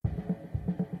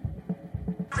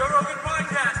Joe Rogan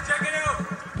Podcast. Check it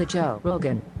out. The Joe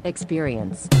Rogan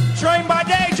Experience. Train by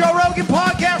day, Joe Rogan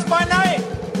Podcast by night,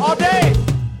 all day.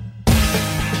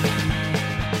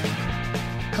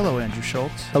 Hello, Andrew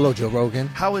Schulz. Hello, Joe Rogan.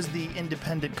 How is the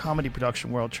independent comedy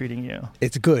production world treating you?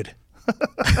 It's good.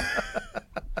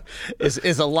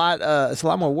 It's a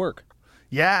lot more work.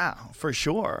 Yeah, for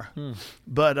sure.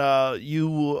 But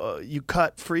you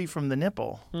cut free from the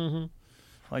nipple. Mm-hmm.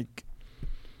 Like,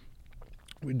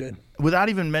 We did. without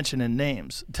even mentioning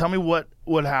names. Tell me what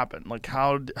happened. Like,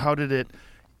 how did it?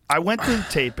 I went to the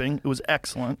taping. It was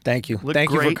excellent. Thank you. Looked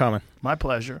Thank you for great. coming. My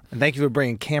pleasure. And thank you for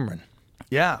bringing Cameron.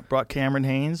 Yeah, brought Cameron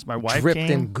Haynes. My wife Dripped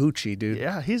came. in Gucci, dude.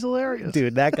 Yeah, he's hilarious.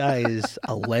 Dude, that guy is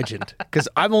a legend. Because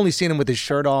I've only seen him with his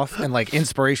shirt off and like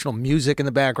inspirational music in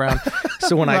the background.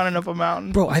 So when running up a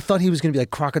mountain. Bro, I thought he was going to be like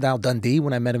Crocodile Dundee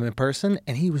when I met him in person.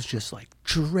 And he was just like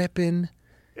dripping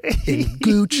in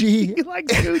Gucci. He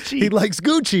likes Gucci. He likes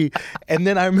Gucci. And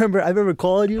then I remember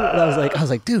calling you and I was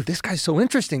like, dude, this guy's so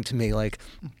interesting to me. Like,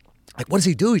 what does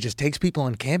he do? He just takes people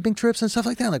on camping trips and stuff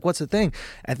like that. Like, what's the thing?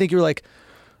 I think you're like,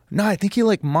 no, I think he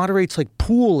like moderates like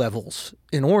pool levels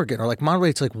in Oregon or like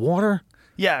moderates like water.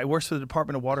 Yeah, he works for the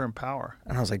Department of Water and Power.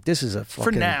 And I was like, this is a fucking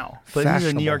For now. But he's a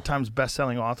fashionable- New York Times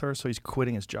best-selling author, so he's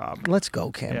quitting his job. Let's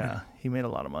go, Cameron. Yeah, he made a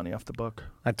lot of money off the book.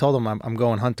 I told him I'm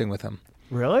going hunting with him.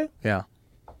 Really? Yeah.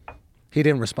 He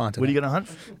didn't respond to What are me. you going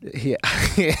to hunt?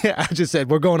 Yeah. I just said,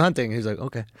 we're going hunting. He's like,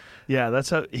 okay. Yeah, that's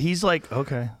how he's like,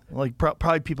 okay. Like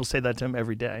probably people say that to him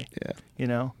every day. Yeah. You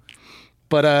know?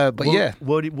 But yeah.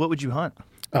 What would you hunt?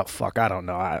 Oh, fuck. I don't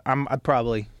know. I'd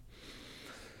probably.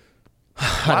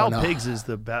 Wild know. pigs is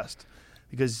the best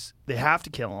because they have to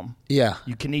kill them. Yeah.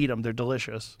 You can eat them. They're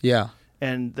delicious. Yeah.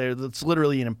 And it's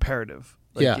literally an imperative.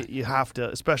 Like, Yeah. You have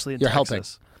to, especially in You're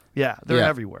Texas. Yeah, they're Yeah.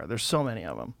 everywhere. There's so many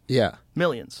of them. Yeah.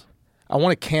 Millions. I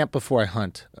want to camp before I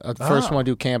hunt. First, I want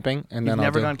to do camping, and then You've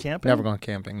never gone camping? Never gone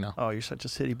camping. No. Oh, you're such a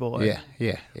city boy.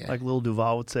 Yeah. Like Lil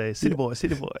Duval would say, city boy,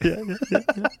 city boy.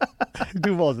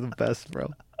 Duval's the best, bro.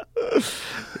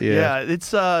 Yeah,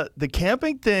 it's the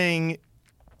camping thing.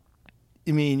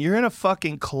 I mean, you're in a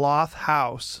fucking cloth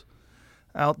house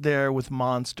out there with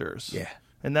monsters. Yeah.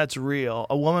 And that's real.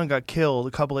 A woman got killed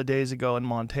a couple of days ago in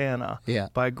Montana Yeah.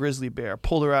 by a grizzly bear.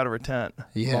 Pulled her out of her tent.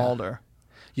 Yeah. Mauled her.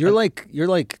 You're like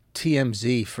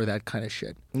TMZ for that kind of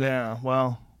shit. Yeah,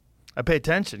 well, I pay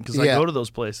attention because I Yeah. go to those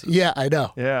places. Yeah, I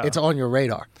know. Yeah. It's on your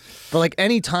radar. But like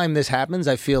anytime this happens,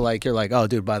 I feel like you're like, oh,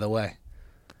 dude, by the way,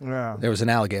 Yeah. there was an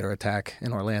alligator attack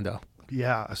in Orlando.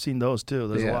 Yeah, I've seen those too.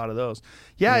 There's a Yeah. lot of those.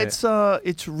 Yeah, Yeah.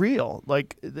 it's real.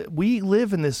 Like we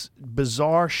live in this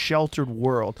bizarre, sheltered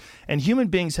world, and human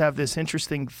beings have this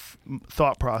interesting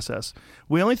thought process.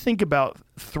 We only think about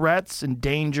threats and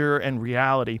danger and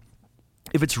reality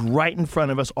if it's right in front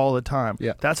of us all the time.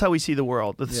 Yeah. That's how we see the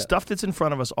world. The stuff that's in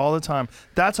front of us all the time,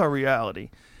 that's our reality.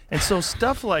 And so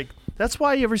stuff like that's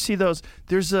why you ever see those.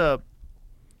 There's a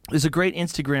great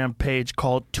Instagram page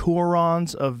called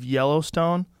Tourons of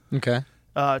Yellowstone. Okay.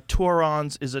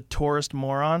 Tourons is a tourist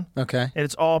moron. Okay. And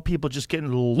it's all people just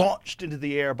getting launched into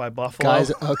the air by buffalo.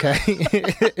 Guys, okay.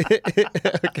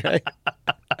 Okay.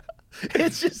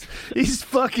 It's just these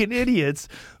fucking idiots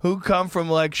who come from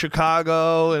like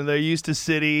Chicago and they're used to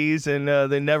cities and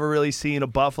they've never really seen a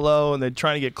buffalo and they're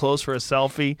trying to get close for a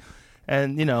selfie.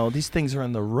 And, you know, these things are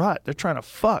in the rut. They're trying to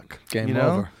fuck. Game you know?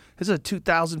 over. This is a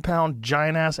 2,000-pound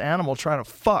giant-ass animal trying to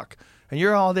fuck. And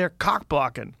you're all there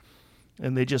cock-blocking.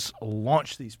 And they just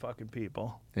launch these fucking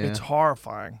people. Yeah. It's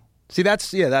horrifying. See,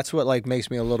 that's what like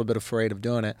makes me a little bit afraid of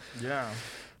doing it. Yeah.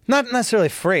 Not necessarily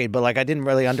afraid, but like I didn't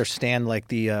really understand like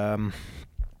the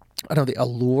the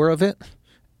allure of it.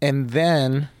 And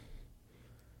then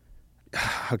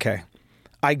okay.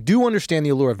 I do understand the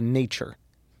allure of nature.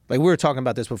 Like we were talking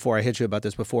about this before, I hit you about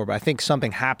this before, but I think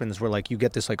something happens where like you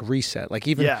get this like reset. Like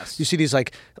even you see these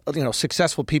like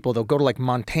successful people, they'll go to like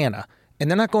Montana. And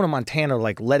they're not going to Montana to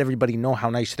like let everybody know how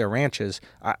nice their ranch is.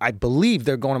 I believe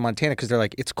they're going to Montana because they're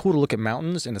like, it's cool to look at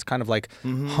mountains and it's kind of like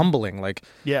humbling. Like,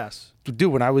 yes,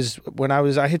 dude, when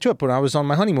I hit you up when I was on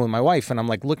my honeymoon with my wife and I'm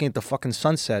like looking at the fucking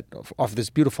sunset off this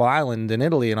beautiful island in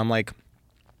Italy and I'm like,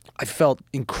 I felt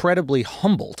incredibly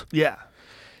humbled. Yeah.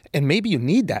 And maybe you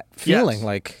need that feeling. Yes.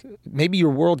 Like maybe your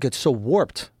world gets so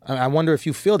warped. I wonder if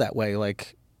you feel that way.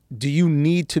 Like, do you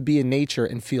need to be in nature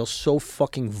and feel so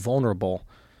fucking vulnerable?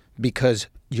 Because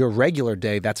your regular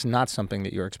day, that's not something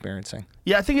that you're experiencing.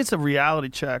 Yeah, I think it's a reality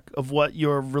check of what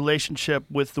your relationship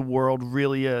with the world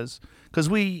really is. Because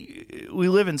we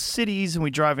live in cities and we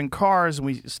drive in cars and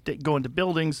we go into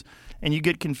buildings and you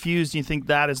get confused and you think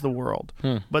that is the world.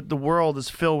 But the world is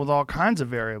filled with all kinds of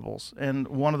variables. And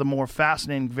one of the more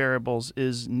fascinating variables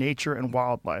is nature and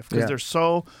wildlife because they're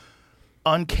so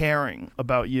uncaring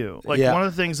about you. Like one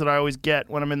of the things that I always get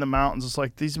when I'm in the mountains is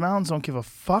like, these mountains don't give a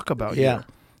fuck about you.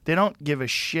 They don't give a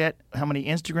shit how many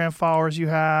Instagram followers you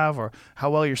have or how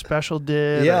well your special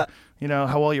did or, you know,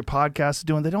 how well your podcast is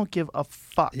doing. They don't give a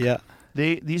fuck.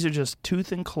 These are just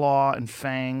tooth and claw and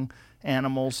fang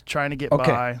animals trying to get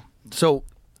by. So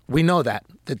we know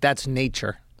that's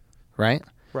nature, right?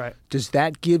 Right. Does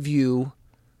that give you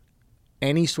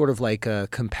any sort of like a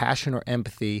compassion or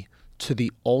empathy to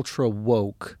the ultra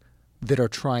woke that are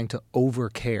trying to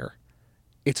overcare?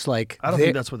 It's like I don't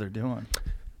think that's what they're doing.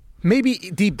 Maybe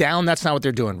deep down that's not what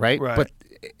they're doing, right? Right. But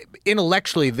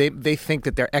intellectually they think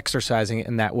that they're exercising it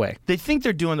in that way. They think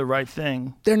they're doing the right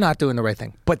thing. They're not doing the right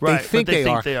thing, but they think they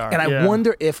are. And I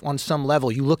wonder if on some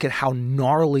level you look at how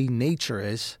gnarly nature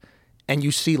is and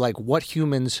you see like what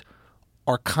humans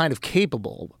are kind of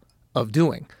capable of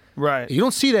doing. Right. You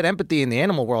don't see that empathy in the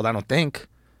animal world, I don't think.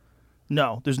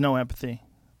 No, there's no empathy.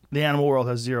 The animal world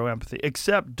has zero empathy,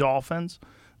 except dolphins.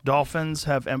 Dolphins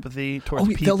have empathy towards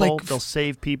people. They'll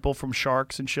save people from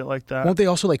sharks and shit like that. Won't they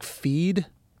also like feed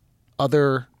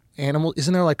other animals?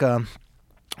 Isn't there like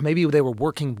maybe they were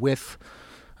working with,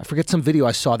 I forget some video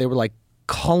I saw, they were like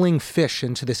culling fish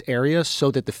into this area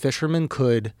so that the fishermen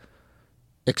could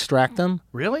extract them.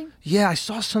 Really? Yeah, I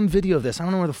saw some video of this. I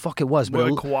don't know where the fuck it was. Were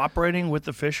they cooperating with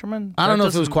the fishermen? I don't know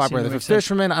if it was cooperating with the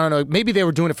fishermen. I don't know. Maybe they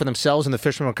were doing it for themselves and the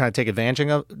fishermen would kind of take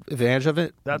advantage of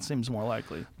it. That seems more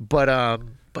likely.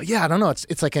 But yeah, I don't know.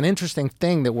 It's like an interesting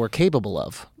thing that we're capable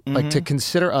of. Like to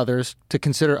consider others'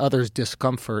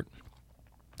 discomfort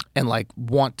and like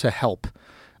want to help.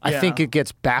 I think it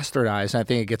gets bastardized and I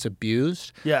think it gets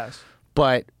abused. Yes.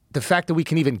 But the fact that we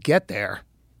can even get there.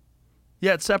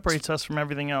 Yeah, it separates us from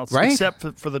everything else, right?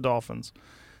 Except for the dolphins.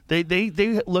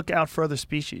 They look out for other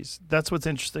species. That's what's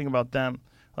interesting about them.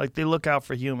 Like, they look out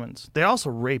for humans. They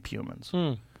also rape humans.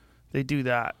 They do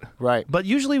that. Right. But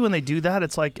usually when they do that,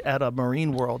 it's like at a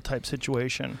marine world type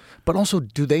situation. But also,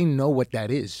 do they know what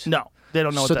that is? No, they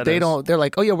don't know what that is. So they don't, they're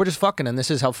like, oh yeah, we're just fucking and this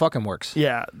is how fucking works.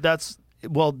 Yeah,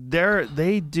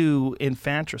 they do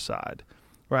infanticide,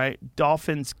 right?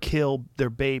 Dolphins kill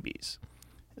their babies.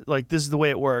 Like, this is the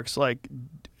way it works. Like,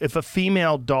 if a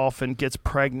female dolphin gets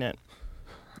pregnant,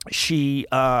 she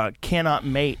cannot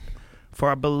mate for,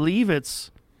 I believe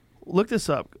it's, look this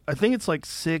up. I think it's like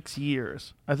 6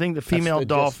 years. I think the female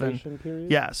dolphin. Gestation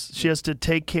period? Yes, she has to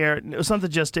take care. It's not the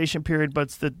gestation period, but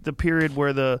it's the period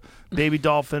where the baby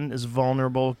dolphin is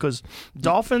vulnerable, because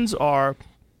dolphins are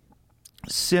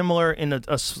similar in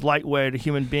a slight way to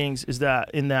human beings,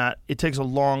 in that it takes a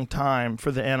long time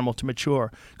for the animal to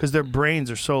mature because their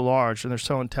brains are so large and they're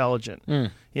so intelligent.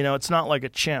 You know, it's not like a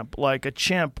chimp. Like a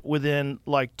chimp, within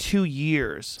like 2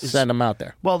 years, send them out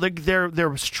there. Well,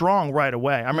 they're strong right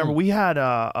away. I remember we had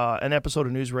an episode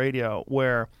of News Radio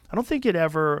where I don't think it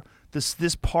ever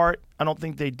this part. I don't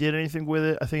think they did anything with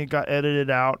it. I think it got edited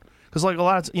out. Because like a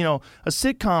lot of, a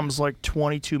sitcom's like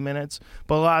 22 minutes,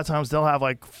 but a lot of times they'll have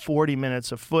like 40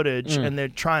 minutes of footage and they're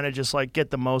trying to just like get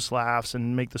the most laughs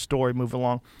and make the story move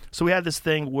along. So we had this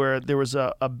thing where there was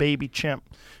a baby chimp.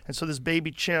 And so this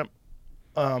baby chimp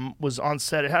was on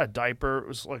set. It had a diaper. It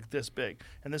was like this big.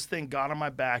 And this thing got on my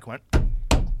back, went,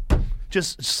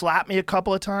 just slapped me a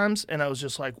couple of times. And I was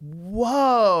just like,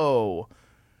 whoa.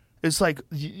 It's like,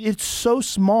 it's so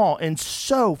small and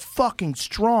so fucking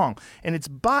strong. And its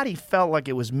body felt like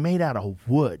it was made out of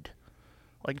wood.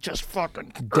 Like, just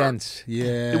fucking dense.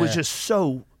 Yeah. It was just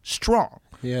so strong.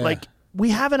 Yeah. Like, we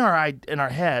have in our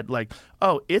head, like,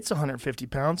 oh, it's 150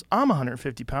 pounds. I'm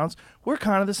 150 pounds. We're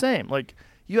kind of the same. Like,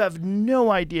 you have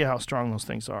no idea how strong those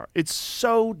things are. It's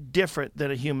so different than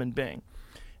a human being.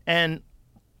 And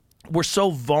we're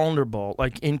so vulnerable,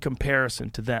 like, in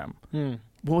comparison to them.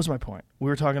 What was my point? We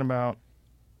were talking about.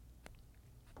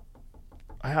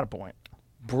 I had a point.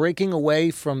 Breaking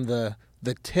away from the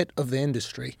tit of the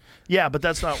industry. Yeah, but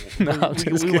that's not. No,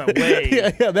 we went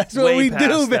way. Yeah, that's what we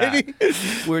do, baby.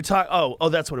 We were talking. Oh,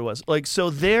 that's what it was. Like, so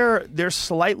they're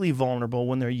slightly vulnerable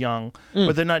when they're young,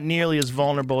 but they're not nearly as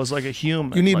vulnerable as like a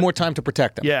human. You need more time to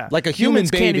protect them. Yeah, like a human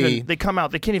baby. They come out.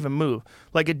 They can't even move.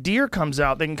 Like a deer comes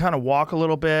out, they can kind of walk a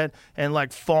little bit, and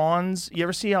like fawns. You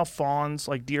ever see how fawns,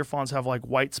 like deer fawns, have like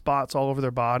white spots all over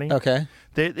their body? Okay.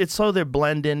 It's so they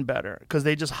blend in better because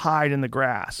they just hide in the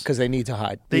grass. Because they need to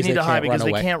hide. They need to hide is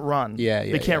away. they can't run.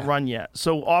 They can't run yet.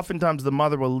 So oftentimes the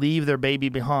mother will leave their baby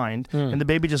behind, and the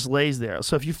baby just lays there.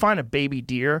 So if you find a baby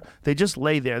deer, they just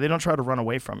lay there. They don't try to run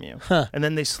away from you. And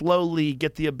then they slowly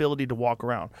get the ability to walk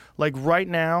around. Like right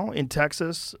now in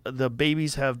Texas, the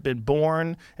babies have been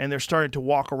born, and they're starting to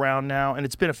walk around now, and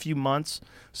it's been a few months.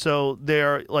 So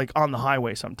they're like on the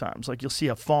highway sometimes. Like you'll see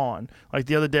a fawn. Like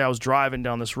the other day I was driving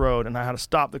down this road, and I had to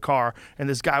stop the car, and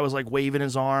this guy was like waving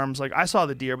his arms. Like I saw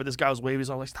the deer, but this guy was waving his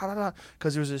arms like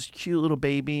because there was this cute little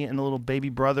baby and a little baby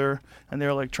brother, and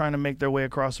they're like trying to make their way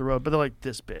across the road, but they're like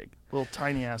this big, little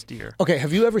tiny ass deer. Okay,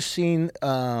 have you ever seen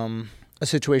a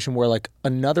situation where like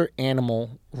another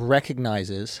animal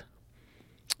recognizes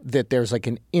that there's like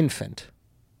an infant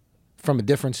from a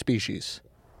different species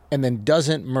and then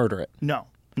doesn't murder it?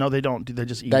 No, they don't. They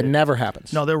just eat that it. That never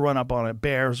happens. No, they'll run up on it.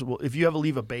 Bears will. If you ever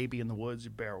leave a baby in the woods,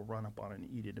 your bear will run up on it and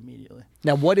eat it immediately.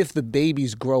 Now, what if the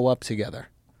babies grow up together?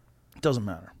 It doesn't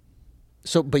matter.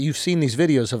 So, but you've seen these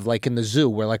videos of like in the zoo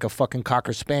where like a fucking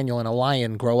Cocker Spaniel and a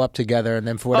lion grow up together, and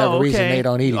then for whatever reason they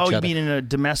don't eat each other. Oh, you mean in a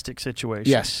domestic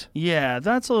situation? Yes. Yeah,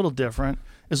 that's a little different.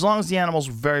 As long as the animal's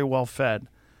very well fed.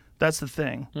 That's the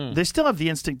thing. They still have the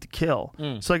instinct to kill.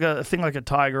 It's like a thing like a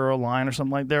tiger or a lion or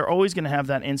something like that. They're always going to have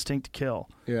that instinct to kill.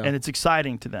 Yeah. And it's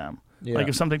exciting to them. Yeah. Like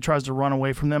if something tries to run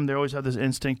away from them, they always have this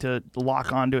instinct to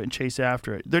lock onto it and chase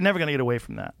after it. They're never going to get away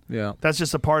from that. Yeah. That's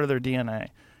just a part of their DNA.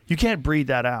 You can't breed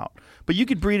that out. But you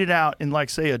could breed it out in like,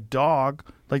 say, a dog.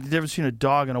 Like the difference between a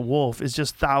dog and a wolf is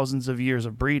just thousands of years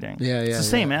of breeding. It's the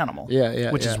same animal.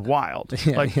 Which is wild.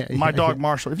 My dog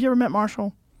Marshall. Have you ever met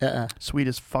Marshall?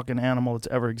 Sweetest fucking animal that's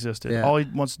ever existed. All he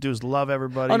wants to do is love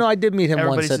everybody. Oh no, I did meet him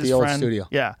once at the old friend. studio.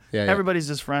 Yeah. Everybody's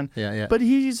his friend. But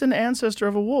he's an ancestor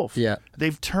of a wolf.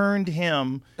 They've turned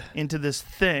him into this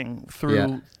thing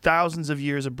through thousands of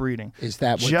years of breeding. Is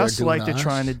that what just they're doing like they're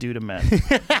trying to do to men?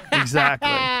 Exactly.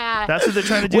 That's what they're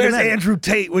trying to do. Where's to men. Andrew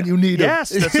Tate when you need him? Yes,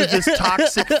 that's what this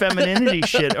toxic femininity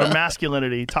shit or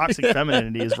masculinity. Toxic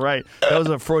femininity is right. That was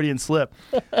a Freudian slip.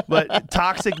 But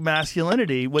toxic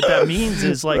masculinity, what that means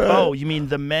is like, oh, you mean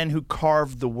the men who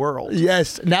carved the world?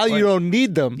 Yes. Now you don't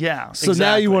need them. Yeah. So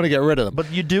now you want to get rid of them.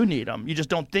 But you do need them. You just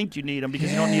don't think you need them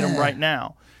because you don't need them right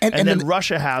now. And then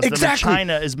Russia has them. And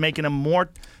China is making them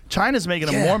more. China's making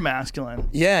them more masculine.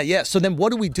 Yeah. So then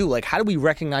what do we do? Like, how do we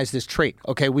recognize this trait?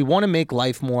 Okay, we want to make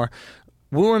life more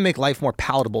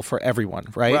palatable for everyone,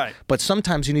 right? But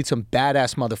sometimes you need some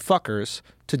badass motherfuckers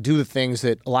to do the things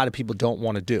that a lot of people don't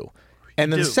want to do.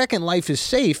 And then the second life is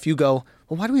safe, you go,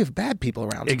 well, why do we have bad people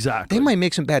around? Exactly. They might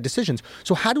make some bad decisions.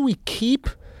 So how do we keep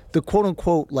the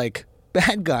quote-unquote, like,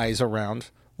 bad guys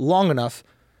around long enough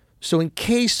so in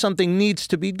case something needs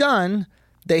to be done,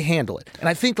 they handle it? And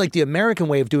I think, like, the American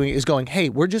way of doing it is going, hey,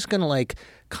 we're just going to, like,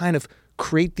 kind of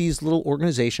create these little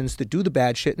organizations that do the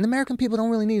bad shit, and the American people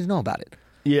don't really need to know about it.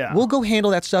 Yeah. We'll go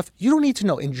handle that stuff. You don't need to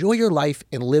know. Enjoy your life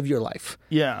and live your life.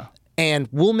 Yeah. And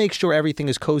we'll make sure everything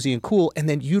is cozy and cool, and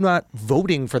then you're not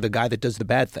voting for the guy that does the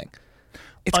bad thing.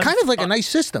 It's kind of like a nice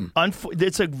system.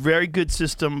 It's a very good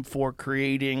system for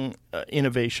creating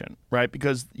innovation, right?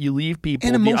 Because you leave people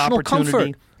and the emotional opportunity.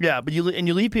 Comfort. Yeah, but you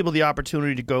leave people the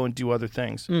opportunity to go and do other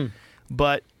things.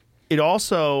 But it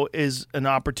also is an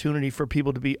opportunity for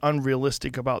people to be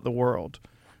unrealistic about the world.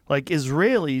 Like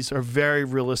Israelis are very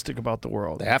realistic about the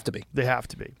world. They have to be. They have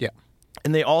to be. Yeah.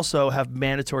 And they also have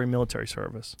mandatory military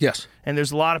service. Yes. And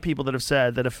there's a lot of people that have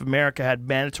said that if America had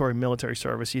mandatory military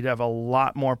service, you'd have a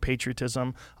lot more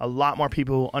patriotism, a lot more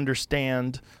people who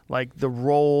understand like the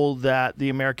role that the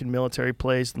American military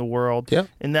plays in the world. Yeah.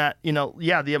 And that,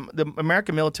 the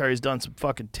American military has done some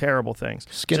fucking terrible things.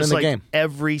 Skin Just in the like game.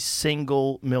 every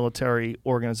single military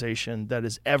organization that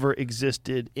has ever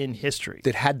existed in history.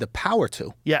 That had the power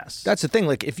to. Yes. That's the thing.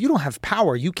 Like, if you don't have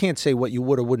power, you can't say what you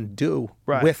would or wouldn't do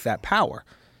with that power.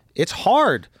 It's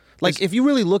hard. Like, if you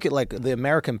really look at, like, the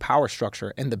American power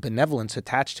structure and the benevolence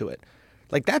attached to it,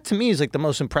 like, that to me is, like, the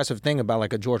most impressive thing about,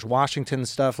 like, a George Washington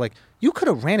stuff. Like, you could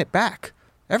have ran it back.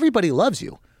 Everybody loves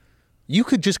you. You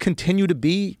could just continue to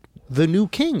be the new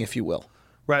king, if you will.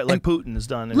 Right, like Putin has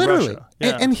done in literally. Russia.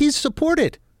 Yeah. And he's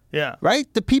supported. Yeah.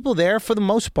 Right? The people there, for the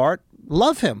most part,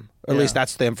 love him. Or at least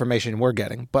that's the information we're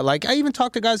getting. But, like, I even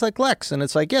talk to guys like Lex, and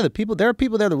it's like, there are people there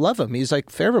that love him. He's,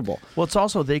 like, favorable. Well, it's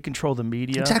also they control the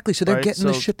media. Exactly, so they're getting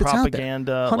the shit that's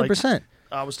propaganda, out there. 100%. Like,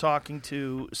 I was talking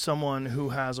to someone who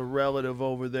has a relative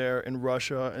over there in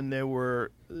Russia, and they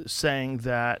were saying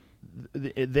that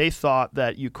they thought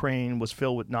that Ukraine was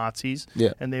filled with Nazis,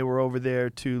 and they were over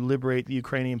there to liberate the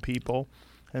Ukrainian people.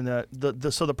 And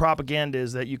so the propaganda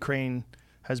is that Ukraine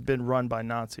has been run by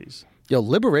Nazis. Yo,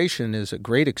 liberation is a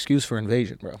great excuse for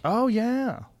invasion, bro. Oh,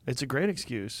 yeah. It's a great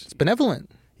excuse. It's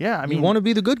benevolent. Yeah, I mean, you want to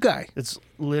be the good guy. It's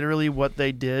literally what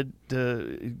they did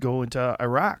to go into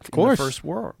Iraq in the First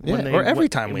War. Yeah, or every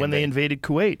time when they invaded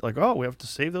Kuwait. Like, oh, we have to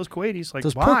save those Kuwaitis. Like,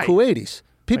 those why? poor Kuwaitis.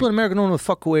 People in America don't know what the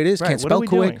fuck Kuwait is. Right, Can't what spell are we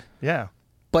Kuwait. doing? Yeah.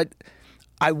 But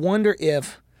I wonder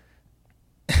if,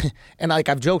 and like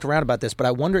I've joked around about this, but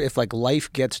I wonder if like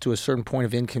life gets to a certain point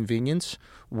of inconvenience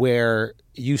where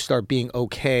you start being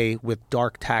okay with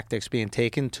dark tactics being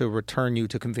taken to return you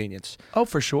to convenience. Oh,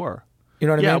 for sure. You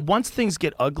know what I mean? Yeah, once things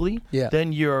get ugly,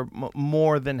 then you're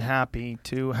more than happy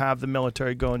to have the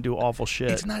military go and do awful shit.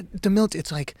 It's not the military.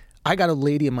 It's like I got a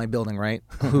lady in my building, right,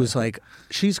 who's like,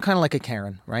 she's kind of like a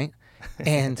Karen, right?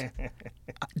 And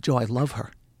Joe, I love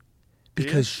her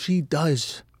because she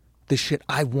does the shit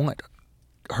I want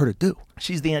her to do.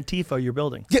 She's the Antifa you're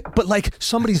building. Yeah, but like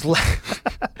somebody's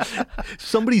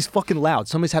somebody's fucking loud.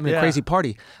 Somebody's having a crazy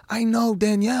party. I know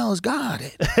Danielle's got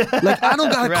it. Like I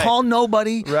don't gotta call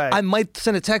nobody. Right. I might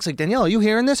send a text like, Danielle, are you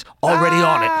hearing this? Already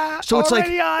on it. So it's like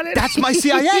that's my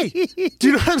CIA. Do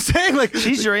you know what I'm saying? Like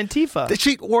she's your Antifa.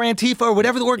 Or Antifa or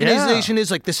whatever the organization is.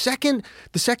 Like the second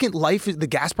the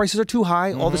gas prices are too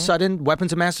high, all of a sudden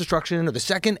weapons of mass destruction, or the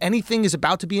second anything is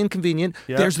about to be inconvenient,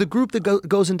 there's the group that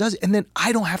goes and does it, and then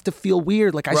I don't have to feel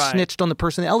weird like I snitched on the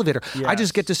person in the elevator. Yes. I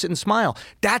just get to sit and smile.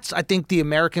 That's, I think, the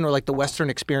American or like the Western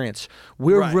experience.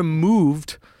 We're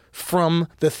removed from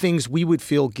the things we would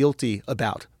feel guilty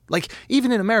about. Like,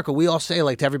 even in America, we all say,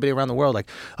 like, to everybody around the world, like,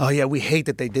 oh, yeah, we hate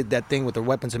that they did that thing with the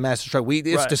weapons of mass destruction.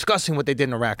 It's disgusting what they did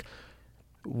in Iraq.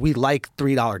 We like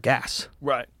 $3 gas.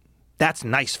 Right. That's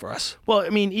nice for us. Well, I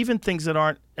mean, even things that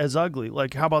aren't as ugly.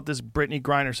 Like, how about this Brittany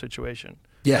Griner situation?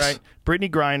 Yes. Right? Brittany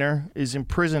Griner is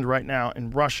imprisoned right now in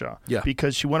Russia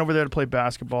because she went over there to play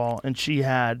basketball and she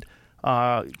had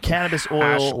cannabis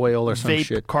oil or some vape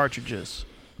shit. cartridges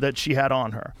that she had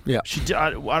on her. Yeah.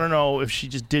 I don't know if she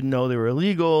just didn't know they were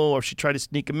illegal or if she tried to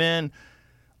sneak them in.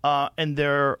 And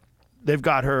they've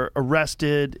got her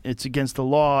arrested. It's against the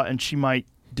law, and she might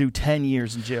do 10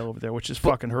 years in jail over there, which is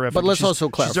fucking horrific. But let's also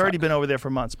clarify. She's already been over there for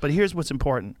months. But here's what's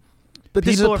important. But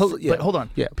hold on.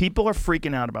 Yeah. People are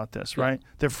freaking out about this, right?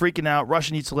 They're freaking out.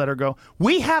 Russia needs to let her go.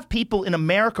 We have people in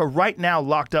America right now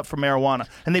locked up for marijuana,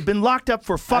 and they've been locked up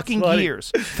for fucking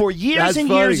years. For years and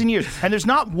years and years. And there's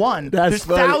not one. There's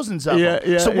thousands of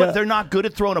them. So what, they're not good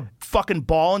at throwing a fucking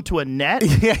ball into a net?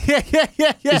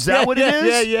 Yeah. Is that what it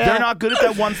is? Yeah. They're not good at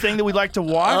that one thing that we like to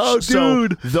watch? Oh,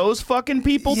 dude. So those fucking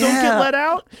people don't get let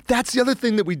out? That's the other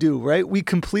thing that we do, right? We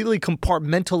completely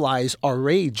compartmentalize our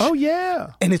rage. Oh, yeah.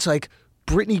 And it's like,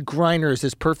 Brittany Griner is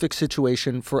this perfect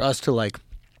situation for us to like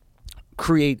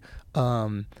create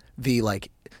the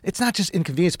like, it's not just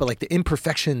inconvenience, but like the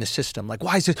imperfection in the system. Like,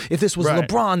 why is it, if this was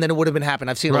LeBron, then it would have been happened.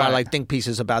 I've seen a lot of like think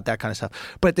pieces about that kind of stuff.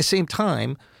 But at the same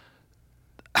time,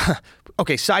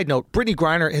 okay, side note, Brittany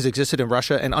Griner has existed in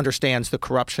Russia and understands the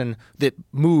corruption that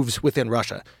moves within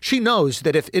Russia. She knows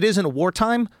that if it isn't a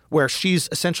wartime where she's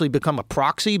essentially become a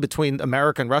proxy between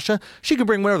America and Russia, she can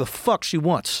bring whatever the fuck she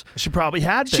wants. She probably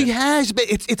had been. She has, but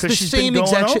it's the same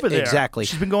exact shit. Exactly.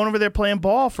 She's been going over there playing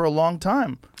ball for a long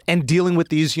time. And dealing with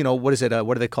these, you know, what is it?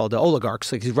 What are they called?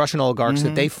 Oligarchs, like these Russian oligarchs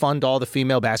that they fund all the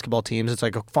female basketball teams. It's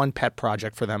like a fun pet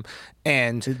project for them.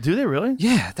 And do they really?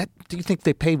 Yeah. Do you think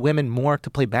they pay women more to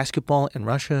play basketball in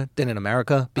Russia than in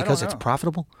America because it's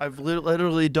profitable? I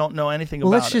literally don't know anything about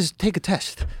it. Well, let's just take a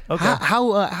test. Okay.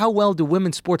 How well do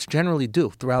women's sports generally do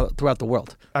throughout the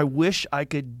world? I wish I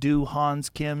could do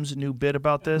Hans Kim's new bit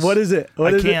about this. What is it?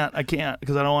 I can't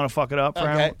because I don't want to fuck it up for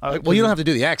him. Well, you don't have to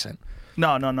do the accent.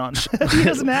 No. He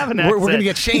doesn't have an accent. We're going to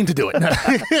get shamed to do it.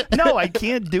 No, I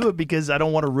can't do it because I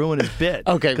don't want to ruin his bit.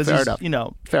 Okay, fair enough. You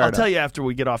know, fair I'll enough. tell you after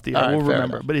we get off the air. Right, we'll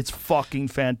remember. enough. But it's fucking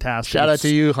fantastic. Shout out to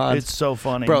you, Hans. It's so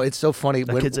funny. Bro, it's so funny.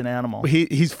 That kid's an animal.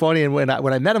 He's funny, and when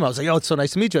I met him, I was like, "Oh, it's so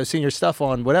nice to meet you. I've seen your stuff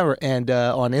on whatever, and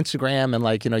on Instagram, and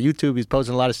like, you know, YouTube. He's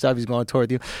posting a lot of stuff. He's going on tour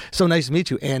with you. So nice to meet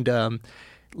you." And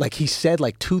like he said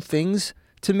like two things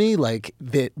to me like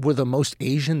that were the most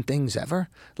Asian things ever.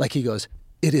 Like he goes,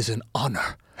 "It is an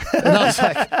honor." And I was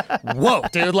like, whoa,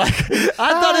 dude. Like,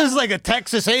 I thought it was like a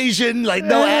Texas Asian, like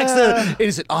no accent. It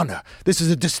is an honor. This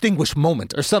is a distinguished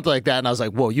moment or something like that. And I was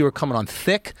like, whoa, you were coming on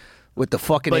thick with the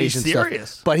fucking Asian stuff. But he's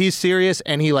serious. But he's serious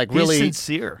and he like really. He's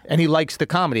sincere. And he likes the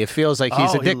comedy. It feels like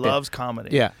he's addicted. He loves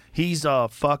comedy. Yeah. He's a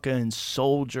fucking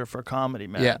soldier for comedy,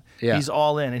 man. Yeah. He's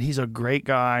all in and he's a great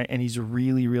guy and he's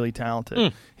really, really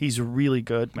talented. He's really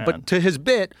good, man. But to his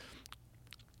bit,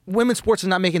 women's sports is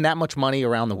not making that much money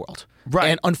around the world. Right.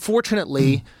 And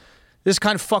unfortunately, This is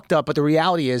kind of fucked up, but the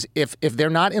reality is if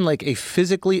they're not in like a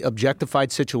physically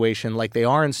objectified situation like they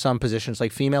are in some positions,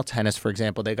 like female tennis, for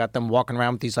example, they got them walking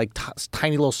around with these like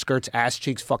tiny little skirts, ass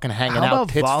cheeks fucking hanging out, How about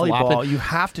tits volleyball? flopping. You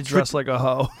have to dress like a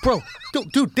hoe. Bro,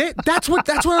 dude, that's what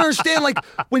I don't understand. Like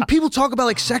when people talk about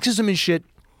like sexism and shit,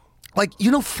 like, you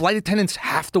know, flight attendants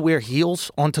have to wear heels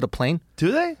onto the plane?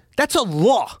 Do they? That's a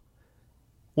law.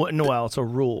 What? No, well, it's a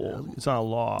rule. It's not a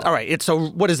law. All right,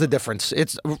 what is the difference?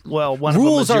 It's one rules of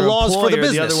them is are your laws for the employer,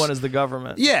 business. The other one is the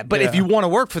government. Yeah, but if you want to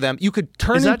work for them, you could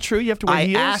turn. Is that true? You have to wear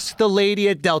heels? I asked the lady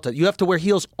at Delta. You have to wear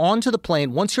heels onto the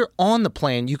plane. Once you're on the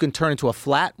plane, you can turn into a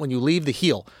flat when you leave the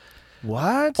heel.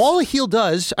 What? All a heel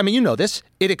does, I mean, you know this,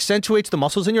 it accentuates the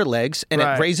muscles in your legs and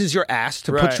it raises your ass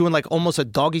to put you in like almost a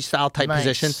doggy style type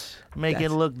position. Make it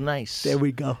look nice. There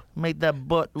we go. Make that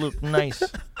butt look nice.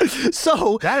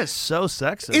 So that is so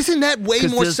sexist. Isn't that way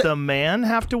more? Does the man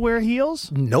have to wear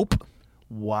heels? Nope.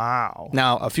 Wow.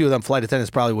 Now, a few of them flight attendants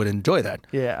probably would enjoy that.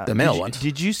 Yeah. The male ones.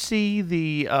 Did you see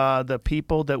the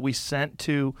people that we sent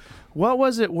to? What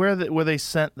was it? Where they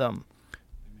sent them?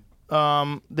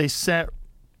 They sent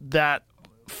that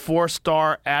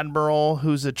 4-star admiral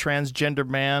who's a transgender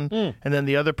man, and then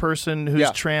the other person who's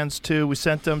trans too. We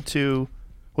sent them to.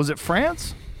 Was it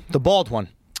France? The bald one.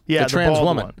 Yeah, the trans bald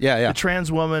woman. one. Yeah. The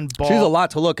trans woman. Bald. She's a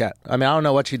lot to look at. I mean, I don't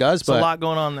know what she does, but a lot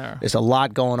going on there. It's a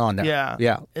lot going on there.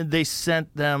 Yeah. And they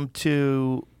sent them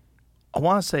to, I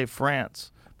want to say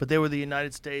France, but they were the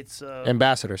United States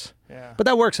ambassadors. Yeah. But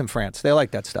that works in France. They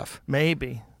like that stuff.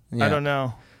 Maybe. Yeah. I don't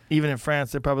know. Even in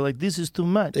France, they're probably like, this is too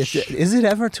much. Is it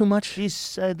ever too much?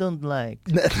 This I don't like.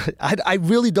 I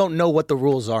really don't know what the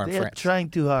rules are in They're France. trying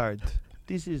too hard.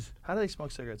 This is, how do they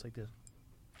smoke cigarettes like this?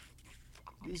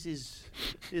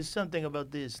 There's something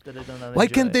about this that I don't know. Why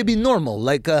can't they be normal,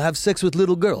 like have sex with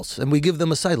little girls, and we give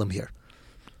them asylum here?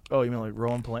 Oh, you mean like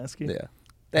Roman Polanski? Yeah.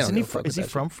 Is he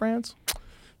from France?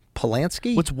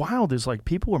 Polanski? What's wild is like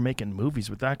people were making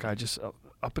movies with that guy just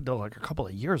up until like a couple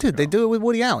of years ago. Dude, they do it with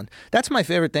Woody Allen. That's my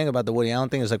favorite thing about the Woody Allen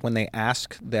thing is like when they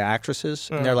ask the actresses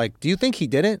and they're like, "Do you think he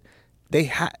did it?"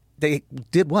 They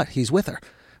did what? He's with her.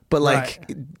 But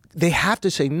like they have to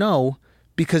say no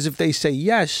because if they say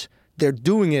yes, they're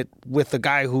doing it with the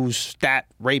guy who's stat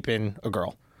raping a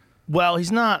girl. Well,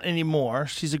 he's not anymore.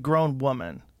 She's a grown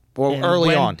woman. Well,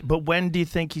 early on. But when do you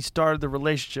think he started the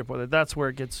relationship with her? That's where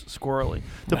it gets squirrely.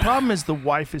 The problem is the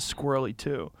wife is squirrely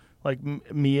too. Like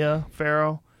Mia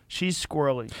Farrow, she's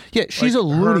squirrely. Yeah, she's a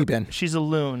loony bin. She's a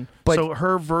loon. But so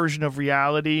her version of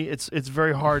reality, it's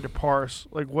very hard to parse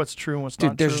like what's true and what's not true.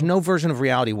 Dude, there's no version of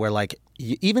reality where like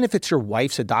even if it's your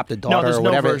wife's adopted daughter there's or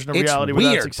whatever, no version of reality where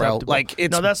weird, that's acceptable. bro. Like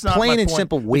it's that's not plain my and point.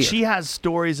 simple weird. But she has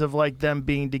stories of like them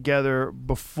being together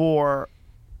before,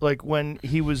 like when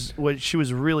she was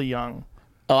really young.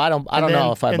 Oh, I don't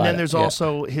know if I buy it. And then there's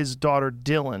also his daughter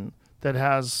Dylan that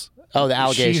has. Oh, the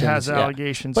allegations. She has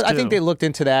allegations, but too. I think they looked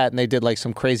into that and they did like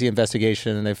some crazy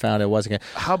investigation and they found it wasn't.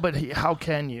 How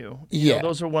can you? Yeah, you know,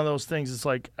 those are one of those things. It's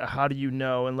like, how do you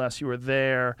know unless you were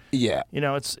there? Yeah, you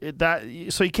know, so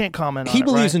you can't comment on it. He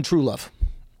believes right? in true love.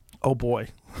 Oh boy.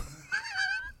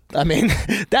 I mean,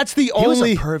 that's the He only. was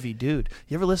a pervy dude.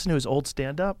 You ever listen to his old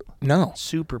stand-up? No.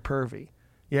 Super pervy.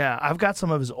 Yeah, I've got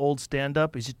some of his old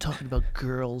stand-up. He's just talking about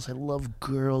girls. I love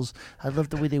girls. I love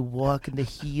the way they walk in the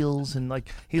heels, and like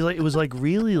it was like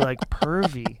really like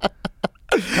pervy,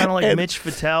 kind of like Mitch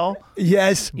Fattel.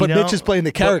 Yes, but Mitch is playing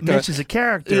the character. But Mitch is a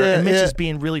character, and Mitch is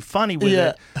being really funny with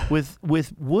it.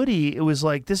 With Woody, it was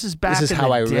like this is back. This is in how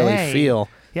the I day. really feel.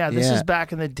 Yeah, this is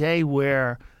back in the day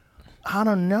where I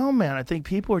don't know, man. I think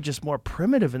people were just more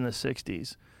primitive in the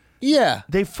 '60s. Yeah,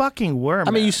 they fucking were.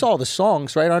 I mean, you saw the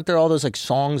songs, right? Aren't there all those like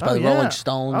songs by the Rolling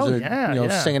Stones?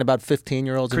 Singing about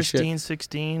 15-year-olds and shit. Christine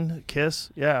 16, Kiss.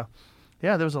 Yeah,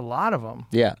 there was a lot of them.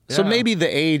 Yeah. So maybe the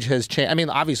age has changed. I mean,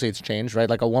 obviously it's changed, right?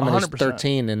 Like a woman 100%. Is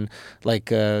 13 and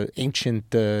like ancient.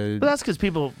 But that's because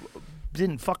people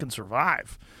didn't fucking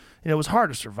survive. You know, it was hard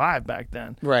to survive back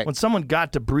then. Right. When someone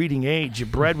got to breeding age, you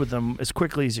bred with them as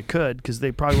quickly as you could because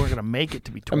they probably weren't going to make it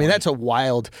to be 20. I mean, that's a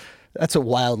wild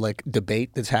like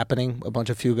debate that's happening. A bunch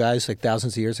of few guys like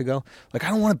thousands of years ago. Like, I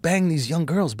don't want to bang these young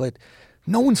girls, but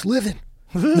no one's living.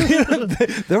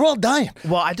 They're all dying.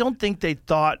 Well, I don't think they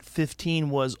thought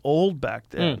 15 was old back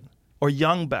then or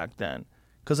young back then.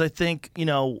 Because I think, you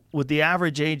know, with the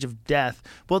average age of death,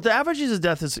 the average age of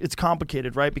death it's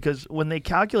complicated, right? Because when they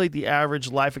calculate the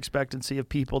average life expectancy of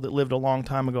people that lived a long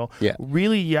time ago,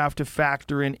 really you have to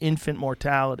factor in infant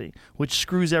mortality, which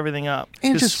screws everything up.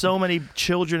 Because so many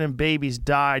children and babies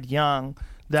died young.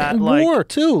 That and like more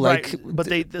too, like, right, but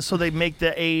they make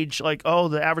the age like, oh,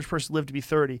 the average person lived to be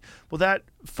 30. Well, that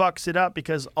fucks it up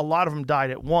because a lot of them died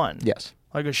at 1. Yes.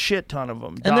 Like a shit ton of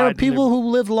them. And there are people who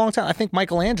lived a long time. I think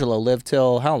Michelangelo lived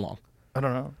till how long? I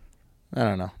don't know.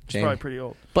 He's probably pretty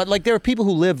old. But like there are people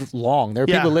who lived long. There are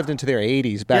people who lived into their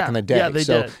 80s back in the day. Yeah, they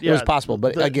did. It was possible.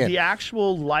 But again, the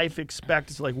actual life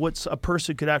expectancy, like what a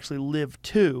person could actually live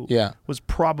to, was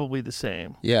probably the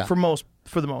same. Yeah.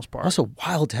 For the most part. Also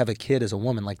wild to have a kid as a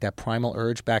woman, like that primal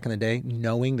urge back in the day,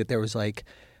 knowing that there was like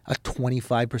a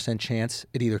 25% chance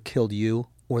it either killed you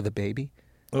or the baby.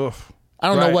 Ugh. I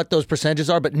don't know what those percentages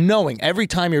are, but knowing every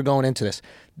time you're going into this,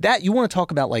 that you want to talk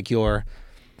about like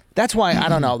that's why, I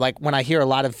don't know, like when I hear a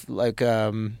lot of like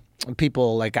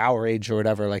people like our age or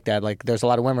whatever like that, like there's a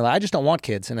lot of women like, I just don't want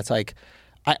kids. And it's like,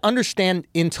 I understand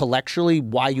intellectually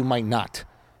why you might not,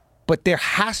 but there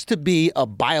has to be a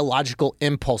biological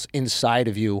impulse inside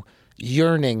of you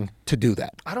yearning to do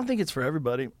that. I don't think it's for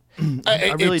everybody.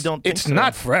 I really don't think it's so.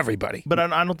 not for everybody. But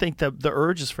I don't think that the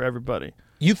urge is for everybody.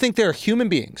 You think there are human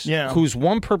beings whose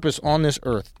one purpose on this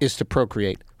earth is to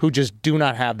procreate, who just do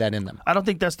not have that in them? I don't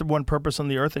think that's the one purpose on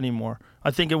the earth anymore.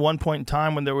 I think at one point in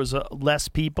time when there was less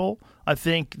people, I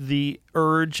think the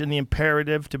urge and the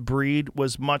imperative to breed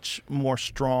was much more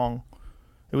strong.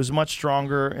 It was much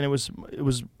stronger, and it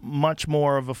was much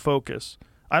more of a focus.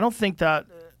 I don't think that.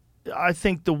 I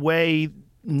think the way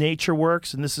nature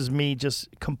works, and this is me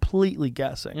just completely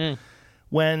guessing.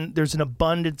 When there's an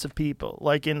abundance of people,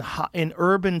 like in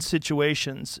urban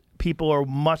situations, people are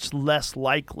much less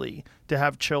likely to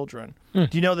have children. Do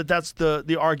you know that that's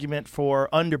the argument for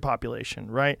underpopulation,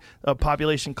 right?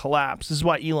 Population collapse. This is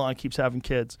why Elon keeps having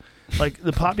kids. Like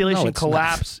the population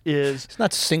collapse is... It's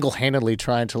not single-handedly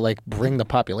trying to like bring the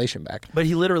population back. But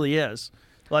he literally is.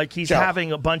 Like he's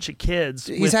having a bunch of kids.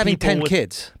 He's having 10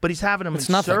 kids. But he's having them It's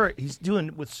nothing. he's doing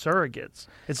it with surrogates.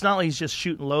 It's not like he's just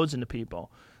shooting loads into people.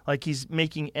 Like he's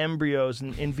making embryos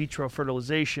and in vitro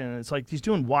fertilization. It's like he's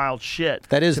doing wild shit.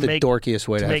 That is the dorkiest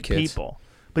way to have make kids. People.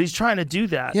 But he's trying to do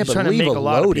that. Yeah, he's but trying to leave make a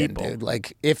lot of in, people. dude.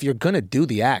 Like if you're gonna do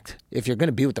the act, if you're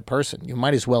gonna be with the person, you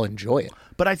might as well enjoy it.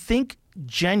 But I think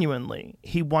genuinely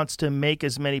he wants to make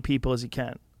as many people as he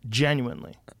can.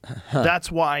 Genuinely.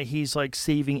 That's why he's like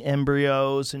saving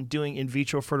embryos and doing in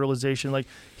vitro fertilization. Like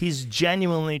he's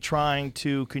genuinely trying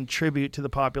to contribute to the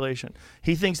population.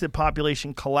 He thinks that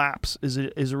population collapse is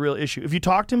a real issue. If you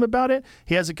talk to him about it,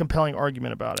 he has a compelling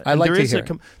argument about it. I like to hear.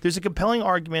 There's a compelling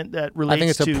argument that relates to... I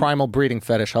think it's a primal breeding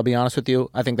fetish. I'll be honest with you.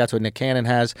 I think that's what Nick Cannon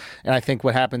has. And I think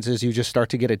what happens is you just start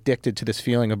to get addicted to this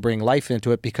feeling of bringing life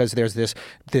into it because there's this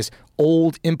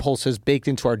old impulses baked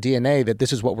into our DNA that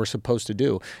this is what we're supposed to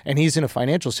do. And he's in a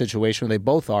financial situation where they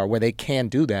both are, where they can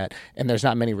do that, and there's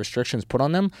not many restrictions put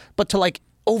on them. But to like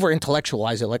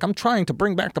over-intellectualize it, like I'm trying to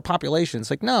bring back the population. It's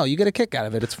like, no, you get a kick out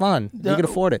of it. It's fun. You can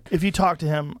afford it. If you talk to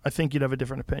him, I think you'd have a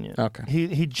different opinion. Okay.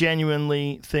 He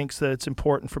genuinely thinks that it's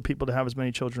important for people to have as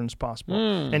many children as possible.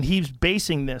 And he's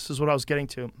basing this, is what I was getting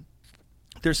to.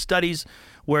 There's studies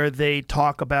where they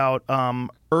talk about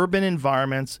urban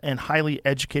environments and highly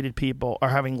educated people are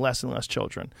having less and less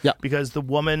children. Yeah. Because the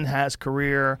woman has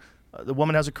career, the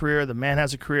woman has a career, the man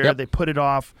has a career. Yep. They put it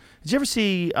off. Did you ever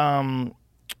see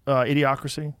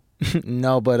Idiocracy?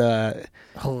 No, but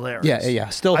hilarious. Yeah.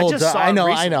 Still holds up. I know.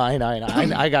 I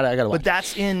gotta watch. But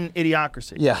that's in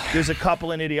Idiocracy. Yeah. There's a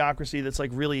couple in Idiocracy that's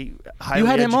like really highly You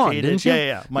had him on, educated. didn't you?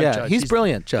 Yeah. Mike Judge. He's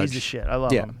brilliant, Judge. He's the shit. I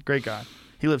love him. Great guy.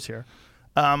 He lives here.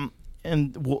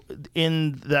 And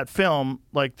in that film,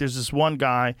 like, there's this one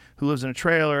guy who lives in a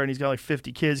trailer, and he's got like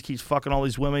 50 kids. He keeps fucking all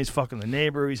these women. He's fucking the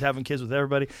neighbor. He's having kids with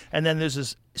everybody. And then there's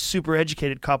this super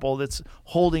educated couple that's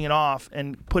holding it off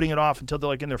and putting it off until they're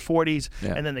like in their 40s,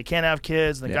 and then they can't have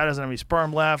kids, and the guy doesn't have any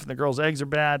sperm left, and the girl's eggs are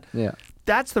bad. Yeah.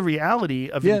 That's the reality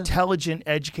of intelligent,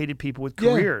 educated people with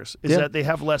careers, is that they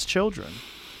have less children.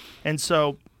 And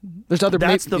so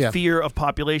that's the fear of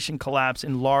population collapse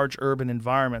in large urban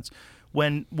environments.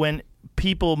 When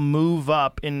people move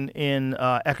up in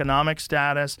economic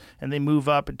status and they move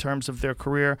up in terms of their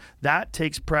career, that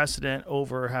takes precedent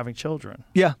over having children.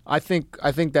 Yeah, I think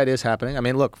that is happening. I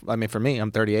mean, look, for me, I'm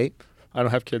 38. I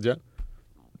don't have kids yet.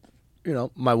 You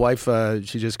know, my wife,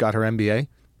 she just got her MBA.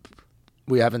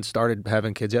 We haven't started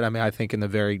having kids yet. I mean, I think in the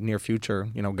very near future,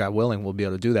 you know, God willing, we'll be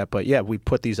able to do that. But yeah, we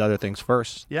put these other things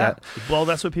first. Yeah. Well,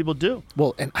 that's what people do.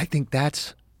 Well, and I think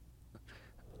that's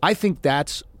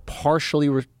partially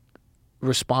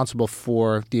responsible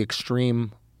for the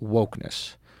extreme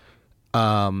wokeness.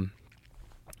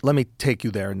 Let me take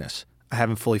you there in this. I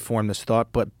haven't fully formed this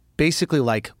thought, but basically,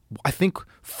 like, I think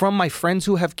from my friends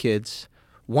who have kids,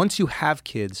 once you have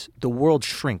kids, the world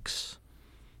shrinks,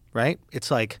 right?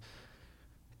 It's like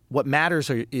what matters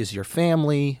is your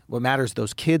family. What matters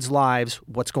those kids' lives.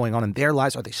 What's going on in their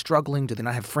lives? Are they struggling? Do they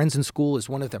not have friends in school? Is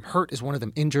one of them hurt? Is one of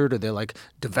them injured? Are they like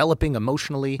developing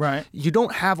emotionally? Right. You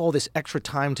don't have all this extra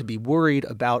time to be worried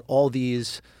about all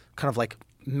these kind of like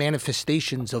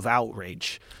manifestations of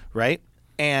outrage, right?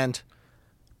 And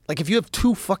like if you have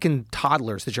 2 fucking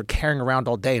toddlers that you're carrying around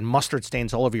all day and mustard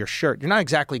stains all over your shirt, you're not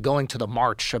exactly going to the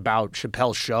march about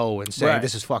Chappelle's show and saying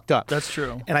this is fucked up. That's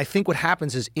true. And I think what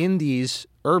happens is in these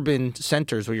urban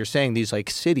centers where you're saying these like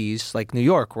cities like New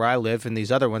York where I live and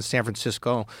these other ones, San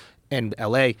Francisco and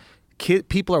LA,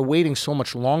 people are waiting so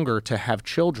much longer to have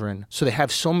children, so they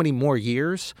have so many more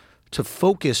years to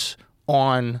focus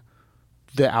on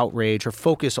the outrage or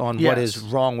focus on what is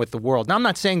wrong with the world. Now, I'm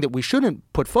not saying that we shouldn't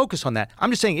put focus on that. I'm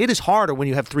just saying it is harder when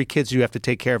you have 3 kids you have to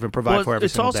take care of and provide for every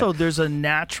single day. It's also, there's a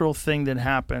natural thing that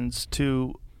happens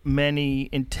to many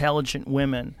intelligent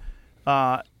women,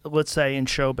 let's say in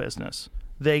show business.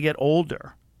 They get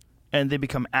older and they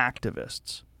become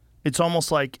activists. It's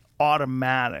almost like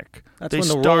automatic. That's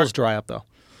when the roles dry up, though.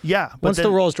 Yeah. But Once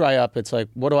the roles dry up, it's like,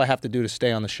 what do I have to do to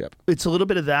stay on the ship? It's a little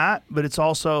bit of that, but it's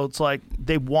also, it's like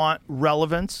they want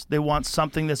relevance. They want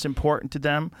something that's important to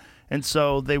them. And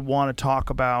so they want to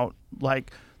talk about like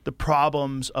the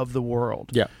problems of the world.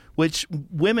 Yeah. Which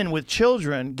women with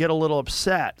children get a little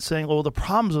upset saying, well, the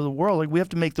problems of the world, like we have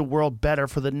to make the world better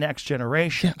for the next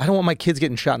generation. Yeah, I don't want my kids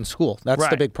getting shot in school. That's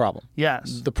the big problem.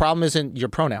 Yes. The problem isn't your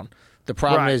pronoun. The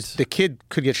problem is the kid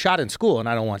could get shot in school, and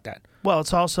I don't want that. Well,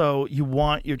 it's also you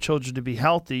want your children to be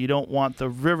healthy. You don't want the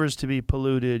rivers to be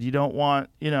polluted. You don't want,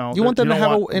 you want them to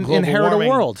have inherit a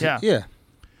world. Yeah.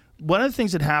 One of the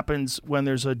things that happens when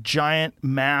there's a giant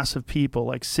mass of people,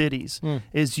 like cities,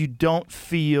 is you don't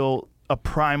feel a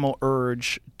primal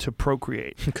urge to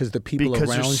procreate. Because the people around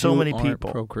there's so many aren't people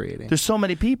procreating. There's so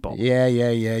many people. Yeah.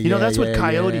 That's what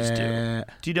coyotes do.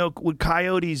 Do you know, when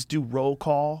coyotes do roll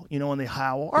call, when they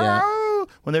howl? Yeah.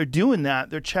 When they're doing that,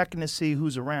 they're checking to see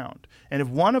who's around. And if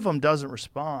one of them doesn't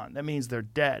respond, that means they're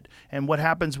dead. And what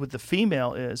happens with the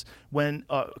female is when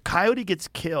a coyote gets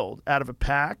killed out of a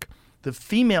pack, the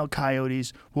female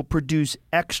coyotes will produce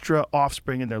extra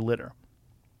offspring in their litter.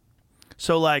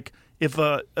 So like if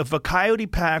a coyote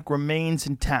pack remains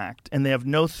intact and they have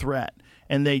no threat,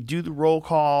 and they do the roll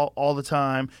call all the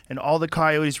time, and all the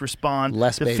coyotes respond,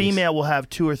 the female will have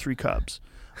 2 or 3 cubs.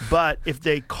 But if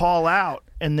they call out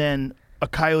and then a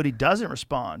coyote doesn't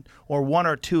respond, or 1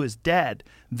 or 2 is dead,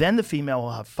 then the female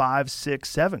will have 5, 6,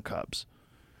 7 cubs.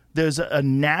 There's a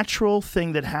natural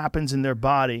thing that happens in their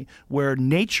body where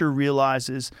nature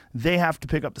realizes they have to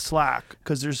pick up the slack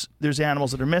because there's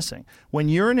animals that are missing. When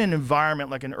you're in an environment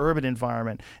like an urban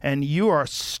environment and you are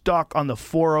stuck on the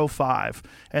 405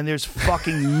 and there's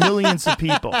fucking millions of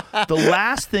people, the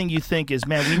last thing you think is,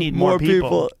 man, we need more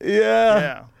people.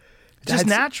 Yeah. It's just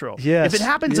natural. Yes. If it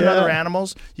happens in other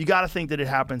animals, you got to think that it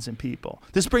happens in people.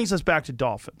 This brings us back to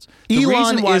dolphins. Elon the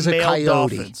reason why is a male coyote.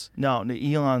 Dolphins, no,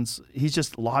 he's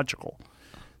just logical.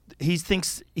 He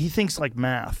thinks like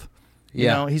math.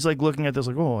 He's like looking at this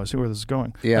like, oh, I see where this is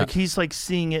going. Yeah. Like he's like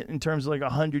seeing it in terms of like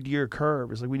 100-year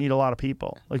curve. It's like we need a lot of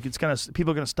people. Like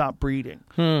people are gonna stop breeding,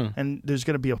 and there's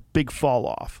gonna be a big fall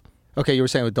off. Okay, you were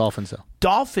saying with dolphins, though.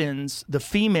 Dolphins, the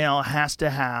female has to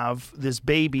have this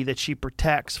baby that she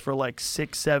protects for like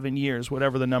 6, 7 years,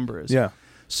 whatever the number is. Yeah.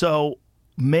 So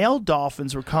male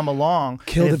dolphins will come along.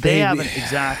 Kill and the if they baby. haven't,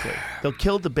 exactly. They'll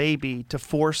kill the baby to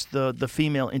force the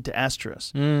female into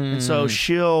estrus. And so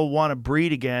she'll want to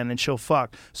breed again and she'll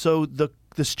fuck. So the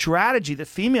strategy that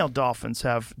female dolphins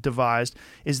have devised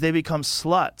is they become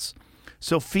sluts.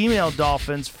 So female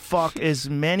dolphins fuck as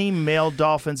many male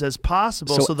dolphins as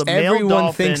possible. So the male everyone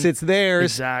dolphin thinks it's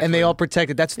theirs, and they all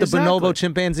protect it. That's the bonobo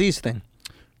chimpanzees thing.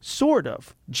 Sort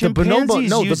of.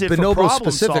 Chimpanzees use it for bonobo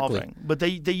problem specifically. solving, but they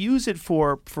use it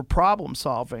for problem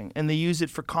solving, and they use it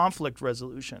for conflict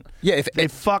resolution. Yeah, they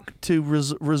fuck to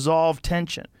resolve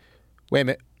tension. Wait a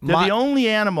minute. They're the only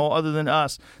animal other than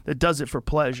us that does it for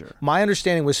pleasure. My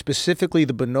understanding was specifically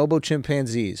the bonobo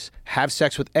chimpanzees have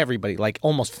sex with everybody, like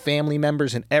almost family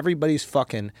members, and everybody's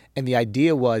fucking. And the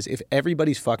idea was if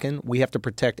everybody's fucking, we have to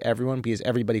protect everyone because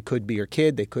everybody could be your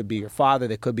kid, they could be your father,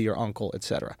 they could be your uncle,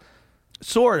 etc.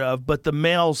 Sort of, but the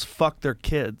males fuck their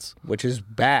kids. Which is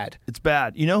bad. It's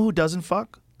bad. You know who doesn't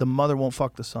fuck? The mother won't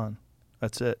fuck the son.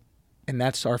 That's it. And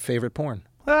that's our favorite porn.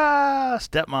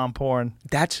 Stepmom porn.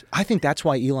 I think that's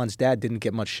why Elon's dad didn't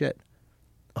get much shit.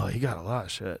 Oh, he got a lot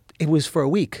of shit. It was for a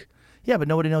week. Yeah, but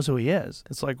nobody knows who he is.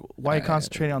 It's like, why are you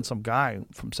concentrating on some guy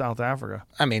from South Africa?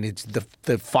 I mean, it's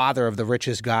the father of the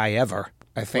richest guy ever.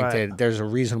 I think that there's a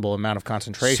reasonable amount of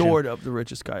concentration. Sort of the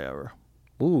richest guy ever.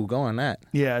 Ooh, go on that.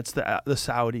 Yeah, it's the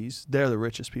Saudis. They're the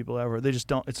richest people ever. They just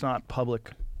don't. It's not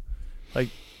public, like.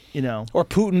 Or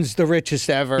Putin's the richest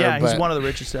ever. Yeah, he's one of the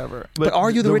richest ever. But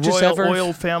are you the richest ever?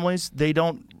 Oil families, they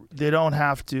don't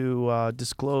have to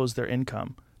disclose their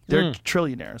income. They're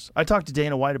trillionaires. I talked to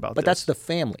Dana White about this. But that's the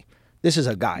family. This is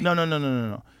a guy.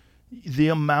 No. The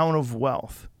amount of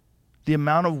wealth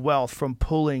from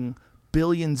pulling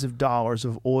billions of dollars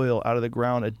of oil out of the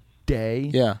ground a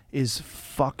day is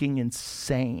fucking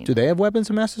insane. Do they have weapons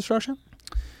of mass destruction?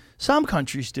 Some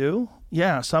countries do.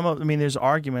 Yeah, there's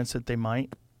arguments that they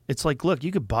might. It's like, look,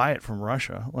 you could buy it from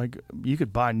Russia. Like, you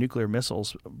could buy nuclear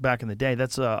missiles back in the day.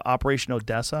 That's Operation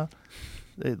Odessa.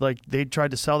 They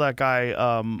tried to sell that guy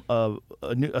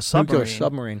a submarine. Nuclear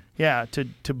submarine. Yeah,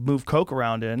 to move coke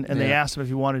around in, and they asked him if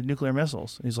he wanted nuclear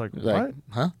missiles. He's like, what?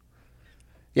 Huh?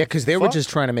 Yeah, because they were just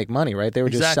trying to make money, right? They were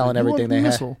just selling everything they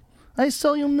had. I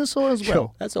sell you a missile as well.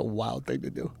 Yo, that's a wild thing to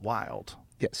do. Wild.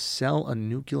 Yeah, sell a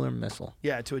nuclear missile.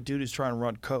 Yeah, to a dude who's trying to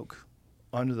run coke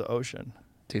under the ocean.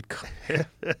 Dude,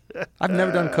 I've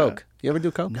never done coke. You ever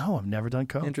do coke? No, I've never done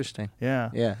coke. Interesting. Yeah.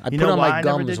 I put on my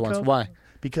gums once. Coke? Why?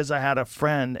 Because I had a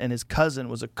friend and his cousin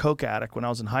was a coke addict when I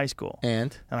was in high school.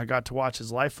 And I got to watch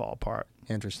his life fall apart.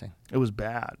 Interesting. It was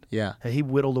bad. Yeah. He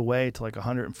whittled away to like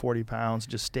 140 pounds,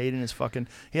 just stayed in his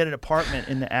he had an apartment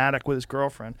in the attic with his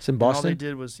girlfriend. It's in Boston?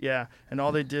 And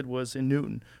all they did was in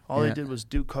Newton. All they did was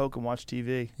do coke and watch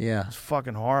TV. Yeah. It was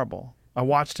fucking horrible. I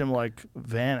watched him like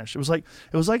vanish. It was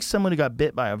like someone who got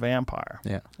bit by a vampire.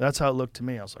 Yeah. That's how it looked to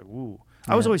me. I was like, ooh.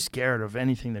 I was always scared of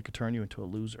anything that could turn you into a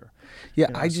loser. Yeah,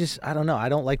 I don't know. I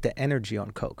don't like the energy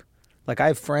on coke. Like, I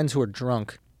have friends who are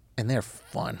drunk, and they're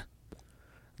fun.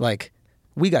 Like,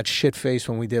 we got shit-faced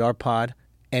when we did our pod,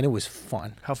 and it was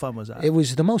fun. How fun was that? It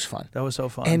was the most fun. That was so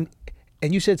fun.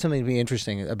 And you said something to me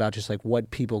interesting about just, like, what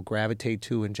people gravitate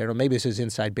to in general. Maybe this is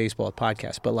Inside Baseball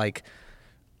podcast, but, like,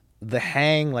 the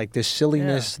hang, like, the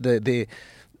silliness, we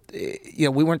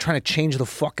weren't trying to change the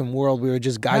fucking world. We were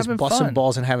just guys busting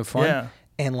balls and having fun. Yeah.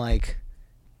 And like,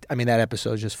 I mean, that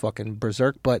episode is just fucking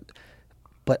berserk. But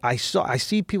I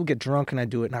see people get drunk and I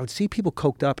do it, and I would see people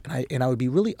coked up, and I would be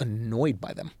really annoyed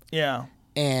by them. Yeah.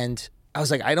 And I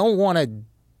was like, I don't want to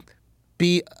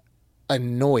be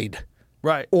annoyed.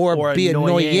 Right. Or be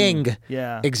annoying.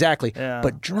 Yeah. Exactly. Yeah.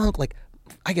 But drunk, like,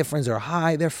 I get friends that are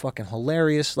high. They're fucking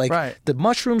hilarious. Like, right. The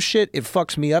mushroom shit, it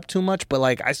fucks me up too much. But,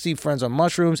 like, I see friends on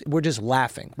mushrooms. We're just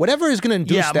laughing. Whatever is going to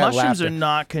induce that laughter. Yeah, mushrooms are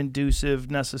not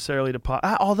conducive necessarily to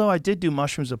although I did do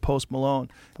mushrooms with Post Malone,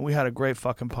 and we had a great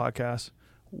fucking podcast.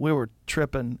 We were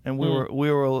tripping, and we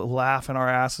were laughing our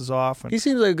asses off. And he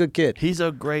seems like a good kid. He's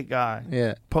a great guy.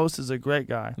 Yeah. Post is a great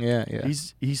guy. Yeah.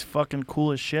 He's fucking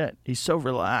cool as shit. He's so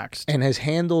relaxed. And has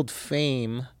handled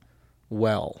fame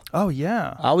well. Oh,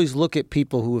 yeah. I always look at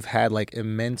people who have had, like,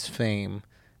 immense fame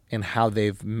and how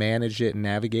they've managed it and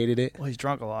navigated it. Well, he's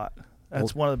drunk a lot.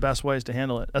 That's one of the best ways to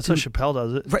handle it. That's how Chappelle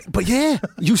does it. Right, but yeah,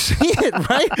 you see it,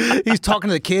 right? He's talking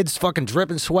to the kids, fucking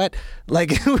dripping sweat.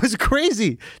 Like, it was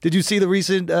crazy. Did you see the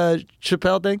recent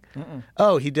Chappelle thing? Mm-mm.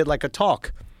 Oh, he did like a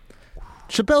talk.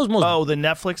 Chappelle's most... Oh, the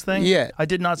Netflix thing? Yeah. I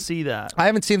did not see that. I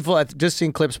haven't seen full. I've just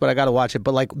seen clips, but I got to watch it.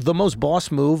 But, like, the most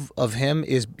boss move of him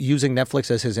is using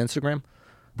Netflix as his Instagram.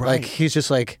 Right. Like, he's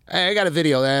just like, hey, I got a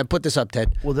video. Put this up,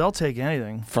 Ted. Well, they'll take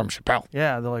anything. From Chappelle.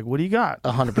 Yeah, they're like, what do you got?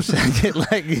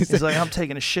 100%. Like, he's like, I'm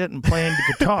taking a shit and playing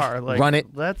the guitar. Like, run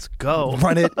it. Let's go.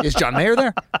 Run it. Is John Mayer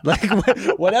there? Like,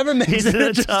 whatever makes he's it in a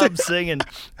interesting. tub singing.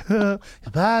 Your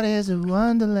body's a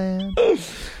wonderland.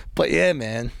 But yeah,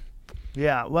 man.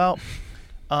 Yeah, well,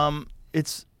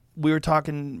 we were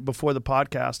talking before the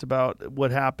podcast about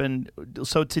what happened.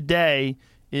 So today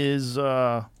is,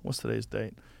 what's today's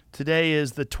date? Today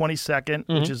is the 22nd,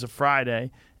 which is a Friday,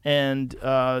 and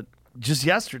just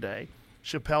yesterday,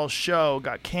 Chappelle's show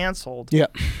got canceled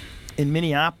in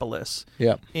Minneapolis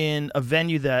in a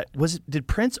venue that, did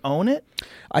Prince own it?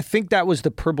 I think that was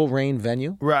the Purple Rain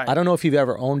venue. Right. I don't know if you've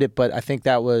ever owned it, but I think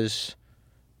that was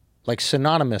like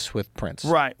synonymous with Prince.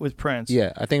 Right, with Prince.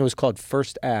 Yeah, I think it was called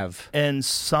First Ave. And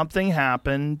something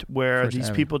happened where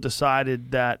these people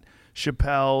decided that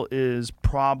Chappelle is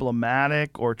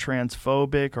problematic or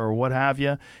transphobic or what have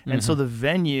you. And so the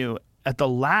venue, at the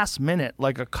last minute,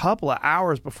 like a couple of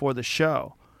hours before the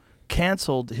show,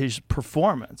 canceled his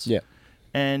performance. Yeah.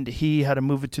 And he had to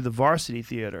move it to the Varsity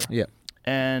Theater. Yeah.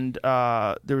 And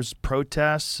there was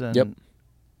protests. And,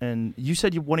 and you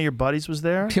said one of your buddies was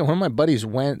there? Yeah, one of my buddies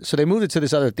went. So they moved it to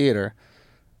this other theater.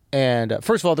 And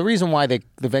first of all, the reason why the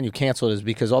venue canceled is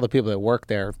because all the people that work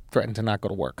there threatened to not go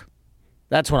to work.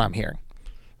 That's what I'm hearing.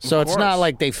 So it's not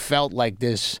like they felt like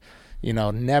this,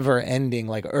 never-ending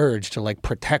like urge to like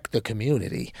protect the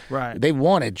community. Right. They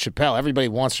wanted Chappelle. Everybody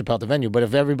wants Chappelle at the venue, but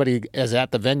if everybody is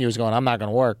at the venue is going, I'm not going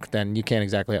to work, then you can't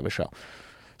exactly have a show.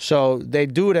 So they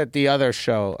do it at the other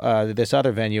show, this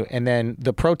other venue, and then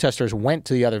the protesters went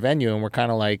to the other venue and were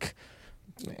kind of like,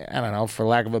 I don't know, for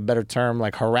lack of a better term,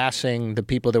 like harassing the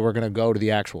people that were going to go to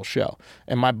the actual show.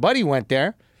 And my buddy went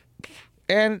there,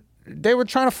 and they were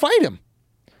trying to fight him.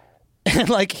 And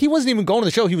like he wasn't even going to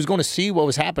the show; he was going to see what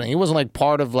was happening. He wasn't like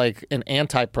part of like an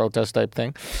anti-protest type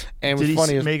thing. And did it was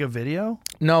he funny. Make a video?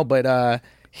 No, but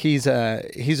he's a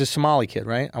Somali kid,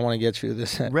 right? I want to get you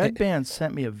this. Red Band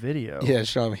sent me a video. Yeah,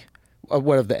 show me.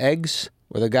 What of the eggs?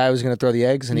 Where the guy was going to throw the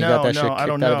eggs and he got that shit kicked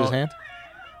out of his hand?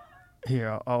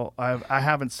 Here, I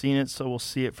haven't seen it, so we'll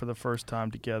see it for the first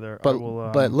time together. But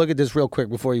look at this real quick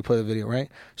before you play the video, right?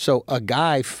 So a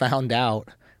guy found out.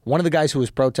 One of the guys who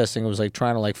was protesting was like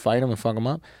trying to like fight him and fuck him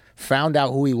up, found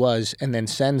out who he was and then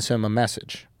sends him a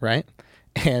message, right?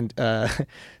 And the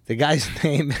guy's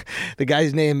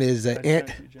name is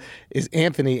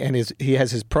Anthony, and he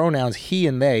has his pronouns he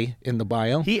and they in the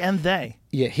bio. He and they.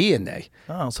 Yeah, he and they.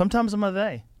 Oh, sometimes I'm a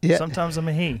they. Yeah. Sometimes I'm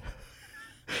a he.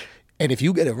 And if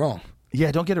you get it wrong,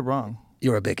 yeah, don't get it wrong.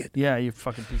 You're a bigot. Yeah, you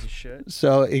fucking piece of shit.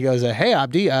 So he goes, hey,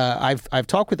 Abdi, I've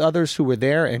talked with others who were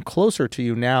there and closer to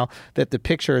you now that the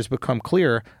picture has become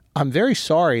clearer. I'm very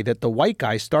sorry that the white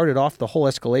guy started off the whole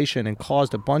escalation and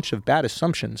caused a bunch of bad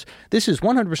assumptions. This is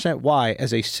 100% why,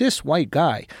 as a cis white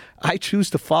guy, I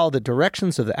choose to follow the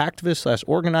directions of the activists /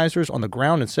 organizers on the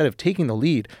ground instead of taking the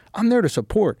lead. I'm there to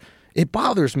support. It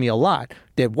bothers me a lot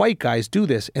that white guys do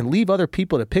this and leave other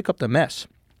people to pick up the mess.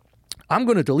 I'm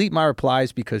going to delete my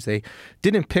replies because they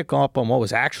didn't pick up on what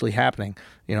was actually happening.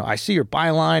 I see your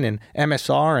byline and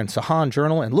MSR and Sahan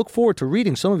Journal and look forward to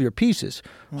reading some of your pieces.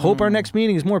 Hope our next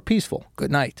meeting is more peaceful.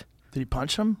 Good night. Did he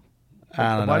punch him?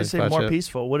 I don't know. Why did he say more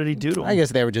peaceful? What did he do to him? I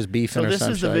guess they were just beefing or something. So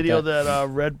this is the video that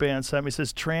Red Band sent me. It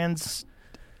says trans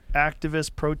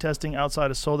activists protesting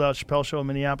outside a sold-out Chappelle show in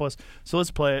Minneapolis. So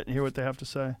let's play it and hear what they have to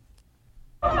say.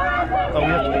 Oh, we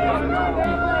have to...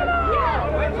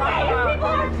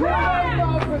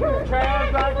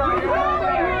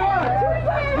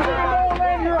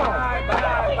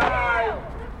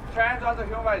 Trans also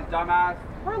human rights, dumbass.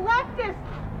 We're leftists.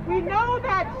 We know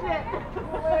that shit.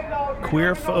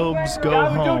 Queer phobes go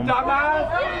Yeah, we home. do, dumbass.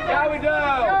 Yeah, we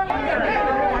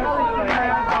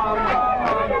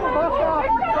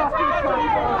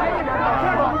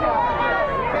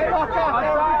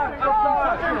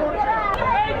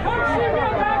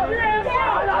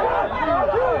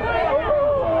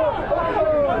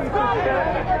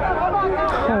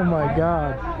Oh my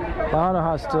God. A lot of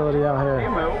hostility out here.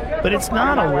 But it's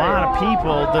not a lot of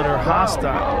people that are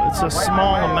hostile. It's a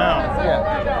small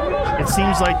amount. It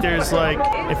seems like there's like,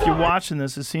 if you're watching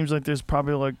this, it seems like there's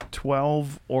probably like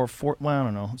 12 or 4. Well, I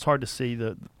don't know. It's hard to see.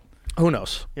 Who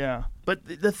knows? Yeah.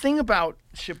 But the thing about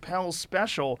Chappelle's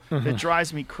special that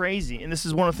drives me crazy, and this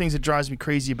is one of the things that drives me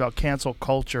crazy about cancel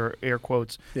culture, air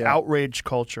quotes, outrage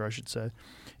culture, I should say,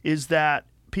 is that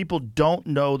people don't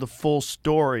know the full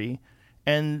story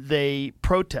and they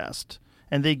protest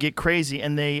and they get crazy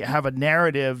and they have a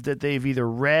narrative that they've either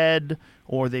read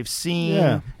or they've seen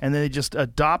and then they just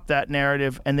adopt that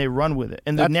narrative and they run with it.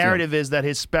 And the narrative is that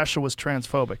his special was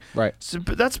transphobic. Right. So,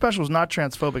 but that special was not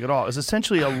transphobic at all. It's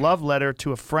essentially a love letter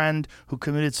to a friend who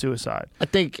committed suicide. I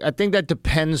think that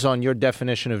depends on your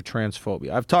definition of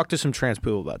transphobia. I've talked to some trans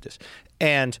people about this.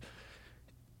 And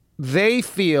they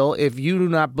feel if you do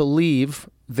not believe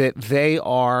that they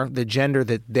are the gender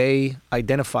that they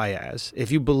identify as,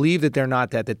 if you believe that they're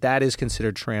not that is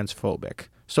considered transphobic.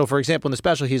 So, for example, in the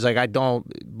special, he's like, I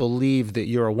don't believe that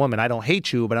you're a woman. I don't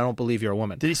hate you, but I don't believe you're a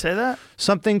woman. Did he say that?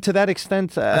 Something to that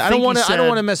extent. I don't want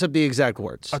to mess up the exact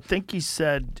words. I think he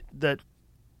said that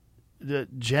the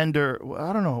gender,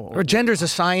 I don't know. Or gender's a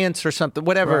science or something,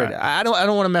 whatever. Right. I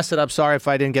don't want to mess it up. Sorry if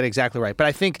I didn't get it exactly right. But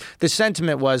I think the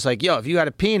sentiment was like, yo, if you got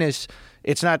a penis,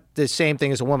 it's not the same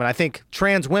thing as a woman. I think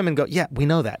trans women go, yeah, we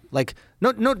know that. Like,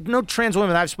 no trans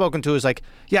women I've spoken to is like,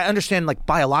 yeah, I understand, like,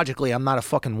 biologically I'm not a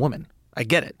fucking woman. I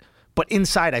get it. But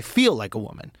inside I feel like a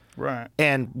woman. Right.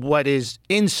 And what is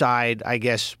inside, I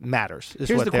guess, matters. Is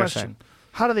Here's what the they're question. saying.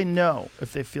 How do they know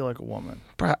if they feel like a woman?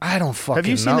 Bro, I don't fucking know. Have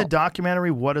you seen the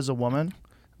documentary, What is a Woman?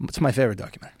 It's my favorite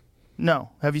documentary.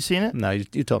 No. Have you seen it? No, you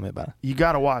told me about it. You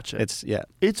got to watch it.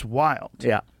 It's wild.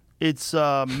 Yeah. It's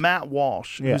Matt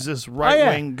Walsh, who's this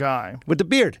right-wing guy. With the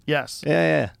beard. Yes.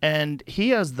 Yeah. And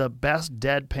he has the best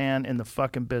deadpan in the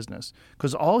fucking business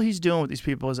because all he's doing with these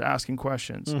people is asking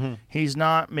questions. Mm-hmm. He's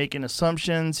not making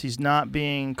assumptions. He's not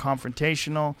being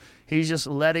confrontational. He's just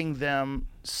letting them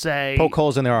say poke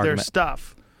holes in their argument.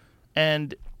 stuff.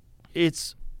 And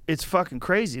it's fucking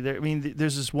crazy. I mean,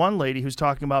 there's this one lady who's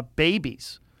talking about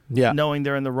babies knowing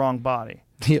they're in the wrong body.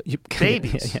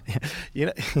 Babies. You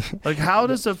know, like, how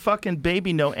does a fucking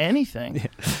baby know anything?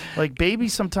 Like,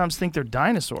 babies sometimes think they're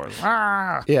dinosaurs.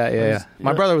 Yeah.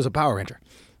 My brother was a Power Ranger.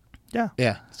 Yeah.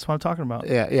 That's what I'm talking about.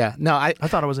 Yeah. No, I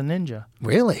thought it was a ninja.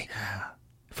 Really? Yeah.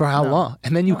 For how long?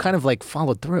 And then you kind of like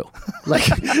followed through. Like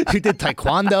you did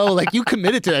taekwondo. Like you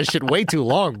committed to that shit way too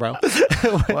long, bro.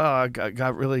 Well, I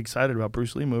got really excited about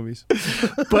Bruce Lee movies.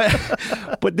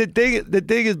 but the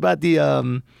thing is about the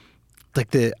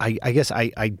I guess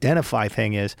I identify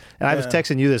thing is, and I was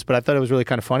texting you this, but I thought it was really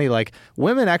kind of funny. Like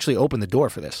women actually opened the door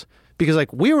for this because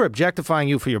like we were objectifying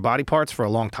you for your body parts for a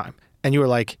long time, and you were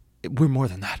like, we're more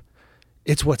than that.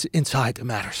 It's what's inside that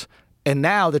matters. And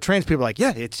now the trans people are like,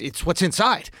 yeah, it's what's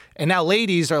inside. And now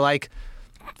ladies are like,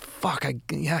 fuck,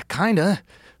 kinda.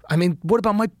 I mean, what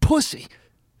about my pussy?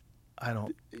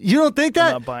 You don't think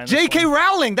that? J.K.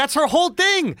 Rowling, that's her whole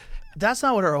thing. That's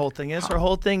not what her whole thing is. Her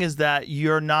whole thing is that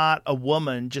you're not a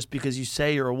woman just because you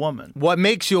say you're a woman. What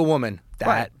makes you a woman?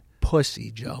 That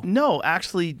pussy, Joe. No,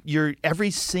 actually, you're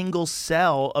every single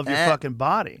cell of your fucking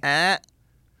body.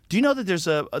 Do you know that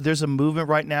there's a movement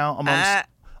right now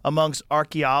amongst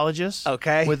archaeologists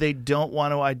where they don't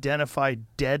want to identify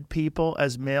dead people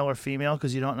as male or female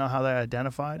because you don't know how they're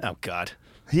identified? Oh, God.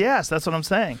 Yes, that's what I'm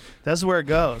saying. That's where it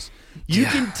goes. You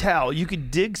can tell. You could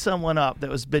dig someone up that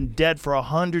was been dead for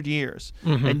 100 years,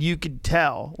 and you could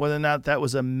tell whether or not that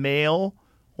was a male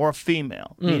or a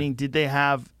female, meaning did they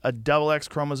have a double X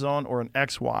chromosome or an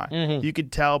XY. You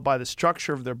could tell by the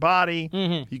structure of their body.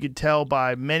 You could tell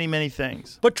by many, many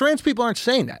things. But trans people aren't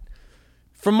saying that.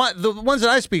 From the ones that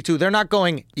I speak to, they're not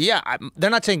going, they're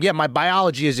not saying, my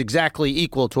biology is exactly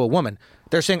equal to a woman.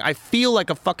 They're saying, I feel like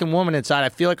a fucking woman inside. I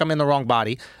feel like I'm in the wrong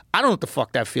body. I don't know what the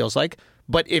fuck that feels like.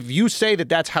 But if you say that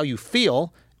that's how you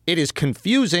feel, it is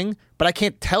confusing, but I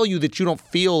can't tell you that you don't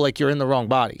feel like you're in the wrong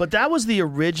body. But that was the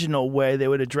original way they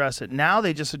would address it. Now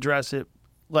they just address it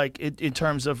like in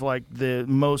terms of like the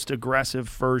most aggressive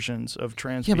versions of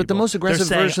trans people. Yeah, but the most aggressive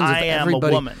versions of everybody. I am a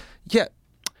woman. Yeah.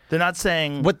 They're not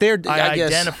saying I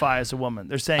identify as a woman.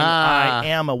 They're saying I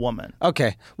am a woman.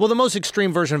 Okay. Well, the most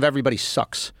extreme version of everybody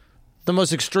sucks. The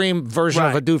most extreme version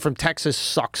of a dude from Texas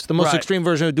sucks. The most extreme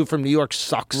version of a dude from New York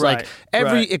sucks. Right. Like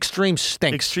every extreme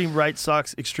stinks. Extreme right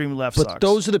sucks, extreme left sucks. But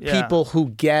those are the people who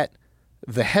get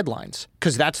the headlines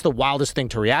because that's the wildest thing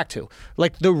to react to.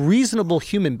 Like the reasonable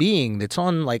human being that's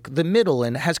on like the middle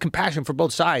and has compassion for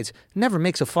both sides never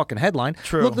makes a fucking headline.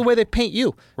 True. Look the way they paint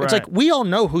you. Right. It's like we all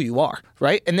know who you are,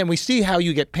 right? And then we see how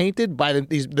you get painted by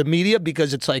the media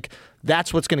because it's like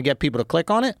that's what's going to get people to click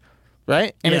on it,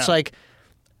 right? And it's like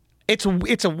it's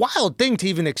a wild thing to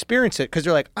even experience it because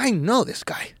you're like, I know this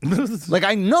guy, like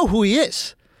I know who he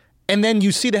is, and then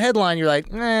you see the headline, you're like,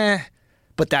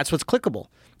 but that's what's clickable.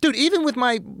 Dude, even with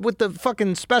the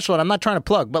fucking special, and I'm not trying to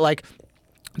plug, but like,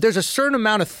 there's a certain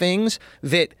amount of things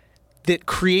that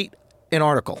create an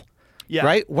article. Yeah.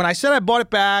 Right? When I said I bought it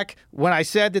back, when I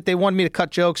said that they wanted me to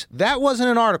cut jokes, that wasn't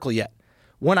an article yet.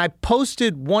 When I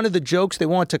posted one of the jokes they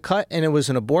wanted to cut and it was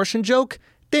an abortion joke,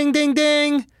 ding, ding,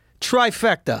 ding,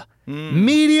 trifecta.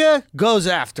 Media goes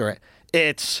after it.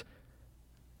 It's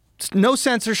no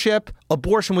censorship,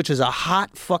 abortion, which is a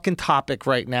hot fucking topic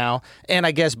right now, and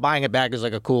I guess buying it back is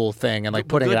like a cool thing and like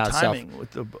putting it out itself. Good timing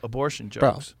with the abortion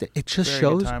jokes. Bro, it just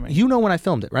shows. You know when I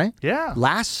filmed it, right? Yeah.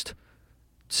 Last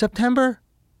September,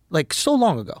 like so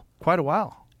long ago. Quite a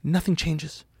while. Nothing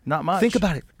changes. Not much. Think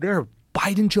about it. There are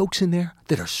Biden jokes in there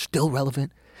that are still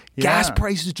relevant. Gas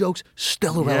prices jokes,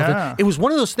 still irrelevant. Yeah. It was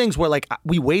one of those things where like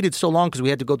we waited so long because we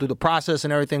had to go through the process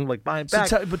and everything, like buying back.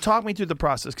 But talk me through the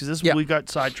process because we got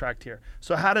sidetracked here.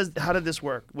 So how did this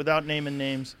work without naming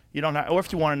names? You don't have, or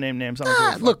if you want to name names, I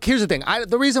don't give a look, here's the thing.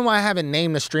 The reason why I haven't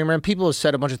named the streamer and people have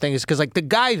said a bunch of things is because like the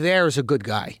guy there is a good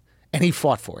guy and he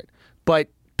fought for it. But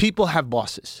people have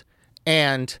bosses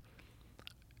and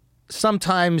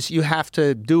sometimes you have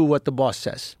to do what the boss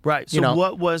says. Right. So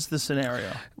what was the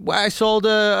scenario? Well, I sold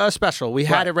a special. We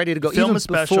had it ready to go. Film a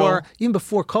special. Even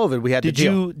before COVID, we had the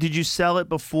deal. Did you sell it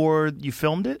before you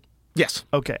filmed it? Yes.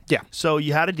 Okay. Yeah. So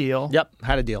you had a deal. Yep.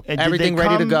 Had a deal. And everything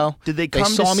ready to go. Did they come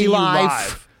saw to me see live. you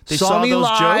live? They saw saw me those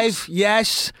live. Jokes?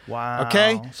 Yes. Wow.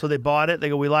 Okay. So they bought it. They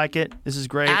go, we like it. This is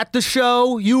great. At the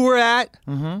show you were at.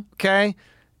 Mm-hmm. Okay.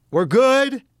 We're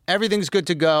good. Everything's good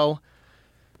to go.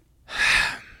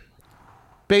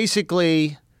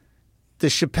 Basically, the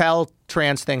Chappelle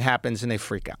trans thing happens and they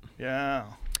freak out. Yeah.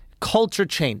 Culture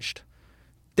changed.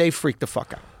 They freak the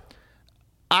fuck out.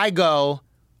 I go,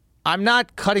 I'm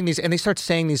not cutting these, and they start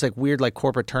saying these like weird like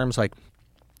corporate terms like,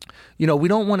 we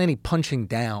don't want any punching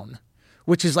down.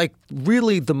 which is like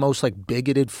really the most like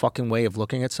bigoted fucking way of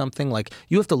looking at something. Like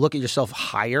you have to look at yourself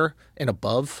higher and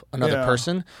above another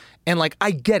person. And like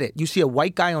I get it. You see a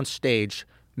white guy on stage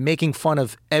making fun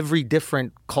of every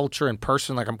different culture and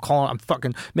person. Like I'm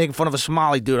fucking making fun of a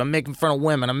Somali dude. I'm making fun of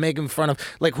women. I'm making fun of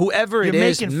like whoever it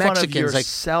is. You're making Mexicans, fun of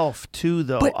yourself too,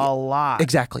 though, a lot.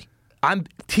 Exactly. I'm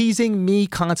teasing me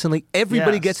constantly.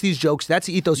 Everybody gets these jokes. That's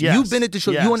the ethos. You've been at the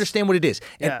show. You understand what it is.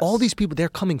 And all these people, they're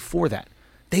coming for that.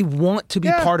 They want to be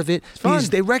part of it because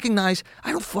they recognize,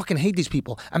 I don't fucking hate these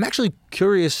people. I'm actually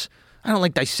curious. I don't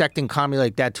like dissecting comedy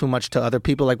like that too much to other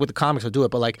people. Like with the comics, I'll do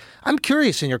it. But like, I'm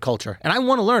curious in your culture and I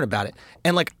want to learn about it.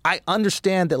 And like, I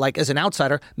understand that like as an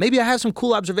outsider, maybe I have some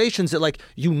cool observations that like,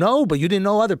 you know, but you didn't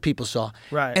know other people saw.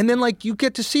 Right. And then like, you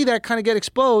get to see that kind of get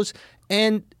exposed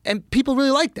and people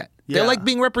really like that. They like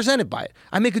being represented by it.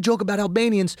 I make a joke about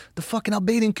Albanians. The fucking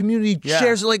Albanian community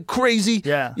shares it like crazy.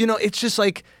 Yeah. You know, it's just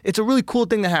like, it's a really cool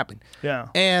thing to happen. Yeah.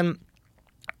 And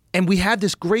we had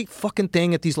this great fucking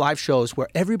thing at these live shows where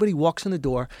everybody walks in the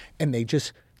door and they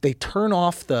turn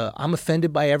off the I'm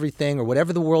offended by everything or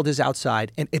whatever the world is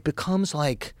outside. And it becomes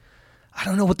like, I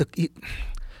don't know what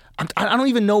I don't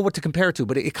even know what to compare it to,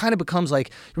 but it kind of becomes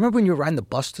like, remember when you were riding the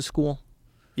bus to school?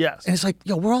 Yes. And it's like,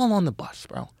 yo, we're all on the bus,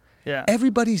 bro. Yeah.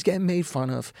 Everybody's getting made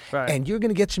fun of, and you're going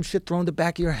to get some shit thrown in the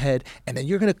back of your head, and then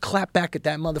you're going to clap back at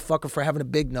that motherfucker for having a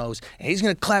big nose, and he's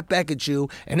going to clap back at you,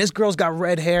 and this girl's got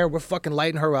red hair, we're fucking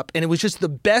lighting her up, and it was just the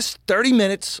best 30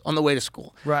 minutes on the way to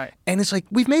school. Right. And it's like,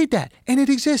 we've made that, and it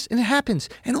exists, and it happens,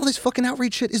 and all this fucking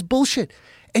outrage shit is bullshit,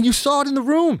 and you saw it in the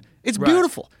room. It's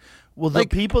beautiful. Well, the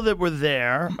people that were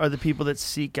there are the people that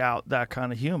seek out that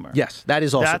kind of humor. Yes, that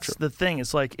is also true. That's the thing.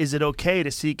 It's like, is it okay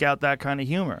to seek out that kind of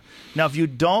humor? Now, if you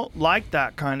don't like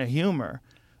that kind of humor,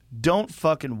 don't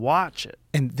fucking watch it.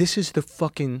 And this is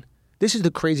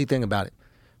the crazy thing about it.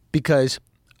 Because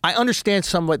I understand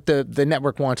somewhat the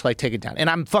network wants to like take it down. And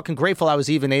I'm fucking grateful I was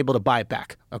even able to buy it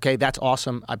back. Okay, that's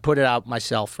awesome. I put it out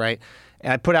myself, right?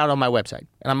 And I put it out on my website.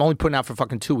 And I'm only putting it out for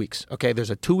fucking 2 weeks. Okay,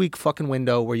 there's a 2-week fucking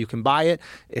window where you can buy it.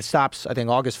 It stops, I think,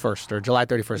 August 1st or July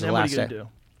 31st is the last day. What are you going to do?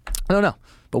 I don't know.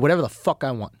 But whatever the fuck I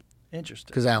want. Interesting.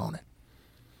 Because I own it.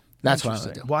 That's what I'm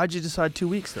going to do. Why'd you decide 2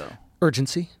 weeks, though?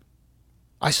 Urgency.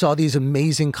 I saw these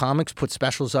amazing comics put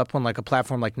specials up on like a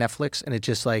platform like Netflix, and it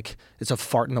just like, it's a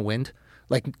fart in the wind.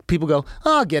 Like people go,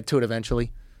 oh, I'll get to it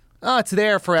eventually. Oh, it's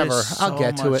there forever. I'll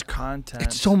get to it. So much content.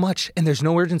 It's so much, and there's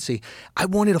no urgency. I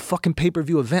wanted a fucking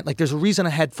pay-per-view event. Like, there's a reason I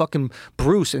had fucking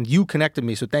Bruce, and you connected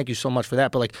me, so thank you so much for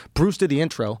that. But like, Bruce did the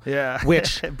intro. Yeah.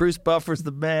 Which Bruce Buffer's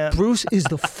the man. Bruce is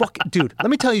the fucking dude. Let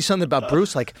me tell you something about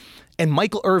Bruce. Like, and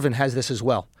Michael Irvin has this as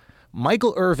well.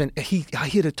 Michael Irvin, he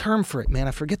had a term for it, man.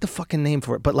 I forget the fucking name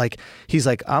for it, but like, he's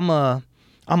like, I'm a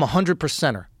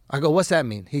 100%er. I go, what's that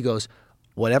mean? He goes,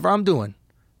 whatever I'm doing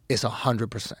is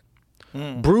 100%.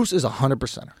 Bruce is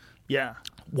 100%er. Yeah.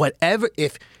 Whatever,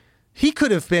 if he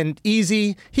could have been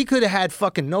easy, he could have had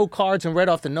fucking no cards and read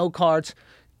off the no cards.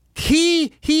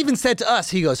 He even said to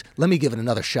us, he goes, let me give it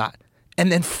another shot. And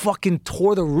then fucking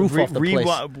tore the roof off the place.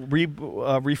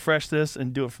 Refresh this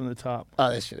and do it from the top. Oh,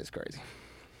 this shit is crazy.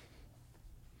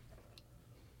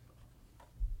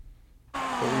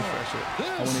 Refresh it.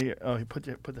 I want to hear. Oh, he put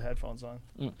the headphones on.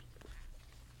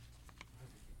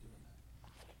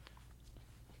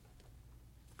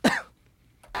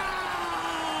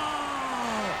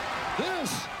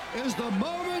 This is the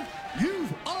moment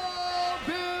you've all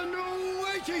been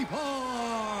waiting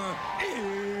for.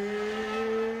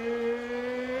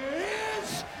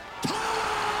 It's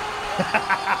time!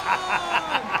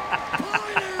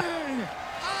 Fighting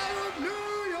out of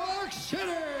New York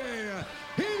City,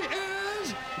 he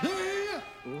is the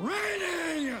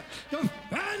reigning,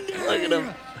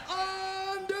 defending,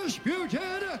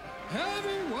 undisputed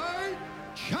heavyweight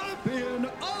champion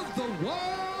of the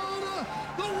world,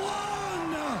 the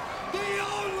one, the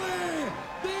only,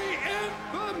 the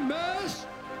infamous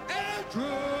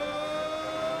Andrew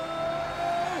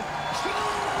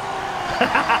Schulz.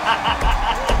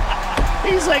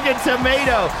 He's like a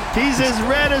tomato. He's as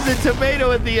red as a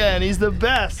tomato at the end. He's the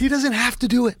best. He doesn't have to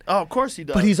do it. Oh, of course he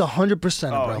does. But he's 100%,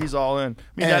 bro. Oh, he's all in.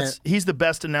 I mean, he's the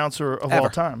best announcer of all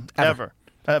time. Ever.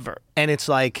 And it's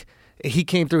like, he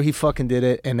came through, he fucking did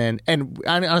it, and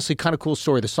honestly, kind of cool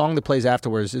story. The song that plays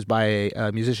afterwards is by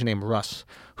a musician named Russ,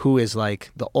 who is like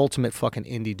the ultimate fucking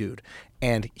indie dude.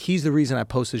 And he's the reason I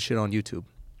posted shit on YouTube.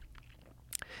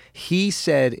 He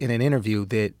said in an interview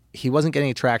that he wasn't getting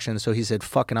any traction, so he said,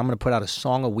 fucking, I'm going to put out a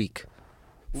song a week.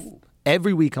 Ooh.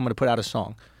 Every week I'm going to put out a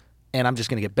song. And I'm just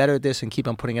going to get better at this and keep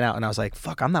on putting it out. And I was like,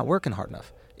 fuck, I'm not working hard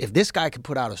enough. If this guy could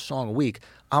put out a song a week,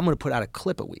 I'm going to put out a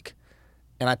clip a week.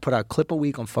 And I put out a clip a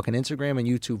week on fucking Instagram and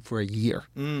YouTube for a year.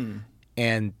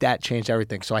 And that changed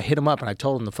everything. So I hit him up and I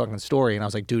told him the fucking story. And I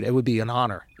was like, dude, it would be an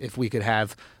honor if we could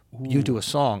have you do a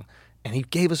song. And he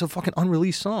gave us a fucking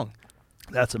unreleased song.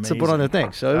 That's amazing. To put on the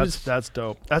thing. So that's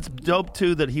dope. That's dope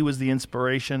too that he was the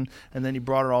inspiration and then he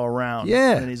brought it all around.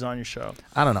 Yeah. And he's on your show.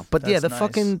 I don't know. But That's yeah,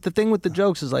 nice. the thing with the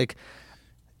jokes is like,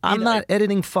 I'm not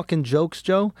editing fucking jokes,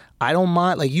 Joe. I don't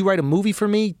mind. Like, you write a movie for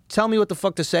me, tell me what the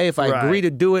fuck to say. If I agree to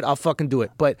do it, I'll fucking do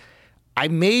it. But I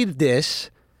made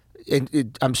this,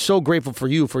 and I'm so grateful for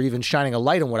you for even shining a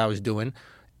light on what I was doing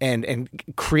and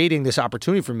creating this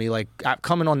opportunity for me. Like,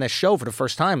 coming on this show for the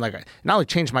first time, like, not only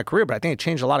changed my career, but I think it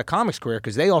changed a lot of comics' career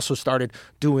because they also started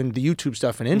doing the YouTube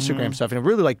stuff and Instagram stuff, and it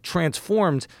really, like,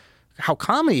 transformed how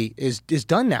comedy is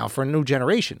done now for a new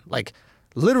generation. Like,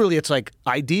 literally, it's like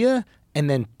idea and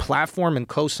then platform and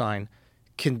cosign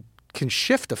can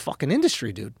shift the fucking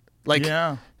industry, dude. Like,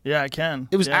 yeah, it can.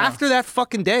 It was after that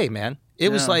fucking day, man. It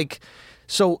was like,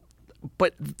 so,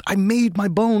 but I made my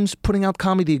bones putting out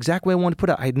comedy the exact way I wanted to put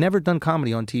it out. I had never done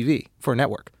comedy on TV for a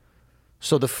network.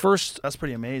 So that's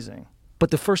pretty amazing.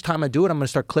 But the first time I do it, I'm going to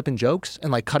start clipping jokes and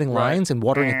like cutting lines and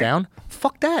watering it down.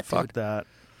 Fuck that, Fuck dude. that.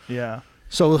 Yeah.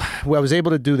 So I was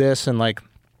able to do this, and like,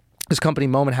 this company,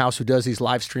 Moment House, who does these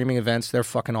live streaming events, they're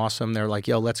fucking awesome. They're like,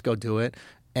 yo, let's go do it.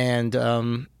 And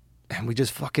we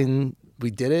just fucking, we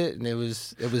did it, and it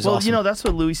was well, awesome. you know, that's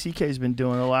what Louis C.K.'s been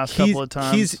doing the last couple of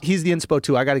times. He's the inspo,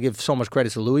 too. I got to give so much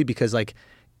credit to Louis because, like,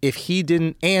 if he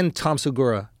didn't, and Tom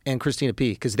Segura and Christina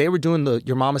P., because they were doing the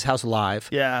Your Mama's House live.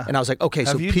 Yeah. And I was like, okay,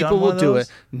 Have so you people done one will of do those?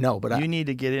 it. No, but you need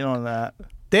to get in on that.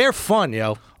 They're fun,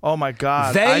 yo. Oh my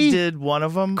God! I did one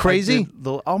of them. Crazy?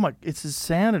 It's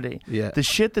insanity. Yeah. The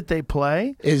shit that they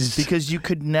play is because you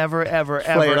could never, ever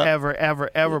play that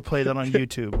on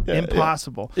YouTube.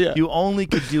 Impossible. Yeah. You only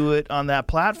could do it on that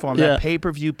platform, that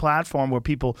pay-per-view platform where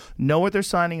people know what they're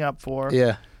signing up for.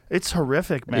 Yeah. It's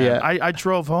horrific, man. Yeah. I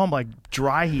drove home like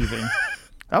dry heaving.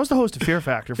 I was the host of Fear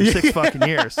Factor for 6 fucking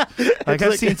years. Like,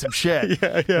 I've seen some shit.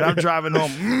 And I'm driving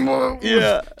home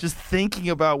just thinking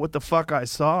about what the fuck I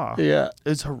saw. Yeah.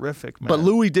 It's horrific, man. But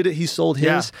Louis did it. He sold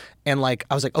his. And, like,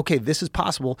 I was like, okay, this is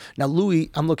possible. Now, Louis,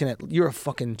 I'm looking at, you're a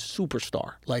fucking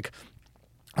superstar. Like,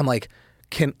 I'm like,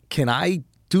 can I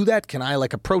do that? Can I,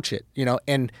 like, approach it? You know?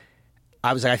 And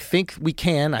I was like, I think we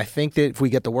can. I think that if we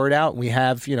get the word out, we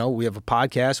have, you know, we have a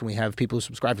podcast and we have people who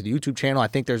subscribe to the YouTube channel. I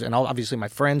think and obviously my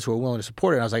friends who are willing to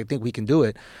support it. And I was like, I think we can do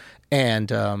it. And,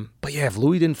 but yeah, if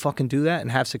Louis didn't fucking do that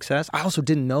and have success, I also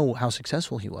didn't know how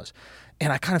successful he was.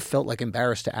 And I kind of felt like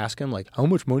embarrassed to ask him, like, how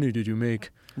much money did you make?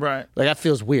 Right. Like, that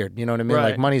feels weird. You know what I mean?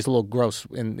 Right. Like, money's a little gross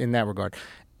in that regard.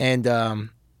 And,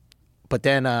 but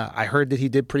then I heard that he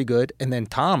did pretty good. And then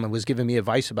Tom was giving me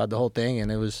advice about the whole thing.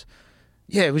 And it was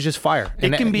just fire.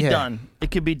 It can be done.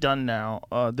 It can be done now.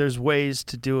 There's ways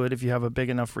to do it if you have a big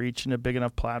enough reach and a big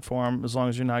enough platform, as long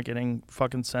as you're not getting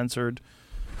fucking censored.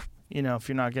 You know, if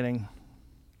you're not getting...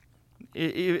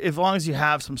 As long as you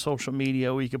have some social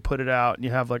media where you can put it out and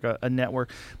you have like a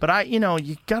network. But you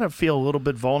got to feel a little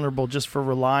bit vulnerable just for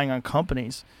relying on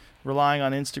companies, relying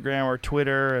on Instagram or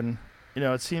Twitter. And, you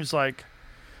know, it seems like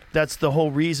that's the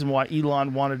whole reason why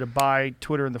Elon wanted to buy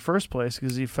Twitter in the first place,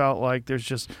 because he felt like there's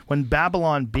just... When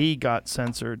Babylon Bee got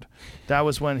censored, that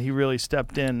was when he really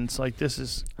stepped in. It's like, this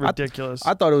is ridiculous.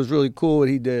 I thought it was really cool what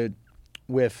he did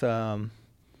with...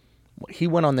 he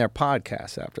went on their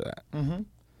podcast after that. Mm-hmm.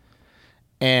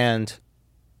 And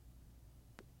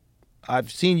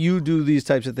I've seen you do these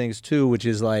types of things too, which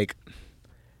is like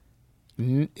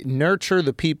nurture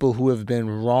the people who have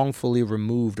been wrongfully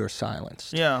removed or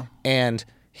silenced. Yeah. And...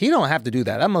 he don't have to do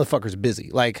that. That motherfucker's busy.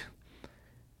 Like,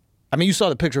 I mean, you saw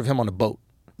the picture of him on the boat.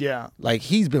 Yeah. Like,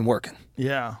 he's been working.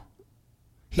 Yeah.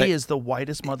 He is the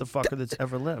whitest motherfucker that's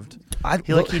ever lived.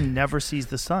 He never sees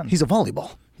the sun. He's a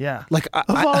volleyball. Yeah. Like,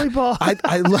 volleyball.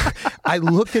 I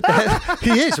looked at that. He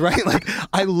is, right? Like,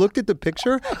 I looked at the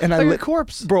picture and like a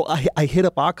corpse. Bro, I hit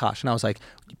up Akash and I was like,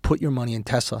 put your money in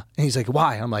Tesla. And he's like,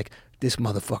 why? I'm like, this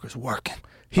motherfucker's working.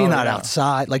 He's not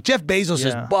outside. Like, Jeff Bezos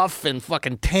is buff and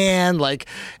fucking tan. Like,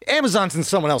 Amazon's in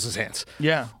someone else's hands.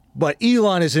 Yeah. But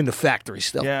Elon is in the factory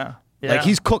still. Yeah. Like,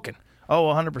 he's cooking. Oh,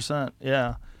 100%.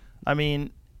 Yeah. I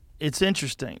mean, it's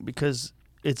interesting because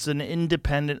it's an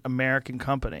independent American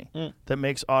company that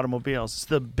makes automobiles. It's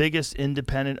the biggest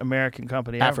independent American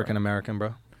company ever. African-American,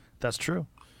 bro. That's true.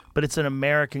 But it's an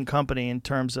American company in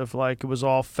terms of, like, it was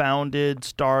all founded,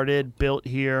 started, built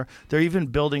here. They're even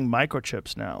building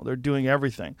microchips now. They're doing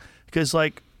everything. Because,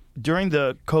 like, during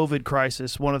the COVID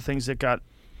crisis, one of the things that got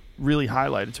really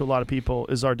highlighted to a lot of people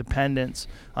is our dependence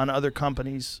on other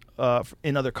companies,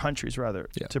 in other countries, rather,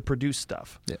 to produce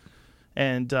stuff. Yeah.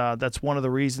 And that's one of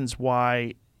the reasons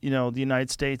why, you know, the United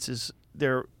States is...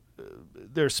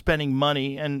 they're spending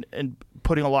money and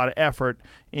putting a lot of effort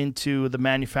into the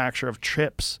manufacture of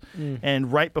chips.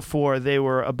 And right before they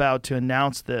were about to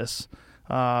announce this,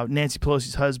 Nancy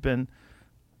Pelosi's husband,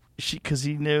 because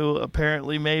he knew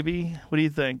apparently maybe, what do you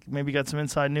think? Maybe got some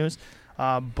inside news.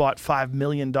 Bought $5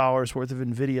 million worth of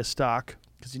NVIDIA stock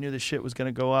because he knew this shit was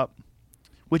going to go up,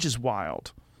 which is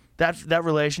wild. That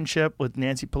relationship with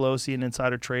Nancy Pelosi and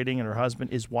insider trading and her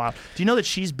husband is wild. Do you know that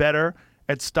she's better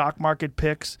at stock market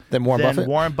picks than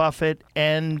Warren Buffett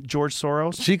and George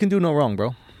Soros? She can do no wrong,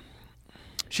 bro.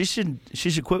 She should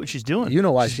quit what she's doing. You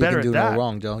know why she's she can do no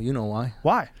wrong, Joe. You know why?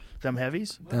 Why? Them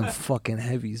heavies? Them fucking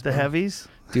heavies, bro. The heavies?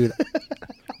 Dude,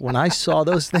 when I saw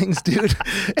those things, dude.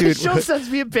 Schulz sends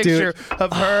me a picture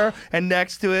of her, and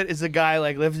next to it is a guy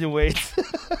like lifting weights.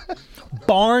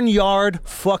 Barnyard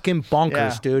fucking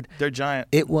bonkers, dude. They're giant.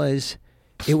 It was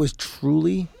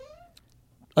truly,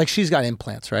 like, she's got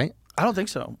implants, right? I don't think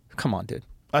so. Come on, dude.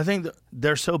 I think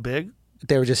they're so big.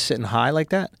 They were just sitting high like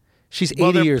that? She's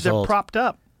 80 years old. They're propped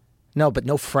up. No, but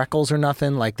no freckles or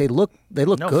nothing. Like, they look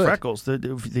good. No freckles.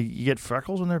 You get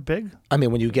freckles when they're big? I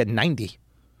mean, when you get 90.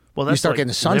 Well, that's you start like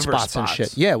getting sunspots and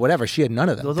shit. Yeah, whatever. She had none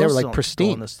of them. Those they were like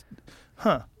pristine.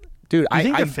 Dude, you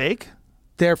think they're fake?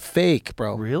 They're fake,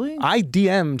 bro. Really? I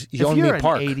DM'd Yeonmi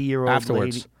Park if you're an 80-year-old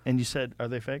afterwards. lady and you said, are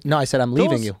they fake? No, I said, I'm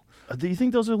leaving you. Do you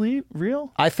think those are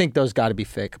real? I think those got to be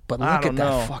fake. But look at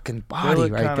that fucking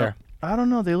body right there. I don't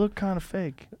know. They look kind of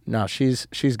fake. No, she's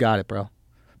got it, bro.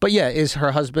 But yeah, is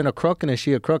her husband a crook and is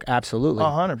she a crook? Absolutely.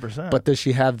 100%. But does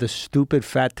she have the stupid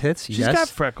fat tits? She's got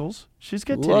freckles. She's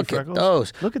got titty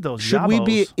freckles. Look at those. Should we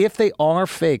be, if they are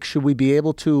fake, should we be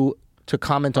able to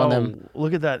comment on them?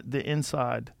 Look at that, the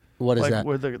inside. What is that?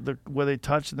 Where they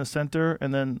touch in the center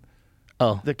and then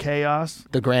the chaos.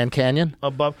 The Grand Canyon?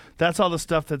 Above. That's all the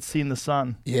stuff that's seen the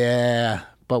sun. Yeah.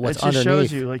 But what's it just underneath?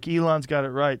 Shows you, like Elon's got it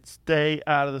right. Stay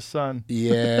out of the sun.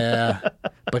 Yeah.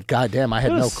 But goddamn, I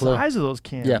had no clue. The size of those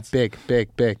cans. Yeah, big.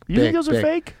 You think those are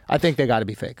fake? I think they got to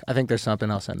be fake. I think there's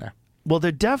something else in there. Well,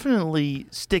 they're definitely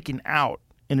sticking out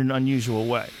in an unusual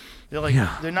way. They're like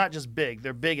they're not just big;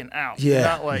 they're big and out. Yeah, they're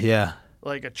not like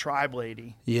like a tribe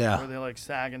lady. Yeah, where they're like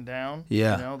sagging down.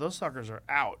 Yeah, you know, those suckers are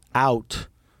out. Out.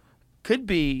 Could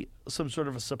be some sort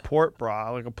of a support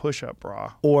bra, like a push-up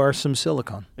bra, or some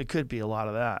silicone. It could be a lot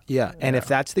of that. Yeah, and if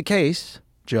that's the case,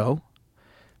 Joe,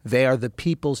 they are the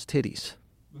people's titties.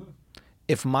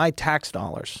 If my tax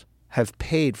dollars have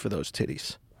paid for those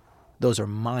titties, those are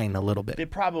mine a little bit. They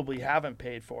probably haven't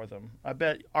paid for them. I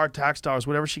bet our tax dollars,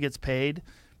 whatever she gets paid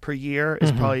per year,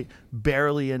 is probably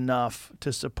barely enough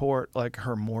to support like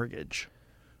her mortgage.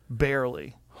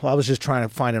 Barely. Well, I was just trying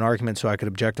to find an argument so I could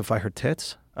objectify her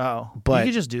tits. Oh, but you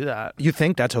could just do that. You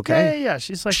think that's okay? Yeah.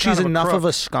 She's like she's enough of a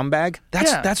scumbag.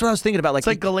 That's what I was thinking about. Like it's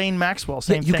like Ghislaine Maxwell.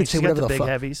 Same you thing. Could say she's whatever got the the big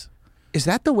heavies. Is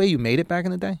that the way you made it back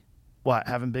in the day? What,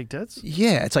 having big tits?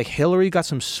 Yeah, it's like Hillary got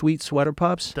some sweet sweater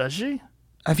pups. Does she?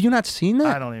 Have you not seen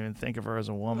that? I don't even think of her as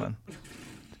a woman.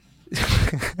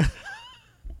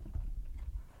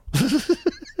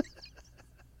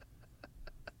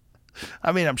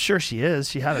 I mean, I'm sure she is.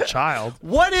 She had a child.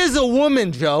 What is a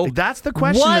woman, Joe? That's the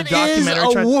question. What is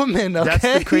a woman? Okay?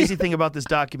 That's the crazy thing about this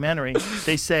documentary.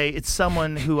 They say it's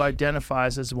someone who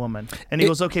identifies as a woman. And he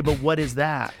goes, okay, but what is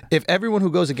that? If everyone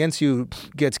who goes against you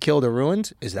gets killed or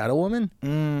ruined, is that a woman?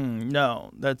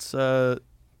 No. That's, that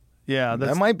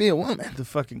might be a woman. The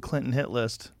fucking Clinton hit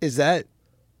list. Is that?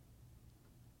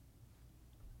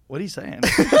 What are you saying?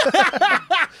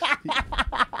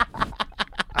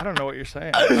 I don't know what you're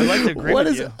saying. I'd like to agree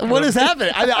with you. What is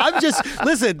happening? I'm just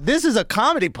listen. This is a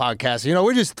comedy podcast. You know,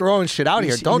 we're just throwing shit out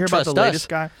here. Don't trust about the us. Latest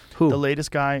guy? Who? The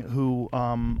latest guy who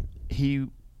he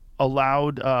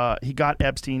allowed he got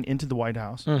Epstein into the White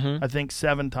House. I think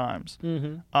 7 times.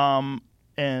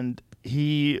 And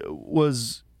he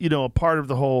was a part of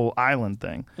the whole island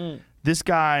thing. This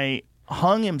guy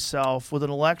hung himself with an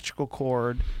electrical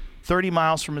cord 30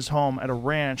 miles from his home at a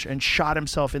ranch and shot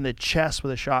himself in the chest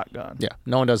with a shotgun. Yeah,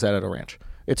 no one does that at a ranch.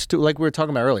 It's too, like we were talking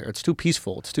about earlier, it's too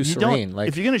peaceful. It's too serene. Like,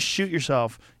 if you're going to shoot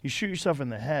yourself, you shoot yourself in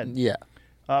the head. Yeah.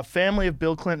 Family of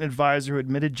Bill Clinton advisor who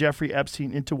admitted Jeffrey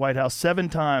Epstein into White House 7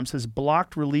 times has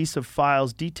blocked release of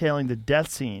files detailing the death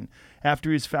scene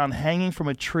after he was found hanging from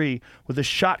a tree with a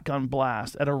shotgun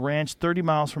blast at a ranch 30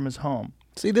 miles from his home.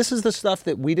 See, this is the stuff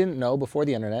that we didn't know before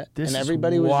the internet. This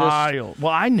everybody is was wild. Just...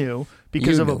 Well, I knew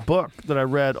because of a book that I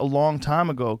read a long time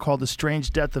ago called The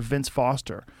Strange Death of Vince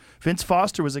Foster. Vince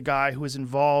Foster was a guy who was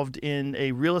involved in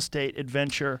a real estate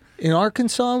adventure. In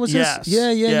Arkansas, was this?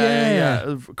 Yeah.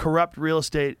 A corrupt real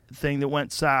estate thing that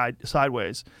went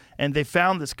sideways. And they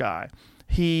found this guy.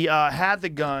 He had the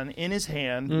gun in his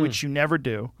hand, which you never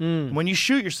do. When you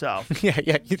shoot yourself,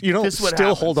 You don't this is what still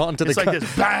happens. hold on to the it's gun. like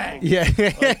this, bang. Yeah.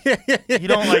 You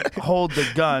don't like hold the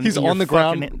gun. He's in on your the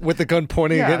ground fucking- with the gun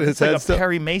pointing Yeah, at his it's head. like a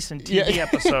Perry Mason TV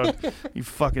episode. You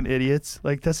fucking idiots!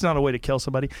 Like that's not a way to kill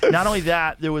somebody. Not only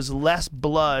that, there was less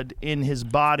blood in his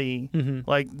body.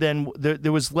 Like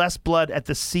there was less blood at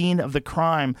the scene of the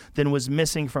crime than was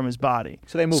missing from his body.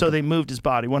 So they moved his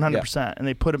body 100%, and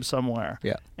they put him somewhere.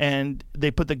 Yeah. And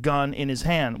they put the gun in his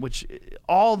hand, which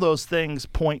all those things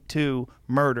point to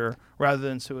murder rather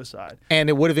than suicide. And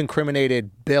it would have incriminated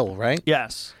Bill, right?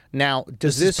 Yes. Now,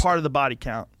 does this is part of the body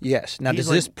count? Yes. Now, He's does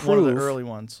this like prove one of the early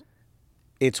ones?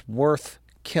 It's worth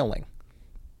killing?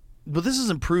 But this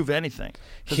doesn't prove anything.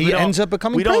 He ends up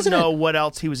becoming president. We don't know what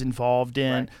else he was involved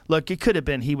in. Right. Look, it could have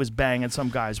been he was banging some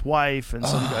guy's wife and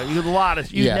some guy. A lot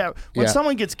of when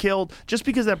someone gets killed, just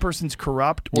because that person's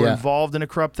corrupt or involved in a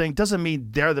corrupt thing doesn't mean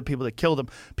they're the people that killed him.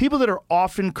 People that are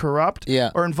often corrupt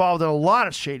are involved in a lot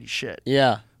of shady shit.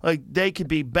 Yeah. Like, they could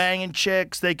be banging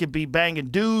chicks, they could be banging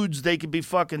dudes, they could be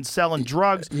fucking selling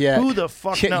drugs. Yeah. Who the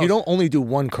fuck knows? You don't only do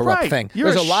one corrupt thing.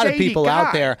 There's a lot of people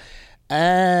out there.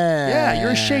 Yeah,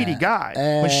 you're a shady guy.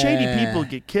 When shady people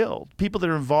get killed, people that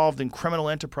are involved in criminal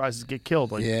enterprises get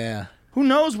killed. Like, who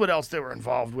knows what else they were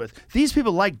involved with? These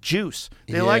people like juice.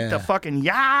 They like the fucking,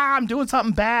 I'm doing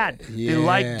something bad. They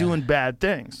like doing bad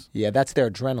things. Yeah, that's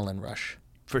their adrenaline rush.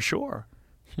 For sure.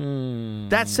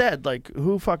 That said, like,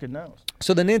 who fucking knows?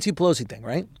 So the Nancy Pelosi thing,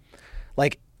 right?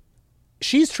 Like,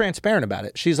 she's transparent about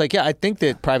it. She's like, yeah, I think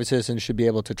that private citizens should be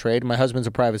able to trade. My husband's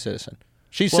a private citizen.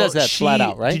 She says that flat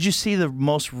out, right? Did you see the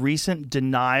most recent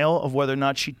denial of whether or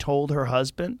not she told her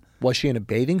husband? Was she in a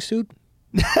bathing suit?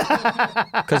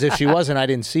 Because if she wasn't, I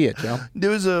didn't see it, Joe. There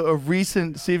was a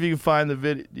recent, see if you can find the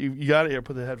video. You got it here,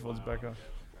 put the headphones back on.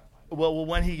 Well,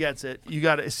 when he gets it, you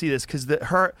got to see this. Because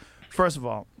first of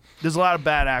all, there's a lot of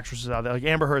bad actresses out there. Like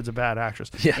Amber Heard's a bad actress.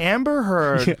 Yeah. Amber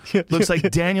Heard looks like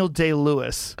Daniel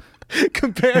Day-Lewis.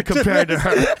 Compared to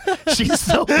her. She's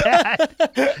so bad.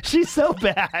 She's so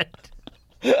bad.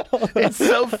 It's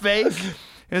so fake.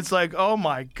 It's like, oh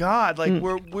my God! Like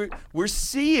we're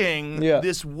seeing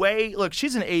this way. Look,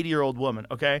 she's an 80-year-old woman.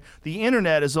 Okay, the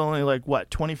internet is only like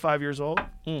what 25 years old.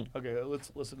 Okay,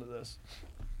 let's listen to this.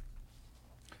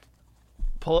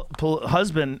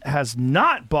 Husband has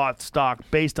not bought stock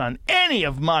based on any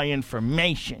of my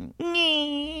information.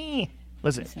 Listen.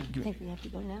 I think we have to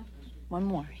go now. One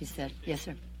more, he said. Yes,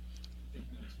 sir.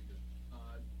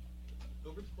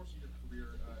 Over the course of your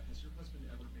career, has your husband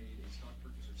ever made a stock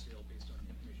purchase or sale based on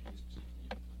information he's received from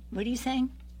you? What are you saying?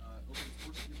 Over the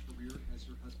course of your career, has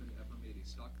your husband ever made a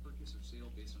stock purchase or sale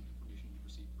based on information he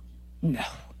received from you? No,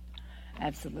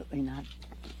 absolutely not.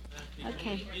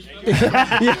 Okay. She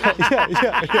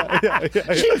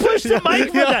pushed the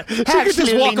mic for that. She could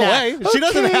just walk away. She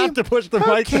doesn't have to push the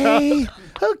mic down.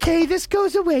 Okay, this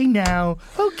goes away now.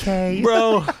 Okay.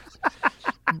 Bro,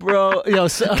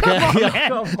 okay. Come on, man.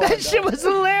 That shit was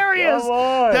hilarious.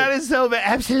 That is so bad.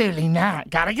 Absolutely not.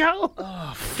 Gotta go.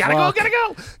 Gotta go.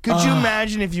 Could you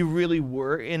imagine if you really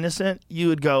were innocent? You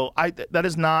would go, that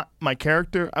is not my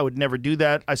character. I would never do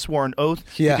that. I swore an oath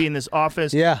to be in this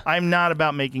office. Yeah. I'm not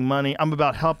about making money. I'm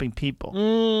about helping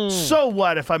people. So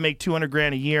what if I make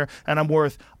 $200,000 a year and I'm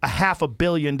worth $500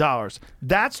 million?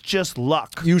 That's just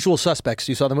luck. Usual Suspects.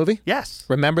 You saw the movie? Yes.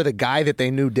 Remember the guy that they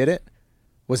knew did it?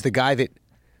 Was the guy that...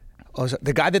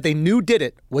 the guy that they knew did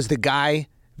it was the guy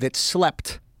that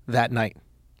slept that night.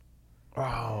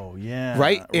 Oh, yeah.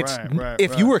 Right?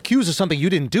 If you were accused of something you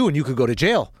didn't do and you could go to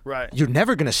jail, you're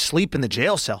never going to sleep in the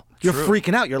jail cell. You're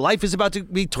freaking out. Your life is about to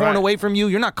be torn away from you.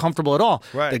 You're not comfortable at all.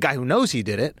 The guy who knows he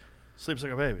did it, sleeps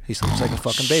like a baby. He sleeps like a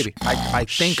fucking baby. I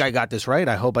think I got this right.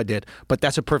 I hope I did. But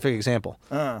that's a perfect example.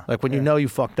 Like when you know you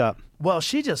fucked up. Well,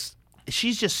 she's just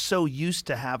so used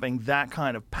to having that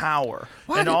kind of power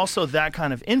and also that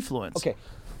kind of influence. Okay.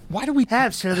 Why do we...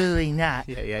 Absolutely not.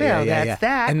 That's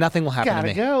that. And nothing will happen to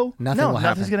me. Gotta go.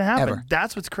 Nothing's going to happen. Ever.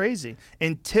 That's what's crazy.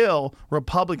 Until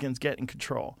Republicans get in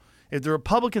control. If the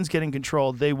Republicans get in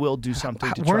control, they will do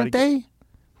something to try to...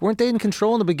 Weren't they in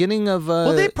control in the beginning of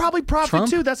Well, they probably profit Trump?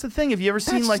 too. That's the thing. Have you ever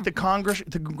seen like the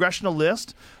congressional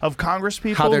list of Congress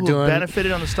people who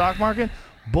benefited on the stock market?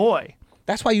 Boy.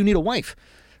 That's why you need a wife.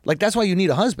 Like, that's why you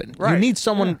need a husband. Right. You need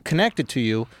someone connected to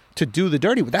you to do the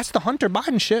dirty work. That's the Hunter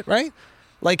Biden shit, right?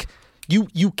 Like,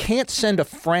 you can't send a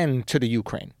friend to the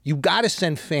Ukraine. You got to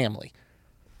send family.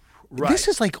 Right. This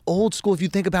is like old school if you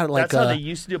think about it. Like that's how they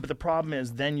used to do it, but the problem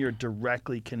is then you're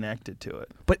directly connected to it.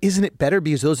 But isn't it better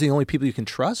because those are the only people you can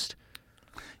trust?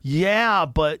 Yeah,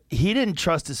 but he didn't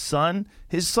trust his son.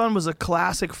 His son was a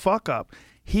classic fuck up.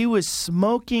 he was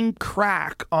smoking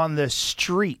crack on the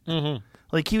street. Mm-hmm.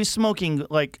 Like he was smoking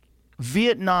like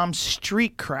Vietnam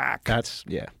street crack.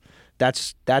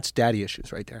 That's daddy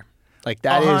issues right there. Like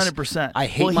that 100%. I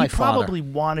hate my father. He probably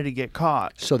wanted to get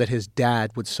caught so that his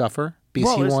dad would suffer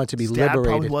because he wanted to be his liberated. Dad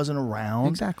probably wasn't around.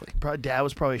 Exactly. Dad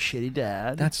was probably a shitty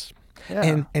dad.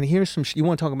 And here's some. You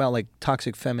want to talk about like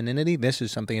toxic femininity? This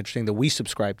is something interesting that we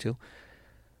subscribe to.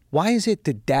 Why is it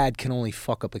that dad can only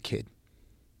fuck up a kid?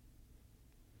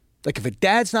 Like if a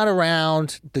dad's not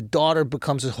around, the daughter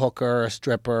becomes a hooker, a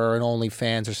stripper, an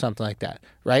OnlyFans or something like that,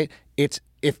 right? It's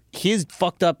if he's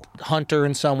fucked up Hunter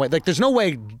in some way. Like there's no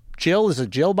way Jill is a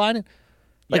Jill Biden.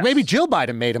 Like maybe Jill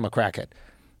Biden made him a crackhead.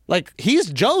 Like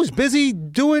Joe's busy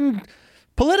doing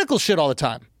political shit all the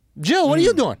time. Jill, what are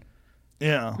you doing?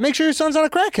 Yeah. Make sure your son's not a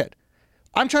crackhead.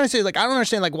 I'm trying to say, like, I don't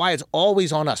understand, like, why it's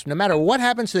always on us. No matter what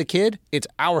happens to the kid, it's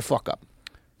our fuck up.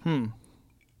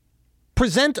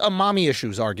 Present a mommy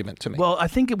issues argument to me. Well, I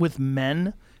think with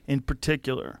men in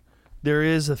particular, there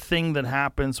is a thing that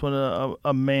happens when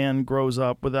a man grows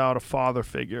up without a father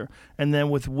figure. And then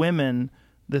with women,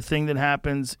 the thing that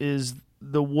happens is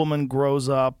the woman grows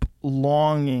up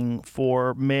longing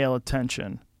for male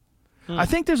attention. I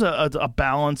think there's a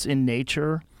balance in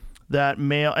nature that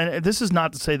male, and this is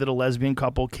not to say that a lesbian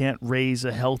couple can't raise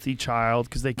a healthy child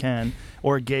because they can,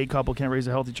 or a gay couple can't raise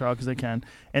a healthy child because they can.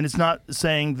 And it's not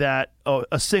saying that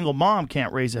a single mom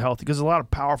can't raise a healthy, because there's a lot of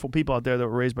powerful people out there that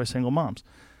were raised by single moms.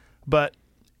 But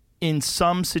in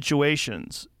some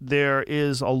situations, there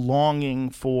is a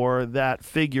longing for that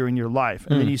figure in your life.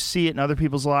 And then you see it in other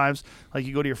people's lives. Like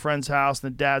you go to your friend's house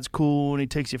and the dad's cool and he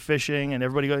takes you fishing and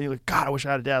everybody goes, you're like, God, I wish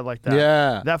I had a dad like that.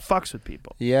 Yeah. That fucks with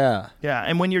people. Yeah. Yeah.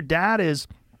 And when your dad is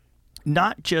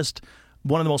not just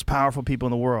one of the most powerful people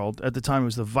in the world, at the time he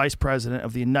was the vice president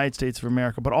of the United States of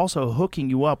America, but also hooking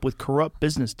you up with corrupt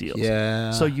business deals. Yeah.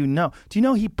 So you know. Do you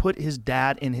know he put his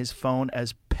dad in his phone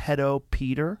as Pedo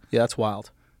Peter? Yeah, that's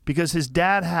wild. Because his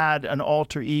dad had an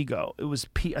alter ego. It was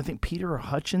I think Peter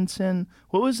Hutchinson.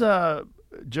 What was Joe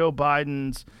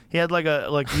Biden's? He had like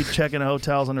you check in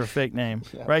hotels under a fake name,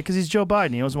 right? Because he's Joe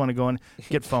Biden. He always want to go and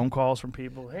get phone calls from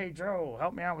people. Hey Joe,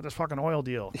 help me out with this fucking oil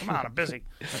deal. Come on, I'm busy.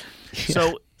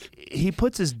 So he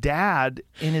puts his dad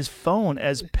in his phone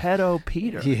as Pedo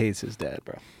Peter. He hates his dad,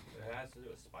 bro. It has to do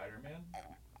with Spider-Man.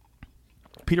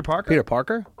 Peter Parker. Peter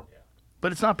Parker? Yeah.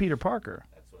 But it's not Peter Parker.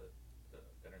 That's what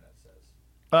the internet says.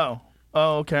 Oh,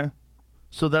 okay.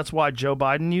 So that's why Joe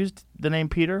Biden used the name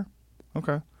Peter?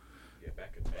 Okay. Yeah,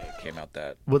 back in May it came out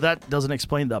that. Well, that doesn't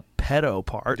explain the pedo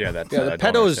part. Yeah, that's Yeah, the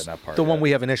pedo is the one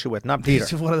we have an issue with, not Peter.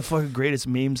 It's one of the fucking greatest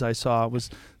memes I saw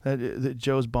was that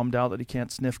Joe's bummed out that he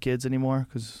can't sniff kids anymore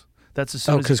because that's as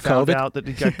soon as he found COVID? out that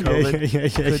he got COVID. Yeah,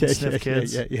 couldn't sniff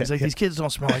kids. yeah. He's like, these kids don't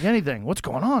smell like anything. What's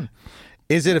going on?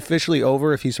 Is it officially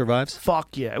over if he survives?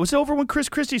 Fuck yeah. It was over when Chris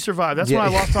Christie survived. That's Yeah. when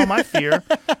I lost all my fear.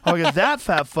 Oh, if that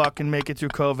fat fuck can make it through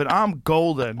COVID, I'm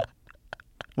golden.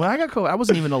 When I got COVID, I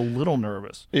wasn't even a little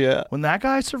nervous. Yeah. When that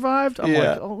guy survived, I'm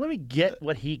Yeah. like, oh, let me get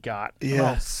what he got. And Yeah.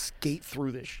 I'll skate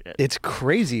through this shit. It's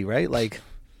crazy, right? Like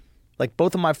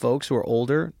both of my folks who are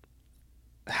older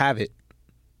have it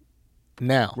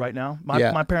now. Right now?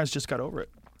 Yeah. My parents just got over it.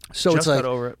 So Just it's like, got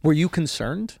over it. were you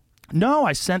concerned? No,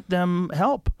 I sent them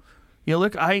help. You know,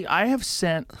 look, I have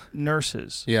sent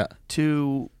nurses Yeah.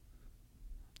 to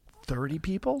 30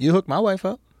 people. You hooked my wife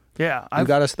up. Yeah. You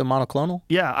got us the monoclonal.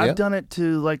 Yeah, I've done it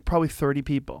to like probably 30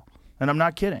 people. And I'm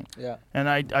not kidding. Yeah. And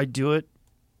I do it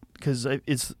because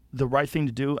it's the right thing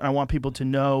to do. And I want people to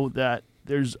know that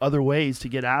there's other ways to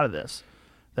get out of this.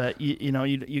 That, you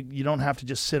don't have to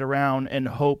just sit around and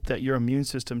hope that your immune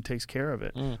system takes care of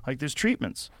it. Like there's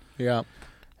treatments. Yeah.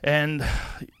 And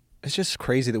it's just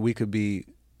crazy that we could be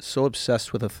so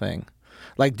obsessed with a thing.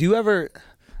 Like, do you ever,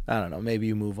 I don't know, maybe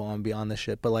you move on beyond this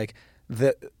shit, but like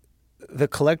the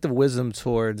collective wisdom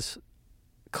towards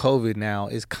COVID now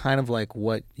is kind of like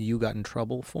what you got in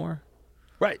trouble for.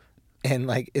 Right. And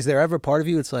like, is there ever part of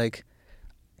you it's like,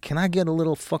 can I get a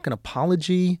little fucking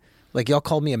apology? Like, y'all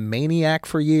called me a maniac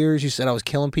for years. You said I was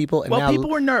killing people. And now people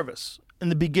were nervous. In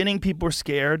the beginning, people were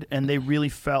scared, and they really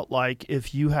felt like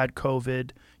if you had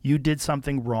COVID, you did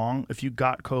something wrong if you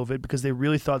got COVID, because they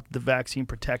really thought the vaccine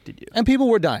protected you. And people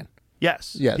were dying.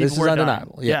 Yes. Yeah, people this is were dying.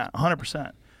 undeniable. Yeah,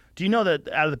 100%. Do you know that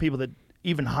out of the people that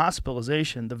even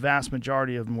hospitalization, the vast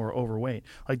majority of them were overweight?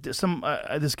 Like this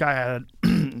guy I had,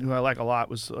 who I like a lot,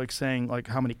 was like saying like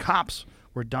how many cops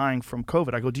were dying from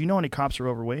COVID. I go, do you know how many cops are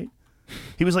overweight?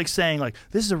 He was like saying like,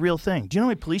 this is a real thing. Do you know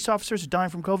how many police officers are dying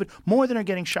from COVID? More than are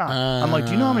getting shot. I'm like,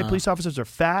 do you know how many police officers are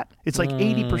fat? It's like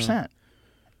 80%.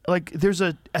 Like there's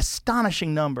a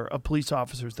astonishing number of police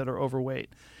officers that are overweight.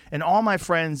 And all my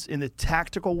friends in the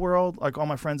tactical world, like all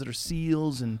my friends that are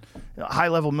SEALs and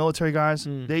high-level military guys,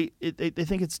 they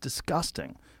think it's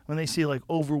disgusting when they see like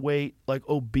overweight, like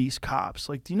obese cops.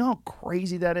 Like, do you know how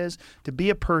crazy that is to be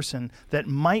a person that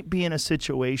might be in a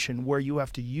situation where you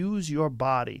have to use your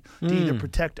body to either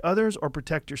protect others or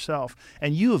protect yourself,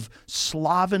 and you have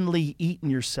slovenly eaten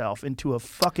yourself into a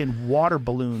fucking water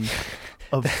balloon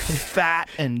of fat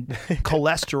and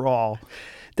cholesterol.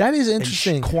 That is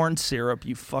interesting. And corn syrup,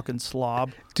 you fucking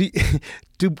slob.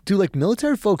 Do like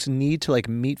military folks need to like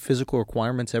meet physical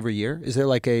requirements every year? Is there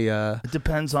like a? It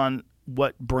depends on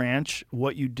what branch,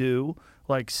 what you do.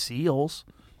 Like SEALs,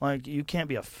 like you can't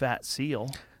be a fat SEAL.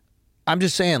 I'm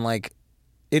just saying, like,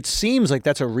 it seems like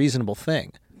that's a reasonable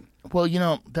thing. Well, you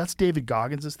know, that's David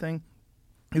Goggins' thing.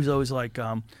 He was always like,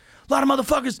 a lot of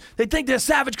motherfuckers, they think they're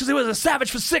savage because they was a savage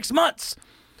for 6 months.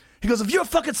 He goes, if you're a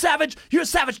fucking savage, you're a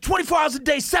savage 24 hours a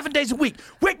day, 7 days a week.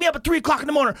 Wake me up at 3 o'clock in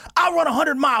the morning. I'll run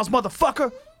 100 miles,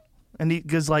 motherfucker. And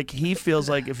because like he feels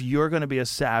like if you're going to be a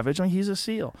savage, like he's a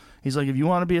SEAL. He's like, if you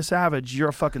want to be a savage, you're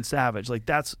a fucking savage. Like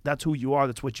that's who you are.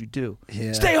 That's what you do.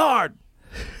 Yeah. Stay hard.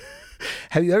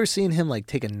 Have you ever seen him like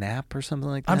take a nap or something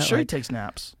like that? I'm sure like, he takes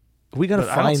naps. We gotta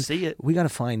find. I don't see it. We gotta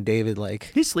find David.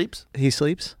 Like he sleeps. He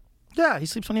sleeps. Yeah, he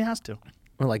sleeps when he has to.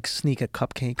 Or like sneak a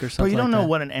cupcake or something. But you don't know that.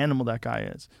 what an animal that guy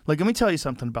is. Like, let me tell you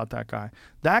something about that guy.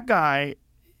 That guy,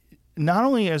 not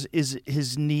only is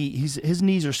his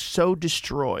knees are so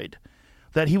destroyed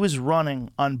that he was running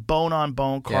on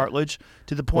bone cartilage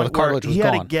to the point where he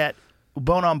had to get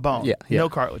bone on bone, no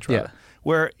cartilage, rather,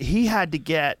 where he had to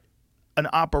get an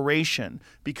operation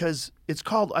because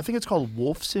I think it's called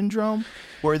Wolf syndrome,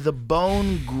 where the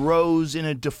bone grows in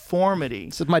a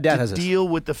deformity. So my dad has deal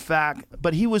with the fact,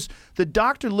 but the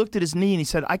doctor looked at his knee and he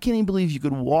said, I can't even believe you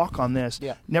could walk on this.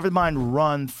 Yeah. Never mind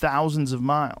run thousands of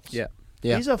miles. Yeah.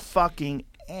 He's a fucking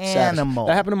animal.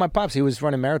 That happened to my pops. He was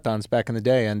running marathons back in the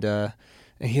day, and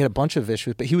he had a bunch of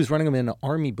issues, but he was running them in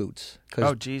army boots.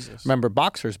 Oh, Jesus. Remember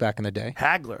boxers back in the day?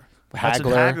 Hagler. That's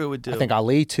what Hagler would do. I think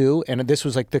Ali too, and this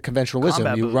was like the conventional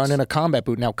wisdom. You run in a combat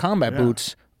boot. Now combat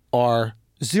boots are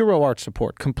zero arch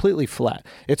support, completely flat.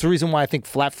 It's the reason why I think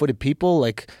flat-footed people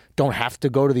like don't have to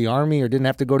go to the army or didn't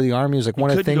have to go to the army. It was like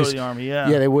one of the things. Go to the army, yeah.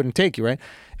 Yeah, they wouldn't take you, right?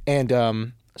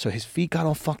 And so his feet got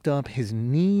all fucked up. His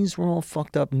knees were all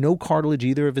fucked up. No cartilage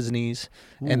either of his knees.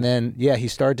 Ooh. And then he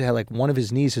started to have like one of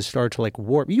his knees has started to like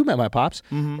warp. You met my pops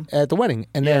at the wedding,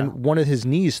 and then one of his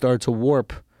knees started to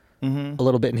warp. A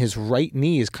little bit, and his right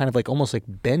knee is kind of like almost like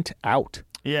bent out.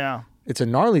 Yeah. It's a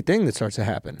gnarly thing that starts to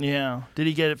happen. Yeah. Did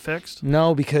he get it fixed?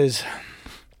 No, because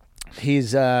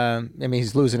he's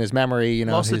he's losing his memory. You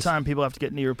know, most of the time people have to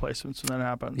get knee replacements when that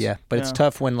happens. Yeah, but it's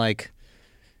tough when like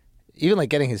even like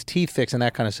getting his teeth fixed and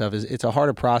that kind of stuff it's a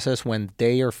harder process when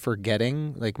they are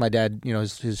forgetting. Like my dad, you know,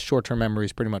 his short-term memory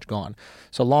is pretty much gone.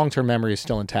 So long-term memory is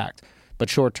still intact, but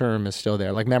short-term is still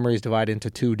there. Like memory is divided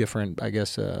into two different, I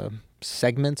guess,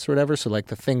 segments or whatever. So like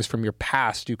the things from your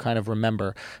past you kind of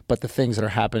remember, but the things that are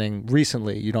happening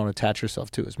recently you don't attach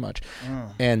yourself to as much.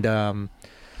 And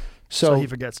so he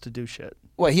forgets to do shit.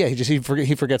 Well, yeah, he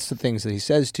forgets the things that he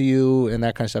says to you and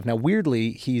that kind of stuff. Now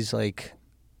weirdly, he's like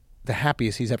the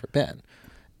happiest he's ever been.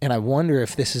 And I wonder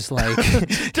if this is like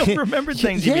don't remember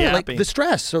things. Yeah, like the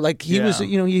stress. Or like he was,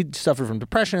 you know, he suffered from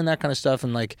depression and that kind of stuff.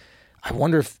 And like I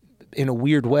wonder if in a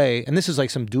weird way, and this is like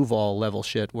some Duval level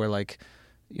shit where like,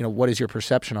 you know, what is your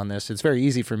perception on this? It's very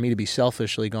easy for me to be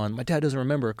selfishly going, my dad doesn't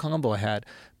remember a combo I had.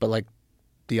 But like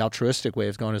the altruistic way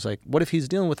of going is like, what if he's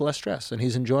dealing with less stress and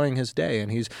he's enjoying his day and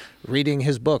he's reading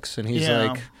his books and he's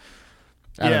like,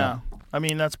 I don't know. I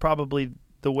mean, that's probably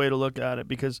the way to look at it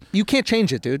because you can't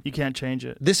change it, dude. You can't change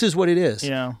it. This is what it is.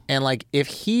 Yeah. And like, if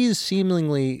he's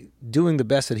seemingly doing the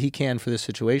best that he can for this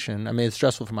situation, I mean, it's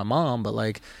stressful for my mom, but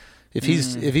like, if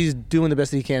he's doing the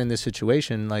best that he can in this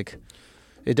situation, like,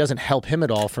 it doesn't help him at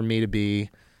all for me to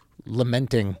be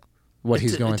lamenting what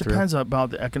he's going through. It depends about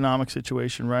the economic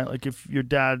situation, right? Like if your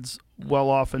dad's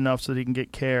well off enough so that he can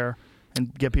get care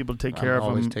and get people to take care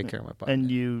of him, take care of my pop,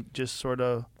 and you just sort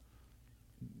of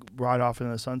ride off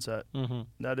into the sunset.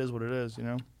 That is what it is, you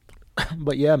know.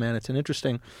 But yeah, man, it's an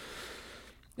interesting.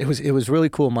 It was really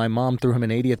cool. My mom threw him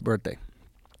an 80th birthday.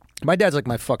 My dad's like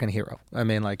my fucking hero. I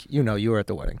mean, like, you know, you were at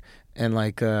the wedding, and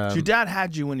like. So your dad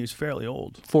had you when he was fairly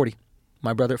old. 40.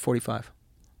 My brother at 45.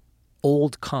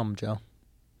 Old cum, Joe.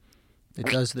 It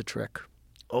does the trick.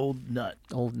 Old nut.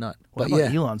 Old nut. What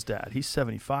about Elon's dad? He's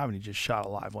 75 and he just shot a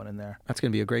live one in there. That's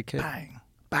going to be a great kid. Bang.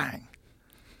 Bang.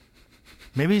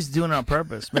 Maybe he's doing it on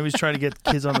purpose. Maybe he's trying to get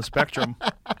kids on the spectrum.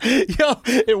 Yo,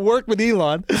 it worked with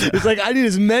Elon. It's like, I need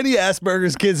as many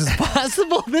Asperger's kids as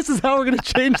possible. This is how we're going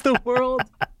to change the world.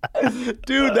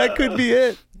 Dude, that could be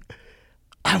it.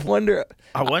 I wonder.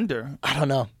 I wonder. I don't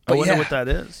know. I wonder what that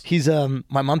is. He's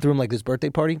my mom threw him like this birthday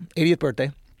party, 80th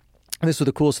birthday. And this was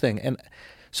the coolest thing. And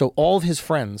so all of his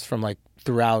friends from like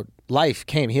throughout life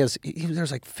came.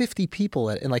 There's like 50 people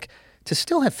and like to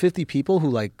still have 50 people who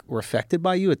like were affected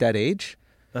by you at that age.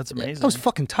 That's amazing. That was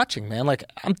fucking touching, man. Like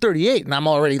I'm 38 and I'm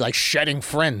already like shedding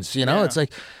friends, you know? Yeah. It's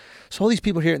like, so all these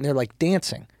people here and they're like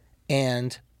dancing.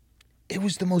 And it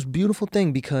was the most beautiful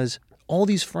thing because all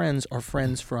these friends are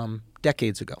friends from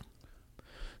decades ago.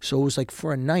 So it was like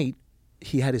for a night,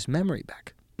 he had his memory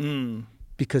back.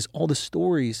 Because all the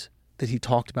stories that he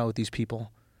talked about with these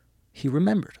people, he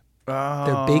remembered.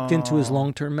 They're baked into his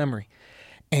long-term memory.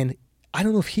 And I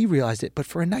don't know if he realized it, but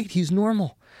for a night, he's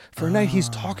normal. For a night, he's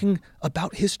talking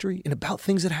about history and about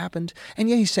things that happened. And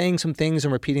yeah, he's saying some things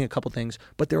and repeating a couple things,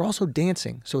 but they're also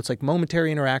dancing. So it's like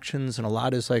momentary interactions and a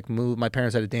lot is like move. My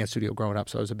parents had a dance studio growing up,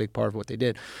 so it was a big part of what they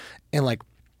did. And like,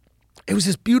 it was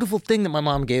this beautiful thing that my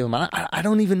mom gave him. I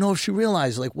don't even know if she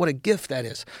realized like what a gift that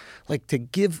is. Like to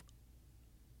give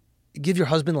your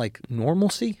husband like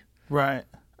normalcy. Right.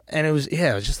 And it was,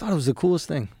 I just thought it was the coolest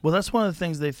thing. Well, that's one of the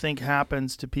things they think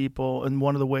happens to people, and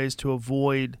one of the ways to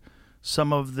avoid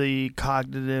some of the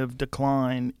cognitive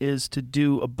decline is to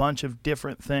do a bunch of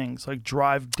different things, like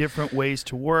drive different ways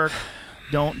to work,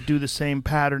 don't do the same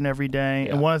pattern every day.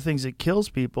 Yeah. And one of the things that kills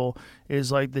people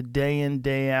is like the day in,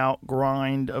 day out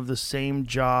grind of the same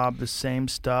job, the same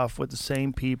stuff with the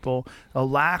same people, a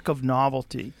lack of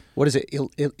novelty. What is it?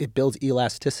 It builds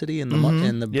elasticity in the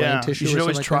in the brain tissue. You should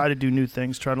always like try that? to do new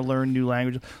things, try to learn new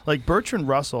languages. Like Bertrand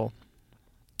Russell,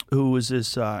 who was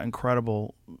this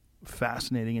incredible,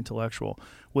 fascinating intellectual,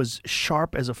 was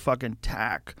sharp as a fucking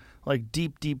tack, like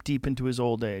deep into his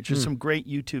old age. There's some great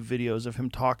YouTube videos of him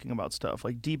talking about stuff,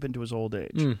 like deep into his old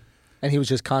age. And he was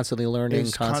just constantly learning, he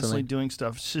was constantly doing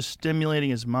stuff, just stimulating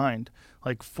his mind,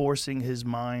 like forcing his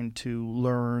mind to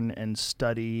learn and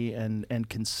study and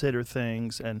consider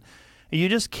things. And you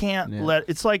just can't let,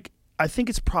 it's like, I think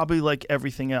it's probably like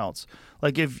everything else.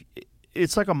 Like if,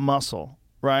 it's like a muscle,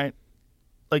 right?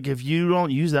 Like if you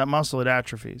don't use that muscle, it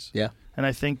atrophies. Yeah. And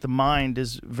I think the mind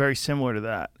is very similar to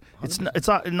that. It's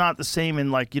not the same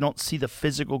in like you don't see the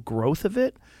physical growth of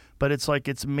it, but it's like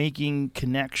it's making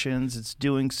connections, it's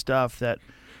doing stuff that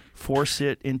force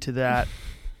it into that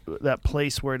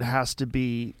place where it has to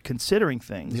be considering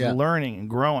things, learning and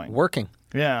growing. Working.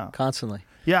 Yeah. Constantly.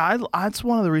 Yeah, that's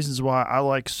one of the reasons why I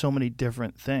like so many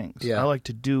different things. Yeah. I like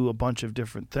to do a bunch of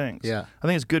different things. Yeah. I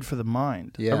think it's good for the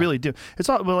mind. Yeah. I really do. It's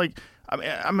all, but like, I mean,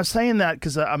 I'm saying that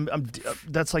because I'm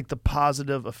that's like the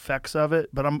positive effects of it,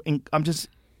 but I'm just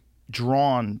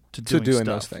drawn to doing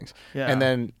those things. Yeah. And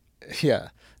then,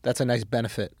 that's a nice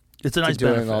benefit. It's a nice to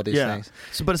doing benefit. all these things.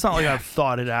 So, but it's not like I've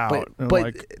thought it out. But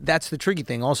like, that's the tricky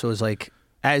thing also is like,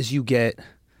 as you get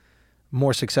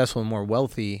more successful and more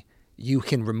wealthy, you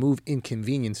can remove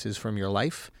inconveniences from your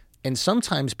life. And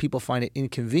sometimes people find it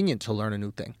inconvenient to learn a new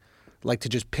thing, like to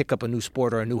just pick up a new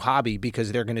sport or a new hobby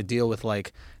because they're going to deal with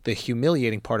like the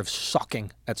humiliating part of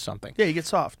sucking at something. Yeah, you get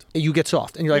soft. You get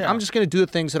soft. And you're like, I'm just going to do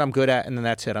the things that I'm good at and then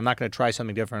that's it. I'm not going to try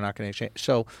something different. I'm not going to change.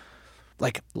 So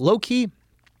like low key,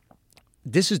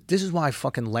 this is why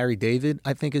fucking Larry David,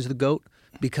 I think, is the GOAT,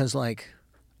 because like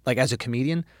as a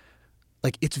comedian,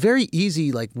 like it's very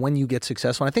easy like when you get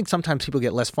successful. And I think sometimes people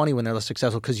get less funny when they're less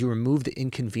successful because you remove the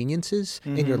inconveniences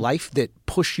in your life that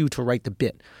push you to write the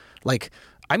bit. Like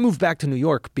I moved back to New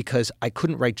York because I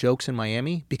couldn't write jokes in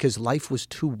Miami because life was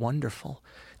too wonderful.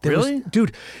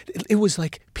 Dude, it was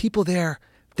like people there,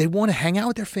 they want to hang out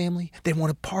with their family. They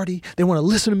want to party. They want to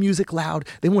listen to music loud.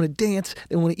 They want to dance.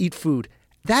 They want to eat food.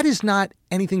 That is not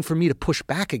anything for me to push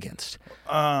back against.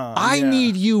 I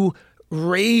need you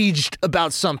raged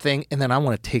about something, and then I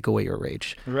want to take away your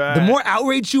rage. Right. The more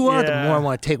outraged you are, the more I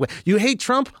want to take away. You hate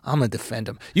Trump? I'm going to defend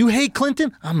him. You hate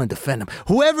Clinton? I'm going to defend him.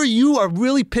 Whoever you are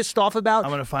really pissed off about,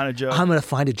 I'm going to find a joke. I'm going to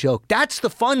find a joke. That's the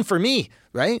fun for me,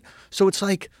 right? So it's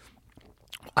like,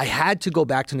 I had to go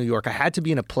back to New York. I had to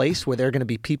be in a place where there are going to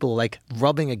be people like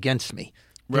rubbing against me.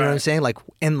 You know what I'm saying? Like,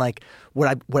 and like what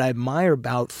I admire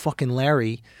about fucking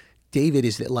Larry David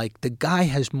is that like the guy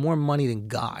has more money than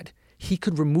God. He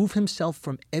could remove himself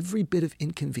from every bit of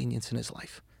inconvenience in his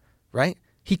life, right?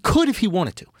 He could if he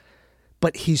wanted to,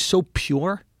 but he's so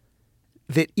pure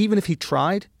that even if he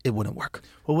tried, it wouldn't work.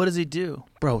 Well, what does he do?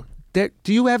 Bro, do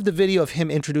you have the video of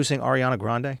him introducing Ariana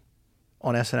Grande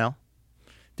on SNL?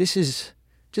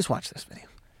 Just watch this video.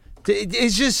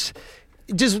 It's just,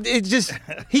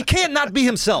 he can't not be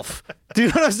himself. Do you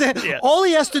know what I'm saying? Yeah. All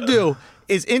he has to do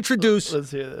is introduce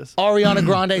Let's hear this. Ariana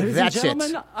Grande. That's it.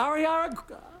 Ariana.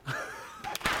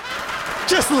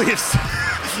 Just leaves.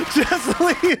 Just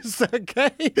leaves,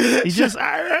 okay? He just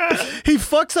he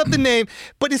fucks up the name,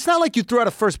 but it's not like you threw out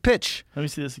a first pitch. Let me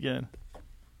see this again.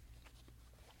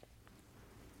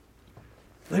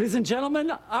 Ladies and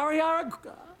gentlemen, Ariara.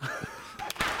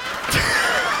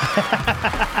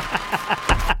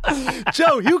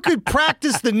 Joe, you could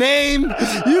practice the name.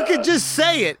 You could just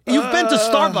say it. You've been to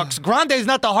Starbucks. Grande is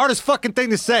not the hardest fucking thing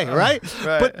to say, right?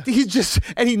 But he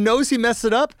knows he messed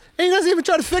it up, and he doesn't even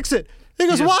try to fix it. He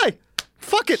goes, why?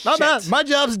 Fuck it. I'm out. My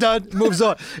job's done. Moves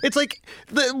on. It's like,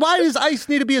 why does ice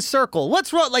need to be a circle?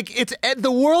 What's wrong? Like,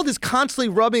 the world is constantly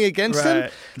rubbing against him.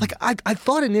 Like, I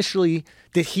thought initially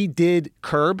that he did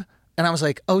Curb. And I was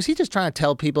like, oh, is he just trying to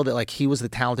tell people that, like, he was the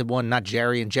talented one, not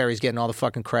Jerry, and Jerry's getting all the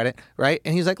fucking credit, right?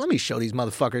 And he's like, let me show these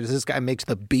motherfuckers. This guy makes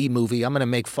the B movie. I'm going to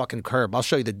make fucking Curb. I'll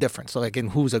show you the difference, like, in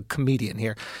who's a comedian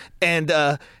here. And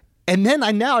then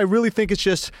I really think it's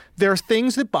just there are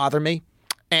things that bother me,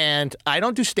 and I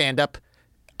don't do stand-up.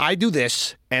 I do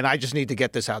this, and I just need to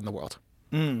get this out in the world.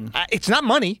 It's not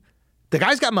money. The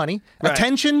guy's got money. Right.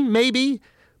 Attention, maybe.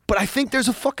 But I think there's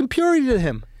a fucking purity to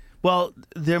him. Well,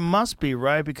 there must be,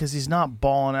 right? Because he's not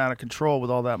balling out of control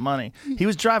with all that money. He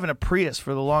was driving a Prius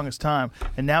for the longest time,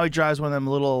 and now he drives one of them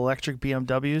little electric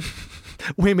BMWs.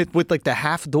 Wait a minute, with like the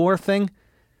half-door thing?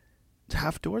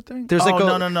 Half-door thing? There's like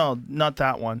no, not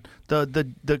that one. The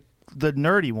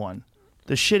nerdy one.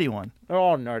 The shitty one. They're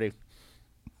all nerdy.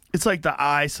 It's like the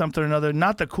I something or another,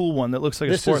 not the cool one that looks like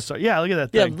a sports car. Yeah, look at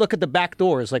that thing. Yeah, look at the back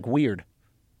door. It's like weird.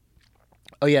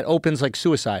 Oh, yeah, it opens like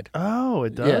suicide. Oh,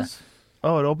 it does? Yeah.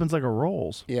 Oh, it opens like a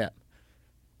Rolls. Yeah.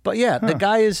 But yeah, the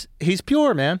guy he's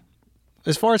pure, man,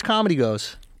 as far as comedy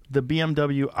goes. The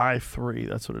BMW i3,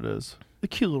 that's what it is. The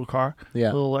cute little car. Yeah.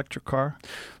 Little electric car.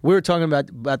 We were talking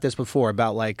about this before,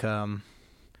 about like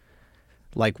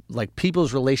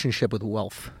people's relationship with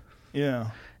wealth. Yeah.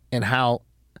 And how,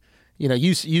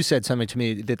 you said something to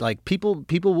me that like people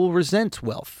will resent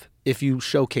wealth if you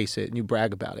showcase it and you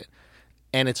brag about it.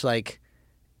 And it's like,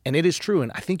 and it is true,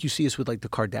 and I think you see this with like the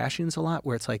Kardashians a lot,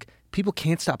 where it's like people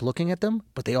can't stop looking at them,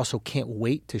 but they also can't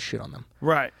wait to shit on them.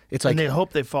 Right. It's like, and they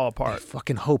hope they fall apart. They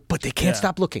fucking hope, but they can't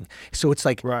stop looking. So it's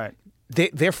like, right.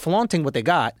 They're flaunting what they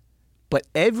got, but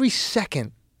every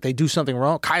second they do something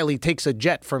wrong. Kylie takes a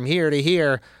jet from here to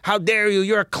here. How dare you?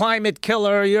 You're a climate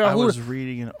killer. I was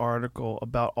reading an article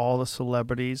about all the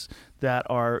celebrities that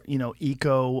are,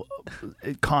 eco-conscious,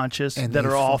 that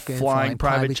are all flying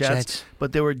private jets.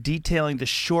 But they were detailing the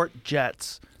short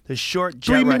jets. The short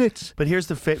jet 3 minutes. But here's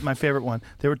my favorite one.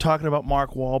 They were talking about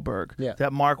Mark Wahlberg. Yeah.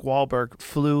 That Mark Wahlberg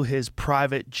flew his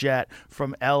private jet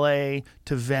from L.A.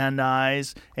 to Van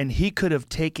Nuys, and he could have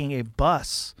taken a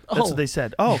bus. That's what they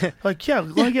said. Oh, let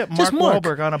me get Mark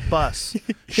Wahlberg on a bus.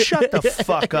 Shut the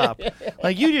fuck up.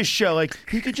 Like, you just show, like,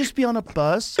 he could just be on a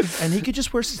bus, and he could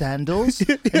just wear sandals,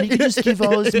 and he could just give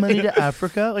all his money to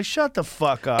Africa. Like, shut the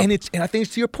fuck up. And I think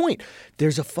it's to your point.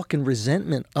 There's a fucking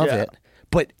resentment of it,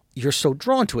 but you're so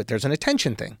drawn to it. There's an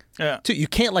attention thing. Yeah. You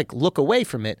can't like look away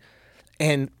from it.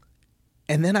 And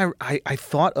then I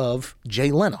thought of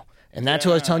Jay Leno. And that's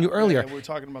what I was telling you earlier. Yeah, we were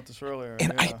talking about this earlier.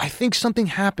 And I think something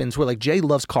happens where like Jay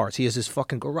loves cars. He has his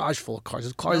fucking garage full of cars.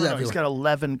 His cars everywhere. He's got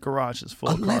 11 garages full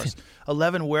of cars.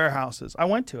 11 warehouses. I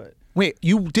went to it. Wait,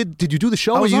 did you do the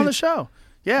show? I was on the show.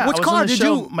 Yeah. Which car did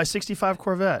you? My 65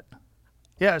 Corvette.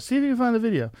 Yeah, see if you can find the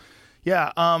video.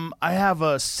 Yeah, I have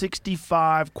a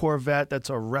 65 Corvette that's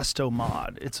a resto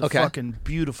mod. It's a fucking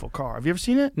beautiful car. Have you ever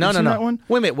seen it? No. That one?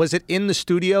 Wait a minute, was it in the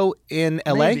studio in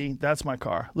L.A.? Maybe. That's my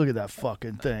car. Look at that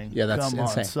fucking thing. Yeah, that's Come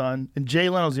insane. on, son. And Jay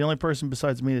Leno's the only person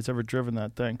besides me that's ever driven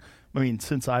that thing. I mean,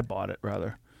 since I bought it,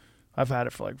 rather. I've had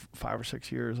it for like 5 or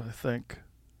 6 years, I think.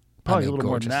 Probably a little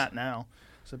more than that now.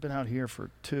 Because I've been out here for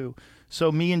 2.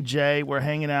 So me and Jay, we're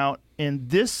hanging out in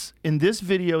this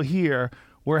video here.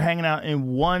 We're hanging out in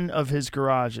one of his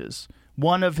garages,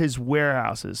 one of his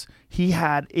warehouses. He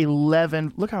had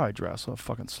 11. Look how I dress. What a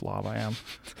fucking slob I am.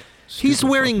 He's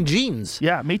wearing jeans.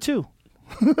 Yeah, me too.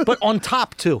 But on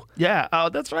top too. Yeah. Oh,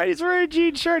 that's right. He's wearing a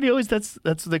jean shirt. He always that's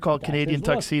what they call Canadian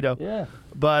tuxedo. Yeah.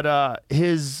 But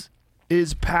his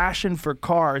passion for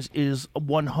cars is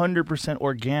 100%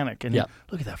 organic. And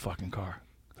look at that fucking car.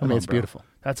 It's beautiful.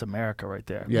 That's America right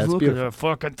there. Yeah, it's look beautiful. At that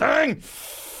fucking thing.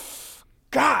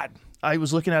 God. I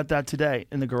was looking at that today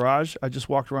in the garage. I just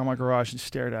walked around my garage and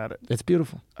stared at it. It's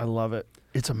beautiful. I love it.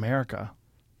 It's America.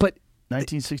 But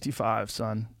 1965,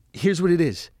 son. Here's what it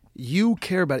is. You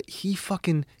care about it.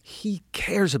 He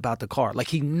cares about the car. Like,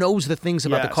 he knows the things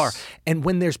about the car. And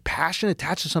when there's passion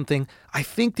attached to something, I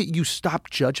think that you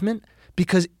stop judgment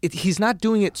because he's not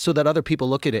doing it so that other people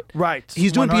look at it. Right.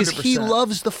 He's doing it because 100%. he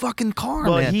loves the fucking car,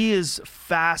 Well, man. he is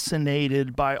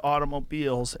fascinated by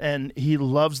automobiles, and he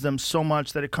loves them so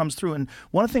much that it comes through. And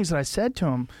one of the things that I said to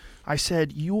him, I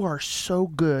said, you are so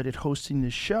good at hosting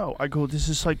this show. I go, this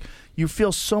is like, you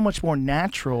feel so much more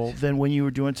natural than when you were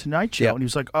doing Tonight Show. Yep. And he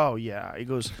was like, oh, yeah. He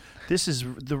goes, this is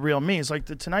the real me. It's like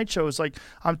the Tonight Show is like,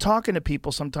 I'm talking to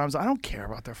people sometimes. I don't care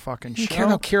about their fucking show. You care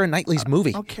about Keira Knightley's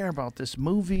movie. I don't care about this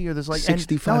movie or this. Like,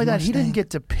 65 and not only that, he Mustang. didn't get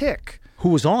to pick. Who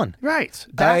was on? Right.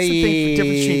 That's the thing for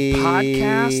difference between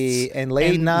podcasts and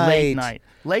late night.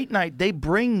 Late night, they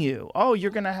bring you, oh,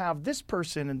 you're going to have this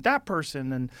person and that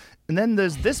person, and then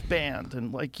there's this band.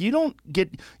 And, like, you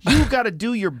got to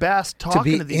do your best talking to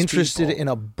these people. To be interested in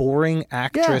a boring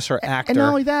actress or actor. And not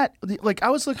only that, like, I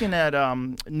was looking at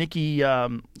Nikki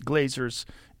Glazer's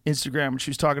Instagram, and she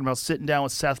was talking about sitting down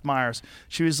with Seth Meyers.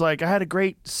 She was like, I had a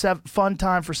great fun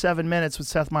time for 7 minutes with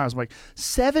Seth Meyers. I'm like,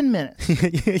 7 minutes?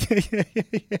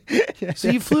 So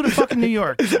you flew to fucking New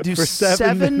York to do For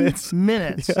 7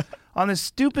 minutes. Yeah. On this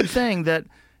stupid thing that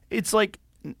it's like,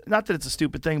 not that it's a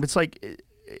stupid thing, but it's like,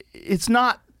 it's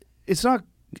not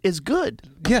as good.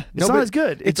 Yeah. It's not as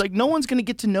good. It's like no one's going to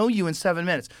get to know you in 7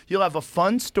 minutes. You'll have a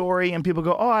fun story and people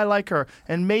go, oh, I like her.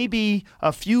 And maybe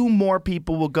a few more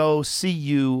people will go see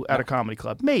you at a comedy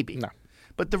club. Maybe. No.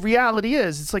 But the reality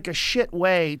is it's like a shit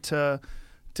way to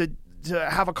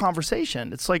have a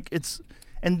conversation. It's like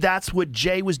and that's what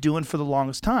Jay was doing for the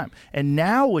longest time. And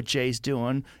now what Jay's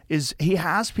doing is he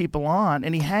has people on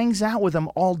and he hangs out with them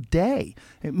all day.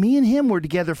 And me and him were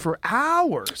together for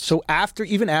hours. So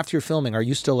even after you're filming, are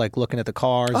you still like looking at the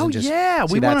cars? Oh, and just, yeah.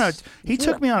 See, We went that's- on he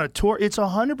took me on a tour. It's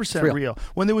 100% real.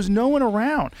 When there was no one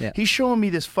around, Yeah. he's showing me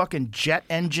this fucking jet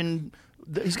engine.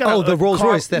 He's got the Rolls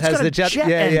Royce that has got the a jet- yeah,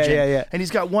 engine. yeah. And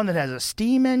he's got one that has a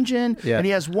steam engine. Yeah. And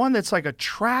he has one that's like a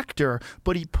tractor,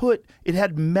 but it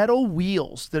had metal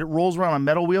wheels that it rolls around on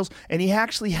metal wheels. And he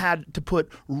actually had to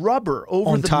put rubber over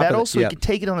On the top of metal it, so yeah. he could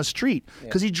take it on the street.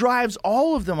 Because he drives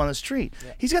all of them on the street.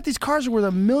 Yeah. He's got these cars that are worth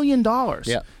 $1 million.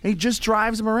 Yeah. And he just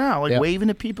drives them around, like Yeah. waving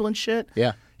at people and shit.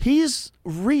 Yeah. He's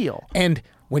real. And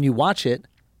when you watch it,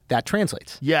 that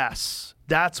translates. Yes,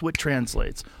 that's what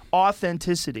translates.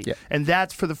 Authenticity. Yeah. And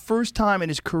that's for the first time in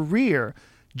his career,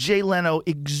 Jay Leno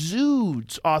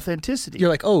exudes authenticity. You're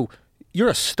like, oh, you're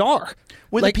a star.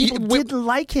 Where like, the people didn't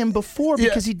like him before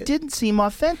because he didn't seem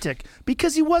authentic,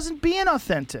 because he wasn't being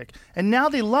authentic. And now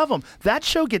they love him. That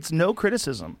show gets no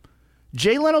criticism.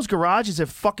 Jay Leno's Garage is a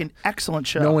fucking excellent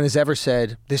show. No one has ever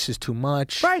said, this is too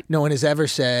much. Right. No one has ever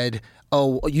said,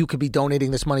 oh, you could be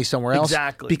donating this money somewhere else.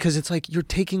 Exactly. Because it's like you're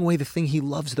taking away the thing he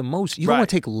loves the most. You don't want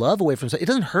to take love away from someone. It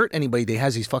doesn't hurt anybody that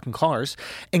has these fucking cars.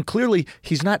 And clearly,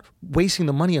 he's not wasting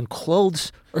the money on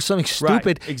clothes or something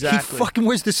stupid. Right, exactly. He fucking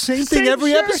wears the same thing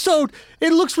every shirt. episode.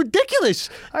 It looks ridiculous.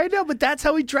 I know, but that's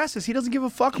how he dresses. He doesn't give a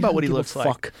fuck about what he looks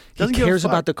like. He cares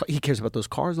about he cares about those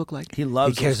cars look like. He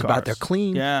loves He cares those about cars. they're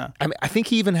clean. Yeah. I mean, I think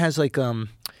he even has like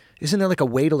isn't there like a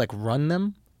way to like run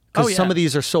them? Because Oh, yeah. some of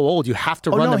these are so old, you have to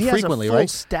run them frequently, he has a full right?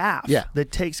 staff Yeah.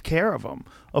 that takes care of them.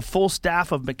 A full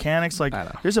staff of mechanics. Like,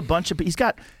 there's a bunch of he's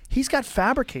got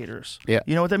fabricators. Yeah.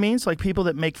 You know what that means? Like people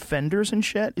that make fenders and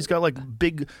shit. He's got like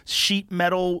big sheet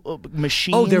metal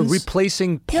machines. Oh, they're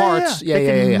replacing parts. Yeah, they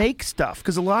can make stuff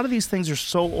because a lot of these things are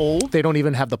so old. They don't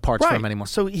even have the parts for Right. them anymore.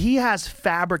 So he has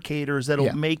fabricators that'll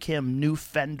Yeah. make him new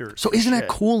fenders. So and isn't that shit.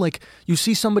 cool? Like you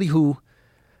see somebody who,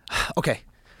 okay,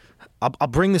 I'll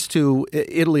bring this to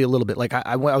Italy a little bit. Like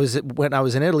when I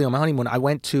was in Italy on my honeymoon, I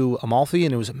went to Amalfi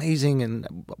and it was amazing, and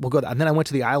we'll go. And then I went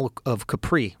to the Isle of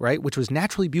Capri, right, which was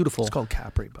naturally beautiful. It's called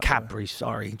Capri. Capri,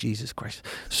 sorry, Jesus Christ.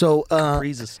 So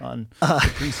Capri's a sun.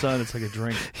 Capri's sun. It's like a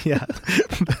drink. Yeah,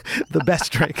 the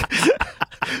best drink.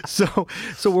 So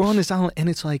we're on this island, and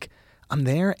it's like I'm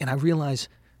there, and I realize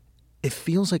it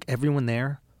feels like everyone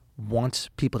there wants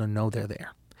people to know they're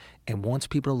there. And wants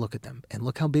people to look at them and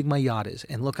look how big my yacht is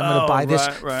and look, I'm going to buy this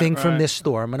thing from this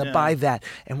store. I'm going to buy that.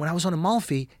 And when I was on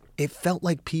Amalfi, it felt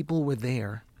like people were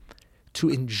there to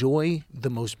enjoy the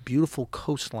most beautiful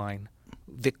coastline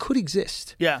that could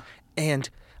exist. Yeah. And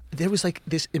there was like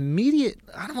this immediate,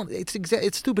 I don't know,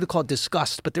 it's stupid to call it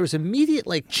disgust, but there was immediate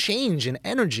like change in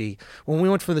energy when we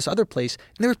went from this other place.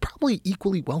 And there was probably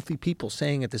equally wealthy people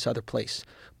staying at this other place.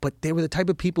 But they were the type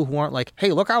of people who aren't like,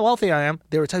 hey, look how wealthy I am.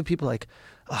 They were the type of people like,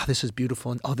 oh, this is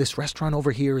beautiful. And oh, this restaurant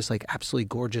over here is like absolutely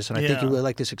gorgeous. And I think you really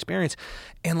like this experience.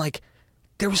 And like,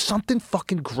 there was something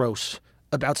fucking gross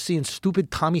about seeing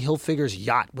stupid Tommy Hilfiger's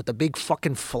yacht with the big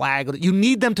fucking flag. You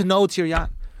need them to know it's your yacht.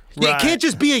 Right. It can't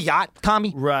just be a yacht,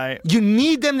 Tommy. Right. You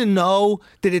need them to know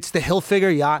that it's the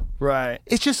Hilfiger yacht. Right.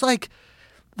 It's just like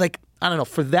I don't know,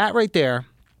 for that right there,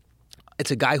 It's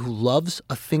a guy who loves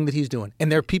a thing that he's doing.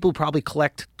 And there are people who probably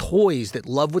collect toys that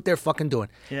love what they're fucking doing.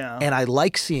 Yeah. And I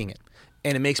like seeing it.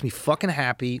 And it makes me fucking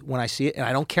happy when I see it. And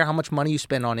I don't care how much money you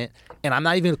spend on it. And I'm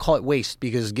not even going to call it waste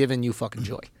because it's giving you fucking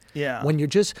joy. Yeah. When you're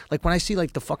just, like when I see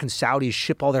like the fucking Saudis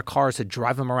ship all their cars to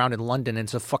drive them around in London and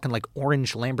it's a fucking like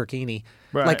orange Lamborghini.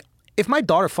 Right. Like if my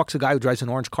daughter fucks a guy who drives an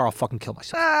orange car, I'll fucking kill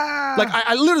myself. Like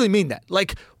I literally mean that.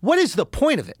 Like what is the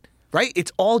point of it? Right?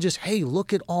 It's all just, hey,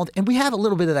 look at all, and we have a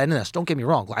little bit of that in us. Don't get me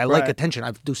wrong. I like attention.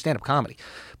 I do stand-up comedy.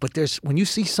 But there's, when you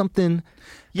see something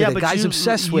that a guy's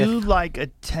obsessed with. You like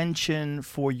attention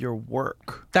for your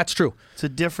work. That's true. It's a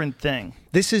different thing.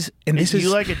 You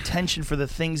like attention for the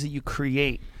things that you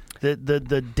create,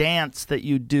 the dance that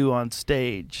you do on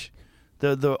stage.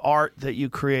 The art that you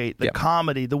create, the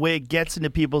comedy, the way it gets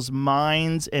into people's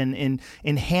minds and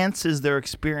enhances their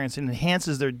experience and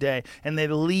enhances their day. And they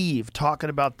leave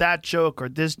talking about that joke or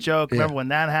this joke. Remember when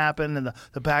that happened and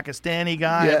the Pakistani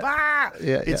guy?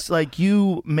 It's like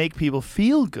you make people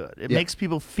feel good. It makes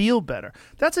people feel better.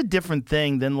 That's a different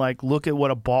thing than like, look at what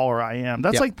a baller I am.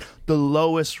 That's like the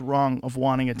lowest rung of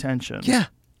wanting attention. Yeah.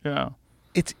 Yeah.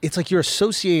 It's like you're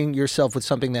associating yourself with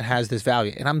something that has this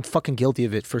value. And I'm fucking guilty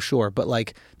of it for sure. But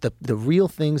like the real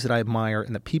things that I admire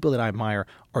and the people that I admire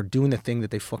are doing the thing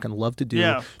that they fucking love to do.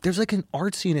 Yeah. There's like an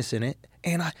artsiness in it.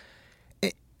 And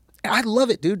I love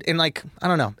it, dude. And like, I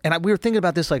don't know. And we were thinking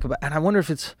about this, like, and I wonder if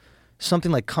it's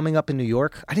something like coming up in New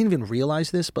York. I didn't even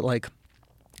realize this, but like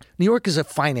New York is a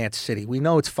finance city. We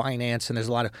know it's finance and there's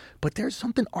a lot of, but there's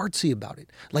something artsy about it.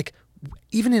 Like,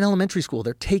 even in elementary school,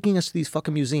 they're taking us to these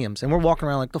fucking museums and we're walking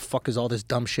around like, the fuck is all this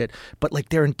dumb shit? But like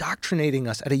they're indoctrinating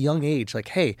us at a young age. Like,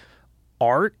 hey,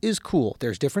 art is cool.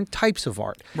 There's different types of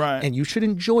art. Right. And you should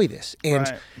enjoy this. And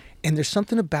there's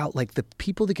something about like the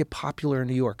people that get popular in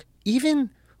New York,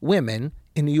 even women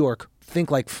in New York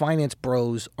think like finance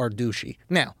bros are douchey.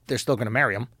 Now, they're still going to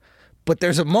marry them. But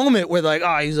there's a moment where they're like,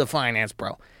 oh, he's a finance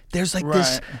bro. There's like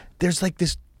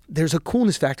there's a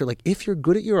coolness factor. Like if you're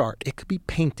good at your art, it could be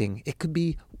painting, it could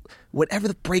be whatever,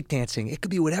 the breakdancing, it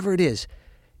could be whatever it is.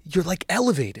 You're like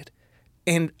elevated.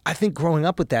 And I think growing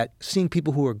up with that, seeing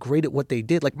people who are great at what they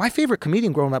did, like my favorite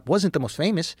comedian growing up wasn't the most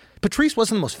famous. Patrice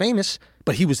wasn't the most famous,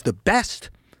 but he was the best.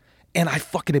 And I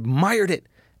fucking admired it.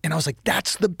 And I was like,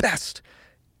 that's the best.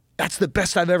 That's the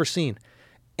best I've ever seen.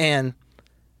 And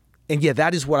yeah,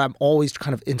 that is what I'm always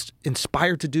kind of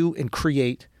inspired to do and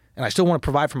create. And I still want to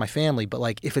provide for my family, but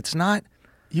like if it's not,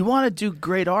 you want to do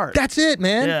great art. That's it,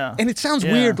 man. Yeah. And it sounds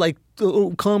weird, like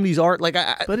comedy's art, like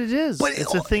but it is. But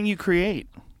it's a thing you create.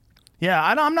 Yeah,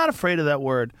 I'm not afraid of that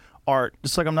word art.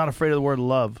 Just like I'm not afraid of the word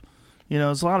love. You know,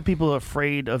 there's a lot of people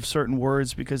afraid of certain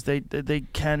words because they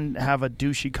can have a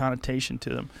douchey connotation to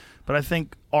them. But I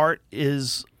think art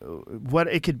is what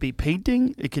it could be.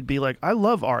 Painting, it could be like, I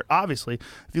love art, obviously.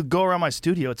 If you go around my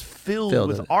studio, it's filled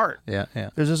with art. Yeah.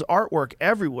 There's this artwork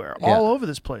everywhere, all over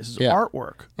this place. There's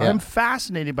artwork. Yeah. I'm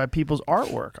fascinated by people's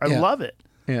artwork. I love it.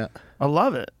 Yeah. I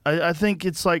love it. I think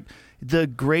it's like the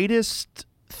greatest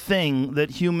thing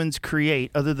that humans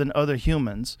create, other than other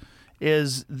humans,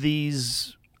 is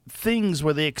these things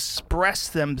where they express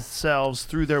themselves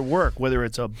through their work, whether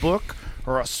it's a book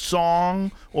or a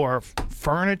song or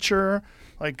furniture.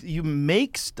 Like you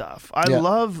make stuff. I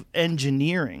love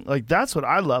engineering. Like that's what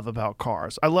I love about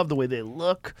cars. I love the way they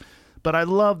look, but I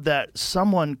love that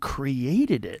someone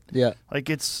created it. Yeah. Like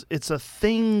it's a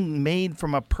thing made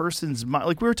from a person's mind.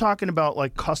 Like we were talking about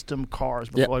like custom cars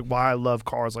before, like why I love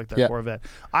cars like that Corvette.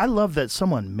 I love that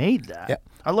someone made that. Yeah.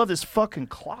 I love this fucking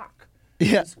clock.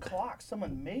 Yeah. This clock,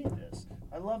 someone made this.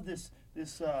 I love this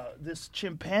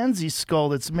chimpanzee skull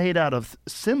that's made out of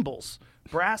cymbals,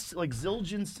 brass, like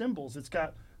Zildjian cymbals. It's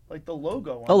got like the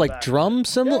logo on Oh, the like back. drum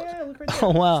symbol? Yeah, look right there.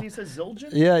 Oh, wow. See, it says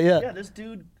Zildjian? Yeah. Yeah, this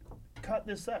dude cut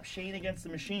this up, Shane Against the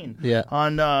Machine,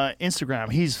 on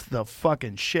Instagram. He's the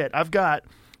fucking shit. I've got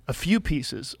a few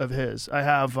pieces of his. I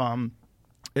have,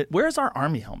 where's our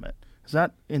Army helmet? Is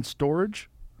that in storage?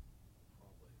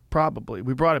 Probably.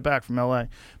 We brought it back from L.A.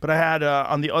 But I had,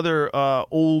 on the other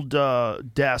old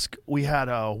desk, we had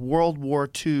a World War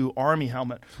II Army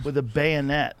helmet with a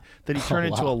bayonet that he turned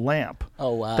into a lamp.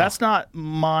 Oh, wow. That's not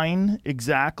mine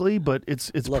exactly, but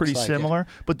it's pretty like similar.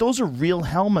 But those are real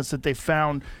helmets that they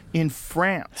found in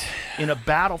France in a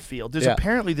battlefield. There's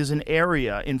apparently there's an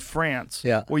area in France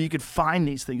where you could find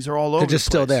these things. They're all over. They're just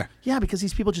the place. still there. Yeah, because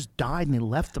these people just died and they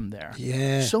left them there.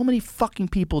 Yeah. So many fucking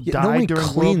people died no one during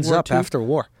cleans World War up II. after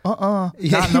war. Not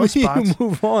in those spots. You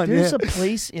move on. There's a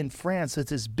place in France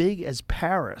that's as big as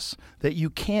Paris that you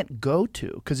can't go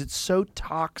to because it's so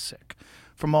toxic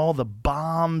from all the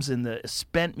bombs and the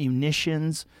spent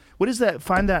munitions. What is that?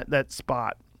 Find that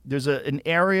spot. There's an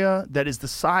area that is the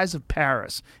size of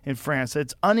Paris in France.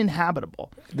 It's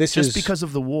uninhabitable. This just is because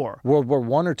of the war. World War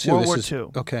I or II? World War II.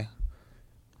 Okay.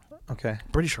 Okay.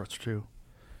 Pretty sure it's true.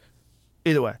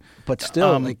 Either way, but still,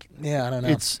 I don't know.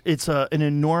 It's an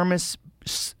enormous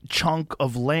chunk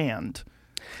of land.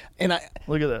 And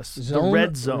look at this, the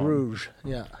red zone. Rouge.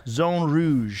 Yeah. Zone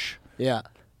Rouge. Yeah.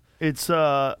 It's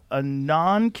a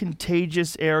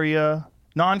non-contiguous area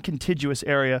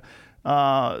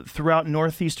throughout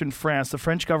northeastern France. The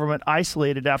French government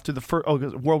isolated after the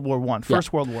World War I,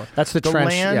 First World War. That's the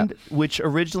trench. Land, which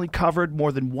originally covered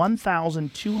more than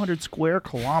 1,200 square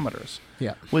kilometers,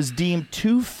 was deemed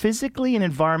too physically and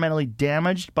environmentally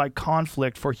damaged by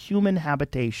conflict for human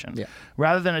habitation. Yeah.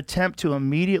 Rather than attempt to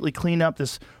immediately clean up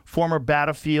this former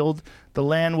battlefield, the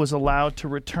land was allowed to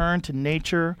return to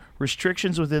nature.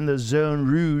 Restrictions within the Zone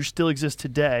Rouge still exist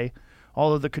today,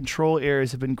 although the control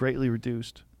areas have been greatly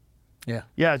reduced. Yeah.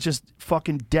 Yeah, it's just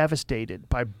fucking devastated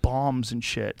by bombs and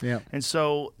shit. Yeah. And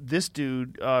so this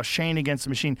dude, Shane Against the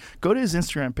Machine, go to his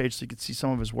Instagram page so you can see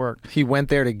some of his work. He went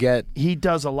there to get... He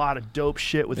does a lot of dope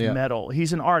shit with metal.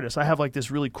 He's an artist. I have like this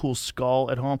really cool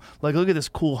skull at home. Like, look at this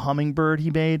cool hummingbird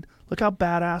he made. Look how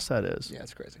badass that is. Yeah,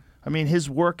 it's crazy. I mean, his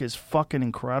work is fucking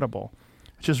incredible.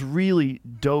 It's just really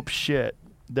dope shit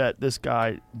that this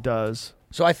guy does.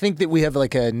 So I think that we have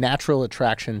like a natural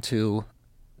attraction to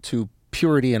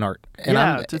purity in art.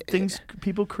 And to things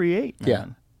people create, man. Yeah.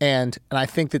 And I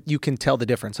think that you can tell the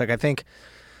difference. Like, I think,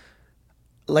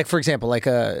 like, for example, like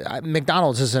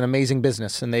McDonald's is an amazing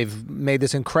business, and they've made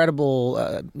this incredible,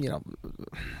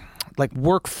 like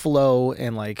workflow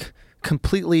and like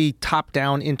completely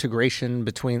top-down integration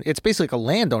between. It's basically like a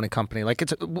landowning company. Like,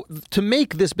 to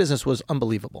make this business was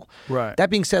unbelievable. Right. That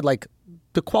being said, like,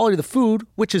 the quality of the food,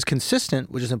 which is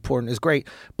consistent, which is important, is great.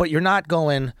 But you're not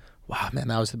going, wow, man,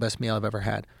 that was the best meal I've ever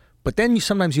had. But then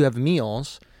sometimes you have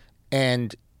meals,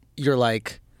 and you're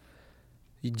like,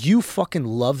 you fucking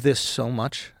love this so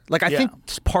much. Like, I think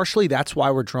partially that's why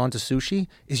we're drawn to sushi,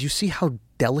 is you see how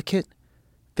delicate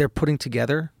they're putting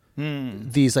together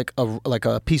these, like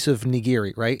a piece of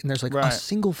nigiri, right? And there's like a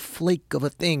single flake of a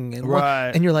thing. And,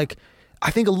 and you're like, I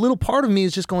think a little part of me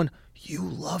is just going, you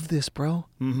love this, bro.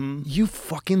 Mm-hmm. You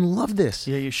fucking love this.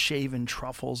 Yeah, you're shaving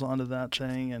truffles onto that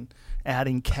thing and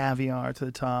adding caviar to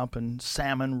the top and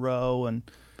salmon roe, and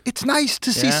it's nice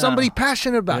to see somebody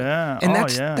passionate about it. And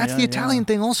that's the Italian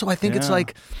thing also. I think it's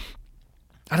like,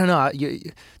 I don't know,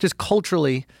 just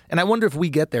culturally, and I wonder if we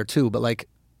get there too, but like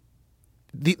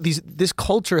this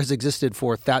culture has existed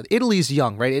for Italy's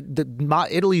young, right?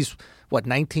 Italy's what,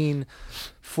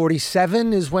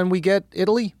 1947 is when we get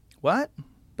Italy? What?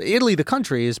 Italy, the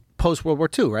country, is post World War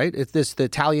II, right? It's the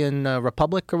Italian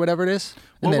Republic or whatever it is.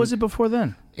 What was it before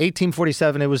then?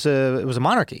 1847. It was a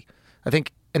monarchy, I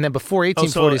think. And then before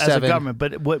 1847, so as a government.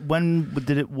 But when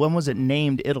was it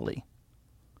named Italy?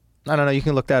 I don't know. You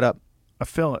can look that up. I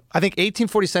feel it. I think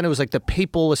 1847 it was like the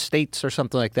Papal Estates or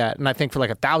something like that. And I think for like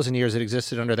 1,000 years it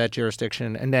existed under that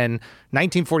jurisdiction. And then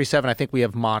 1947, I think we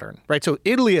have modern, right? So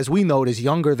Italy, as we know it, is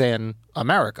younger than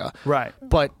America. Right.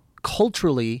 But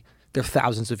culturally, they're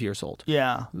thousands of years old.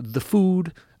 Yeah. The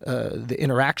food, the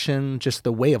interaction, just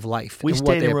the way of life. We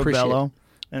stayed in Ravello.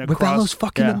 Ravello's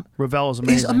fucking Ravello's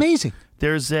amazing. It's amazing.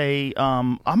 There's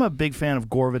I'm a big fan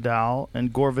of Gore Vidal,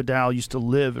 and Gore Vidal used to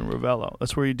live in Ravello.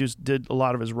 That's where he just did a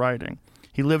lot of his writing.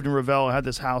 He lived in Ravello, had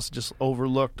this house just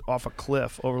overlooked off a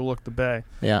cliff, overlooked the bay.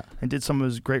 Yeah. And did some of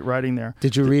his great writing there.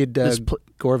 Did you read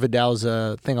Gore Vidal's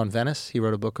thing on Venice? He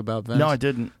wrote a book about Venice. No, I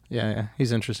didn't. Yeah.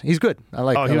 He's interesting. He's good. He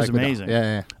was amazing.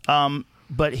 Yeah.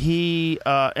 But he,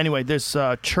 anyway, this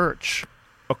church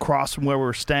across from where we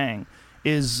were staying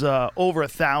is over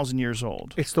 1,000 years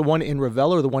old. It's the one in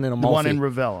Ravello or the one in Amalfi? The one in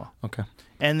Ravello. Okay.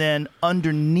 And then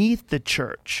underneath the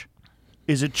church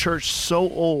is a church so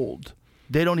old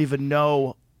they don't even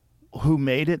know who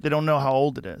made it. They don't know how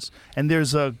old it is. And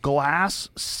there's a glass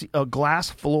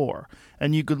floor,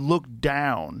 and you could look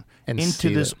down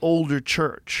into this older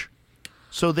church.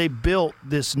 So they built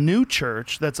this new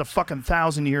church that's a fucking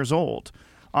 1,000 years old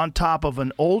on top of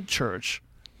an old church.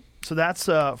 So that's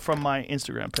from my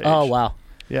Instagram page. Oh, wow.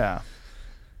 Yeah.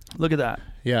 Look at that.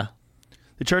 Yeah.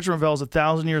 The church of Ravello is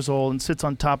 1,000 years old and sits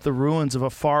on top of the ruins of a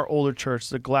far older church.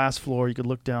 It's a glass floor. You could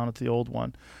look down at the old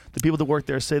one. The people that work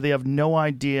there say they have no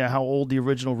idea how old the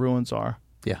original ruins are.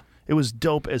 Yeah. It was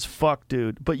dope as fuck,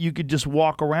 dude. But you could just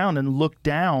walk around and look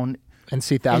down. And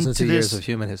see thousands of years of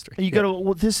human history. You gotta,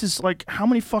 well, this is like how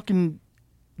many fucking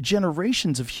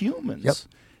generations of humans? Yep.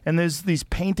 And there's these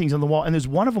paintings on the wall. And there's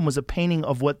one of them was a painting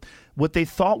of what they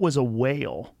thought was a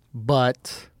whale.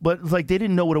 But like they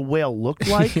didn't know what a whale looked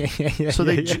like, so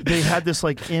they had this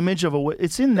like image of a whale.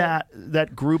 It's in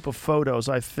that group of photos,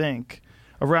 I think,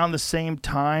 around the same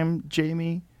time,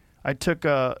 Jamie. I took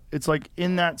it's like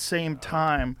in that same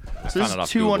time. So this is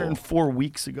 204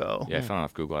 weeks ago. Yeah, I found it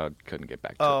off Google. I couldn't get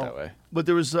back to it that way. But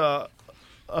there was a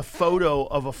photo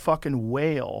of a fucking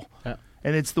whale. Yeah.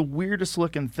 And it's the weirdest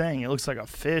looking thing. It looks like a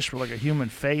fish with like a human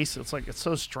face. It's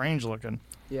so strange looking.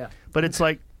 Yeah. But it's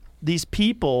like these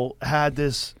people had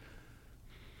this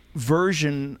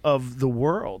version of the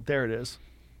world. There it is.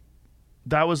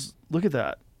 Look at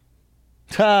that.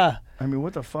 I mean,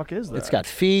 what the fuck is that? It's got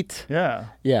feet. Yeah.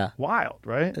 Yeah. Wild,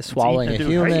 right? It's swallowing a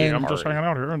human. Hey, I'm just hanging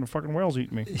out here and the fucking whale's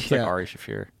eating me. It's like Ari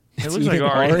Shafir. It looks like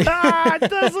Ari. It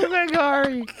does look like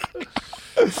Ari.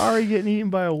 Ari getting eaten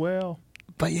by a whale.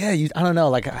 But yeah, I don't know.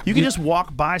 Like you can just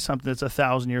walk by something that's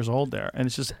 1,000 years old there, and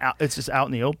it's just out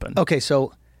in the open. Okay,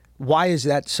 so why is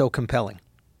that so compelling?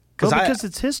 Because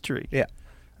it's history. Yeah.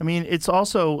 I mean, it's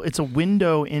a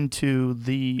window into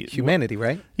the humanity,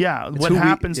 right? Yeah, what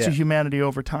happens to humanity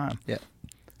over time. Yeah.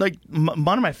 Like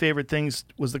one of my favorite things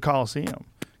was the Colosseum,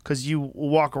 because you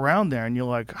walk around there and you're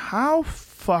like, how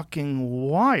fucking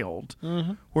wild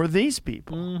were these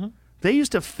people? Mm-hmm. They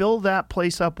used to fill that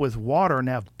place up with water and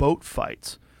have boat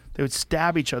fights. They would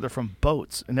stab each other from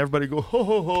boats, and everybody go, ho,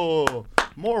 ho, ho,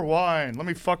 more wine. Let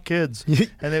me fuck kids.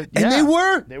 And they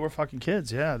were fucking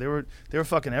kids. Yeah, they were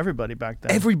fucking everybody back then.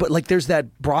 Everybody, like there's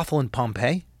that brothel in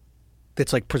Pompeii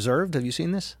that's like preserved. Have you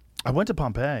seen this? I went to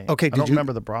Pompeii. Okay, I don't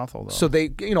remember the brothel though. So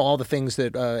they, all the things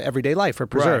that everyday life are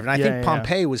preserved. Right. And I think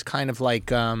Pompeii was kind of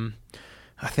like, I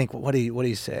think what do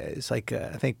you say? It's like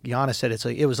I think Giannis said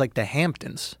it was like the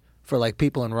Hamptons for like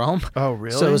people in Rome. Oh,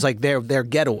 really? So it was like their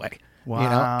getaway.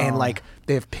 Wow. And like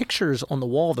they have pictures on the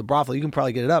wall of the brothel. You can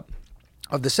probably get it up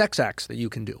of the sex acts that you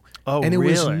can do. Oh, and it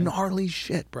really? was gnarly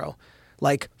shit, bro.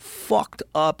 Like fucked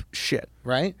up shit,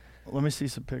 right? Let me see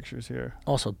some pictures here.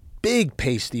 Also, big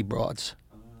pasty broads.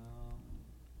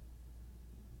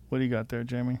 What do you got there,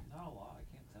 Jamie? Not a lot. I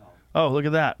can't tell. Oh, look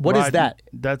at that. What is that?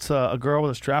 That's a girl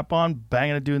with a strap on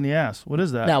banging a dude in the ass. What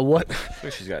is that? Now what?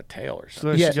 She's got a tail or So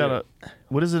something. she's got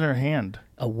what is in her hand?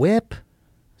 A whip?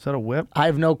 Is that a whip? I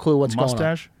have no clue what's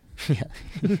Mustache? going on.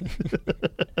 Yeah.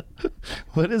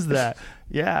 What is that?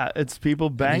 Yeah, it's people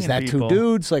banging people. Is that people. 2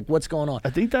 dudes? Like, what's going on? I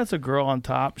think that's a girl on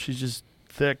top. She's just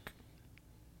thick.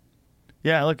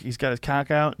 Yeah, look, he's got his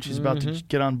cock out. She's about to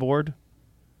get on board.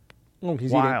 Oh,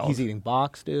 he's eating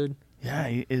box, dude. Yeah,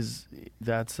 he is.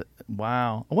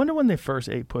 Wow. I wonder when they first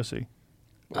ate pussy.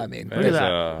 I mean, look at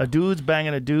that. A dude's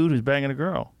banging a dude who's banging a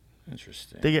girl.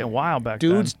 Interesting. They get wild back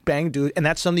then. Dudes bang dude, and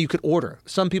that's something you could order.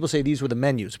 Some people say these were the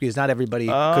menus because not everybody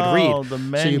could read. The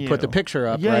menu. So you put the picture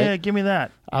up, yeah, right? Yeah, give me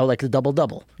that. I would like the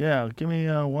double. Yeah, give me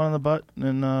 1 on the butt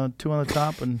and 2 on the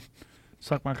top and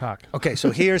suck my cock. Okay,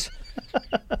 so here's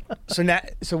so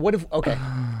what if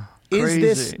is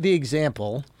this the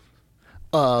example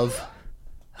of,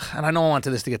 and I don't want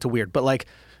this to get too weird, but like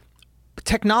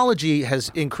technology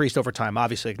has increased over time,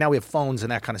 obviously. Now we have phones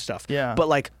and that kind of stuff. Yeah. But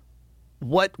like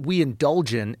what we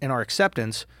indulge in our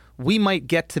acceptance, we might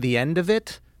get to the end of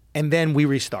it and then we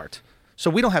restart. So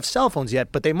we don't have cell phones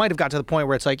yet, but they might have got to the point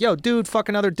where it's like, yo, dude, fuck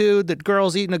another dude, the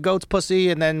girl's eating a goat's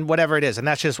pussy, and then whatever it is. And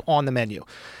that's just on the menu.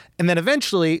 And then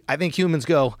eventually, I think humans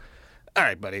go, all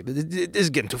right, buddy, this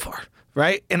is getting too far,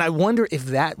 right? And I wonder if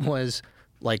that was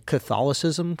like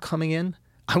Catholicism coming in.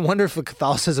 I wonder if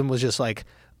Catholicism was just like,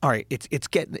 all right,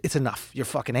 it's enough. You're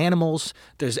fucking animals.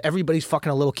 Everybody's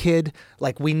fucking a little kid.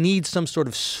 Like, we need some sort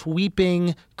of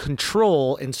sweeping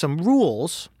control and some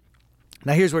rules.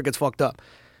 Now, here's where it gets fucked up.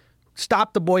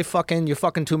 Stop the boy fucking. You're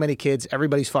fucking too many kids.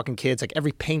 Everybody's fucking kids. Like,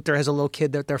 every painter has a little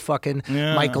kid that they're fucking.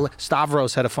 Yeah. Michael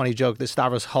Stavros had a funny joke. This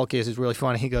Stavros Hulk is really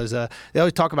funny. He goes, they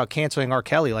always talk about canceling R.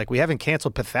 Kelly. Like, we haven't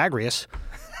canceled Pythagoras.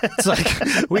 It's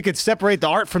like we could separate the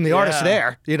art from the artist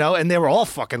there, and they were all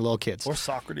fucking little kids. Or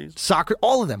Socrates.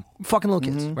 All of them, fucking little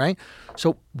kids, right?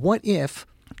 So what if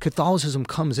Catholicism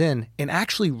comes in and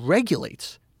actually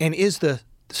regulates and is the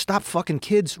stop fucking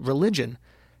kids religion,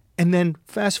 and then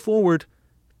fast forward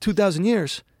 2,000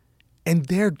 years, and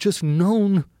they're just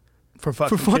known for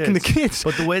fucking kids. The kids.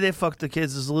 But the way they fuck the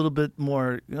kids is a little bit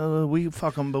more. We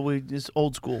fuck them, but it's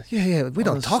old school. Yeah. We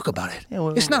don't talk about it. Yeah,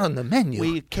 it's not on the menu.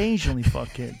 We occasionally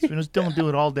fuck kids. We just don't do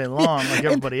it all day long like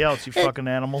everybody else. You fucking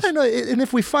animals. I know. And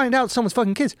if we find out someone's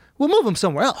fucking kids, we'll move them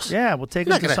somewhere else. Yeah, we'll take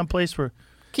them to some place where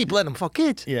keep letting them fuck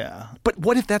kids. Yeah. But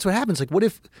what if that's what happens? Like, what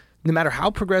if no matter how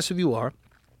progressive you are,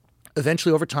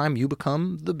 eventually over time you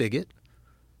become the bigot,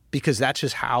 because that's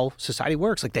just how society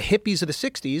works. Like the hippies of the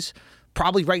 60s.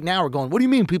 Probably right now are going, what do you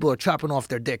mean people are chopping off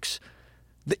their dicks?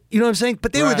 You know what I'm saying?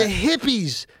 But they were the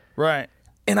hippies. Right.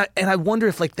 And I wonder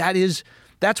if like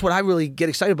that's what I really get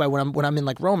excited by when I'm in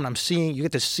like Rome and I'm seeing, you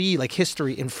get to see like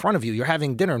history in front of you. You're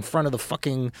having dinner in front of the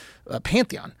fucking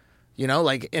Pantheon, you know,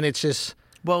 like, and it's just.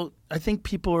 Well, I think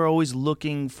people are always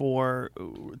looking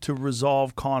to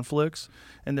resolve conflicts,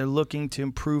 and they're looking to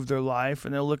improve their life,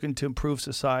 and they're looking to improve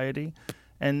society.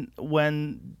 And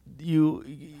when you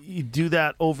do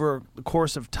that over the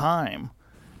course of time,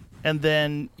 and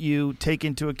then you take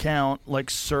into account like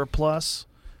surplus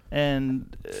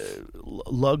and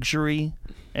luxury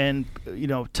and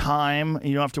time, and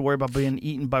you don't have to worry about being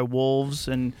eaten by wolves,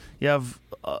 and you have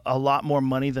a lot more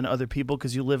money than other people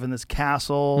because you live in this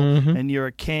castle and you're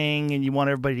a king and you want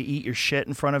everybody to eat your shit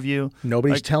in front of you.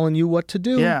 Nobody's telling you what to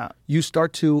do. Yeah. You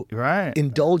start to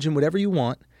indulge in whatever you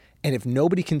want, and if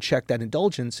nobody can check that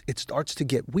indulgence, it starts to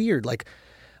get weird. Like,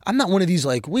 I'm not one of these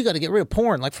like, we got to get rid of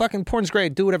porn. Like, fucking porn's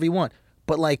great, do whatever you want.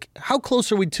 But like, how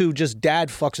close are we to just dad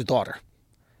fucks a daughter?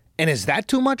 And is that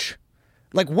too much?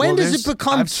 Like, when does it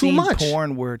become too much? I've seen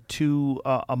porn where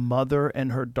a mother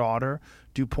and her daughter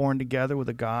do porn together with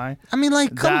a guy. I mean,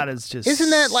 like, that is just isn't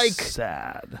that like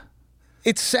sad?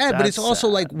 It's sad, but it's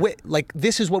also sad. like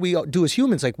this is what we do as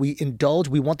humans. Like, we indulge,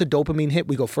 we want the dopamine hit,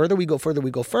 we go further, we go further,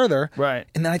 we go further. Right.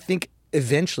 And then I think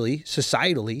eventually,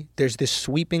 societally, there's this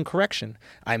sweeping correction.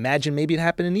 I imagine maybe it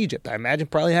happened in Egypt. I imagine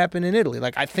probably happened in Italy.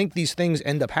 Like, I think these things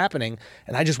end up happening,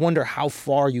 and I just wonder how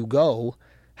far you go,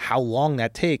 how long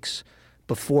that takes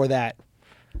before that,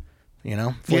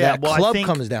 club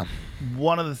comes down.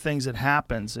 One of the things that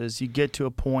happens is you get to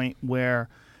a point where,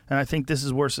 and I think this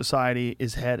is where society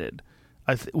is headed,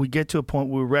 we get to a point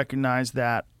where we recognize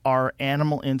that our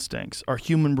animal instincts, our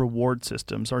human reward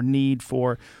systems, our need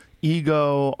for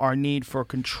ego, our need for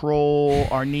control,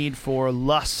 our need for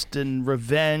lust and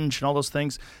revenge and all those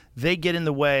things, they get in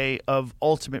the way of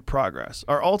ultimate progress.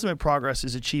 Our ultimate progress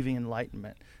is achieving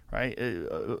enlightenment, right?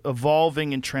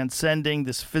 Evolving and transcending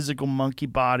this physical monkey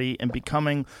body and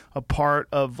becoming a part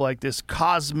of like this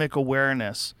cosmic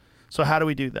awareness. So how do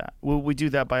we do that? Well, we do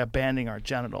that by abandoning our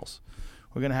genitals.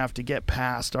 We're going to have to get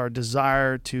past our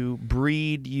desire to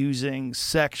breed using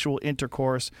sexual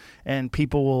intercourse, and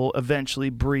people will eventually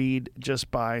breed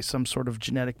just by some sort of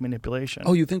genetic manipulation.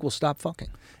 Oh, you think we'll stop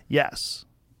fucking? Yes.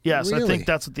 Yes, Really? I think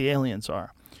that's what the aliens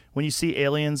are. When you see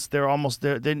aliens, they're almost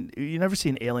there. You never see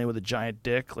an alien with a giant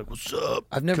dick. Like, what's up?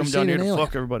 I've never Come seen down here an to alien.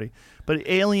 fuck everybody. But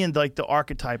alien, like the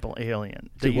archetypal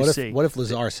alien that Dude, you see. what if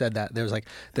Lazar said that? There's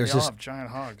They all have giant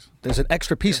hogs. There's an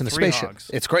extra piece in the 3 spaceship.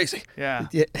 hogs. It's crazy. Yeah.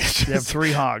 It's They have just-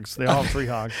 3 hogs. They all have 3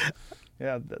 hogs.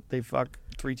 Yeah, they fuck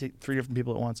three different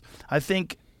people at once. I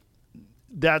think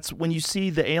that's when you see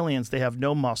the aliens, they have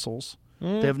no muscles.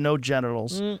 They have no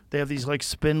genitals. They have these like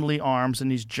spindly arms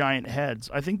and these giant heads.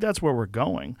 I think that's where we're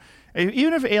going.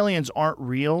 Even if aliens aren't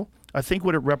real, I think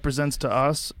what it represents to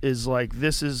us is like,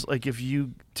 this is like if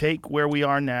you take where we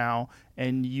are now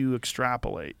and you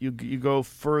extrapolate, you go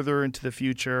further into the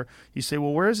future, you say,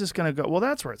 well, where is this going to go? Well,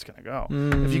 that's where it's going to go.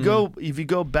 If you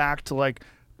go back to like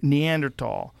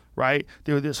Neanderthal, right?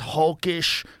 They were this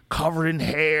hulkish, covered in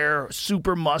hair,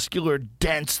 super muscular,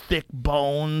 dense, thick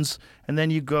bones. And then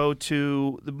you go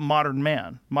to the modern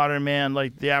man. Modern man,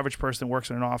 like the average person that works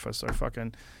in an office, they're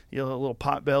fucking, a little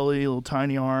pot belly, little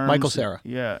tiny arms. Michael Cera.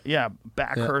 Yeah.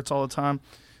 Back hurts all the time.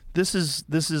 This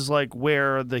is like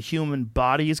where the human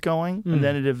body is going, and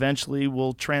then it eventually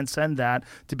will transcend that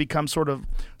to become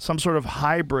some sort of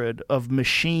hybrid of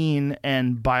machine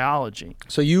and biology.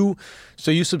 So you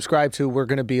subscribe to we're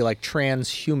going to be like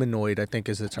transhumanoid, I think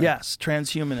is the term. Yes,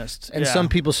 transhumanist. And some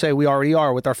people say we already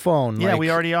are with our phone. Yeah, like, we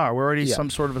already are. We're already some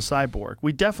sort of a cyborg.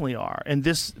 We definitely are. And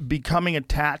this becoming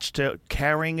attached to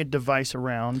carrying a device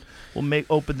around will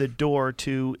open the door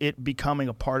to it becoming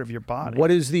a part of your body.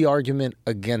 What is the argument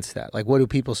against that? Like, what do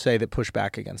people say that push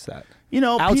back against that?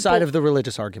 Outside of the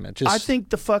religious argument. I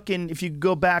think if you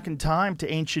go back in time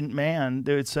to ancient man,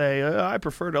 they would say, I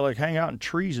prefer to like hang out in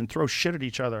trees and throw shit at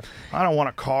each other. I don't want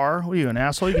a car. What are you, an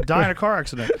asshole? You could die in a car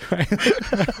accident.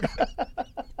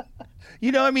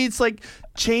 It's like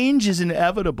change is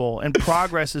inevitable and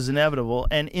progress is inevitable,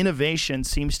 and innovation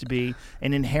seems to be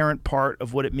an inherent part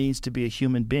of what it means to be a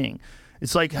human being.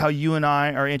 It's like how you and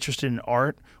I are interested in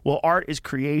art. Well, art is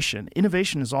creation.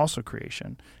 Innovation is also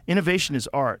creation. Innovation is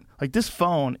art. Like this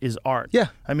phone is art. Yeah,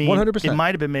 I mean, 100%. It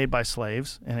might have been made by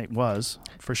slaves, and it was,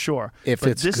 for sure. But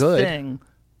it's this good. thing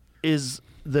is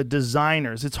the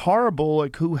designers. It's horrible,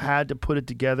 like who had to put it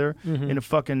together in a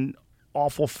fucking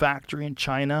awful factory in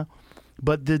China.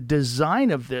 But the design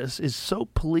of this is so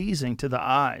pleasing to the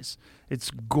eyes.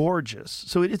 It's gorgeous.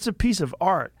 So it's a piece of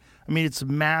art. I mean, it's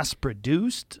mass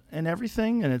produced and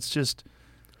everything, and it's just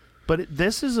But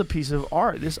this is a piece of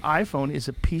art. This iPhone is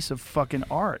a piece of fucking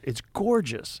art. It's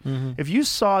gorgeous. If you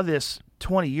saw this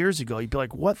 20 years ago, you'd be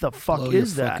like, what the fuck Blow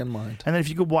is your that? fucking mind. And then if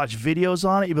you could watch videos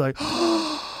on it, you'd be like,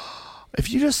 if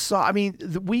you just saw, I mean,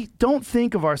 we don't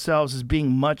think of ourselves as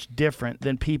being much different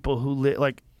than people who live,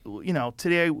 like, you know,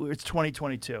 today it's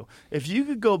 2022. If you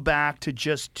could go back to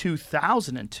just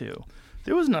 2002,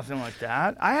 there was nothing like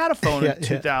that. I had a phone in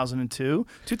 2002.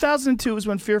 2002 was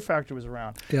when Fear Factor was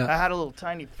around. Yeah. I had a little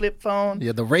tiny flip phone.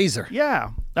 Yeah, the Razor. Yeah,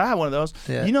 I had one of those.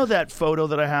 Yeah. You know that photo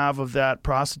that I have of that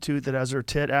prostitute that has her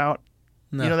tit out?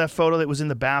 No. You know that photo that was in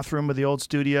the bathroom of the old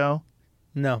studio?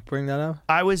 No, bring that up.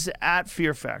 I was at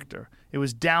Fear Factor. It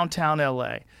was downtown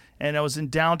L.A., and I was in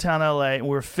downtown L.A., and we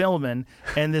were filming,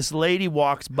 and this lady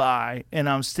walks by, and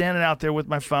I'm standing out there with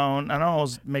my phone. I don't know if I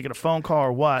was making a phone call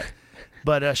or what,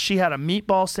 but she had a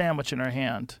meatball sandwich in her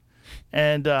hand,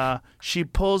 and she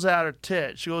pulls out her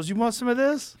tit. She goes, "You want some of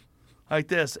this?" Like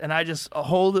this, and I just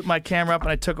hold my camera up,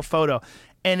 and I took a photo.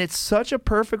 And it's such a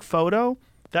perfect photo.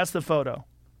 That's the photo.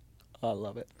 I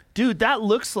love it. Dude, that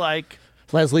looks like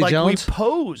Leslie Jones? we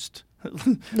posed.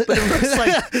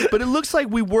 but it looks like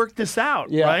we worked this out,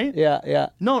 right? Yeah.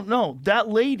 No, that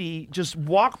lady just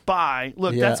walked by.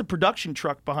 Look, Yeah. that's a production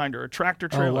truck behind her, a tractor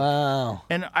trailer. Oh, wow.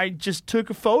 And I just took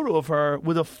a photo of her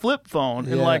with a flip phone,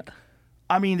 and Yeah.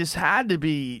 I mean, this had to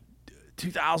be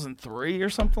 2003 or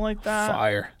something like that.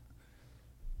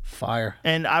 Fire.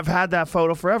 And I've had that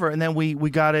photo forever, and then we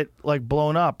got it like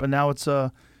blown up, and now it's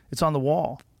on the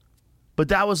wall. But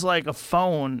that was like a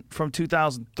phone from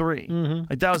 2003.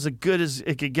 Like that was as good as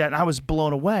it could get. And I was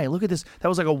blown away. Look at this. That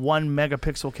was like a 1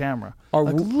 megapixel camera.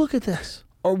 Look at this.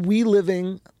 Are we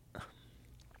living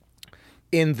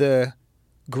in the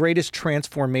greatest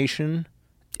transformation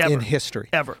Ever. in history?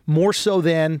 Ever. More so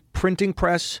than printing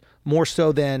press, more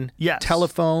so than Yes.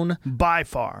 telephone? By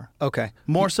far. Okay.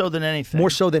 More so than anything. More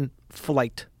so than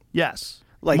flight. Yes.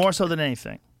 Like- more so than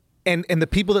anything. And the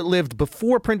people that lived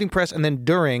before printing press and then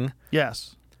during,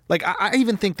 Yes. like I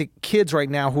even think that kids right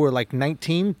now who are like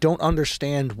 19 don't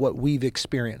understand what we've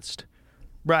experienced.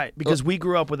 Right. Because we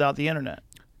grew up without the internet.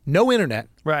 No internet.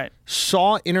 Right.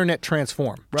 Saw internet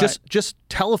transform. Right. Just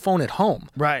telephone at home.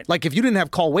 Right. Like if you didn't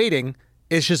have call waiting,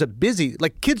 it's just a busy.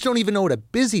 Like kids don't even know what a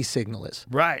busy signal is.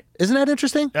 Right. Isn't that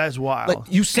interesting? That's wild.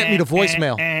 Like you sent me to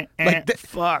voicemail.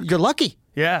 Fuck. You're lucky.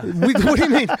 Yeah. What do you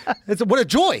mean? What a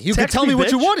joy. You could Text tell me, me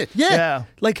what you bitch. wanted. Yeah. Yeah.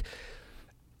 Like,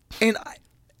 and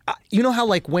you know how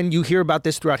like when you hear about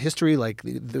this throughout history, like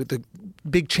the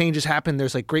big changes happen,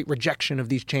 there's like great rejection of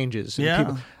these changes. And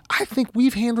Yeah. I think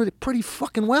we've handled it pretty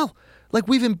fucking well. Like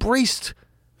we've embraced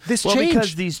this Well, change.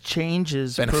 because these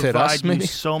changes Benefit provide us, maybe? you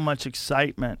so much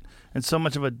excitement and so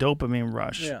much of a dopamine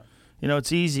rush. Yeah. You know,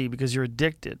 it's easy because you're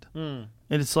addicted.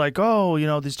 And it's like, oh, you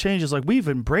know, these changes, like we've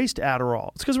embraced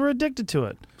Adderall. It's because we're addicted to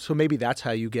it. So maybe that's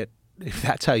how you get, if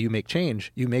that's how you make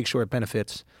change, you make sure it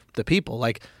benefits the people.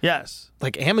 Like, Yes.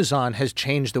 like Amazon has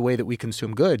changed the way that we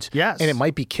consume goods. Yes. And it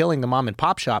might be killing the mom and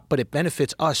pop shop, but it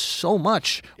benefits us so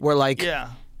much. We're like, Yeah.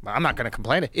 I'm not going to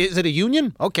complain. Is it a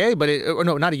union? Okay, but or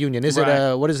no, not a union. Is Right. it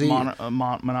a, what is the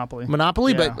Monopoly?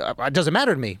 monopoly? Yeah. But it doesn't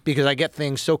matter to me because I get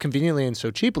things so conveniently and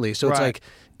so cheaply. So it's Right. like,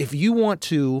 if you want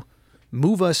to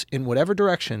move us in whatever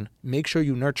direction, make sure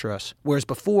you nurture us. Whereas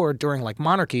before, during like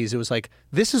monarchies, it was like,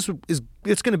 this is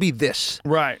it's going to be this.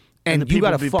 Right. And the you people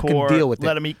gotta be fucking poor, deal with it.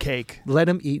 Let them eat cake. Let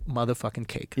them eat motherfucking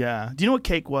cake. Yeah. Do you know what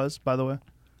cake was, by the way?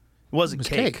 It wasn't was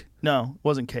cake. cake. No, it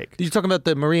wasn't cake. You're talking about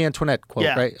the Marie Antoinette quote,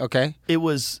 Yeah. right? Okay. It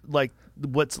was like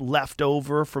what's left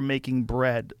over from making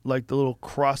bread, like the little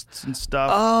crusts and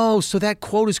stuff. Oh, so that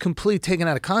quote is completely taken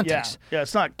out of yeah. context. Yeah,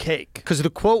 it's not cake. Because the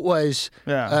quote was,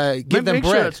 Yeah. give them Make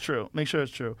bread. sure that's true. Make sure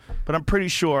it's true. But I'm pretty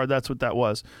sure that's what that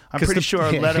was. I'm 'Cause pretty the-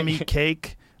 sure yeah. let them eat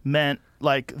cake meant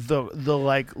like the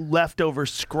like leftover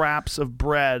scraps of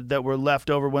bread that were left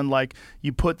over when like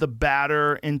you put the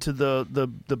batter into the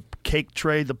cake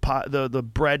tray, the pot, the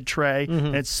bread tray,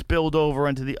 and it spilled over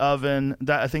into the oven.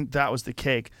 That I think that was the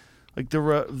cake. Like the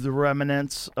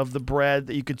remnants of the bread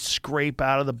that you could scrape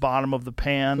out of the bottom of the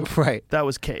pan. Right. That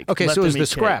was cake. Okay, Let so it was them the eat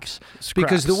cake. scraps.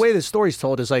 Because the way the story's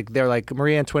told is like, they're like,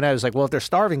 Marie Antoinette is like, well, if they're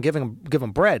starving, give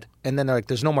them bread. And then they're like,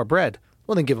 there's no more bread.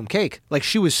 Well, then give them cake. Like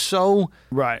she was so...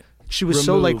 Right. She was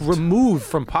so like removed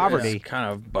from poverty. It's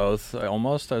kind of both,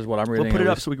 almost, as what I'm reading. We'll put it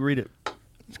up so we can read it.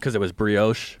 Because it was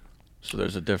brioche, so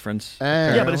there's a difference.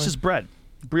 Yeah, but it's just bread.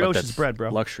 But Brioche that's is bread, bro.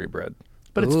 Luxury bread.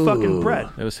 But it's fucking bread.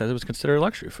 It says it was considered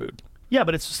luxury food. Yeah,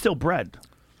 but it's still bread.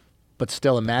 But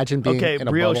still, imagine being in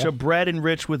a brioche, bubble. a bread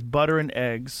enriched with butter and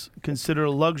eggs, considered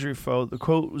a luxury food. The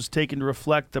quote was taken to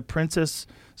reflect the princess's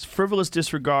frivolous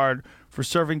disregard for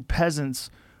serving peasants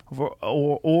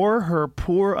or her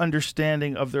poor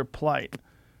understanding of their plight.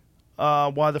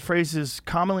 while the phrase is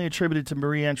commonly attributed to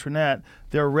Marie Antoinette,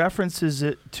 there are references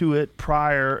to it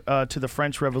prior to the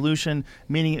French Revolution,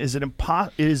 meaning it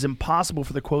is impossible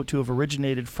for the quote to have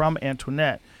originated from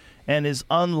Antoinette, and is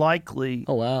unlikely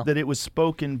that it was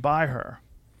spoken by her.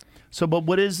 So, but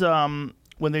what is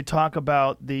when they talk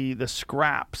about the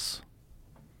scraps?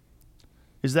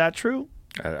 Is that true?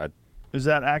 Is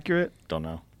that accurate? Don't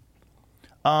know.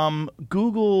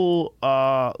 Google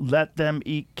let them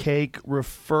eat cake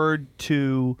referred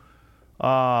to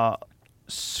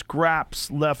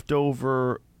scraps left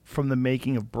over from the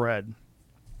making of bread.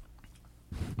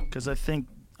 Because I think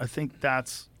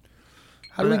that's.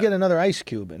 How do we get another ice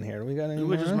cube in here? Do we got any?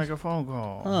 We just make a phone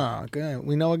call. Oh, okay.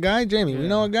 We know a guy, Jamie. We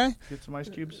know a guy. Get some ice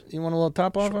cubes. You want a little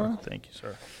top off? Sure. Thank you,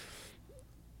 sir.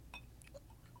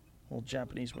 Old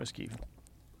Japanese whiskey.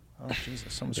 Oh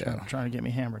Jesus! Someone's trying to get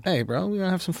me hammered. Hey, bro, we're gonna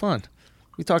have some fun.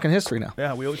 We talking history now.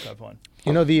 Yeah, we always have fun.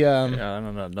 You know the. Yeah, I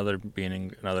don't know.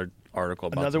 Another article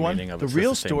about another the one. meaning of the it.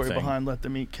 real story behind Let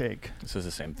Them Eat Cake. This is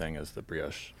the same thing as the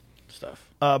brioche stuff.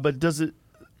 But does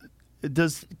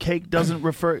cake doesn't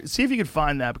refer? See if you can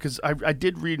find that, because I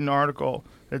did read an article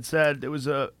that said it was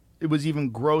even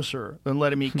grosser than Let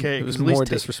Them Eat Cake. It was more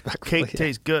disrespectful. Cake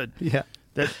tastes good. Yeah.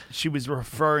 That she was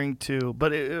referring to,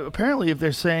 but apparently, if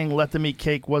they're saying "Let Them Eat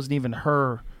Cake" wasn't even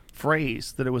her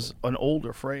phrase, that it was an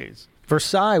older phrase.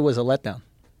 Versailles was a letdown.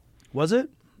 Was it?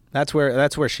 That's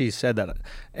where she said that,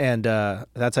 and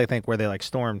that's I think where they like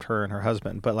stormed her and her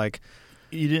husband. But like,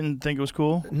 you didn't think it was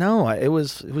cool? No, it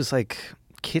was like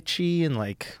kitschy and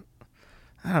like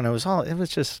I don't know. It was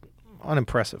just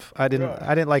unimpressive. I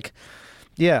didn't like.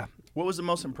 Yeah. What was the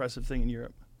most impressive thing in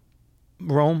Europe?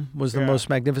 Rome was the most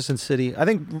magnificent city. I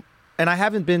think, and I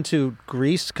haven't been to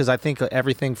Greece because I think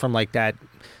everything from like that,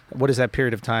 what is that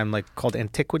period of time like called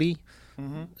antiquity?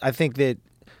 Mm-hmm. I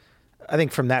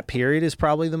think from that period is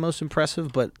probably the most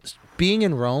impressive. But being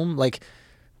in Rome, like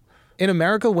in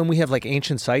America, when we have like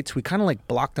ancient sites, we kind of like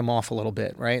block them off a little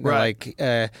bit, right? And right.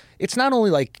 Like, it's not only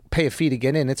like pay a fee to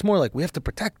get in; it's more like we have to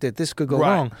protect it. This could go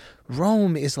wrong.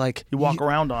 Rome is like you walk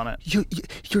around on it.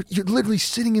 You're literally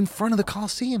sitting in front of the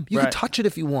Colosseum. You can touch it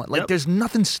if you want. Like there's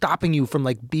nothing stopping you from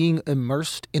like being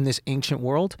immersed in this ancient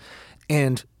world.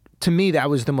 And to me, that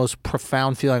was the most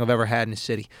profound feeling I've ever had in a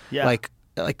city. Yeah.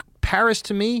 Like Paris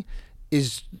to me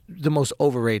is the most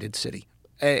overrated city.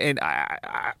 And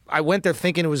I went there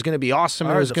thinking it was going to be awesome.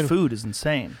 The food is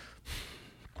insane.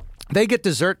 They get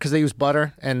dessert because they use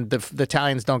butter, and the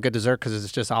Italians don't get dessert because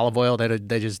it's just olive oil.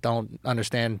 They just don't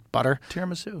understand butter.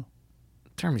 Tiramisu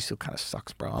kind of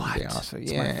sucks, bro. I'll be honest with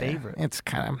you. It's my favorite. It's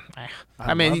kind of.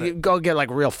 I mean, you go get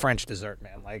like real French dessert,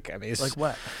 man. Like it's like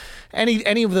what?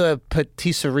 Any of the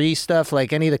patisserie stuff,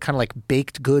 like any of the kind of like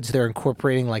baked goods, they're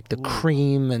incorporating like the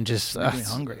cream and just. Makes me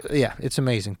hungry. Yeah, it's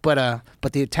amazing. But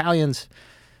the Italians.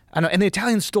 I know, and the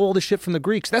Italians stole all the shit from the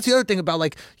Greeks. That's the other thing about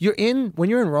like when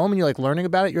you're in Rome and you're like learning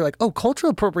about it, you're like, oh,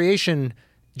 cultural appropriation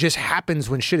just happens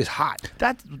when shit is hot.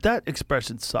 That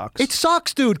expression sucks. It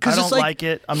sucks, dude. Because I it's don't like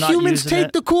it. I'm not humans using take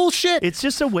it. the cool shit. It's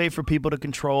just a way for people to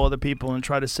control other people and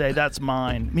try to say that's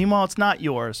mine. Meanwhile, it's not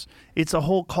yours. It's a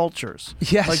whole culture's.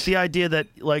 Yes. Like the idea that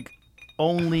like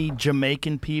only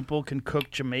Jamaican people can cook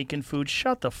Jamaican food.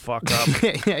 Shut the fuck up.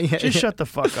 Just shut the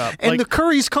fuck up. And the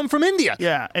curries come from India.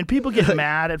 Yeah, and people get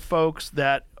mad at folks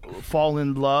that fall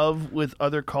in love with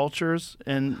other cultures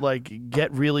and like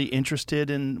get really interested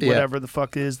in whatever the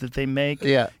fuck it is that they make.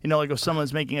 Yeah. You know, like if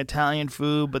someone's making Italian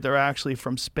food but they're actually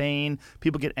from Spain,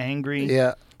 people get angry.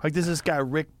 Yeah. Like there's this guy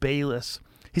Rick Bayless.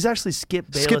 He's actually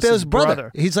Skip Bayless' brother.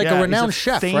 He's like a renowned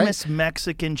chef, famous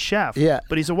Mexican chef. Yeah.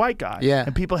 But he's a white guy. Yeah.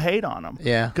 And people hate on him.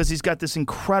 Yeah. Because he's got this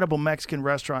incredible Mexican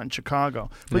restaurant in Chicago.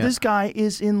 But this guy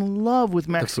is in love with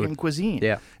Mexican cuisine.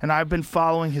 Yeah. And I've been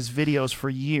following his videos for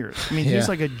years. I mean, he's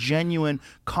like a genuine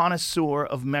connoisseur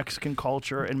of Mexican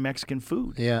culture and Mexican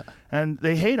food. Yeah. And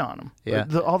they hate on him. Yeah.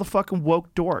 All the fucking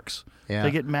woke dorks. Yeah.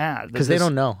 They get mad. Because they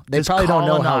don't know. They probably don't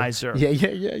know how.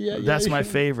 Yeah. That's my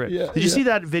favorite. Did you see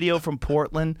that video from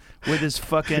Portland where this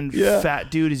fucking fat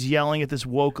dude is yelling at this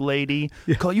woke lady?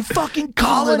 Call you fucking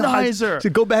colonizer. To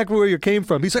go back where you came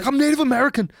from. He's like, I'm Native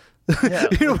American. Yeah.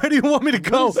 Where do you want me to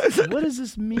go? What does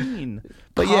this mean?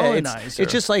 But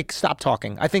it's just like stop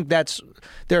talking. I think there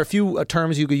are a few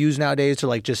terms you could use nowadays to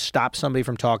like just stop somebody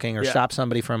from talking or stop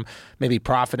somebody from maybe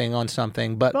profiting on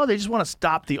something. But no, they just want to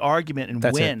stop the argument and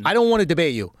win. It. I don't want to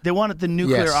debate you. They wanted the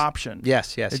nuclear option.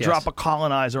 Yes. They drop a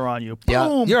colonizer on you.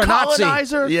 Boom, You're a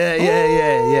colonizer. Nazi.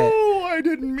 Yeah. Oh, I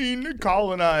didn't mean to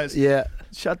colonize. Yeah.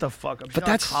 Shut the fuck up. She's But not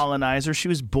a that's colonizer. She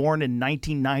was born in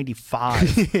 1995.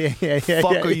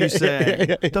 Fuck are you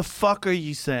saying? The fuck are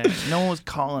you saying? No one was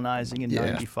colonizing in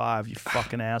 95, you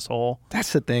fucking asshole.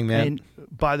 That's the thing, man. And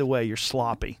by the way, you're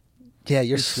sloppy. Yeah,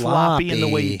 you're sloppy in the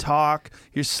way you talk.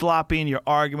 You're sloppy in your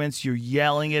arguments. You're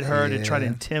yelling at her to try to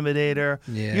intimidate her.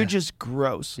 Yeah. You're just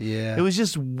gross. Yeah. It was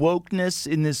just wokeness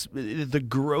in the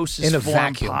grossest In a form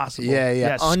vacuum. possible.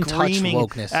 Yeah. Untouched screaming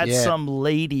wokeness. at Yeah. some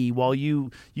lady while you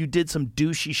did some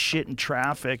douchey shit in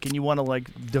traffic, and you want to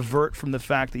like divert from the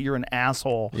fact that you're an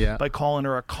asshole by calling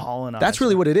her a colonizer. That's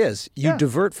really what it is. You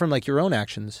divert from like your own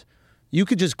actions. You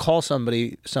could just call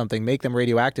somebody something, make them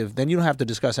radioactive, then you don't have to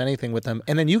discuss anything with them,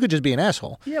 and then you could just be an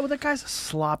asshole. Yeah, well, that guy's a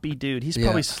sloppy dude. He's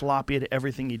probably sloppy at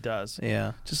everything he does.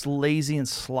 Yeah. Just lazy and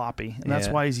sloppy. And that's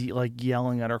why he's like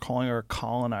yelling at her, calling her a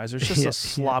colonizer. It's just a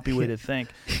sloppy way to think.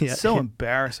 It's so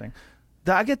embarrassing.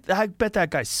 I bet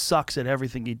that guy sucks at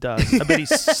everything he does. I bet he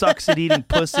sucks at eating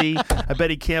pussy. I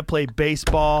bet he can't play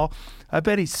baseball. I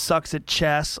bet he sucks at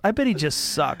chess. I bet he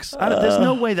just sucks. There's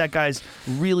no way that guy's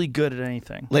really good at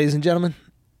anything. Ladies and gentlemen,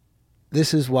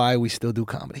 this is why we still do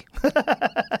comedy.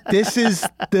 This is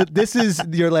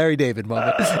your Larry David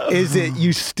moment. Is that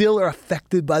you still are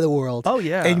affected by the world? Oh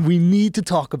yeah, and we need to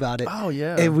talk about it. Oh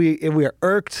yeah, and we are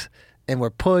irked and we're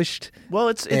pushed. Well,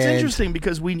 it's interesting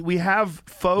because we have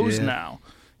foes now.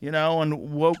 You know,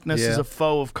 and wokeness is a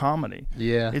foe of comedy.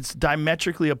 Yeah. It's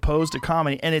diametrically opposed to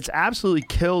comedy, and it's absolutely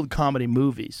killed comedy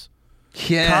movies.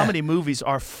 Yeah. Comedy movies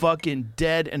are fucking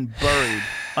dead and buried,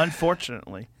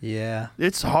 unfortunately. Yeah.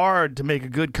 It's hard to make a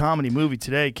good comedy movie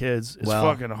today, kids. It's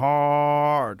fucking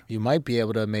hard. You might be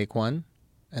able to make one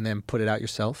and then put it out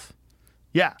yourself.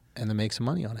 Yeah. And then make some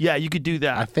money on it. Yeah, you could do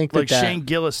that. I think like Shane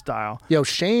Gillis style. Yo,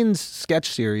 Shane's sketch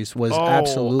series was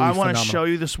absolutely phenomenal. I want to show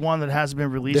you this one that hasn't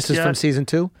been released yet. This is from season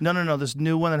 2? No. This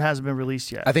new one that hasn't been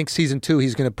released yet. I think season 2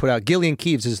 he's going to put out. Gillian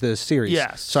Keeves is the series.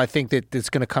 Yes. So I think that it's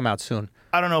going to come out soon.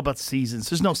 I don't know about seasons.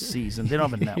 There's no season. They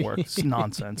don't have a network. It's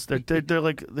nonsense.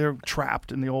 They're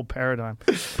trapped in the old paradigm.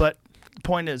 But the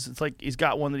point is, it's like he's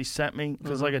got one that he sent me.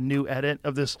 There's like a new edit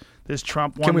of this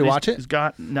Trump one. Can we watch it? He's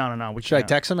got no. We Should can't. I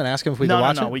text him and ask him if we can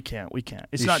watch it? No, we can't.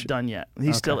 It's not done yet.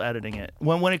 He's still editing it.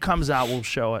 When it comes out, we'll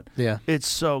show it. Yeah. It's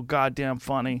so goddamn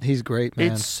funny. He's great,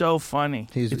 man. It's so funny.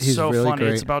 He's so really funny.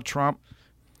 great. It's about Trump.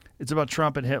 It's about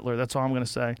Trump and Hitler. That's all I'm gonna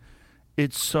say.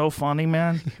 It's so funny,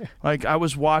 man. Like, I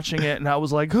was watching it and I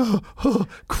was like,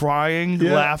 crying,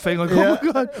 laughing, like,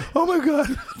 oh my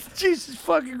God, Jesus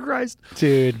fucking Christ.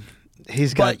 Dude,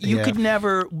 he's got. But you could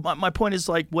never, my point is,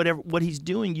 like, what he's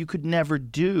doing, you could never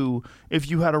do if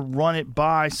you had to run it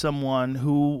by someone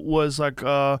who was like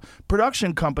a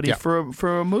production company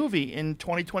for a movie in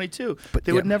 2022. But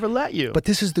they would never let you. But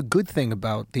this is the good thing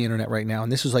about the internet right now,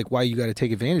 and this is like why you got to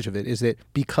take advantage of it, is that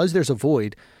because there's a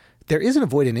void, there isn't a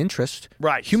void in interest.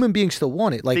 Right. Human beings still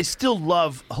want it. Like, they still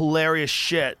love hilarious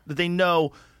shit that they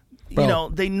know,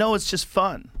 they know it's just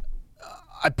fun.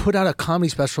 I put out a comedy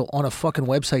special on a fucking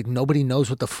website. Nobody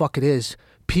knows what the fuck it is.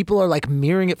 People are like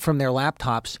mirroring it from their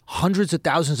laptops. Hundreds of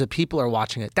thousands of people are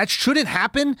watching it. That shouldn't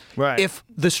happen if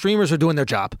the streamers are doing their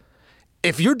job.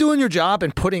 If you're doing your job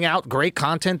and putting out great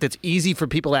content that's easy for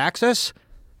people to access,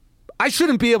 I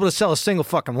shouldn't be able to sell a single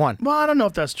fucking one. Well, I don't know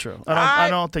if that's true. I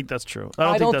don't think that's true.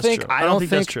 I don't think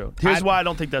that's true. Here's why I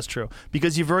don't think that's true.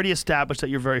 Because you've already established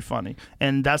that you're very funny,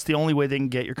 and that's the only way they can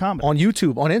get your comedy. On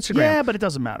YouTube, on Instagram. Yeah, but it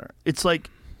doesn't matter. It's like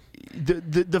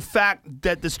the fact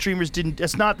that the streamers didn't.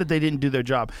 It's not that they didn't do their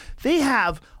job. They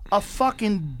have a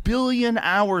fucking billion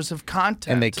hours of content,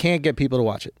 and they can't get people to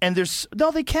watch it. And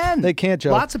they can. They can't,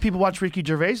 Joe. Lots of people watch Ricky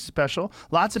Gervais' special.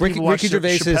 Lots of people watch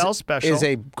Chappelle's special. Is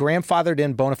a grandfathered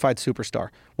in bona fide superstar.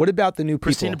 What about the new people?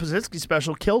 Christina Pazitsky's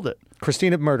special killed it.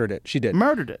 Christina murdered it. She did.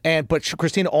 Murdered it. But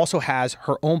Christina also has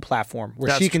her own platform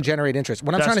where she can generate interest.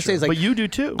 What I'm trying to say is, like, but you do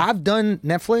too. I've done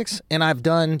Netflix and I've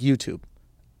done YouTube.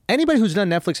 Anybody who's done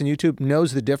Netflix and YouTube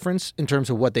knows the difference in terms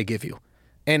of what they give you.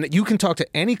 And you can talk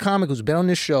to any comic who's been on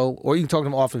this show, or you can talk to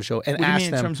them off the show and ask them. What do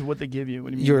you mean in terms of what they give you?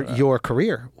 What do you mean your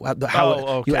career,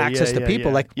 how you access to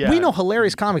people. We know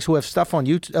hilarious comics who have stuff on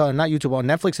YouTube, not YouTube, on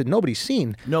Netflix that nobody's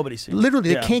seen. Nobody's seen.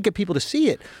 Literally, they can't get people to see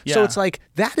it. So it's like,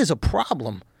 that is a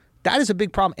problem. That is a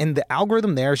big problem. And the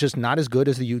algorithm there is just not as good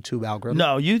as the YouTube algorithm.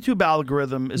 No, YouTube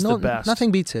algorithm is the best.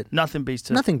 Nothing beats it. Nothing beats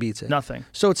it. Nothing beats it. Nothing.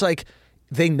 So it's like,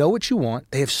 they know what you want.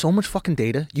 They have so much fucking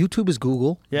data. YouTube is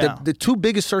Google. Yeah. The two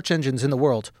biggest search engines in the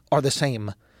world are the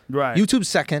same. Right. YouTube's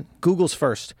second, Google's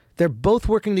first. They're both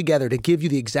working together to give you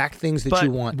the exact things that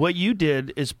you want. What you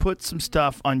did is put some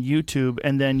stuff on YouTube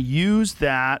and then use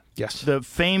that, the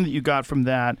fame that you got from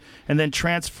that, and then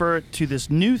transfer it to this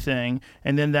new thing,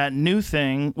 and then that new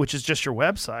thing, which is just your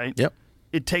website,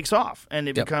 it takes off and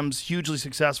it becomes hugely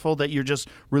successful, that you're just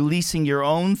releasing your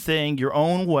own thing, your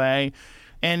own way.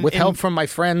 And with help from my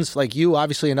friends like you,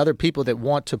 obviously, and other people that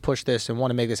want to push this and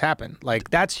want to make this happen. Like,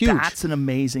 that's huge. That's an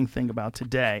amazing thing about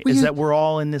today, is that we're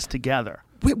all in this together.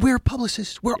 We're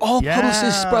publicists. We're all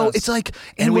publicists, bro. It's like...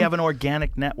 And we have an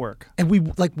organic network. And we,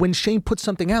 like, when Shane puts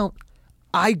something out,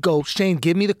 I go, Shane,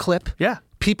 give me the clip. Yeah.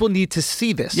 People need to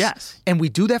see this. Yes. And we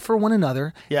do that for one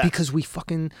another because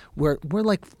we're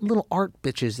like little art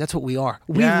bitches. That's what we are.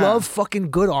 We love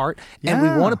fucking good art, and we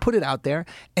want to put it out there,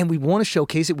 and we want to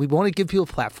showcase it. We want to give people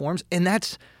platforms, and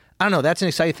that's, I don't know, that's an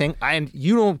exciting thing. And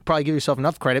you don't probably give yourself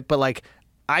enough credit, but like,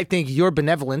 I think your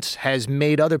benevolence has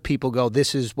made other people go,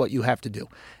 this is what you have to do.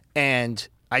 And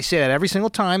I say that every single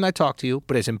time I talk to you,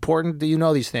 but it's important that you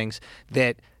know these things,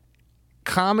 that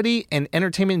comedy and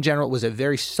entertainment in general was a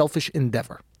very selfish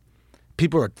endeavor.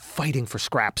 People are fighting for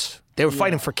scraps. They were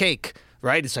fighting for cake,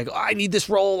 right? It's like, oh, I need this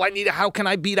role. How can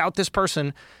I beat out this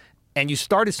person? And you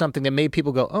started something that made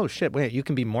people go, oh shit, wait, you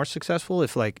can be more successful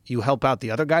if like you help out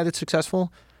the other guy that's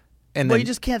successful. And well, then you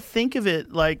just can't think of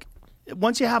it like,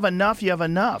 once you have enough, you have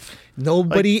enough.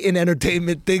 Nobody in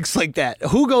entertainment thinks like that.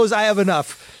 Who goes, I have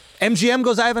enough? MGM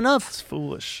goes, I have enough. It's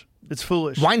foolish. It's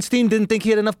foolish. Weinstein didn't think he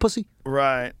had enough pussy?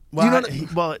 Right. Well,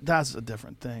 well, that's a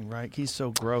different thing, right? He's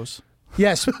so gross.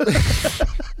 Yes.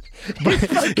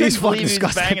 He's fucking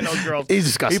disgusting. Banging those girls. He's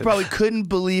disgusting. He probably couldn't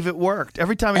believe it worked.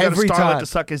 Every time he got a starlet to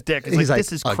suck his dick, it's he's like,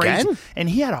 this is crazy. Again? And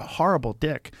he had a horrible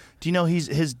dick. Do you know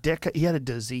his dick, he had a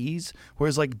disease where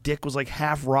his like dick was like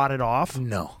half rotted off?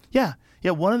 No. Yeah.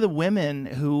 Yeah, one of the women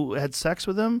who had sex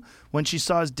with him, when she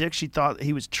saw his dick, she thought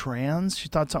he was trans. She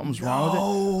thought something was wrong with it.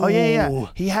 Oh, yeah.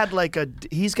 He had like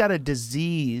he's got a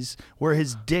disease where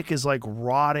his dick is like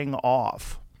rotting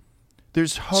off.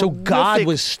 There's horrific... So God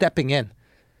was stepping in.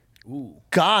 Ooh.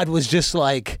 God was just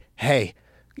like, hey,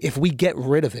 if we get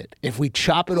rid of it, if we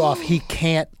chop it off, he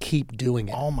can't keep doing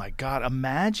it. Oh my God.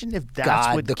 Imagine if that's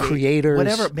God, what the creators...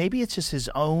 Whatever. Maybe it's just his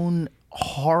own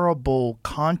horrible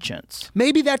conscience.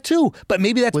 Maybe that too, but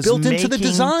maybe that's built into the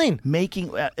design.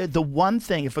 Making the one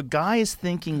thing, if a guy is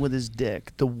thinking with his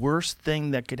dick, the worst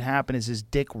thing that could happen is his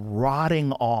dick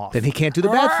rotting off. Then he can't do the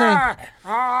bad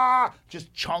thing.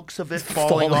 Just chunks of it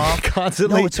falling off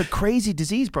constantly. No, it's a crazy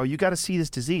disease, bro. You got to see this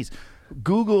disease.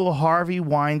 Google Harvey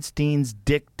Weinstein's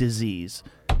dick disease.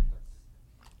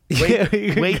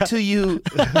 Wait till you...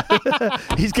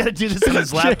 He's got to do this on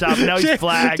his laptop. Now he's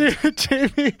flagged.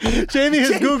 Jamie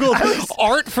has Googled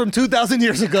art from 2,000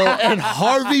 years ago and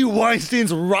Harvey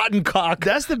Weinstein's rotten cock.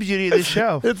 That's the beauty of this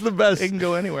show. It's the best. It can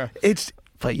go anywhere.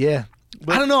 But yeah.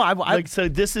 I don't know. So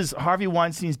this is Harvey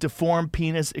Weinstein's deformed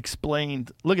penis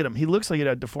explained. Look at him. He looks like he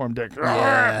had a deformed dick.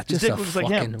 Yeah, his just dick a looks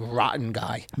fucking like him. rotten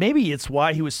guy. Maybe it's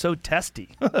why he was so testy.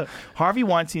 Harvey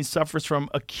Weinstein suffers from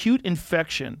acute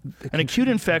infection, an acute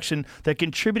infection that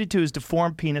contributed to his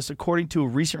deformed penis, according to a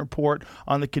recent report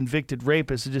on the convicted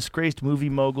rapist. The disgraced movie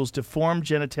mogul's deformed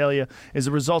genitalia is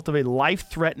a result of a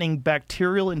life-threatening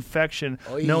bacterial infection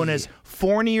known as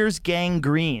Fournier's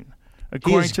gangrene.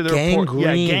 According to the report,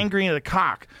 gangrene of the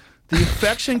cock. The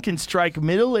infection can strike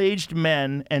middle-aged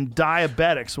men and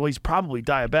diabetics. Well, he's probably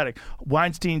diabetic.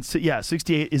 Weinstein,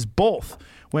 68, is both.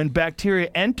 When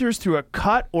bacteria enters through a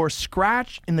cut or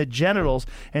scratch in the genitals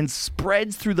and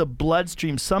spreads through the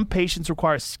bloodstream, some patients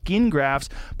require skin grafts,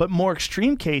 but more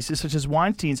extreme cases, such as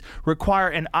Weinstein's, require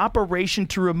an operation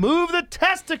to remove the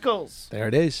testicles. There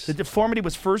it is. The deformity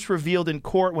was first revealed in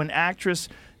court when actress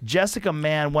Jessica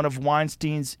Mann, one of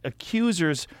Weinstein's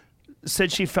accusers,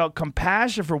 said she felt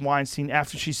compassion for Weinstein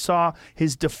after she saw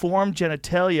his deformed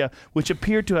genitalia, which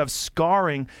appeared to have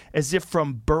scarring as if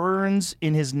from burns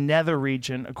in his nether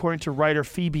region. According to writer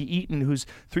Phoebe Eaton, whose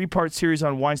 3-part series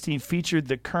on Weinstein featured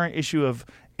the current issue of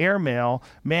Airmail,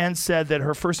 Mann said that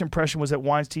her first impression was that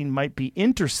Weinstein might be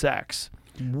intersex.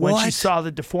 When she saw the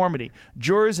deformity.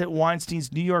 Jurors at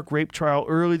Weinstein's New York rape trial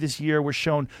early this year were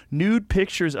shown nude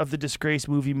pictures of the disgraced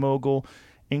movie mogul,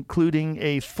 including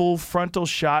a full frontal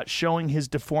shot showing his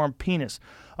deformed penis.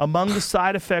 Among the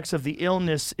side effects of the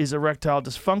illness is erectile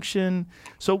dysfunction.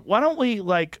 So why don't we,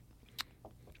 like...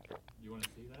 You want to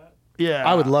see that? Yeah.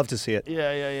 I would love to see it.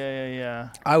 Yeah.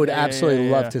 I would absolutely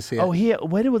love to see it. Oh,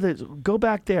 wait a minute. Go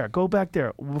back there.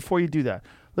 Before you do that.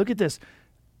 Look at this.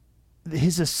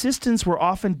 His assistants were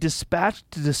often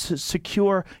dispatched to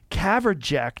secure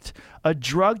Caverject, a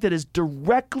drug that is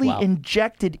directly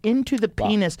injected into the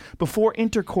penis before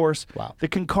intercourse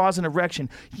that can cause an erection.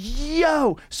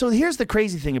 So here's the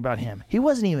crazy thing about him. He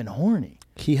wasn't even horny.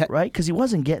 right? Because he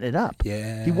wasn't getting it up.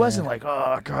 Yeah. He wasn't like,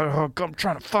 oh, God, I'm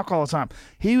trying to fuck all the time.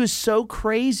 He was so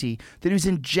crazy that he was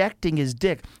injecting his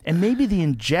dick. And maybe the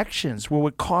injections were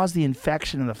what caused the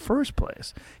infection in the first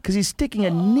place. Because he's sticking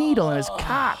a needle in his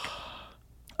cock.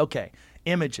 Okay,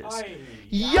 images.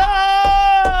 Yo!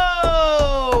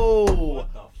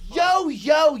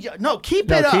 Yo! No,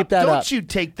 keep it up. Keep that Don't up. you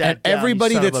take that And down,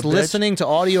 everybody you son that's of a bitch. listening to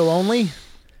audio only,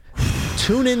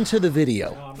 tune into the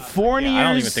video. Fourniers, I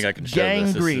don't even think I can show this.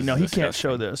 This gangrene. is No, he can't disgusting.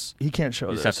 show this. He can't show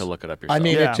You this. just have to look it up yourself. I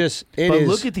mean, Yeah. it is. But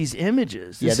look at these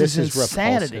images. This this is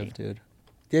insanity. repulsive, dude.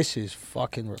 This is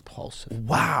fucking repulsive.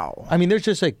 Wow. I mean, there's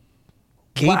just a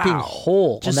gaping Wow.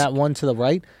 hole Just- on that one to the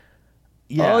right.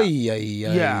 Yeah. Oh,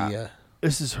 yeah.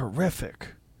 This is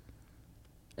horrific.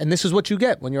 And this is what you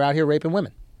get when you're out here raping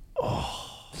women. Oh.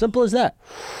 Simple as that.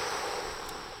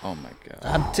 Oh my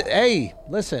God. Hey,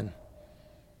 listen.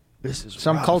 This is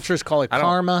Some rough. cultures call it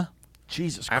karma.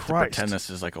 Jesus I have to Christ. pretend this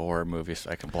is like a horror movie so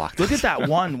I can block Look this. at that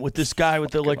one with this guy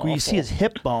with the, like, where you see his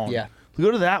hip bone. Yeah. Go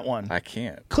to that one. I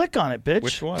can't. Click on it, bitch.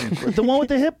 Which one? The one with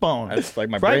the hip bone. That's like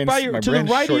my right brain's- by your, my to the brain's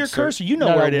right of your short-circuit. cursor. You know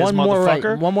No, where it is, one more right,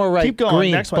 motherfucker. one more right. Keep going.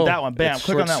 Green. Next one. Boom. That one. Bam. It's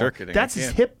Click on that one. short-circuiting. That's I his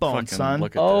can't hip bone, fucking son.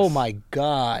 look at Oh, this. my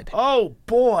God. Oh,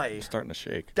 boy. It's starting to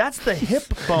shake. That's the hip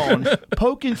bone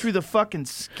poking through the fucking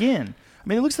skin. I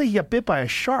mean, it looks like he got bit by a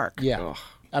shark. Yeah. Ugh.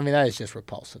 I mean, that is just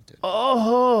repulsive, dude.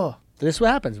 Oh. This is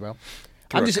what happens, bro.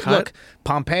 I'm a just cut? look,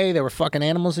 Pompeii, there were fucking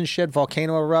animals and shit,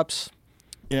 volcano erupts.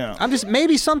 Yeah. I'm just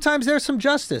maybe sometimes there's some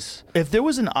justice. If there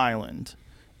was an island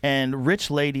and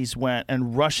rich ladies went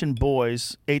and Russian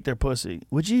boys ate their pussy,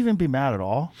 would you even be mad at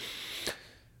all?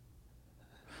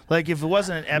 Like if it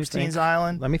wasn't an Epstein's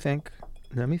island? Let me think.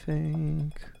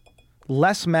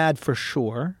 Less mad for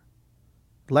sure.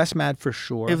 If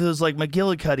If it was like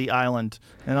McGillicuddy Island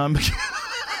and I'm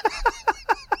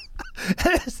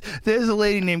There's a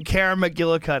lady named Karen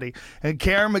McGillicuddy. And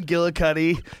Karen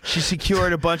McGillicuddy, she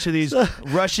secured a bunch of these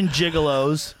Russian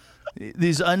gigolos,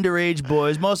 these underage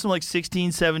boys, most of them like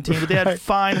 16, 17, but they had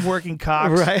fine working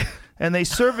cocks. Right. And they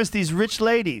serviced these rich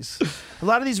ladies. A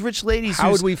lot of these rich ladies How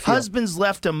whose would we feel? husbands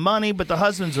left them money, but the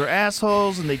husbands were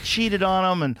assholes and they cheated on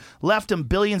them and left them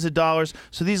billions of dollars.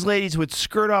 So these ladies would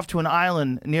skirt off to an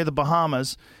island near the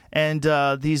Bahamas, and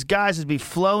these guys would be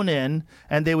flown in,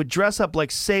 and they would dress up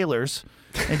like sailors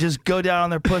and just go down on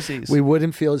their pussies. We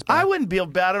wouldn't feel as bad. I wouldn't feel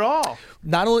bad at all.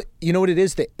 Not only, you know what it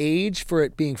is? The age for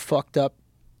it being fucked up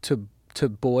to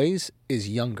boys is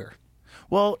younger.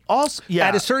 Well, also, yeah.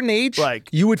 At a certain age, like,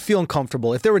 you would feel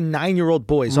uncomfortable. If there were 9-year-old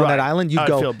boys on Right. that island, you'd I'd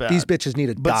go, feel bad. these bitches need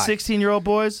to But die. 16-year-old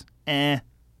boys,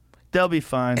 they'll be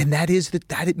fine. And that is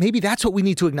maybe that's what we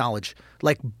need to acknowledge.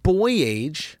 Like boy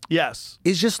age yes.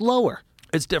 is just lower.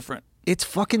 It's different. It's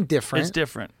fucking different. It's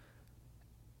different.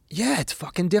 Yeah, it's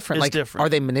fucking different. It's like, different. Are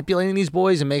they manipulating these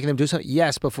boys and making them do something?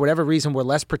 Yes, but for whatever reason, we're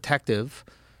less protective.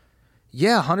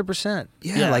 Yeah, 100%.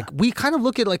 Yeah, like we kind of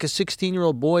look at like a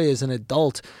 16-year-old boy as an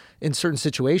adult in certain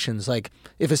situations. Like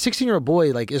if a 16-year-old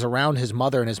boy like is around his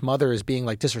mother and his mother is being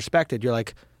like disrespected, you're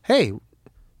like, hey,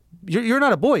 you're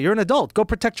not a boy. You're an adult. Go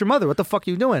protect your mother. What the fuck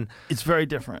are you doing? It's very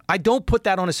different. I don't put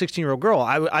that on a 16-year-old girl.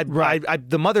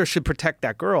 The mother should protect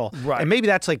that girl. Right. And maybe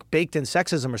that's like baked in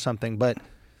sexism or something. But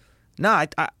no,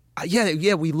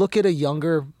 yeah, we look at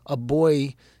a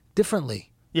boy differently.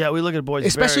 Yeah, we look at boys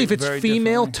Especially very, if it's very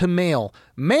female differently.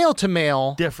 male to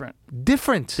male. Different.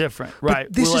 But Right.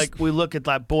 this we look at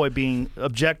that boy being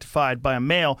objectified by a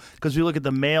male because we look at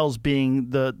the males being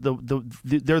they're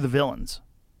the villains.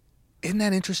 Isn't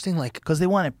that interesting? Like, because they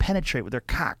want to penetrate with their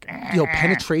cock.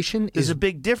 Penetration There's is a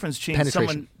big difference between penetration.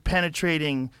 someone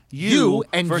penetrating you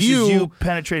and versus you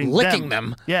penetrating licking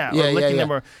them. Yeah, Yeah, or licking yeah.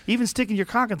 them, or even sticking your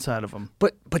cock inside of them.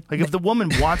 But like if the woman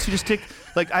wants you to stick,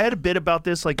 like I had a bit about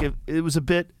this. Like it was a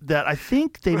bit that I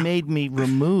think they made me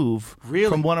remove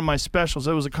from one of my specials.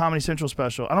 It was a Comedy Central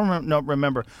special. I don't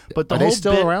remember, but the Are whole they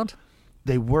still bit, around?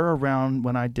 They were around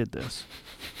when I did this.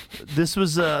 This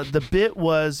was the bit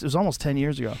was, it was almost 10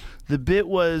 years ago. The bit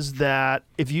was that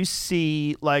if you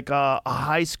see like a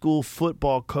high school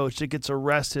football coach that gets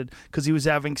arrested because he was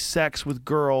having sex with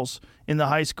girls in the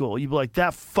high school, you'd be like,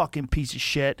 that fucking piece of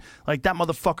shit. Like that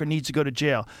motherfucker needs to go to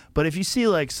jail. But if you see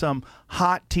like some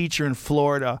hot teacher in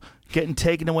Florida getting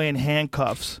taken away in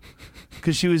handcuffs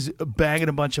because she was banging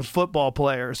a bunch of football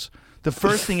players, the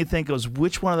first thing you think was,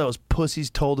 which one of those pussies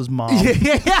told his mom?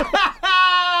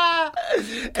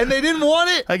 And they didn't want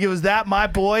it. Like, was that my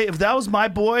boy? If that was my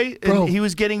boy, Bro. and he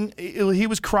was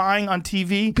crying on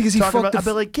TV Because he talking fucked about, I'd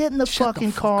be like, get in the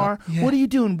fucking fuck car. up. Yeah. What are you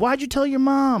doing? Why'd you tell your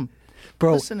mom?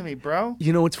 Bro, Listen to me, bro.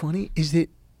 You know what's funny is that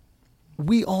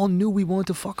we all knew we wanted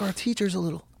to fuck our teachers a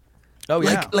little. Oh,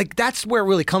 yeah. Like that's where it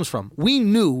really comes from. We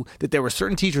knew that there were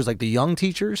certain teachers, like the young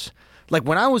teachers. Like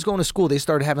when I was going to school, they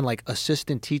started having like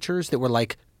assistant teachers that were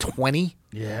like 20.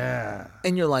 Yeah.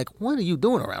 And you're like, what are you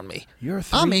doing around me? You're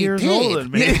 3 I'm years 18. older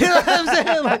than me. You know what I'm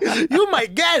saying? Like, you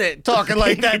might get it talking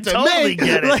like that to totally me.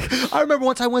 Get it. Like, I remember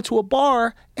once I went to a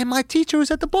bar and my teacher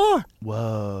was at the bar.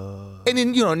 Whoa. And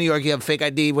in New York, you have fake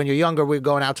ID. When you're younger, we're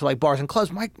going out to like bars and clubs.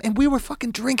 And we were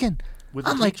fucking drinking. With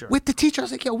the I'm teacher. like, with the teacher. I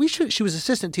was like, yo, we should. She was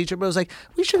assistant teacher, but I was like,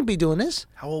 we shouldn't be doing this.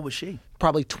 How old was she?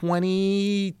 Probably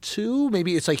 22.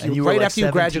 Maybe it's like And you right were like after you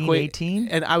 17, graduate. 18?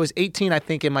 And I was 18, I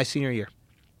think, in my senior year.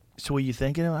 So were you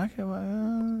thinking?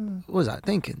 What was I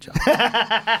thinking, John?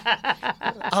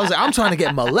 I was like, I'm trying to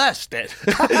get molested.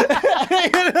 You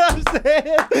know what I'm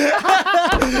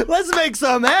saying? Let's make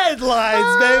some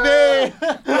headlines, baby.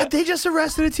 They just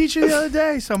arrested a teacher the other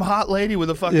day. Some hot lady with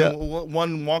a fucking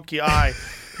one wonky eye.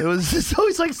 It was just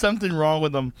always like something wrong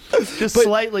with them, just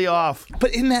slightly off.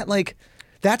 But in that, like,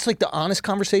 that's like the honest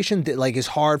conversation that like is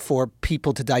hard for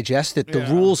people to digest. That the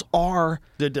rules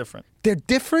they're different. They're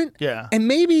different. Yeah. And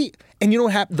maybe, and you know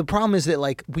what happened? The problem is that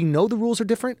like we know the rules are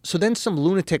different. So then some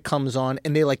lunatic comes on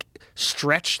and they like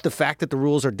stretch the fact that the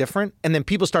rules are different. And then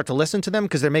people start to listen to them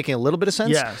because they're making a little bit of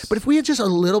sense. Yes. But if we had just a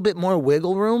little bit more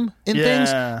wiggle room in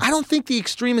things, I don't think the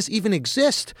extremists even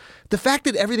exist. The fact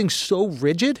that everything's so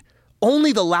rigid,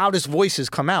 only the loudest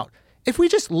voices come out. If we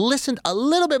just listened a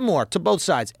little bit more to both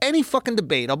sides, any fucking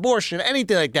debate, abortion,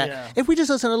 anything like that, if we just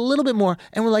listen a little bit more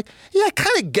and we're like, yeah, I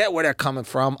kind of get where they're coming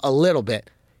from a little bit,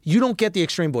 you don't get the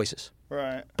extreme voices.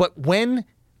 Right. But when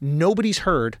nobody's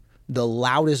heard, the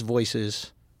loudest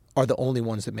voices are the only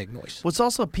ones that make noise. Well, it's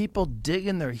also people dig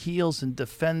in their heels and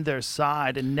defend their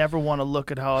side and never want to look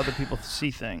at how other people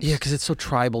see things. Yeah, because it's so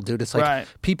tribal, dude. It's like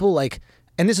people like,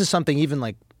 and this is something even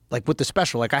like with the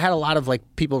special, like I had a lot of like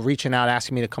people reaching out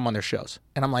asking me to come on their shows.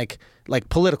 And I'm like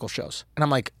political shows. And I'm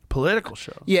like, political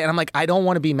shows? Yeah, and I'm like, I don't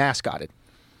want to be mascotted.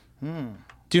 Do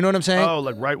you know what I'm saying? Oh,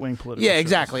 like right-wing political Yeah, shows.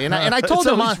 exactly. And I told it's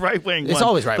them always right-wing. It's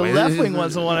always right-wing. The left-wing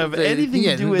ones don't want to have anything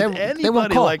to do with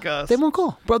anybody like us. They won't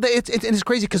call. Bro, it's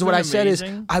crazy because what I said is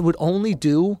I would only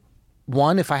do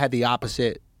one if I had the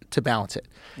opposite to balance it.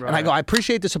 Right. And I go, I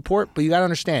appreciate the support, but you got to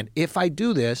understand, if I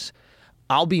do this,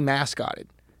 I'll be mascotted.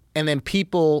 And then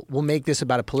people will make this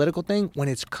about a political thing when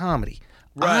it's comedy.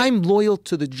 Right. I'm loyal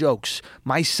to the jokes.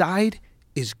 My side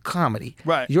is comedy.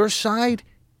 Right. Your side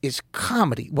is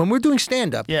comedy. When we're doing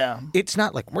stand-up, it's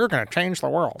not like we're going to change the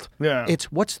world. Yeah.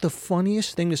 It's what's the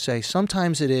funniest thing to say.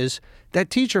 Sometimes it is that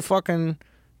teacher fucking,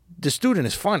 the student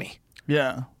is funny.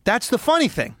 Yeah. That's the funny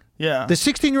thing. Yeah. The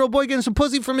 16-year-old boy getting some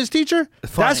pussy from his teacher?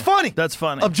 Funny. That's funny. That's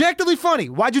funny. Objectively funny.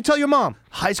 Why'd you tell your mom?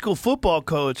 High school football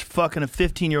coach fucking a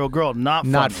 15-year-old girl. Not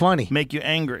funny. Not funny. Make you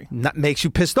angry. Not makes you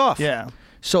pissed off. Yeah.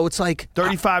 So it's like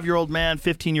 35-year-old man,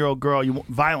 15-year-old girl,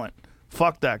 violent.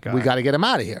 Fuck that guy. We got to get him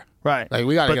out of here. Right. Like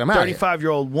we got to get him out of here.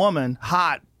 35-year-old woman,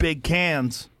 hot, big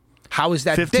cans. How is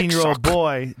that 15-year-old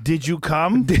boy, did you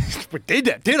come? Did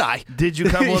I? Did you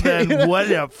come? Well, then what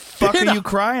the fuck are you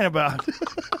crying about?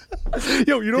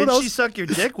 Yo, you know what else? Did she suck your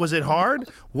dick? Was it hard?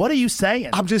 What are you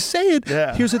saying? I'm just saying.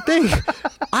 Yeah. Here's the thing.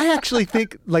 I actually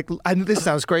think, like, I know this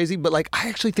sounds crazy, but, like, I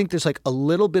actually think there's, like, a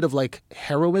little bit of, like,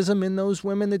 heroism in those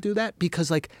women that do that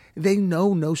because, like, they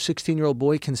know no 16-year-old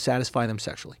boy can satisfy them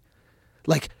sexually.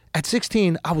 Like, at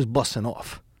 16, I was busting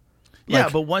off. Yeah,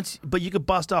 but you could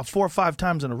bust off 4 or 5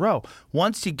 times in a row.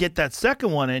 Once you get that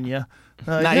second one in you,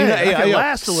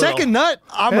 last a little. Second nut,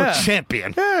 I'm a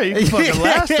champion. Yeah, you can fucking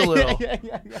last a little.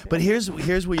 But here's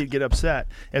where you get upset.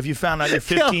 If you found out your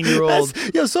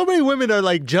 15-year-old... so many women are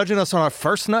like judging us on our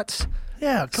first nuts.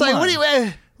 Yeah, come on. What do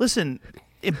you... Listen,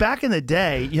 back in the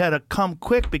day, you had to come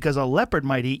quick because a leopard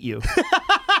might eat you.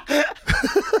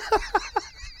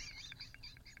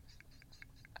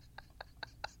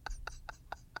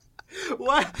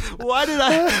 Why did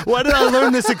I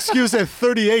learn this excuse at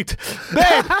 38?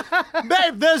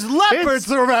 Babe, there's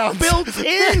leopards around. Built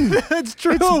in. That's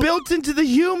true. It's built into the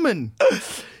human.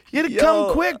 You had to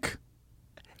come quick.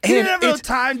 You didn't have no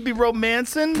time to be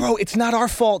romancing. Bro, it's not our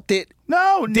fault that...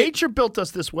 No, nature built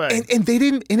us this way. And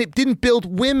it didn't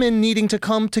build women needing to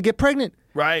come to get pregnant.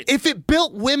 Right. If it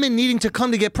built women needing to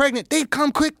come to get pregnant, they'd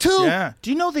come quick too. Yeah. Do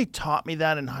you know they taught me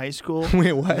that in high school?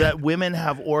 Wait, what? That women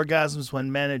have orgasms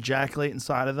when men ejaculate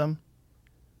inside of them?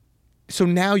 So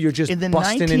now you're just in the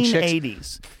busting 1980s. In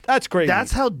chicks. That's crazy.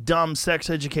 That's how dumb sex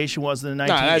education was in the 1980s.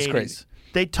 Nah, that's crazy.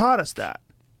 They taught us that.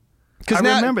 I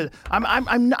remember that.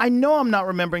 I know I'm not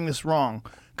remembering this wrong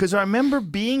because I remember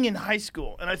being in high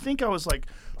school and I think I was like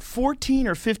 14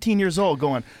 or 15 years old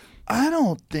going, I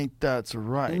don't think that's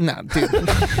right. No, dude.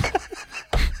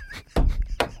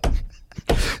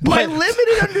 My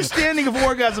limited understanding of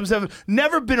orgasms have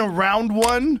never been around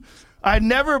one. I'd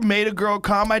never made a girl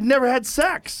come. I'd never had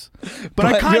sex. But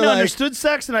I kind of understood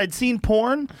sex, and I'd seen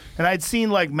porn, and I'd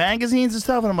seen like magazines and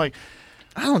stuff, and I'm like,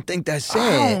 I don't think that's it.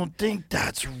 I don't think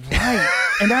that's right.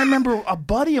 And I remember a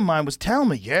buddy of mine was telling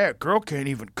me, yeah, a girl can't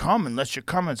even come unless you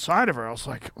come inside of her. I was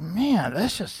like, man, that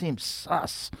just seems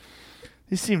sus.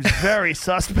 This seems very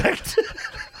suspect.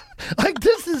 Like,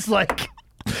 this is like...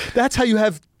 That's how you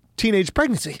have teenage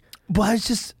pregnancy. But it's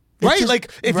just... Right?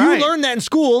 Like, if you learn that in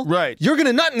school, you're going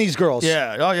to nut in these girls.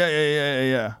 Yeah. Oh,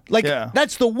 yeah. Like,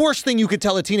 that's the worst thing you could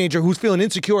tell a teenager who's feeling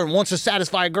insecure and wants to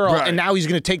satisfy a girl, and now he's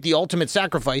going to take the ultimate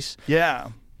sacrifice. Yeah.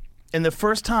 And the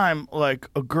first time, like,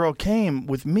 a girl came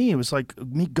with me, it was like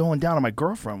me going down on my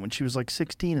girlfriend when she was like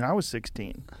 16 and I was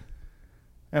 16.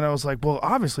 And I was like, well,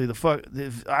 obviously,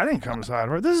 I didn't come inside of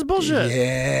her. This is bullshit.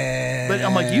 Yeah. But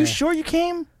I'm like, you sure you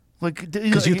came? Like,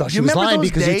 because you thought she was lying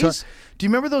because you thought... Do you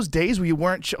remember those days where you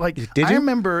weren't like? Did I you?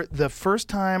 remember the first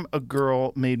time a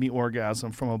girl made me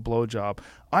orgasm from a blowjob.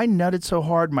 I nutted so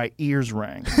hard my ears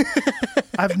rang.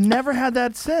 I've never had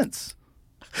that since.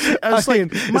 I was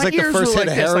like, my it's like ears the first were hit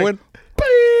like of heroin.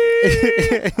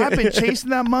 Like, I've been chasing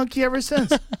that monkey ever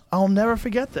since. I'll never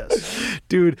forget this.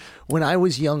 Dude, when I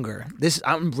was younger,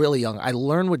 I'm really young. I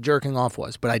learned what jerking off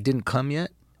was, but I didn't come yet.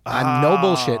 I'm no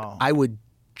bullshit. I would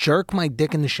jerk my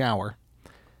dick in the shower,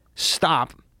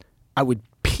 stop, I would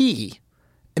pee,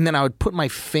 and then I would put my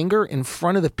finger in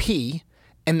front of the pee,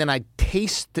 and then I'd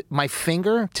taste my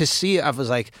finger to see. I was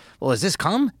like, well, is this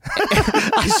cum?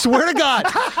 I swear to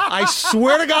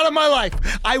God on my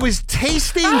life, I was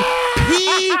tasting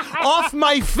pee off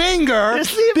my finger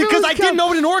because I didn't know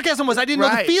what an orgasm was. I didn't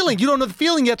know the feeling. You don't know the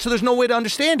feeling yet, so there's no way to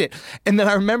understand it. And then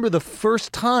I remember the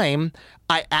first time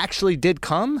I actually did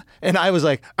cum, and I was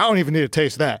like, I don't even need to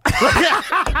taste that.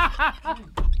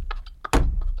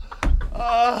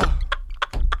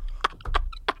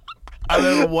 I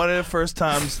remember one of the first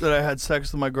times that I had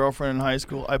sex with my girlfriend in high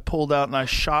school, I pulled out and I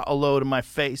shot a load in my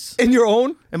face. In your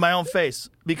own? In my own face.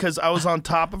 Because I was on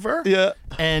top of her. Yeah.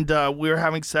 And we were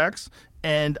having sex.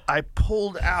 And I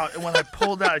pulled out. And when I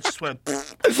pulled out, it just went...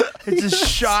 It just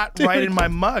shot right in my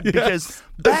mug. Because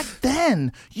back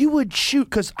then, you would shoot...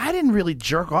 Because I didn't really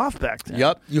jerk off back then.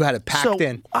 Yep. You had it packed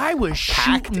in. I was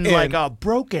shooting like a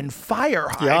broken fire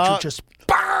hydrant. Just...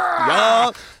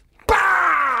 Yup.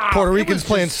 Puerto Ricans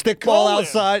playing stickball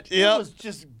outside. It was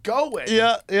just going.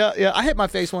 Yeah. I hit my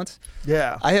face once.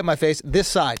 Yeah. I hit my face this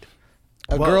side.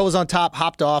 A girl was on top,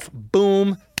 hopped off,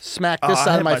 boom, smacked this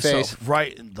side of my face.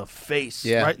 Right in the face.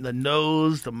 Yeah. Right in the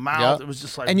nose, the mouth. It was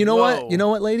just like, and you know whoa. what? You know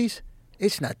what, ladies?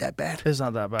 It's not that bad. It's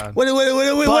not that bad.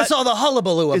 What's all the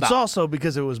hullabaloo about? It's also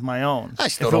because it was my own. I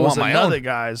still don't want my own. If it was another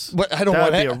guy's, but I don't that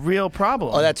want would be a real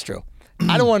problem. Oh, that's true.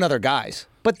 I don't want other guys.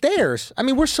 But theirs, I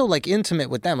mean, we're so like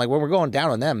intimate with them. Like when we're going down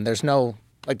on them, there's no,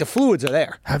 like the fluids are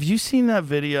there. Have you seen that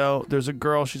video? There's a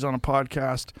girl, she's on a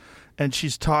podcast, and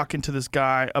she's talking to this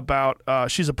guy about,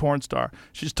 she's a porn star.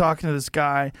 She's talking to this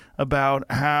guy about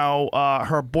how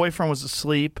her boyfriend was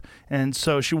asleep, and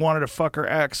so she wanted to fuck her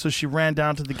ex, so she ran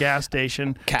down to the gas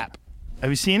station. Cap. Have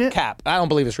you seen it? Cap. I don't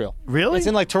believe it's real. Really? It's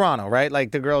in like Toronto, right?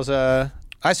 Like the girl's,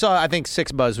 I saw, I think,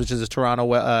 Six Buzz, which is a Toronto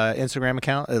Instagram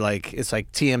account. It's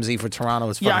like TMZ for Toronto.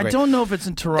 It's I great. don't know if it's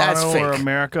in Toronto or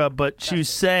America, but she was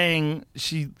saying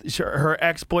her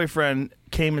ex-boyfriend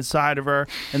came inside of her,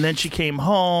 and then she came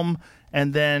home,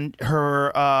 and then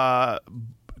her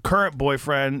current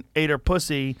boyfriend ate her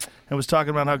pussy and was talking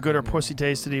about how good her pussy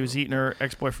tasted. He was eating her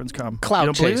ex-boyfriend's cum.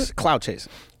 Cloud chase. Cloud chase.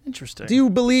 Interesting. Do you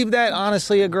believe that,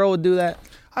 honestly, a girl would do that?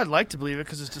 I'd like to believe it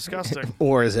because it's disgusting.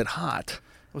 Or is it hot?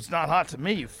 Well, it's not hot to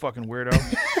me, you fucking weirdo.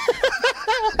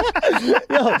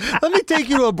 Yo, let me take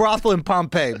you to a brothel in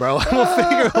Pompeii, bro. We'll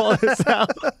figure all this out.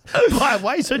 Why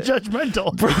are you so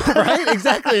judgmental? Right?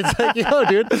 Exactly. It's like, yo,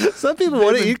 dude, some people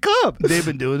want to eat cum. They've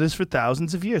been doing this for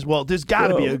thousands of years. Well, there's got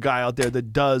to be a guy out there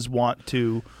that does want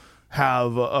to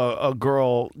have a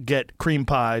girl get cream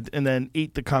pied and then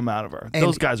eat the cum out of her.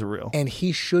 Those guys are real. And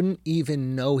he shouldn't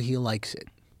even know he likes it.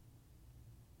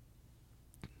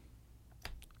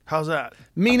 How's that?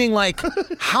 Meaning, like,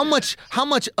 how much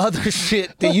other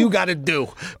shit do you got to do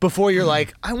before you're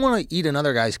like, I want to eat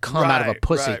another guy's cum out of a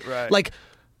pussy? Right. Like,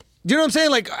 you know what I'm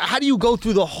saying? Like, how do you go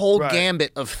through the whole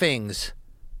gambit of things?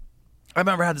 I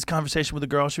remember I had this conversation with a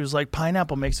girl. She was like,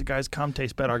 pineapple makes a guy's cum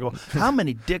taste better. I go, how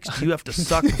many dicks do you have to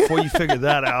suck before you figure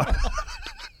that out?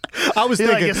 I was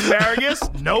thinking. Like asparagus?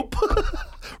 Nope.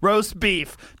 Roast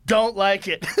beef. Don't like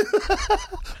it.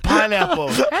 Pineapple.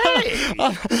 Hey.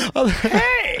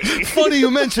 Hey. Funny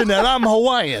you mention that. I'm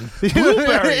Hawaiian.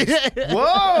 Blueberries.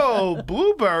 Whoa.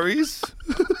 Blueberries.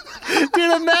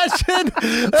 Dude, imagine.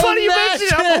 Funny you mention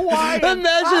I'm Hawaiian.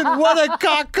 Imagine what a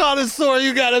cock connoisseur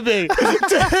you gotta be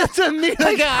to meet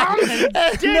a guy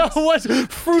and know what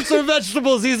fruits or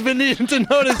vegetables he's been eating to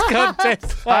know his cock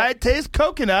tastes. I taste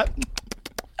coconut.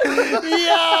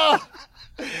 Yo!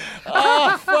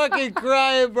 Oh, fucking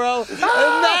crying, bro.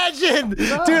 Imagine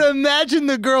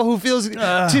the girl who feels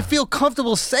to feel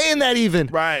comfortable saying that even.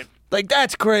 Right. Like,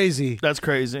 that's crazy. That's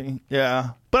crazy. Yeah.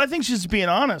 But I think she's just being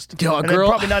honest. Yo, and girl,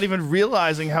 probably not even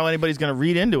realizing how anybody's going to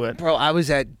read into it. Bro, I was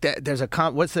at, there's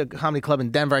what's the comedy club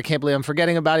in Denver? I can't believe I'm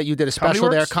forgetting about it. You did a special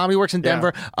Comedy there. Works? Comedy Works in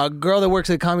Denver. Yeah. A girl that works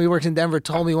at Comedy Works in Denver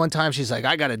told me one time, she's like,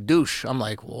 I got a douche. I'm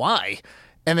like, why?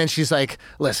 And then she's like,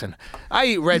 listen, I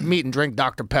eat red meat and drink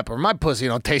Dr. Pepper. My pussy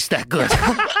don't taste that good.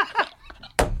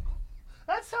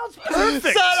 That sounds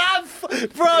perfect.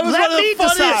 Bro, it was Let one me of the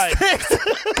funniest things.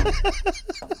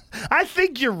 I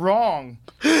think you're wrong.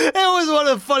 It was one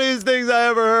of the funniest things I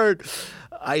ever heard.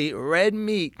 I eat red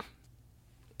meat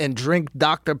and drink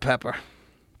Dr. Pepper.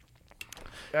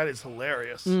 That is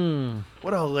hilarious.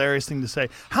 What a hilarious thing to say.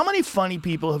 How many funny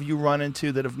people have you run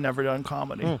into that have never done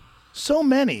comedy? So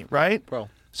many, right? Bro.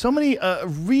 So many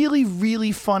really,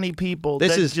 really funny people that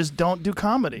just don't do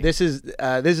comedy. This is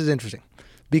interesting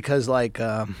because, like,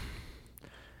 I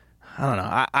don't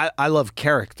know. I love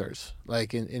characters,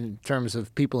 like in terms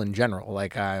of people in general.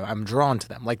 Like I'm drawn to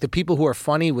them. Like the people who are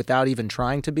funny without even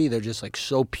trying to be, they're just like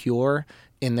so pure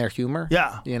in their humor.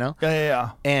 Yeah. You know?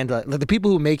 Yeah. And like the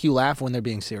people who make you laugh when they're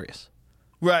being serious.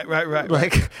 Right.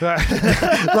 Like,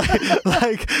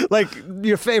 like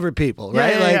your favorite people,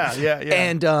 right? Yeah.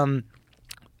 And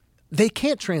they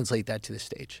can't translate that to the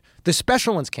stage. The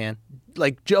special ones can.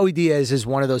 Like Joey Diaz is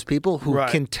one of those people who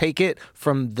can take it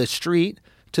from the street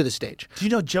to the stage. Do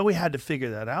you know Joey had to figure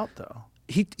that out though?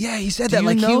 He said Do that. you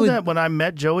like know he would. that when I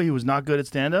met Joey, he was not good at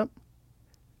stand-up?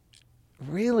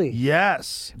 Really?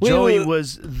 Yes. Wait, Joey wait.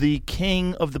 was the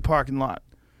king of the parking lot.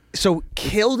 So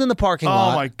killed in the parking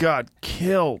lot. Oh my God,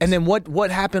 killed. And then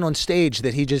what happened on stage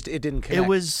that it didn't connect? It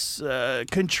was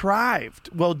contrived.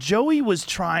 Well, Joey was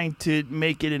trying to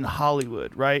make it in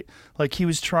Hollywood, right? Like he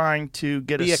was trying to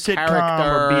get Be a a sitcom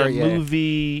character, or be a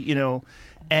movie, you know.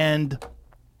 And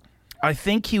I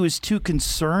think he was too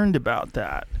concerned about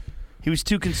that. He was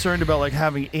too concerned about like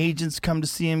having agents come to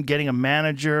see him, getting a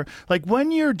manager. Like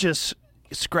when you're just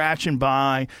scratching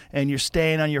by and you're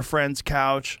staying on your friend's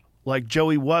couch, like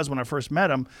Joey was when I first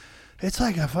met him, it's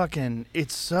like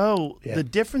the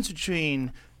difference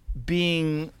between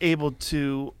being able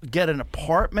to get an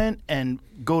apartment and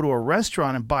go to a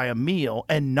restaurant and buy a meal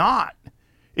and not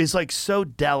is like so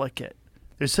delicate.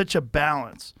 There's such a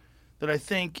balance that I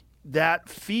think that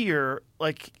fear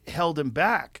like held him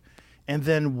back. And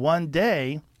then one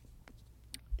day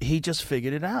he just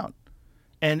figured it out.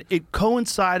 And it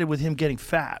coincided with him getting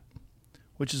fat,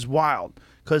 which is wild.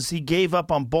 Because he gave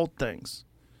up on both things.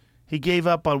 He gave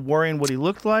up on worrying what he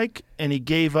looked like, and he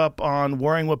gave up on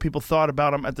worrying what people thought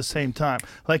about him at the same time.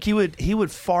 Like he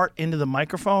would fart into the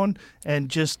microphone and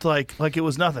just like it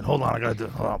was nothing. Hold on, I gotta do it.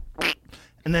 Hold on.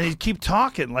 And then he'd keep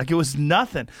talking like it was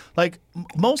nothing. Like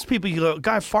most people, you go,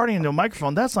 guy farting into a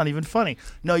microphone, that's not even funny.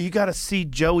 No, you got to see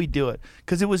Joey do it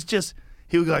because it was just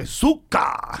he would go like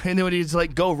suka, and then he'd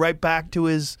like go right back to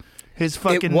his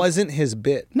fucking. It wasn't his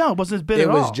bit. No, it wasn't his bit at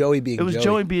all. It was Joey being Joey. It was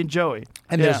Joey being Joey.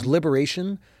 And there's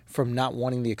liberation from not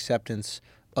wanting the acceptance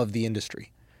of the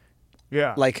industry.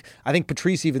 Yeah. Like, I think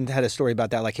Patrice even had a story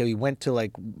about that. Like, he went to,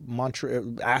 like,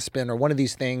 Aspen or one of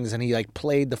these things, and he, like,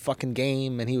 played the fucking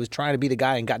game, and he was trying to be the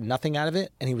guy and got nothing out of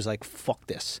it, and he was like, fuck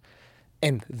this.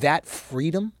 And that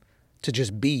freedom to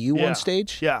just be you on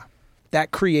stage,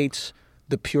 that creates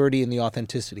the purity and the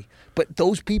authenticity. But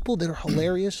those people that are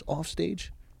hilarious off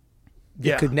stage,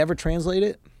 you could never translate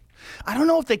it. I don't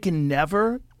know if they can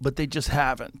never, but they just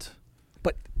haven't.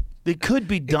 But they could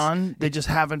be done. They just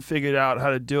haven't figured out how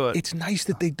to do it. It's nice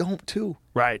that they don't too.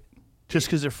 Right. Just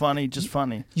because they're funny, just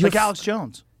funny. Like Alex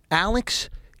Jones. Alex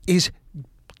is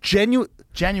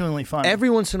genuinely funny.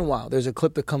 Every once in a while, there's a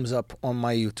clip that comes up on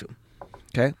my YouTube.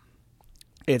 Okay?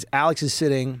 It's Alex is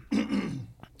sitting,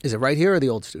 is it right here or the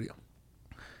old studio?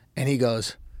 And he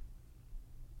goes,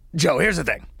 Joe, here's the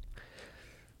thing.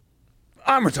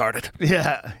 I'm retarded.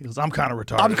 Yeah, he goes, I'm kind of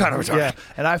retarded. I'm kind of retarded. Yeah,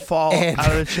 and I fall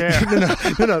out of the chair.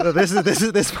 No. This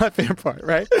is my favorite part,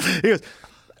 right? He goes,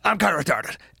 I'm kind of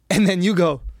retarded, and then you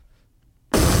go.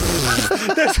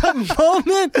 There's a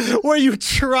moment where you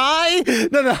try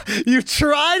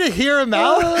to hear him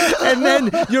out, and then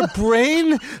your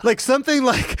brain, like something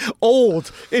like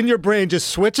old in your brain, just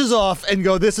switches off and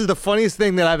go, this is the funniest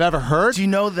thing that I've ever heard. Do you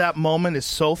know that moment is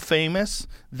so famous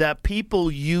that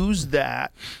people use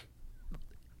that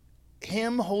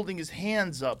him holding his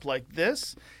hands up like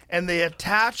this, and they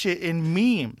attach it in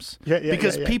memes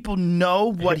because people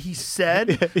know what he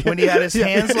said when he had his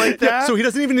hands like that. So he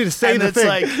doesn't even need to say and the it's thing.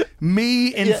 like me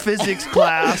in physics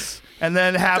class, and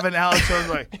then having Alex Jones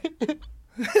like.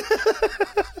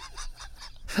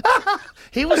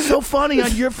 He was so funny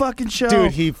on your fucking show,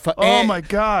 dude. Oh my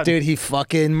god, dude, he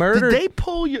fucking murdered. Did they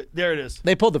pull you? There it is.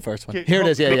 They pulled the first one. Okay, Here it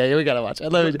is. Yeah. We gotta watch it.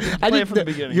 Play it from the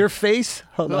beginning. Your face.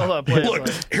 Hold on. Hold on. Look,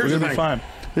 here's the thing. Fine.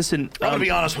 Listen, I'm gonna be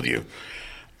honest with you.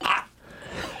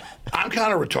 I'm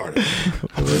kind of retarded.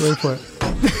 Wait for it.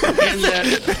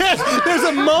 There's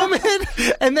a moment,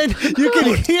 and then you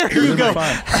can hear you go.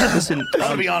 Listen, I'm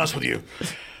gonna be honest with you.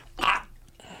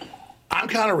 I'm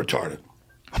kind of retarded.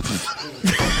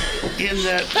 In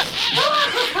that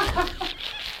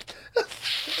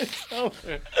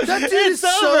that dude is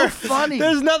so funny.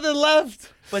 There's nothing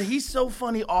left. But he's so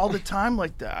funny all the time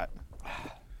like that.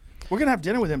 We're gonna have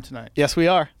dinner with him tonight. Yes, we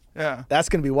are. Yeah, that's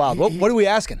gonna be wild. What are we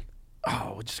asking?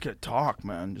 Oh, we're just gonna talk,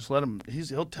 man. Just let him.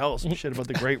 He'll tell us some shit about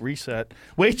the Great Reset.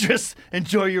 Waitress,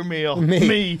 enjoy your meal.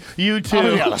 Me. You too.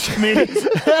 Me. There's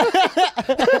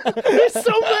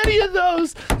so many of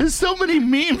those. There's so many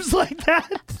memes like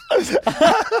that.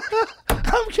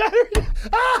 I'm carried.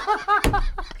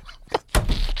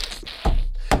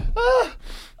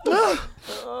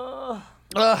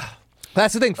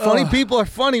 That's the thing. Funny people are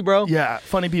funny, bro. Yeah,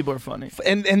 funny people are funny.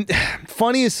 And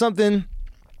funny is something.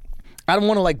 I don't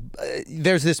want to like.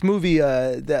 There's this movie.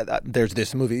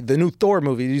 The new Thor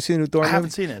movie. Did you see the new Thor movie? I haven't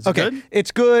seen it. Is it good?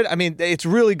 It's good. I mean, it's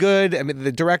really good. I mean,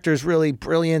 the director is really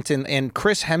brilliant, and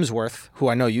Chris Hemsworth, who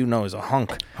I know you know is a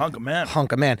hunk of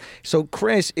man. So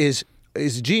Chris is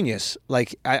genius.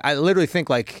 Like I literally think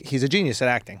like he's a genius at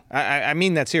acting. I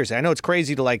mean that seriously. I know it's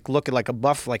crazy to like look at like a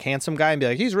buff, like handsome guy and be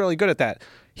like, he's really good at that.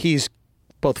 He's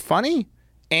both funny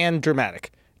and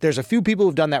dramatic. There's a few people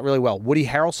who've done that really well. Woody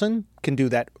Harrelson can do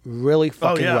that really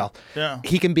fucking well. Yeah.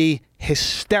 He can be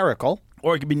hysterical.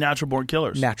 Or it could be natural born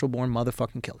killers. Natural born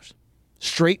motherfucking killers.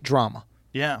 Straight drama.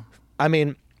 Yeah. I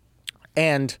mean,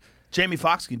 and Jamie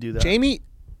Foxx can do that.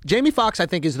 Jamie Foxx, I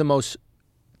think, is the most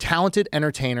talented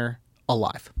entertainer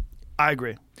alive. I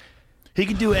agree. He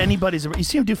could do anybody's. You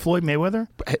see him do Floyd Mayweather?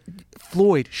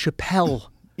 Floyd, Chappelle.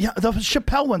 Yeah, the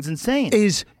Chappelle one's insane.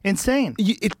 Is insane.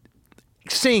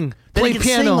 Sing, then play he can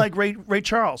piano. Sing like Ray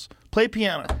Charles. Play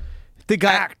piano. The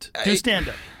guy act. Do stand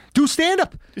up. Do stand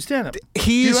up. Do stand up.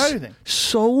 He's do everything.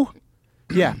 So,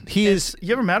 yeah, he is.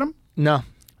 You ever met him? No.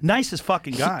 Nicest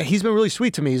fucking guy. He's been really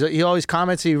sweet to me. He always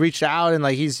comments. He reached out and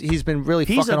like he's been really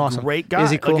fucking awesome. He's a great guy.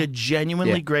 Is he cool? Like a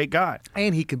genuinely great guy.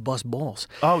 And he can bust balls.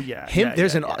 Oh yeah.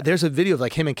 There's a video of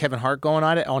like him and Kevin Hart going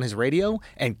on it on his radio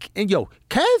and yo,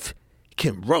 Kev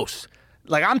can roast.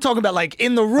 Like I'm talking about like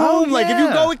in the room, like if you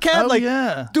go with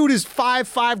Kev, dude is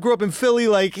 5'5", grew up in Philly,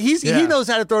 like he knows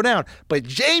how to throw down. But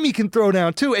Jamie can throw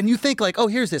down too. And you think like, oh,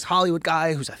 here's this Hollywood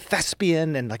guy who's a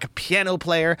thespian and like a piano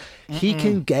player. He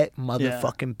can get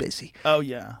motherfucking busy. Oh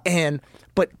yeah. And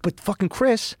but fucking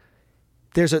Chris,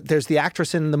 there's the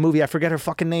actress in the movie, I forget her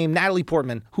fucking name, Natalie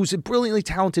Portman, who's a brilliantly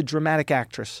talented dramatic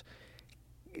actress.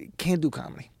 Can't do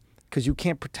comedy because you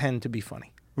can't pretend to be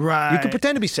funny. Right. You can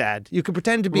pretend to be sad. You can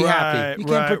pretend to be happy. You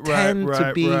can't pretend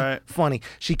to be funny.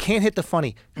 She can't hit the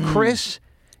funny. Chris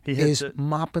is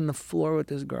mopping the floor with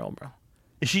this girl, bro.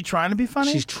 Is she trying to be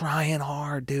funny? She's trying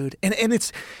hard, dude. And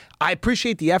it's, I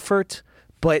appreciate the effort,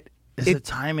 but it's a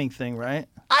timing thing, right?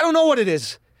 I don't know what it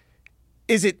is.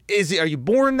 Is it? Are you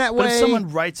born that way? But if someone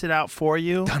writes it out for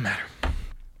you, doesn't matter.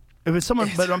 If it's someone,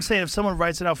 but I'm saying if someone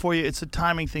writes it out for you, it's a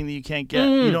timing thing that you can't get.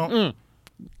 You don't.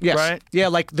 Yes. Right? Yeah,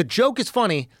 like the joke is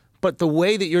funny, but the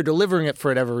way that you're delivering it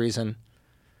for whatever reason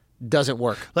doesn't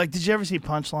work. Like, did you ever see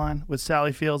Punchline with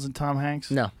Sally Fields and Tom Hanks?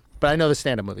 No, but I know the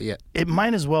stand-up movie, yeah. It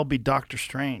might as well be Doctor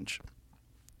Strange.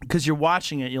 Because you're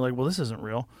watching it, you're like, well, this isn't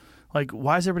real. Like,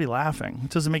 why is everybody laughing? It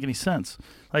doesn't make any sense.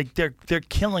 Like, they're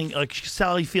killing, like,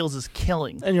 Sally Fields is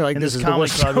killing. And you're like, this is the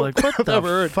worst club. You're joke like, what I've ever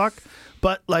the heard. fuck?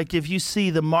 But, like, if you see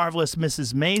The Marvelous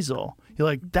Mrs. Maisel, you're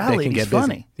like, that lady's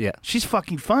funny. Yeah. She's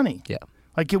fucking funny. Yeah.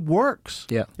 Like, it works.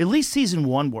 Yeah. At least season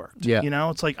 1 worked. Yeah. You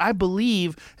know, it's like, I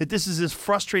believe that this is this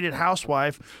frustrated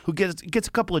housewife who gets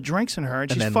a couple of drinks in her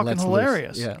and she's fucking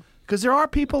hilarious. Yeah. Because there are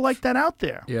people like that out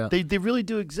there. Yeah. They really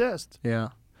do exist. Yeah.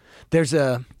 There's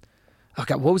a, oh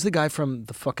God, what was the guy from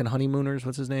the fucking Honeymooners?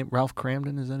 What's his name? Ralph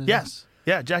Cramden? Is that his name? Yes.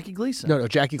 Yeah, Jackie Gleason. No,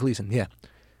 Jackie Gleason, yeah.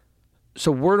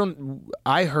 So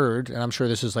I heard, and I'm sure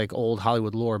this is like old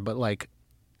Hollywood lore, but like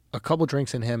a couple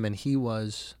drinks in him and he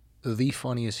was the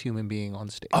funniest human being on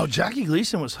stage. Oh, Jackie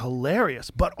Gleason was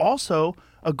hilarious, but also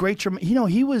a great, you know,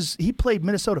 he played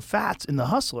Minnesota Fats in The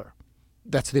Hustler.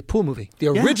 That's the pool movie. The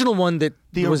original one that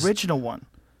original one.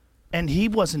 And he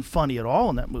wasn't funny at all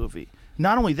in that movie.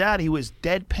 Not only that, he was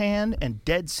deadpan and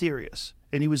dead serious.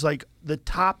 And he was like the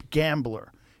top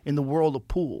gambler in the world of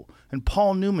pool. And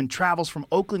Paul Newman travels from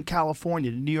Oakland,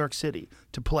 California to New York City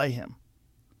to play him.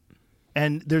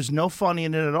 And there's no funny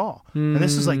in it at all. And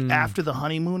this is like after the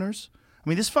honeymooners. I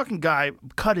mean, this fucking guy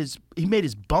he made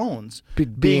his bones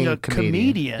being a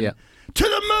comedian. Yeah. To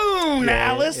the moon,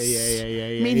 Alice.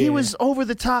 Yeah. I mean, he was over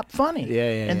the top funny.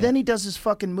 Yeah. Then he does this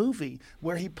fucking movie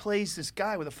where he plays this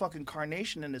guy with a fucking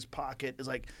carnation in his pocket. It's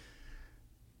like,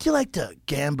 do you like to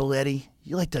gamble, Eddie?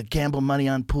 You like to gamble money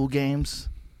on pool games?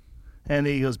 And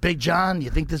he goes, Big John, you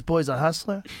think this boy's a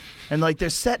hustler? And like they're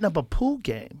setting up a pool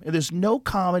game. And there's no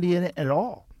comedy in it at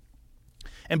all.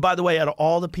 And by the way, out of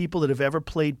all the people that have ever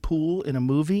played pool in a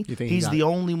movie, he's the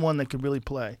only one that could really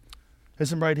play.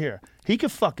 There's him right here. He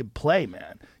could fucking play,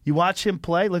 man. You watch him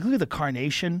play, like look at the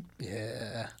carnation.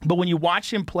 Yeah. But when you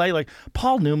watch him play, like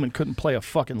Paul Newman couldn't play a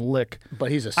fucking lick.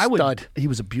 But he's a stud. He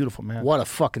was a beautiful man. What a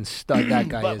fucking stud that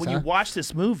guy but is. But when you watch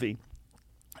this movie,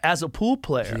 as a pool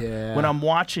player, when I'm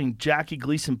watching Jackie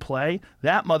Gleason play,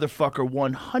 that motherfucker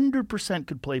 100%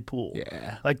 could play pool.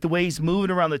 Yeah. Like the way he's moving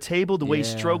around the table, the way he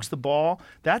strokes the ball,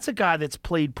 that's a guy that's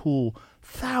played pool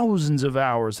thousands of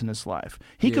hours in his life.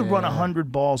 He could run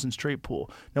 100 balls in straight pool.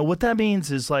 Now, what that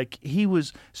means is like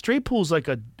straight pool is like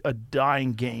a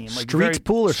dying game. Like Street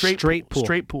pool or straight pool?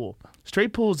 Straight pool.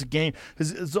 Straight pool is a game,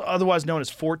 it's otherwise known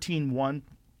as 14-1.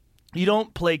 You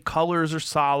don't play colors or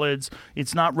solids.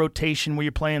 It's not rotation where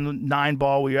you're playing 9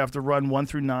 ball where you have to run 1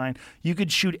 through 9. You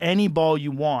could shoot any ball you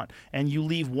want, and you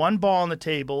leave one ball on the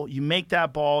table. You make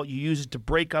that ball. You use it to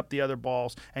break up the other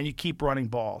balls, and you keep running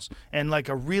balls. And like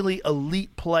a really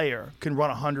elite player can run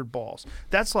 100 balls.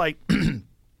 That's like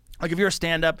like if you're a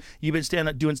stand-up, you've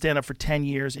been doing stand-up for 10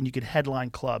 years, and you could headline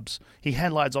clubs. He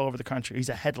headlines all over the country. He's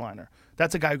a headliner.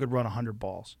 That's a guy who could run 100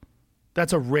 balls.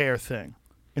 That's a rare thing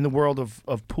in the world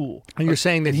of pool. And you're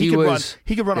saying that he could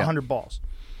run 100 balls.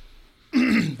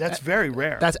 That's very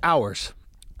rare. That's hours.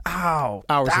 Hours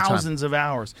thousands of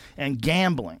hours. And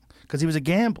gambling, because he was a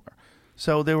gambler.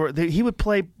 So he would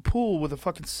play pool with a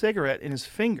fucking cigarette in his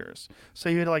fingers. So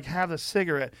he would like have the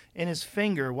cigarette in his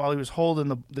finger while he was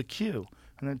holding the cue.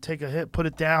 And then take a hit, put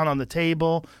it down on the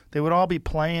table. They would all be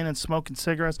playing and smoking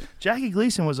cigarettes. Jackie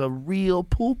Gleason was a real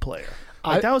pool player.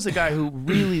 That was a guy who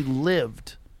really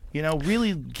lived. You know,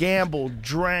 really gambled,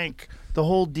 drank, the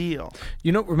whole deal.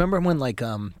 You know, remember when like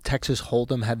Texas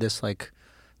Hold'em had this like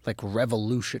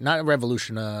revolution, not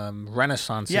revolution,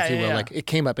 renaissance, if you will. Yeah. Like it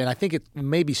came up, and I think it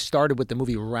maybe started with the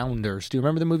movie Rounders. Do you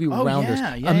remember the movie Rounders?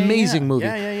 Yeah, amazing movie.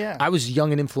 Yeah. I was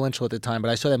young and influential at the time,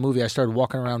 but I saw that movie. I started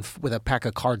walking around with a pack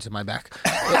of cards in my back.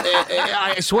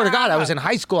 I swear to God, I was in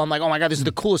high school. I'm like, oh my God, this is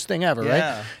the coolest thing ever,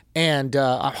 right? And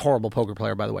I'm a horrible poker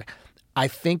player, by the way. I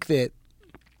think that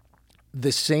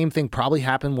the same thing probably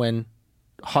happened when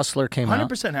Hustler came 100% out.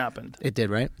 100% happened. It did,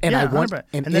 right? And yeah, I want, 100%.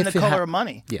 And then The Color of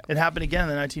Money. Yeah. It happened again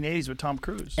in the 1980s with Tom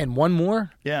Cruise. And one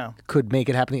more could make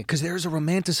it happen. Because there's a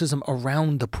romanticism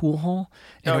around the pool hall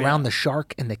and around the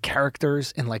shark and the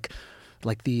characters and like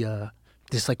the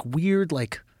this like weird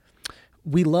like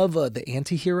we love the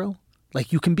anti-hero.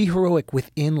 Like you can be heroic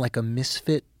within like a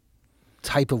misfit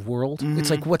type of world. Mm-hmm. It's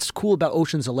like what's cool about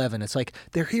Ocean's 11. It's like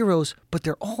they're heroes, but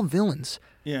they're all villains.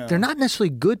 Yeah. They're not necessarily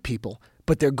good people,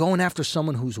 but they're going after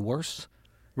someone who's worse.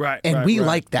 Right. And we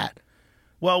like that.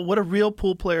 Well, what a real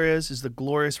pool player is the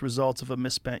glorious results of a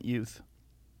misspent youth.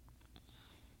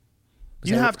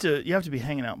 You have to be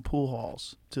hanging out in pool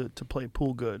halls to play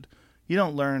pool good. You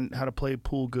don't learn how to play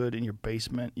pool good in your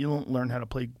basement. You don't learn how to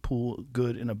play pool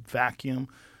good in a vacuum.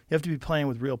 You have to be playing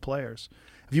with real players.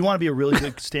 If you want to be a really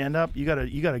good stand-up, you gotta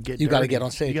get. You gotta get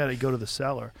on stage. You gotta go to the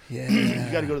cellar. Yeah.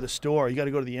 You gotta go to the store. You gotta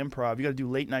go to the improv. You gotta do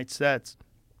late night sets.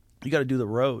 You gotta do the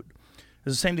road.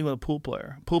 It's the same thing with a pool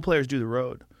player. Pool players do the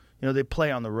road. You know, they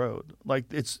play on the road. Like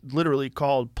it's literally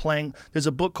called playing. There's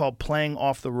a book called Playing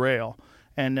Off the Rail,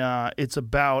 and it's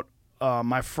about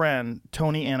my friend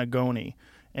Tony Anagoni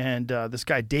and this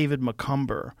guy David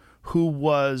McCumber, who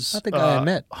was not the guy I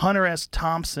met. Hunter S.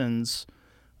 Thompson's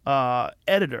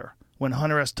editor. When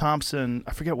Hunter S. Thompson,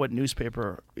 I forget what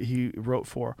newspaper he wrote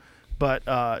for, but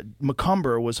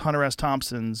McCumber was Hunter S.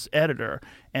 Thompson's editor,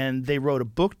 and they wrote a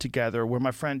book together where my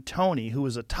friend Tony, who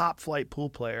was a top-flight pool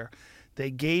player,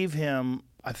 they gave him,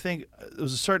 I think it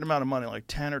was a certain amount of money, like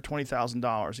 $10,000 or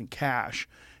 $20,000 in cash,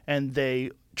 and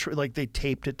they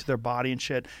taped it to their body and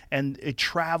shit, and it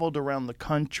traveled around the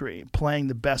country playing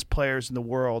the best players in the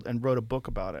world and wrote a book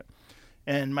about it.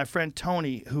 And my friend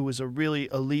Tony, who was a really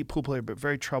elite pool player but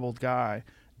very troubled guy,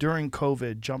 during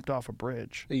COVID jumped off a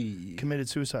bridge, committed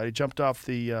suicide. He jumped off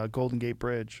the Golden Gate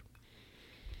Bridge.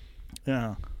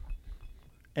 Yeah.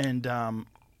 and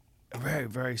very,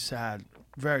 very sad,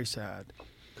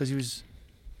 because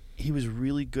he was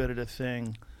really good at a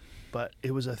thing, but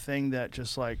it was a thing that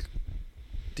just like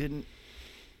didn't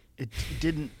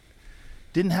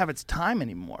have its time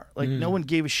anymore. Like no one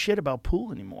gave a shit about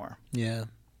pool anymore. Yeah,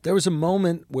 there was a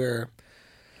moment where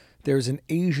there was an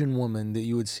Asian woman that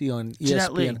you would see on ESPN.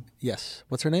 Jeanette Lee. Yes.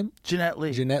 What's her name? Jeanette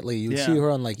Lee. Jeanette Lee. You would see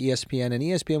her on like ESPN, and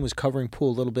ESPN was covering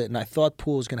pool a little bit, and I thought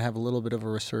pool was going to have a little bit of a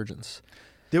resurgence.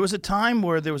 There was a time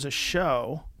where there was a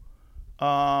show.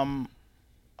 I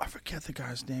forget the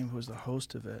guy's name who was the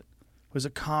host of it. It was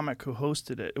a comic who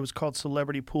hosted it. It was called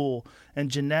Celebrity Pool, and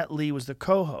Jeanette Lee was the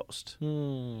co-host.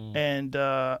 And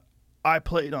I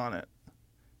played on it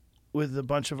with a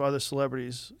bunch of other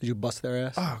celebrities. Did you bust their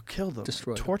ass? Oh, killed them.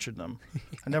 Destroyed them. Tortured them.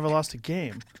 I never lost a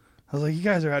game. I was like, you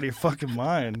guys are out of your fucking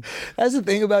mind. That's the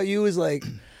thing about you is like,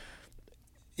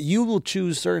 you will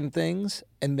choose certain things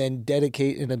and then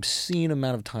dedicate an obscene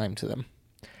amount of time to them.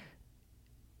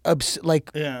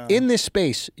 In this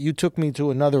space, you took me to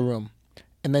another room,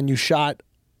 and then you shot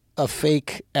a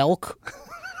fake elk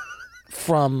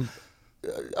from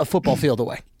a football field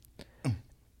away.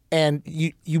 And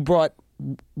you brought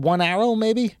one arrow,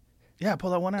 maybe? Yeah, pull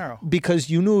that one arrow. Because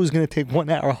you knew it was going to take one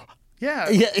arrow. Yeah.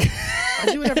 Yeah. I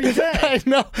do whatever you say.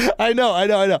 I know.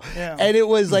 Yeah. And it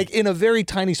was like in a very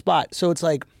tiny spot. So it's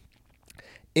like,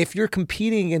 if you're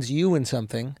competing against you in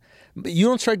something, you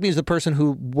don't strike me as the person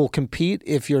who will compete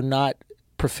if you're not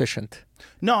proficient.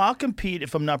 No, I'll compete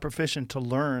if I'm not proficient to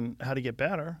learn how to get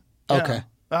better. Yeah. Okay.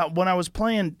 When I was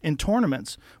playing in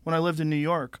tournaments, when I lived in New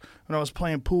York, when I was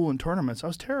playing pool in tournaments, I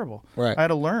was terrible. Right. I had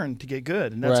to learn to get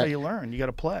good, and that's how you learn. You got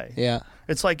to play. Yeah.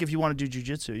 It's like if you want to do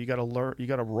jiu-jitsu, you got to learn. You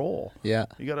got to roll. Yeah.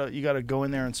 You got to go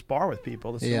in there and spar with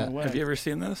people. That's the only way. Have you ever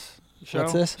seen this show?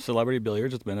 What's this? Celebrity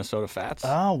Billiards with Minnesota Fats.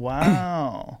 Oh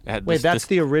wow! Wait, that's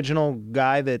the original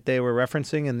guy that they were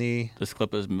referencing in the. This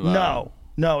clip is No,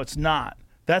 it's not.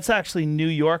 That's actually New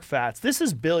York Fats. This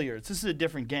is billiards. This is a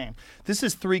different game. This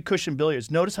is 3-cushion billiards.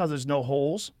 Notice how there's no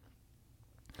holes?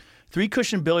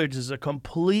 3-cushion billiards is a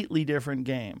completely different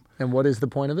game. And what is the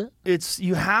point of it? It's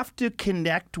you have to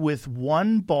connect with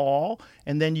one ball,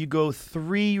 and then you go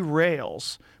 3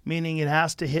 rails, meaning it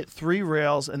has to hit 3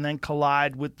 rails and then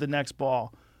collide with the next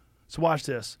ball. So watch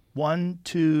this. 1,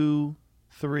 2,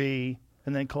 3,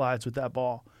 and then collides with that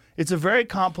ball. It's a very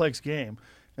complex game.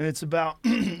 And it's about,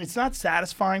 it's not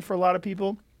satisfying for a lot of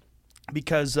people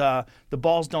because the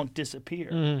balls don't disappear.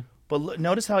 Mm-hmm. But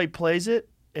notice how he plays it,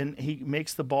 and he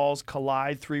makes the balls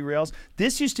collide 3 rails.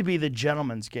 This used to be the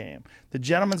gentleman's game. The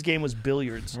gentleman's game was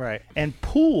billiards. Right. And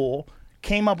pool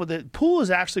came up with it. Pool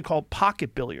is actually called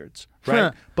pocket billiards, right?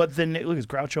 Huh. But look, it's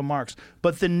Groucho Marx.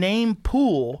 But the name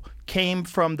pool came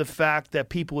from the fact that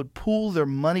people would pool their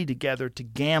money together to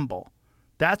gamble.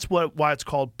 That's why it's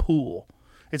called pool.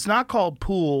 It's not called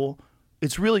pool.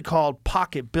 It's really called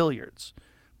pocket billiards.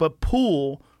 But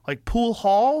pool, like pool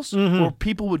halls, where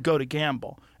people would go to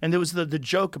gamble. And there was the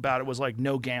joke about it was like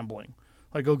no gambling.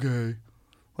 Like, okay.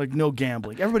 Like no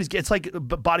gambling. It's like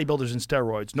bodybuilders and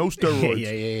steroids. No steroids.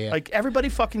 Yeah. Like everybody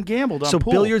fucking gambled on So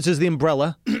pool. billiards is the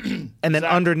umbrella, and then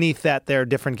underneath that there are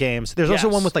different games. There's also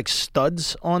one with like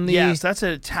studs on the. Yes, that's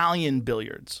an Italian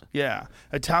billiards. Yeah,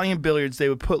 Italian billiards. They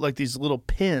would put like these little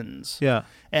pins. Yeah.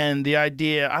 And the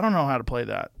idea, I don't know how to play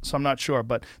that, so I'm not sure.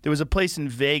 But there was a place in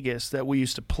Vegas that we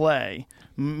used to play.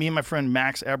 Me and my friend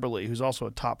Max Eberly, who's also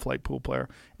a top flight pool player,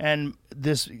 and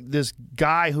this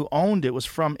guy who owned it was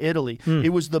from Italy.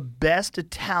 It was the best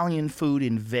Italian food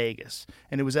in Vegas,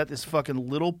 and it was at this fucking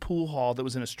little pool hall that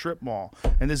was in a strip mall.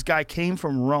 And this guy came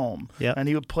from Rome, and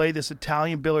he would play this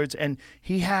Italian billiards, and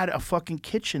he had a fucking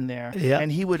kitchen there,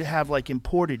 and he would have like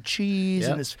imported cheese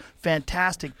and this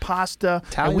fantastic pasta.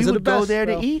 Italians and we are would the go best, there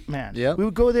bro. to eat, man. Yep. We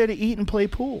would go there to eat and play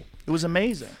pool. It was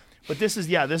amazing. But this is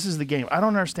the game. I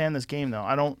don't understand this game though.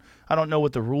 I don't know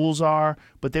what the rules are,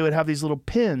 but they would have these little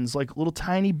pins, like little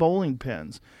tiny bowling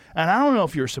pins. And I don't know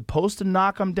if you're supposed to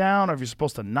knock them down or if you're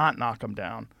supposed to not knock them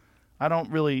down. I don't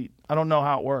know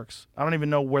how it works. I don't even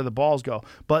know where the balls go.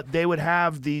 But they would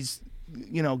have these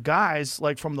guys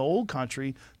like from the old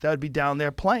country that would be down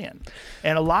there playing.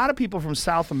 And a lot of people from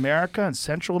South America and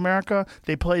Central America,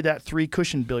 they play that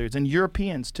 3-cushion billiards, and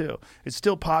Europeans too. It's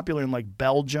still popular in like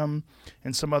Belgium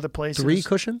and some other places.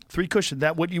 3-cushion? 3-cushion.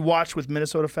 That what you watch with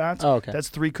Minnesota Fats? Oh, okay. That's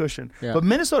 3-cushion. Yeah. But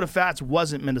Minnesota Fats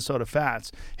wasn't Minnesota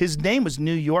Fats. His name was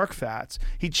New York Fats.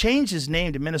 He changed his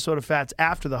name to Minnesota Fats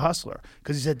after The Hustler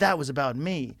because he said that was about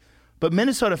me. But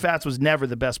Minnesota Fats was never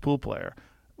the best pool player.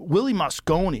 Willie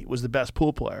Mosconi was the best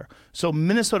pool player. So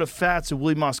Minnesota Fats and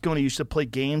Willie Mosconi used to play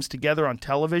games together on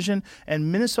television,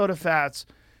 and Minnesota Fats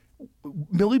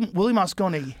Willie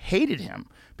Moscone hated him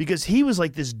because he was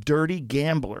like this dirty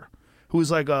gambler who was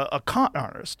like a con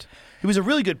artist. He was a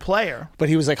really good player. But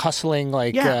he was like hustling,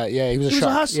 like, he was a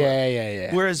shark. hustler.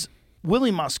 Yeah. Whereas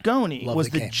Willie Moscone was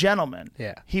the game. gentleman.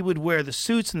 Yeah. He would wear the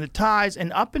suits and the ties,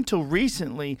 and up until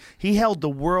recently, he held the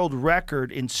world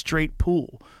record in straight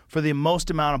pool for the most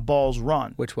amount of balls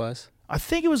run. Which was? I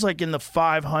think it was like in the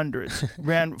 500s,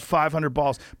 ran 500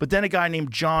 balls. But then a guy named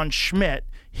John Schmidt,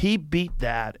 he beat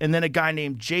that. And then a guy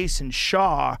named Jason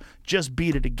Shaw just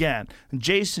beat it again. And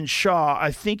Jason Shaw,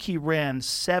 I think he ran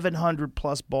 700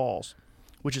 plus balls,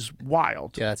 which is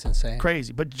wild. Yeah, that's insane.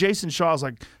 Crazy. But Jason Shaw is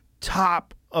like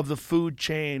top of the food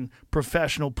chain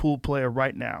professional pool player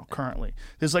right now, currently.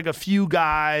 There's like a few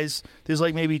guys, there's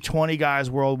like maybe 20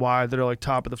 guys worldwide that are like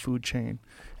top of the food chain.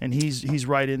 And he's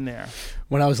right in there.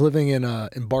 When I was living in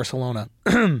Barcelona.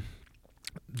 How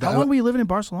long were you living in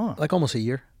Barcelona? Like almost a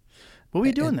year. What were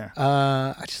you doing there?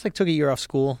 I just like took a year off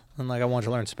school and like I wanted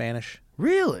to learn Spanish.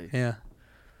 Really? Yeah.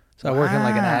 So I worked in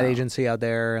like an ad agency out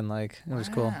there and like it was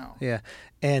cool. Yeah.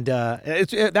 And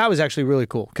that was actually really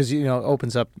cool because it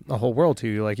opens up a whole world to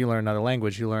you. Like you learn another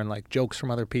language, you learn like jokes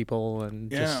from other people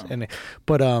and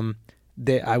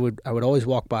I would always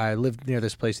walk by. I lived near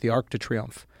this place, the Arc de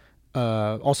Triomphe.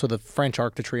 Also the French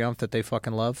Arc de Triomphe that they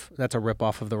fucking love. That's a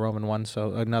ripoff of the Roman one,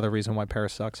 so another reason why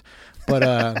Paris sucks. But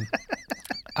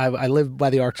I lived by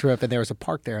the Arc de Triomphe, and there was a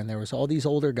park there, and there was all these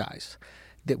older guys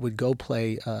that would go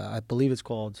play. I believe it's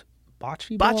called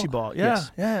bocce ball. Bocce ball, yeah,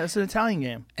 Yes. yeah, it's an Italian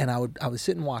game. And I would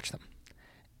sit and watch them,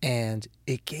 and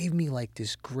it gave me like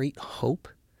this great hope,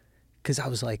 because I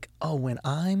was like, oh, when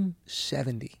I'm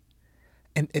 70,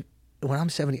 I'm going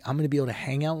to be able to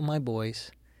hang out with my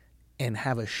boys and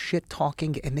have a shit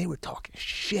talking, and they were talking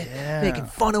shit, making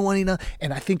fun of one another.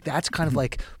 And I think that's kind of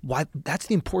like why that's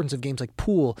the importance of games like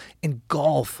pool and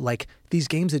golf, like these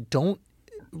games that don't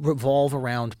revolve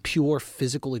around pure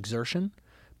physical exertion,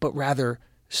 but rather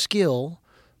skill,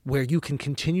 where you can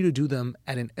continue to do them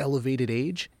at an elevated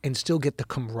age and still get the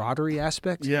camaraderie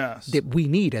aspect that we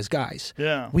need as guys.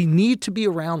 Yeah. We need to be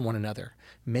around one another,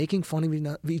 making fun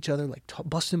of each other, like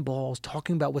busting balls,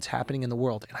 talking about what's happening in the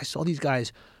world. And I saw these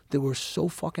guys that were so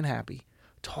fucking happy,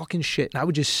 talking shit. And I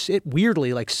would just sit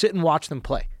and watch them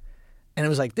play. And it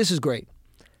was like, this is great.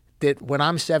 That when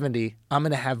I'm 70, I'm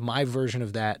going to have my version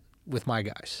of that with my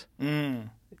guys.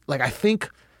 Like, I think,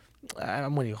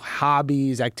 I'm going to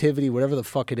hobbies, activity, whatever the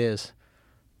fuck it is.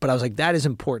 But I was like, that is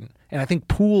important. And I think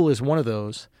pool is one of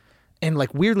those. And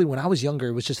like, weirdly, when I was younger,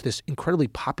 it was just this incredibly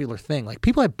popular thing. Like,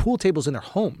 people had pool tables in their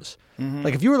homes.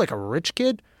 Like, if you were like a rich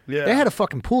kid, they had a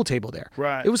fucking pool table there.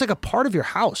 Right. It was like a part of your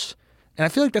house. And I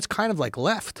feel like that's kind of like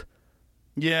left.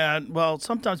 Yeah, well,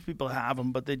 sometimes people have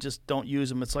them, but they just don't use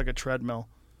them. It's like a treadmill.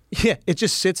 Yeah, it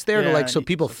just sits there to like, so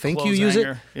people think you use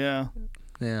it. Yeah.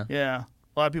 Yeah. Yeah.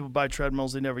 A lot of people buy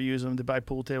treadmills, they never use them. They buy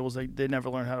pool tables, they never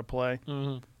learn how to play.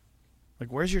 Like,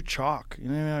 where's your chalk? You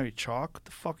don't even have your chalk? What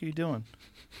the fuck are you doing?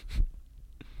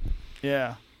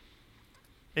 Yeah.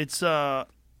 It's,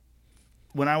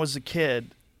 when I was a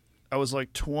kid, I was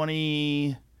like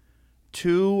 22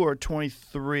 or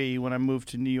 23 when I moved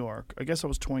to New York. I guess I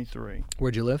was 23.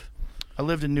 Where'd you live? I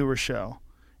lived in New Rochelle.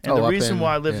 And the reason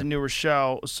why I lived in New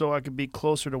Rochelle was so I could be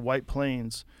closer to White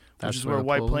Plains, which is where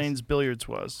White Plains Billiards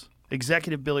was.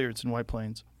 Executive Billiards in White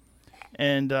Plains.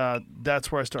 And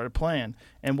that's where I started playing.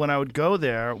 And when I would go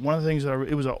there, one of the things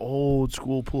it was an old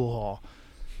school pool hall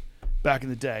back in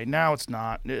the day. Now it's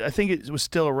not. I think it was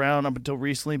still around up until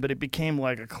recently, but it became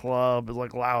like a club,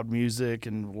 like loud music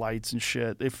and lights and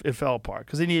shit. It fell apart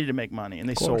because they needed to make money, and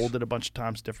they sold it a bunch of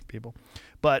times to different people.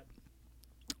 But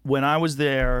when I was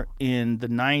there in the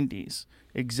 90s,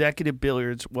 Executive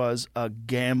Billiards was a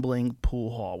gambling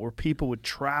pool hall where people would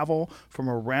travel from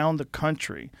around the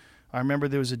country. I remember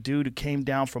there was a dude who came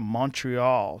down from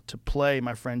Montreal to play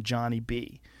my friend Johnny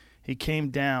B. He came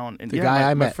down and the guy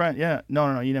I met. My friend,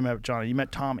 no, you didn't met Johnny. You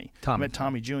met Tommy. You met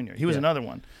Tommy Jr. He was another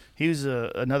one. He was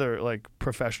another like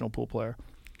professional pool player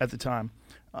at the time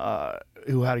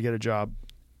who had to get a job.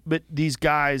 But these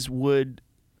guys would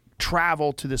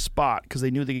travel to this spot because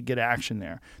they knew they could get action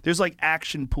there. There's like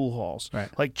action pool halls. Right.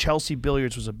 Like Chelsea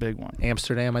Billiards was a big one.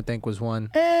 Amsterdam, I think, was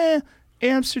one.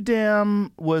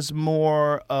 Amsterdam was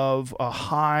more of a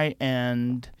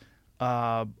high-end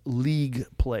league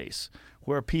place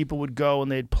where people would go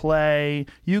and they'd play.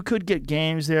 You could get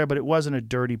games there, but it wasn't a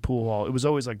dirty pool hall. It was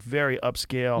always like very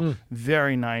upscale,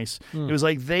 very nice. It was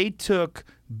like they took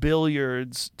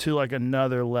billiards to like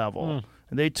another level.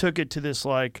 And they took it to this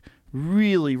like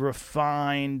really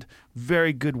refined,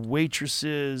 very good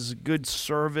waitresses, good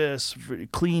service,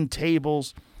 clean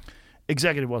tables.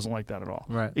 Executive wasn't like that at all.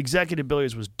 Right. Executive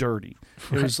billiards was dirty.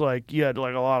 It was like you had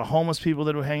like a lot of homeless people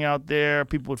that would hang out there.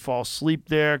 People would fall asleep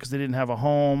there because they didn't have a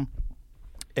home.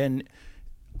 And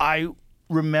I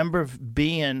remember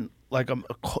being like a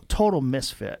total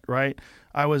misfit, right?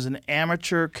 I was an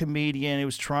amateur comedian. I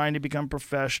was trying to become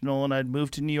professional, and I'd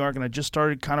moved to New York, and I just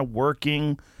started kind of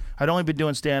working. I'd only been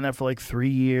doing stand-up for like 3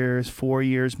 years, 4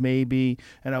 years maybe,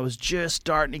 and I was just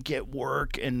starting to get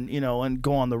work and, and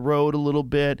go on the road a little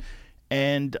bit.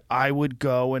 And I would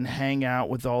go and hang out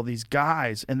with all these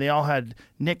guys, and they all had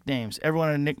nicknames. Everyone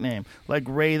had a nickname, like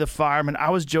Ray the Fireman. I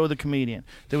was Joe the Comedian.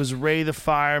 There was Ray the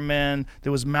Fireman.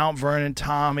 There was Mount Vernon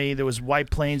Tommy. There was White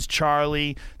Plains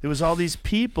Charlie. There was all these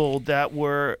people that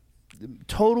were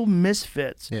total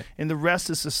misfits in the rest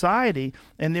of society,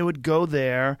 and they would go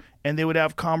there and they would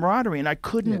have camaraderie, and I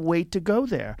couldn't wait to go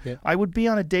there. I would be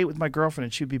on a date with my girlfriend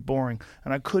and she'd be boring,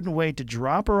 and I couldn't wait to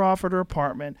drop her off at her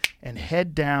apartment and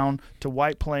head down to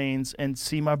White Plains and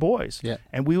see my boys.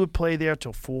 And we would play there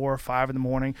till 4 or 5 in the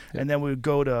morning, and then we would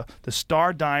go to the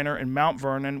Star Diner in Mount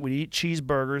Vernon. We'd eat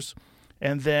cheeseburgers.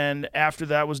 And then after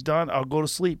that was done, I'll go to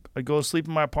sleep. I'd go to sleep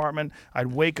in my apartment. I'd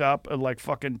wake up at like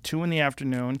fucking 2 in the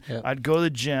afternoon. I'd go to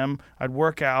the gym. I'd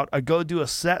work out. I'd go do a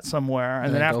set somewhere.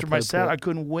 And then after my set, I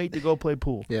couldn't wait to go play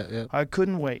pool. I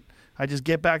couldn't wait. I just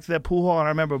get back to that pool hall, and I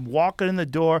remember walking in the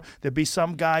door. There'd be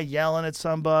some guy yelling at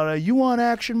somebody, "You want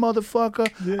action,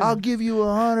 motherfucker? I'll give you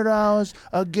 $100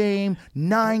 a game,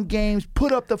 9 games.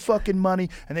 Put up the fucking money."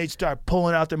 And they'd start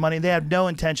pulling out their money. They had no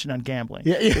intention on gambling.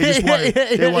 They just wanted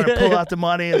to pull out the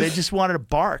money, and they just wanted to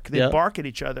bark. They'd bark at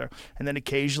each other. And then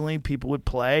occasionally people would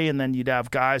play, and then you'd have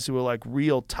guys who were like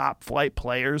real top flight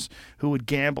players who would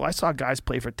gamble. I saw guys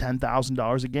play for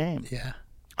 $10,000 a game.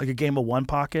 Like a game of one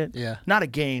pocket. Not a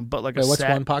game, but like a set. What's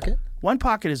one pocket? One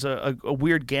pocket is a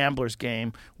weird gambler's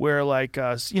game where, like,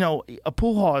 a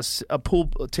pool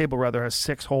table rather has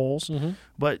 6 holes,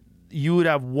 but you would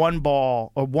have one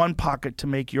ball or one pocket to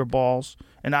make your balls,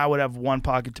 and I would have one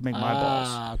pocket to make my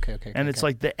balls. Okay. And it's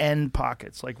like the end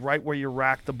pockets, like right where you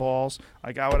rack the balls.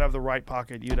 Like I would have the right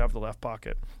pocket, you'd have the left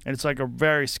pocket. And it's like a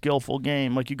very skillful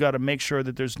game. Like you got to make sure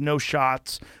that there's no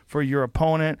shots for your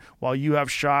opponent while you have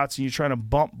shots, and you're trying to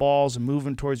bump balls and move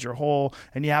them towards your hole.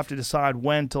 And you have to decide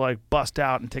when to like bust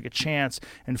out and take a chance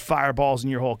and fire balls in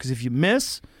your hole. Because if you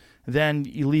miss, then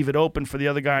you leave it open for the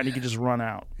other guy and he can just run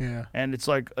out. And it's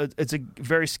like it's a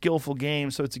very skillful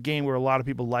game, so it's a game where a lot of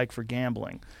people like for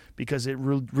gambling because it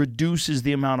reduces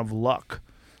the amount of luck.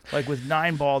 Like with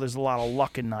 9-ball, there's a lot of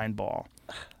luck in 9-ball.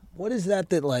 What is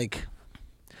that like...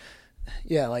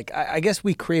 Yeah, like I guess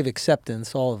we crave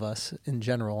acceptance, all of us in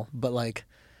general, but like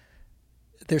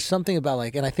there's something about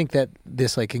like, and I think that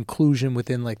this like inclusion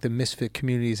within like the misfit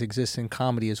communities exists in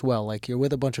comedy as well. Like you're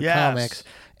with a bunch of comics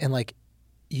and like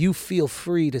you feel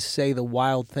free to say the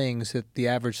wild things that the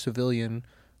average civilian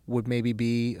would maybe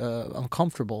be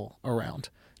uncomfortable around.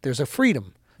 There's a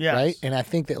freedom, right? And I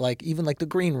think that like even like the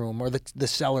green room or the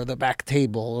cellar, the back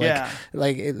table,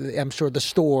 I'm sure the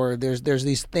store, there's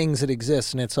these things that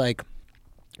exist, and it's like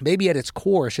maybe at its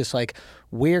core, it's just like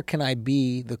where can I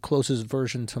be the closest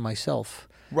version to myself?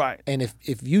 Right. And if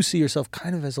you see yourself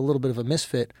kind of as a little bit of a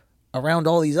misfit around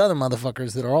all these other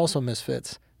motherfuckers that are also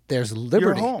misfits, there's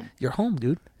liberty. You're home. You're home,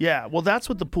 dude. Yeah, well, that's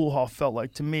what the pool hall felt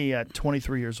like to me at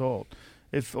 23 years old,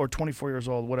 or 24 years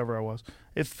old, whatever I was.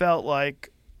 It felt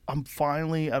like I'm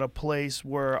finally at a place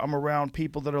where I'm around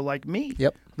people that are like me.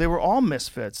 They were all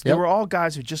misfits. They were all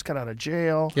guys who just got out of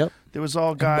jail. There was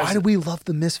all guys. And why do we love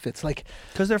the misfits? Like,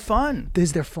 because they're fun.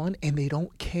 Because they're fun, and they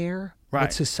don't care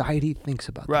what society thinks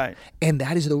about them. Right. And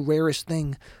that is the rarest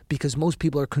thing because most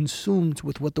people are consumed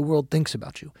with what the world thinks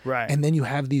about you. Right. And then you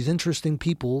have these interesting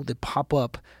people that pop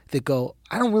up that go,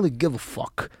 I don't really give a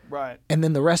fuck. Right. And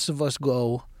then the rest of us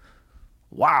go,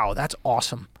 wow, that's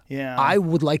awesome. Yeah. I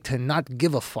would like to not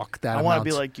give a fuck that I amount. want to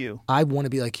be like you. I want to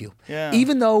be like you. Yeah.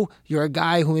 Even though you're a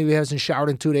guy who maybe hasn't showered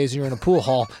in 2 days and you're in a pool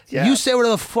hall, you say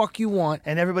whatever the fuck you want.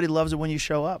 And everybody loves it when you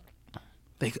show up.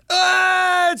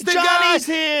 It's the Johnny's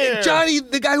guy, here. Johnny,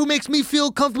 the guy who makes me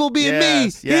feel comfortable being me.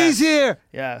 Yes. He's here.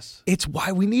 Yes. It's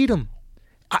why we need him.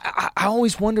 I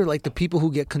always wonder, like, the people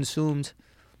who get consumed,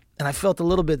 and I felt a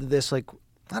little bit of this, like,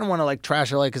 I don't want to, like,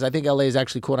 trash LA because I think LA is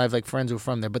actually cool and I have, like, friends who are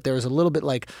from there, but there is a little bit,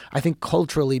 like, I think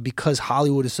culturally because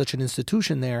Hollywood is such an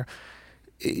institution there,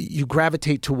 you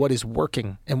gravitate to what is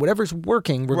working. And whatever's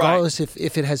working, regardless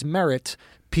if it has merit,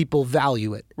 people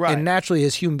value it. Right. And naturally,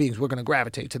 as human beings, we're going to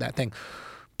gravitate to that thing.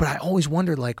 But I always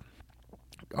wondered, like,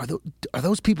 are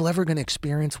those people ever going to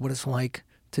experience what it's like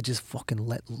to just fucking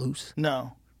let loose?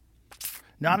 No.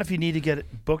 Not if you need to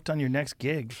get booked on your next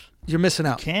gig. You're missing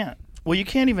out. You can't. Well, you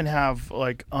can't even have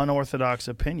like unorthodox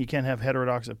opinion. You can't have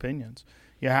heterodox opinions.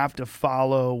 You have to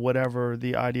follow whatever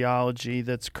the ideology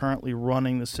that's currently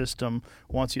running the system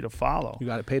wants you to follow. You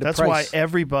got to pay the price. price. That's why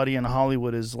everybody in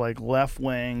Hollywood is like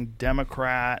left-wing,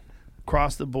 Democrat,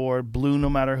 across the board, blue no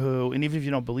matter who. And even if you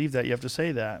don't believe that, you have to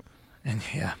say that.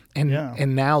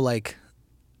 And now, like,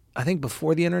 I think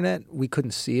before the internet, we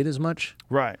couldn't see it as much.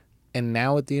 Right. And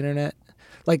now with the internet,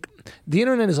 like, the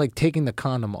internet is like taking the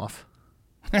condom off.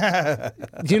 Do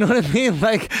you know what I mean?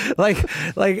 Like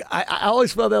I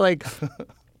always felt that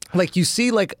like you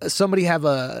see like somebody have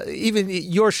even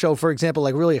your show, for example,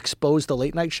 like really exposed the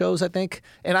late night shows, I think.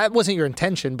 And it wasn't your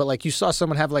intention, but like you saw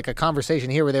someone have like a conversation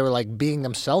here where they were like being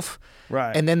themselves.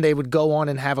 Right. And then they would go on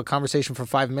and have a conversation for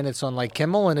 5 minutes on like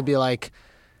Kimmel, and it'd be like,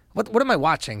 what am I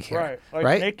watching here? Right.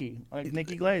 Like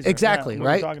Nikki Glaser. Exactly, yeah,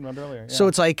 right? We were talking about earlier. Yeah. So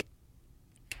it's like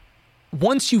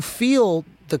once you feel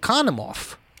the condom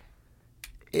off,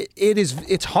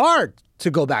 it's hard to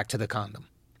go back to the condom.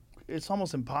 It's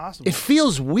almost impossible. It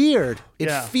feels weird. It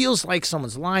Yeah. feels like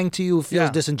someone's lying to you. It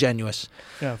feels disingenuous.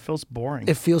 Yeah, it feels boring.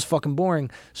 It feels fucking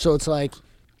boring. So it's like,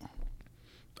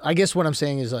 I guess what I'm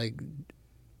saying is like,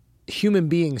 human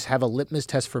beings have a litmus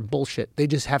test for bullshit. They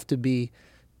just have to be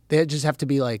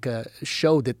like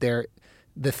show that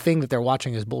the thing that they're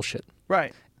watching is bullshit.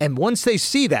 Right. And once they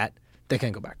see that, they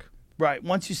can't go back. Right.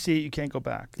 Once you see it, you can't go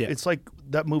back. Yeah. It's like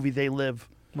that movie They Live.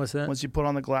 What's that? Once you put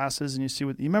on the glasses and you see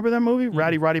what you remember that movie,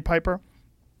 Roddy Piper.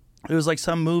 It was like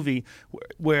some movie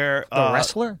where The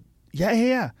wrestler.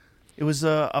 Yeah. It was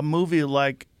a movie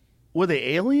like, were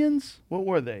they aliens? What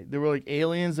were they? They were like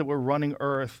aliens that were running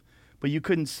Earth, but you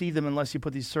couldn't see them unless you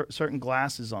put these certain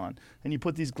glasses on. And you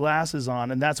put these glasses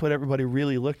on, and that's what everybody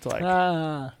really looked like.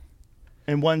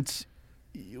 And once,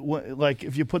 like,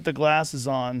 if you put the glasses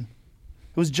on,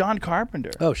 it was John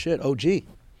Carpenter. Oh shit, OG.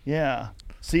 Yeah.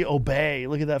 See, Obey.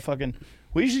 Look at that fucking.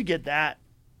 We should get that.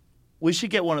 We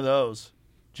should get one of those,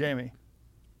 Jamie.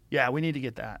 Yeah, we need to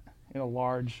get that in a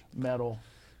large metal.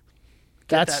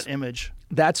 Get that image.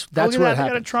 That's Look at what that. happened. I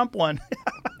got a Trump one.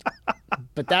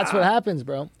 But that's what happens,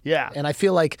 bro. Yeah. And I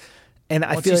feel like,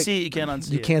 Once you see it, you can't unsee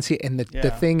it. You can't see it. And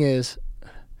the thing is,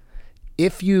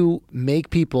 if you make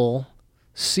people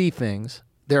see things,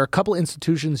 there are a couple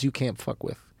institutions you can't fuck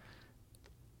with.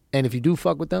 And if you do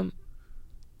fuck with them,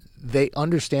 they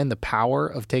understand the power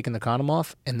of taking the condom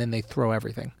off, and then they throw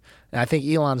everything. And I think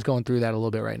Elon's going through that a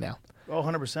little bit right now. Oh,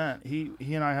 100%. He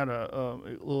and I had a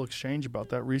little exchange about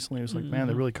that recently. He was like, man,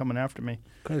 they're really coming after me.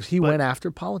 Because he went after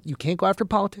politics. You can't go after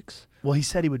politics. Well, he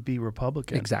said he would be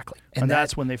Republican. Exactly. And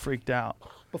that's when they freaked out.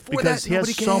 Because he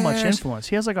has so much influence.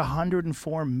 He has like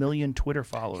 104 million Twitter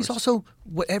followers. He's also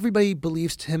what everybody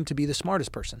believes him to be the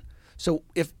smartest person. So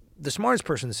if the smartest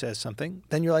person says something,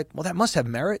 then you're like, well, that must have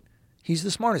merit. He's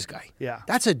the smartest guy. Yeah.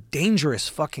 That's a dangerous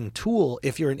fucking tool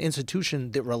if you're an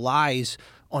institution that relies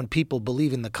on people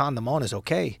believing the condom on is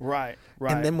okay. Right.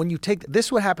 And then when you take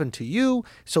this, what happened to you?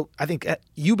 So I think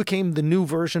you became the new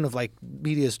version of like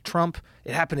media's Trump.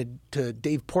 It happened to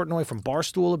Dave Portnoy from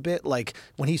Barstool a bit. Like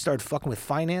when he started fucking with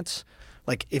finance.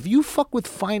 Like if you fuck with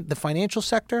the financial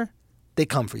sector, they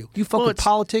come for you. You fuck with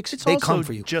politics, they come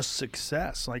for you. It's also just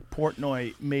success. Like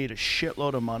Portnoy made a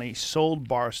shitload of money, sold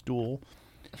Barstool,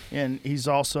 and he's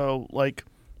also like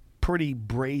pretty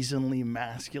brazenly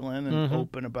masculine and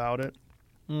open about it.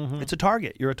 It's a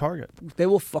target. You're a target. They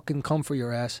will fucking come for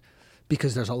your ass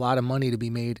because there's a lot of money to be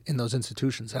made in those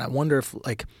institutions. And I wonder if,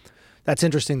 like, that's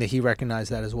interesting that he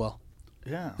recognized that as well.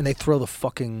 Yeah. And they throw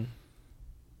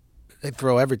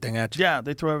everything at you. Yeah,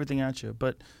 they throw everything at you.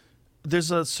 But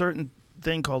there's a certain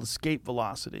thing called escape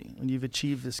velocity. When you've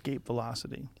achieved escape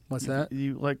velocity. What's that?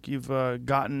 You've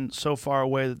gotten so far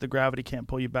away that the gravity can't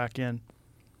pull you back in.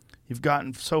 You've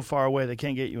gotten so far away they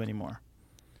can't get you anymore.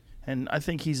 And I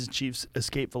think he's achieved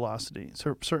escape velocity.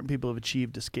 Certain people have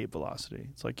achieved escape velocity.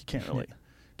 It's like you can't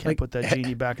really put that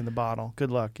genie back in the bottle.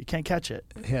 Good luck. You can't catch it.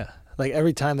 Yeah. Like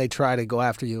every time they try to go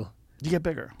after you, you get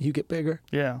bigger. You get bigger.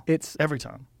 Yeah. It's every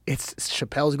time. It's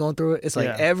Chappelle's going through it. It's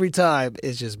like every time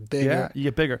it's just bigger. Yeah, you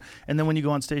get bigger. And then when you go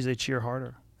on stage, they cheer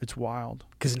harder. It's wild.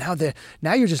 Because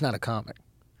now you're just not a comic.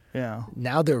 Yeah.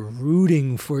 Now they're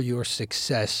rooting for your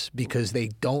success because they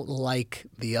don't like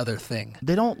the other thing.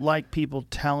 They don't like people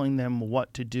telling them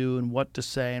what to do and what to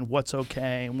say and what's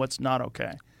okay and what's not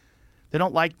okay. They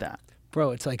don't like that.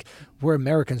 Bro, it's like we're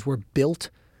Americans. We're built.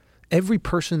 Every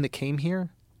person that came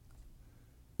here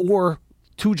or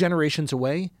 2 generations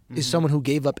away is someone who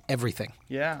gave up everything.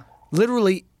 Yeah.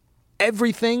 Literally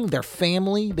everything, their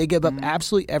family, they give up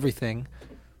absolutely everything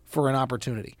for an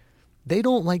opportunity. They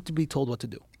don't like to be told what to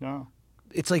do. No.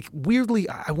 it's like weirdly,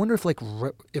 I wonder if like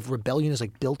if rebellion is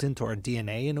like built into our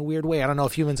DNA in a weird way. I don't know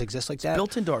if humans exist like that.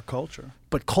 Built into our culture.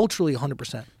 But culturally,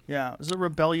 100%. Yeah, it's a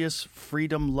rebellious,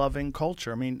 freedom-loving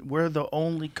culture. I mean, we're the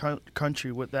only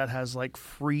country that has like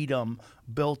freedom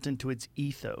built into its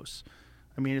ethos.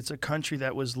 I mean, it's a country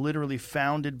that was literally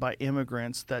founded by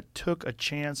immigrants that took a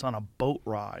chance on a boat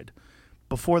ride.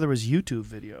 Before there was YouTube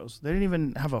videos, they didn't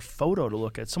even have a photo to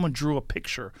look at. Someone drew a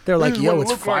picture. They're like, "Yo,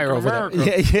 it's fire over there."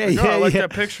 Yeah, I like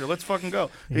that picture. Let's fucking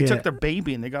go. They took their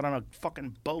baby and they got on a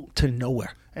fucking boat to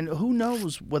nowhere. And who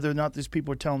knows whether or not these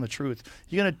people are telling the truth?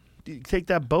 You're gonna take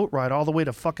that boat ride all the way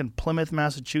to fucking Plymouth,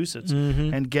 Massachusetts,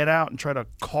 and get out and try to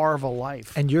carve a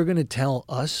life. And you're gonna tell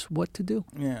us what to do?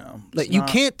 Yeah, like you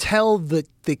can't tell the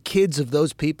kids of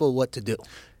those people what to do.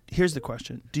 Here's the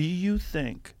question: do you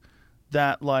think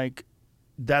that like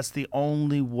that's the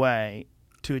only way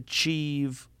to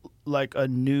achieve like a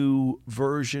new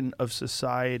version of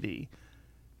society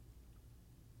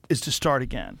is to start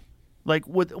again? Like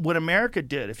what America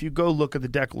did, if you go look at the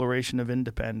Declaration of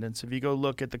Independence, if you go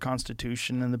look at the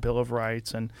Constitution and the Bill of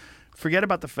Rights, and forget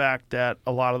about the fact that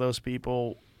a lot of those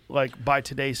people, like by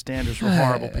today's standards, were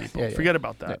horrible people. Forget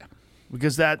about that.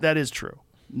 Because that is true.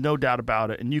 No doubt about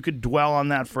it. And you could dwell on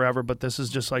that forever, but this is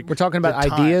just like... We're talking about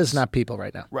ideas, not people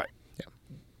right now. Right.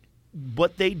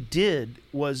 What they did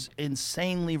was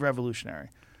insanely revolutionary.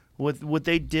 What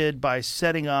they did by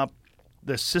setting up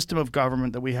the system of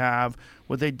government that we have,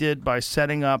 what they did by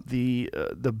setting up the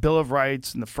Bill of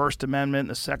Rights and the First Amendment and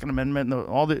the Second Amendment,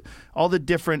 and all the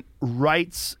different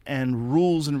rights and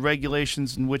rules and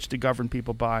regulations in which to govern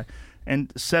people by,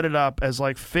 and set it up as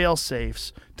like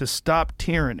fail-safes to stop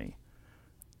tyranny.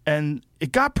 And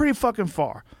it got pretty fucking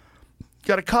far.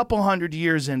 Got a couple hundred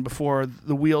years in before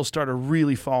the wheels started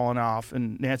really falling off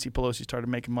and Nancy Pelosi started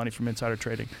making money from insider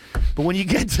trading. But when you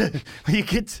get to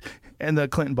and the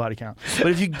Clinton body count. But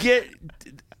if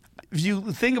you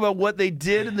think about what they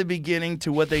did in the beginning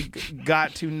to what they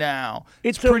got to now,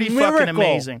 it's pretty fucking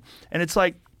amazing. And it's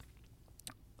like,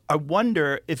 I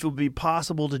wonder if it would be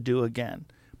possible to do again.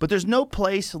 But there's no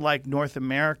place like North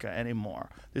America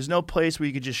anymore. There's no place where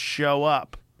you could just show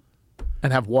up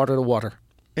and have water to water.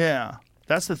 Yeah.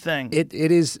 That's the thing. It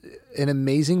is an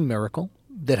amazing miracle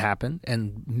that happened,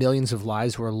 and millions of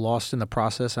lives were lost in the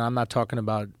process. And I'm not talking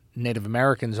about Native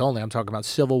Americans only. I'm talking about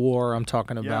Civil War. I'm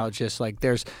talking about just like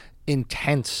there's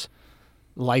intense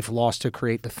life lost to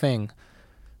create the thing.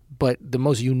 But the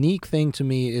most unique thing to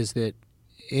me is that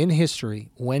in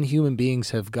history, when human beings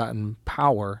have gotten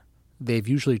power, they've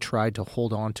usually tried to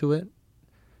hold on to it.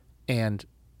 And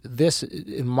this,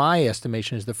 in my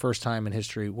estimation, is the first time in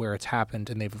history where it's happened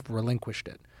and they've relinquished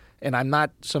it. And I'm not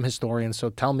some historian,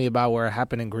 so tell me about where it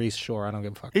happened in Greece. Sure, I don't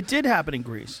give a fuck. It did happen in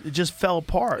Greece. It just fell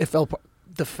apart. It fell apart.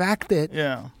 The fact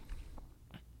that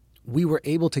we were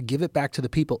able to give it back to the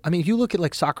people. I mean, if you look at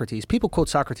like Socrates, people quote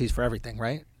Socrates for everything,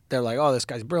 right? They're like, oh, this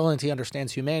guy's brilliant. He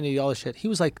understands humanity, all this shit. He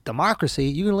was like, democracy?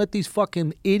 You gonna let these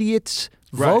fucking idiots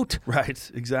vote? Right,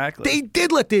 exactly. They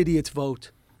did let the idiots vote.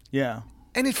 Yeah.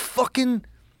 And it fucking...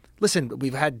 Listen,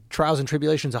 we've had trials and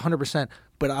tribulations 100%,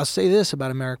 but I'll say this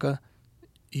about America.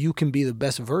 You can be the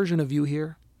best version of you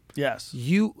here. Yes.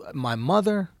 My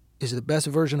mother is the best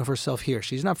version of herself here.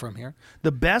 She's not from here.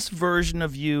 The best version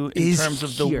of you in terms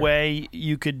of the way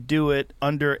you could do it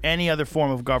under any other form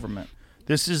of government.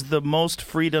 This is the most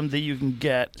freedom that you can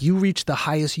get. You reach the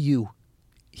highest you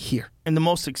here. And the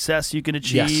most success you can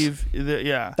achieve.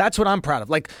 Yes. That's what I'm proud of.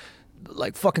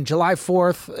 Like fucking July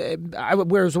 4th, I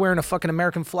was wearing a fucking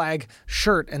American flag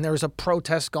shirt, and there was a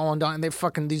protest going on,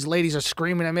 and these ladies are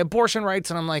screaming at me, abortion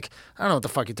rights, and I'm like, I don't know what the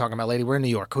fuck you're talking about, lady. We're in New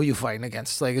York. Who are you fighting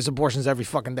against? Like, there's abortions every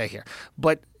fucking day here.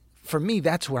 But for me,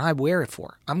 that's what I wear it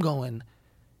for. I'm going,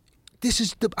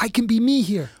 I can be me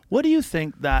here. What do you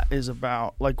think that is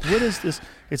about? Like, what is this?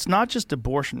 It's not just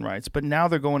abortion rights, but now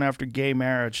they're going after gay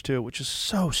marriage too, which is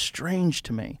so strange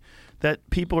to me. That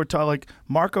people are talking, like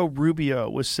Marco Rubio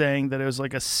was saying that it was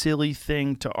like a silly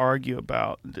thing to argue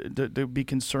about, to be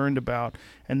concerned about.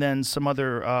 And then some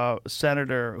other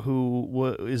senator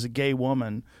who is a gay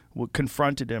woman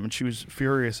confronted him, and she was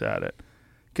furious at it.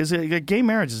 Because gay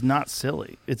marriage is not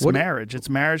silly. It's marriage. It's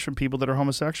marriage from people that are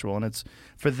homosexual, and it's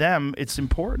for them. It's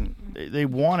important. They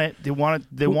want it. They want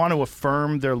to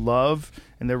affirm their love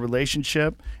and their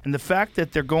relationship. And the fact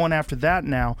that they're going after that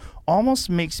now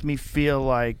almost makes me feel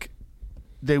like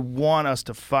they want us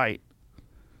to fight.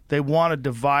 They want to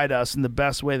divide us in the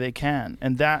best way they can,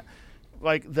 and that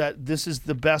this is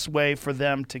the best way for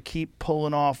them to keep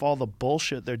pulling off all the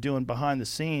bullshit they're doing behind the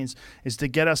scenes, is to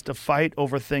get us to fight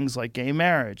over things like gay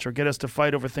marriage, or get us to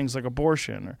fight over things like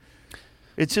abortion.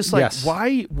 It's just like, Yes.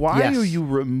 why Yes. are you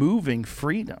removing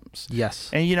freedoms? Yes.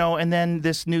 And, and then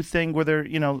this new thing where they're,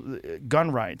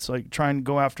 gun rights, like trying to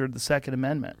go after the Second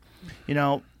Amendment.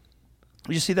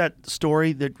 You see that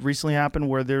story that recently happened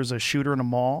where there's a shooter in a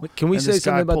mall? Can we and say this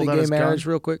guy something about pulled the out gay his marriage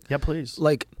gun? real quick? Yeah, please.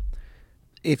 Like,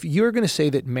 if you're going to say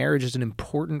that marriage is an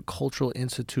important cultural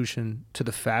institution to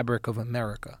the fabric of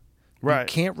America, right. you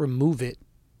can't remove it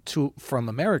from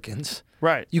Americans.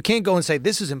 Right. You can't go and say,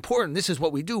 this is important, this is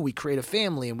what we do, we create a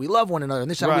family, and we love one another, and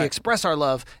this is how we express our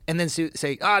love, and then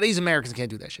say, these Americans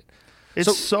can't do that shit.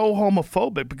 It's so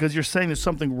homophobic because you're saying there's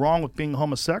something wrong with being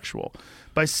homosexual.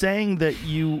 By saying that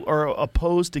you are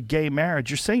opposed to gay marriage,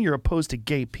 you're saying you're opposed to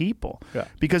gay people. Yeah.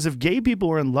 Because if gay people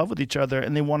are in love with each other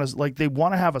and they want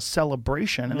to have a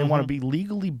celebration and they want to be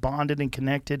legally bonded and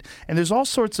connected, and there's all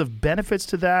sorts of benefits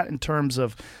to that in terms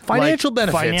of financial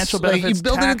benefits. Like, you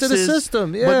build taxes, it into the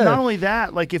system. Yeah. But not only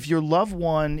that, like if your loved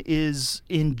one is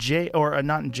in jail or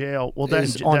not in jail, well,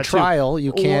 is on trial,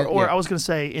 you can't. Or I was going to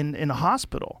say in a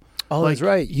hospital. Oh, that's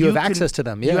right. You have access to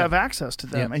them. Yeah. You have access to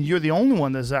them, and you're the only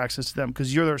one that has access to them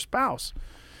because you're their spouse.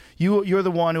 You're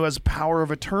the one who has power of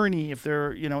attorney if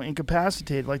they're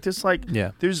incapacitated. Like this,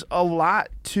 there's a lot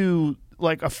to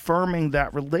like affirming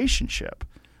that relationship.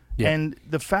 Yeah. And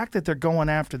the fact that they're going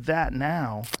after that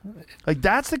now, like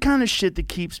that's the kind of shit that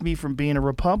keeps me from being a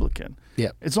Republican.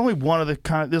 Yeah. It's only one of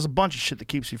the there's a bunch of shit that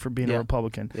keeps you from being a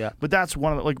Republican. Yeah. But that's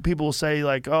one of the, like people will say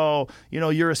like, oh,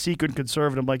 you're a secret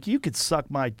conservative. I'm like, you could suck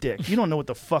my dick. You don't know what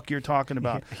the fuck you're talking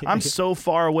about. I'm so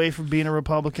far away from being a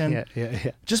Republican.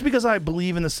 Yeah. Just because I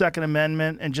believe in the Second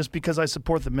Amendment and just because I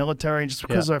support the military and just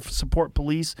because I support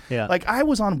police. Yeah. Like I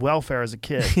was on welfare as a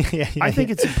kid. I think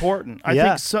it's important.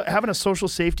 I think having a social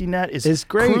safety net is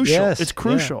great. Crucial. Yes. It's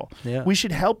crucial. Yeah. We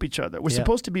should help each other. We're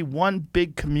supposed to be one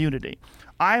big community.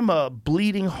 I'm a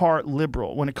bleeding heart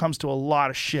liberal when it comes to a lot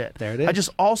of shit. There it is. I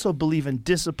just also believe in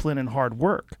discipline and hard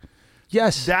work.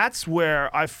 Yes. That's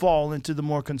where I fall into the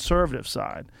more conservative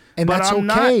side. And but that's I'm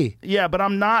okay. But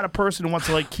I'm not a person who wants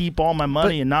to keep all my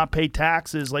money and not pay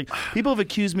taxes. Like people have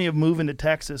accused me of moving to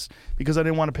Texas because I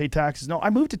didn't want to pay taxes. No, I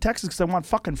moved to Texas because I want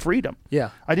fucking freedom.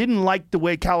 Yeah. I didn't like the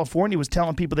way California was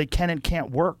telling people they can and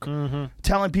can't work. Mm-hmm.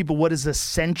 Telling people what is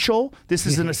essential. This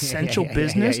is an essential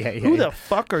business. Who the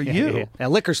fuck are you? A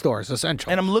liquor store is essential.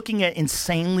 And I'm looking at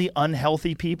insanely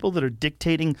unhealthy people that are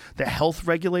dictating the health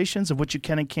regulations of what you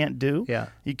can and can't do. Yeah.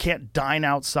 You can't dine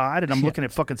outside, and I'm looking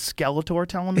at fucking Skeletor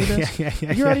telling me this.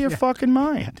 You're out of your fucking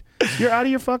mind. You're out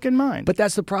of your fucking mind. But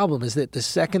that's the problem, is that the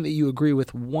second that you agree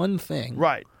with one thing,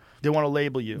 right, they want to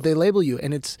label you. They label you,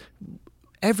 and it's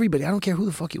everybody. I don't care who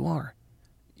the fuck you are.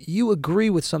 You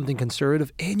agree with something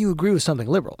conservative and you agree with something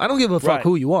liberal. I don't give a fuck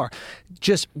who you are.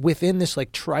 Just within this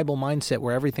tribal mindset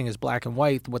where everything is black and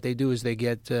white, what they do is they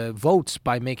get votes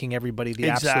by making everybody the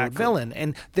absolute villain.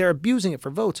 And they're abusing it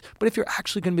for votes. But if you're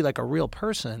actually going to be a real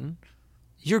person,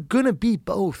 you're going to be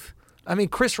both. I mean,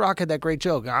 Chris Rock had that great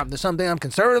joke. There's something I'm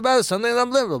conservative about, something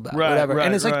I'm liberal about, whatever.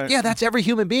 And it's that's every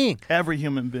human being. Every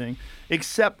human being.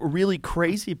 Except really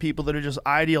crazy people that are just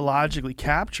ideologically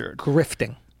captured.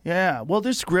 Grifting. Yeah, well,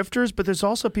 there's grifters, but there's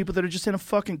also people that are just in a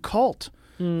fucking cult,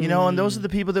 and those are the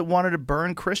people that wanted to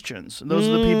burn Christians. And those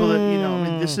are the people that, I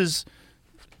mean, this is...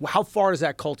 How far does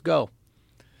that cult go?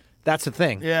 That's the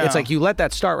thing. Yeah. It's like you let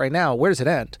that start right now. Where does it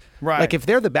end? Right. Like if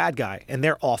they're the bad guy and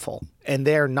they're awful and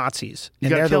they're Nazis. You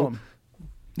got to kill them.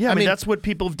 Yeah, I mean, that's what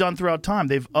people have done throughout time.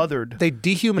 They've othered. They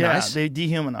dehumanize. Yeah, they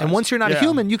dehumanize. And once you're not a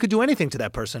human, you could do anything to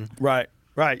that person. Right.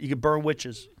 You could burn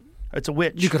witches. It's a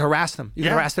witch. You could harass them. You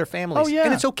could harass their families. Oh, yeah.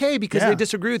 And it's okay because they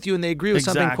disagree with you and they agree with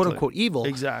something quote-unquote evil.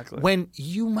 Exactly. When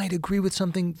you might agree with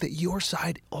something that your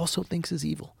side also thinks is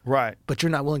evil. Right. But you're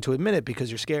not willing to admit it because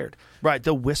you're scared. Right.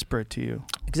 They'll whisper it to you.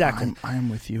 Exactly. I am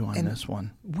with you on this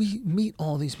one. We meet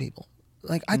all these people.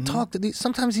 I talk to these,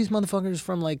 sometimes these motherfuckers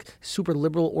from super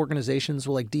liberal organizations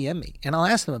will DM me and I'll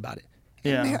ask them about it.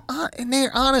 Yeah. And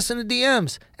they're honest in the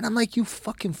DMs. And I'm like, you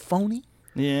fucking phony.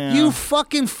 Yeah. You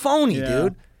fucking phony,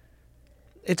 dude.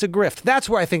 It's a grift. That's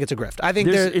where I think it's a grift. I think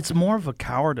it's more of a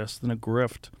cowardice than a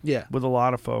grift. Yeah. With a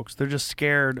lot of folks, they're just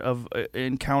scared of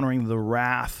encountering the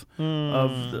wrath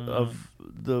of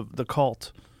the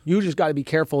cult. You just got to be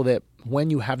careful that when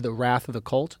you have the wrath of the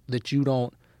cult, that you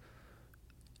don't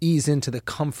ease into the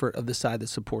comfort of the side that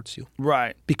supports you.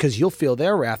 Right. Because you'll feel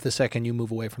their wrath the second you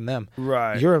move away from them.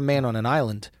 Right. You're a man on an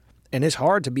island, and it's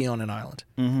hard to be on an island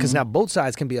because now both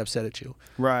sides can be upset at you.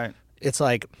 Right. It's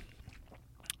like.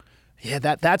 Yeah,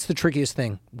 that's the trickiest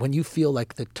thing. When you feel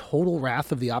like the total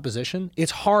wrath of the opposition,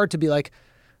 it's hard to be like,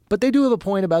 but they do have a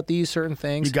point about these certain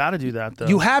things. You got to do that, though.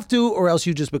 You have to, or else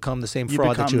you just become the same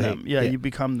fraud that you hate. Yeah, you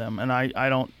become them, and I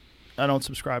don't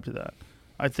subscribe to that.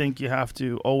 I think you have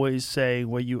to always say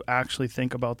what you actually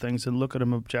think about things and look at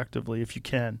them objectively if you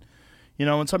can. You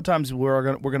know, and sometimes we're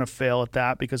gonna fail at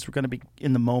that because we're gonna be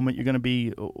in the moment. You're gonna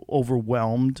be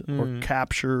overwhelmed or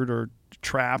captured or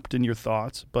trapped in your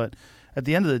thoughts. But at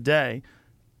the end of the day,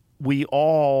 we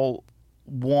all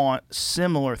want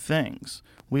similar things.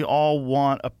 We all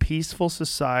want a peaceful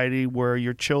society where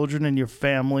your children and your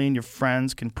family and your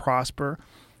friends can prosper,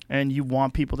 and you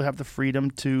want people to have the freedom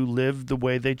to live the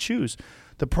way they choose.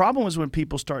 The problem is when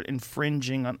people start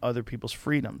infringing on other people's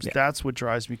freedoms. Yeah. That's what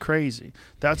drives me crazy.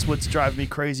 That's what's driving me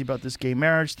crazy about this gay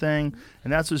marriage thing,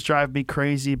 and that's what's driving me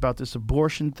crazy about this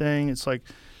abortion thing. It's like,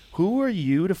 who are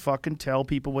you to fucking tell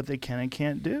people what they can and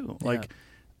can't do? Like,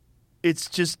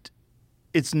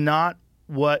 it's not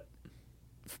what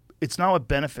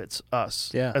benefits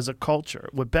us as a culture.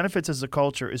 What benefits as a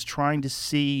culture is trying to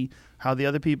see how the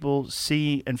other people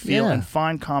see and feel and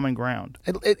find common ground.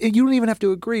 You don't even have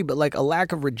to agree, but like a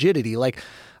lack of rigidity. Like,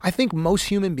 I think most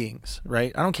human beings,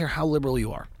 right? I don't care how liberal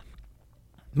you are.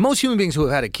 Most human beings who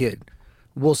have had a kid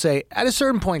will say at a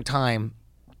certain point in time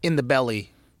in the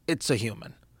belly, it's a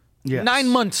human. Yes. 9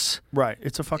 months. Right.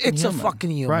 It's a fucking human. It's a fucking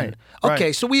human. Right. Okay,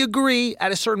 right. So we agree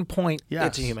at a certain point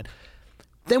it's a human.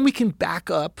 Then we can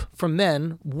back up from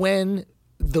then when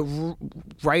the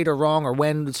right or wrong or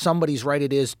when somebody's right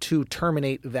it is to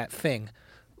terminate that thing.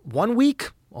 1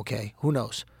 week? Okay, who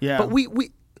knows? Yeah. But we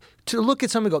to look at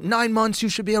something and go, 9 months, you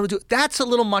should be able to do it. That's a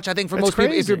little much, I think, for most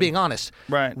people, if you're being honest.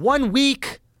 Right. 1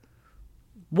 week,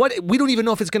 we don't even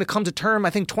know if it's going to come to term. I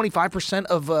think 25%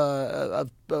 of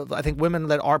I think women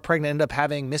that are pregnant end up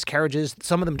having miscarriages.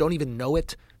 Some of them don't even know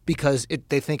it because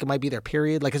they think it might be their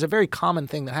period. Like, it's a very common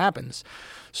thing that happens.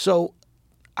 So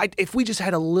if we just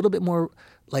had a little bit more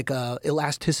like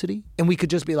elasticity and we could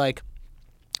just be like,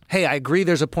 hey, I agree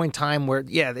there's a point in time where,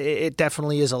 it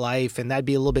definitely is a life and that'd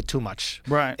be a little bit too much.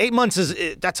 Right. 8 months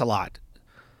that's a lot.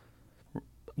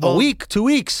 A week, 2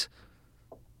 weeks.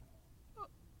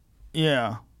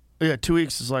 Yeah. 2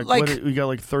 weeks is like we got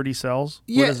like 30 cells?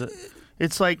 Yeah. What is it?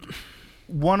 It's like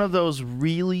one of those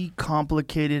really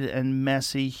complicated and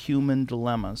messy human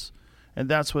dilemmas. And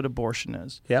that's what abortion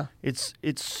is. Yeah. It's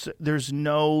there's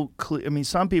no I mean,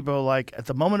 some people are like at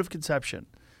the moment of conception.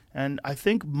 And I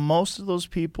think most of those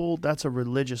people, that's a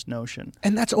religious notion.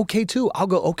 And that's okay too. I'll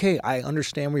go, okay, I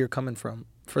understand where you're coming from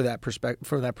for that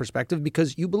perspective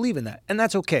because you believe in that. And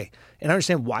that's okay. And I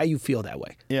understand why you feel that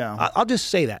way. Yeah. I'll just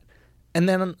say that. And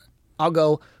then I'll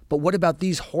go, but what about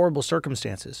these horrible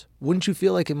circumstances? Wouldn't you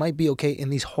feel like it might be okay in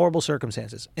these horrible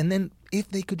circumstances? And then if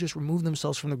they could just remove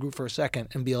themselves from the group for a second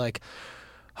and be like,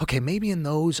 okay, maybe in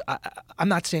those, I'm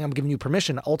not saying I'm giving you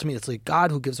permission. Ultimately, it's like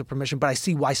God who gives the permission, but I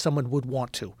see why someone would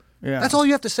want to. Yeah. That's all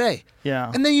you have to say.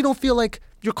 Yeah. And then you don't feel like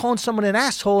you're calling someone an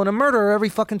asshole and a murderer every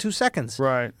fucking 2 seconds.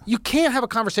 Right. You can't have a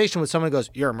conversation with someone who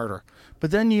goes, you're a murderer. But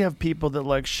then you have people that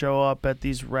like show up at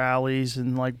these rallies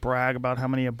and like brag about how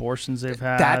many abortions they've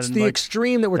had. That's and the like,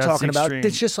 extreme that we're talking about.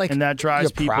 It's just like, and that drives you're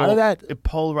people. proud of that? It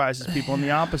polarizes people in the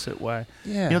opposite way.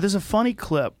 Yeah. You know, there's a funny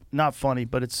clip, not funny,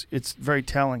 but it's very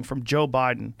telling from Joe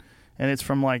Biden, and it's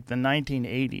from like the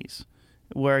 1980s,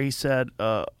 where he said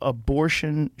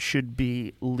abortion should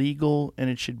be legal and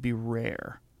it should be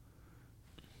rare.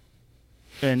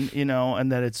 And you know,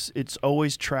 and that it's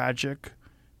always tragic,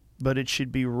 but it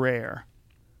should be rare.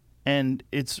 And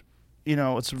it's, you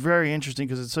know, it's very interesting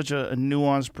because it's such a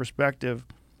nuanced perspective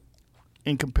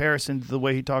in comparison to the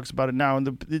way he talks about it now.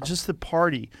 And just the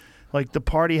party, like the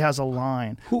party has a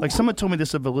line. Like someone told me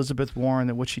this of Elizabeth Warren,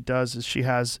 that what she does is she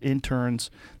has interns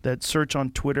that search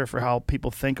on Twitter for how people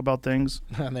think about things.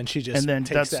 And then she just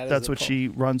that's what she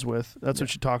runs with. That's what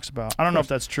she talks about. I don't know if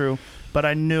that's true, but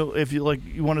I knew if you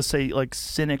want to say like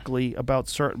cynically about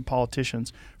certain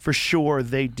politicians, for sure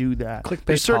they do that.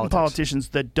 There's certain politicians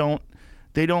that don't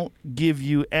give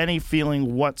you any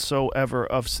feeling whatsoever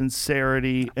of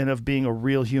sincerity and of being a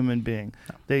real human being.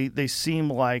 No. They seem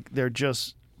like they're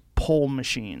just poll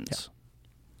machines,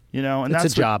 you know, and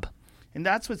that's a job. And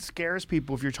that's what scares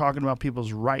people if you're talking about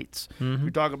people's rights. Mm-hmm. If you're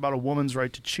talking about a woman's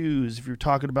right to choose, if you're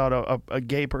talking about a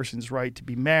gay person's right to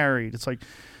be married, it's like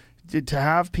to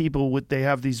have people they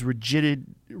have these rigid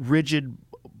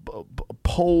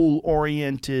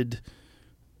poll-oriented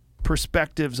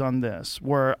perspectives on this,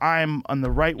 where I'm on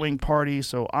the right-wing party,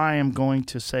 so I am going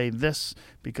to say this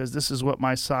because this is what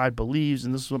my side believes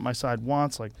and this is what my side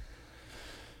wants. Like,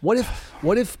 What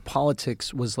if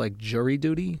politics was like jury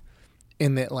duty,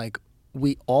 in that like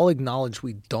we all acknowledge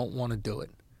we don't want to do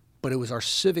it, but it was our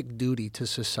civic duty to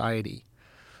society.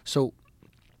 So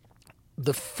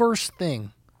the first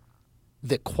thing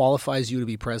that qualifies you to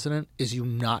be president is you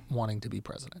not wanting to be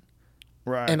president.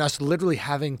 Right. And us literally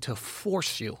having to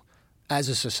force you as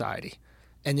a society.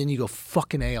 And then you go,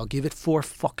 fucking A, I'll give it 4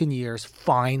 fucking years.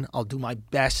 Fine, I'll do my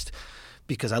best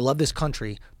because I love this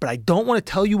country, but I don't want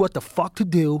to tell you what the fuck to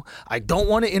do. I don't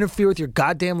want to interfere with your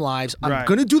goddamn lives. I'm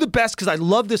going to do the best because I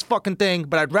love this fucking thing,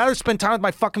 but I'd rather spend time with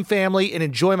my fucking family and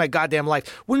enjoy my goddamn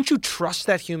life. Wouldn't you trust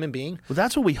that human being? Well,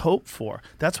 that's what we hope for.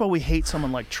 That's why we hate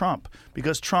someone like Trump,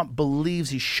 because Trump believes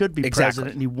he should be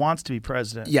president and he wants to be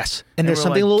president. Yes. And there's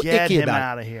something a little icky him about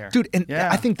out of here. Dude, and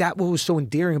I think that what was so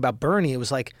endearing about Bernie, it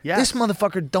was like, this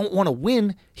motherfucker don't want to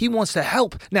win. He wants to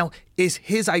help. Now, is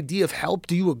his idea of help,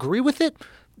 do you agree with it?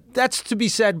 That's to be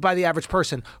said by the average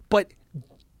person. But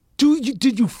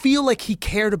did you feel like he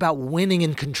cared about winning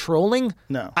and controlling?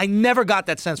 No. I never got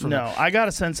that sense from him. No, I got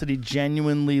a sense that he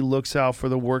genuinely looks out for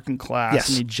the working class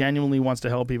and he genuinely wants to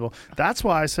help people. That's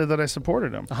why I said that I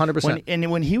supported him. 100%.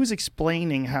 When he was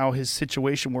explaining how his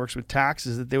situation works with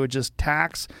taxes, that they would just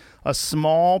tax a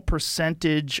small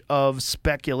percentage of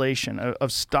speculation,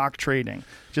 of stock trading,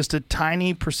 just a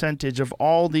tiny percentage of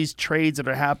all these trades that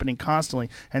are happening constantly,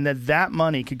 and that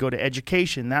money could go to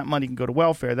education, that money can go to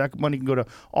welfare, that money can go to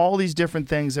all these different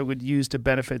things that would use to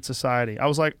benefit society. I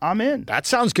was like, I'm in. That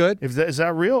sounds good. Is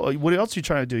that real? What else are you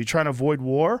trying to do? You trying to avoid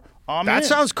war? That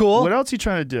sounds cool. What else are you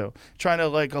trying to do? Trying to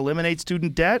eliminate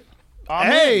student debt?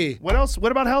 Hey! What else?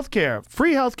 What about healthcare?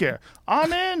 Free healthcare?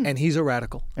 I'm in. And he's a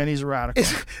radical.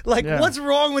 What's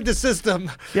wrong with the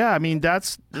system? Yeah, I mean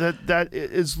that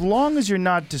as long as you're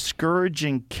not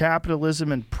discouraging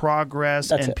capitalism and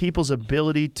progress and people's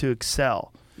ability to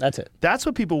excel. That's it. That's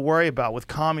what people worry about with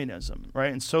communism,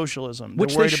 right? And socialism. Which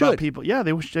They're worried they should. about people. Yeah,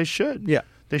 they should. Yeah.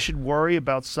 They should worry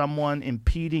about someone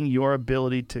impeding your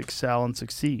ability to excel and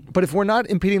succeed. But if we're not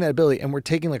impeding that ability and we're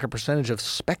taking a percentage of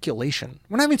speculation,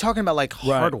 we're not even talking about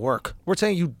hard work. We're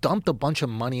saying you dumped a bunch of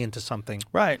money into something.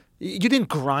 Right. You didn't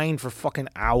grind for fucking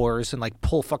hours and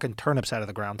pull fucking turnips out of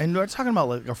the ground. And we're talking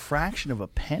about a fraction of a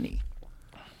penny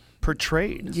per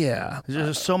trade. Yeah.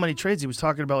 There's so many trades. He was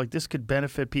talking about this could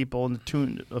benefit people in the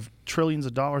tune of trillions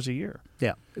of dollars a year.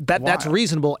 Yeah. That's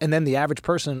reasonable. And then the average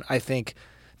person, I think,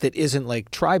 that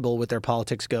isn't tribal with their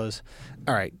politics goes,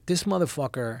 all right, this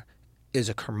motherfucker is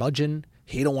a curmudgeon.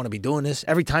 He don't want to be doing this.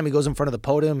 Every time he goes in front of the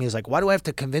podium, he's like, why do I have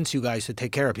to convince you guys to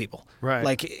take care of people?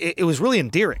 Right. It was really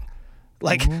endearing.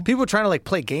 People were trying to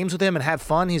play games with him and have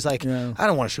fun. He's like, I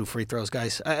don't want to shoot free throws,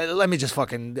 guys. Let me just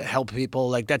fucking help people.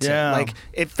 That's it.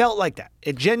 It felt like that.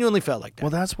 It genuinely felt like that.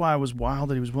 Well, that's why I was wild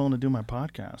that he was willing to do my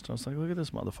podcast. I was like, look at this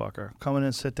motherfucker. Come in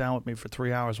and sit down with me for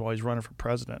 3 hours while he's running for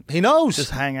president. He knows. Just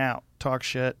hang out, talk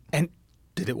shit. And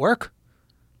did it work?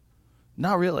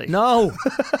 Not really. No.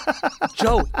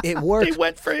 Joe, it worked. They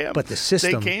went for him. But the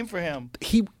system. They came for him.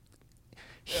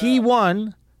 He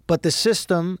won. But the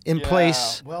system in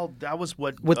place, well, that was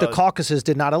what with the caucuses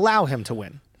did not allow him to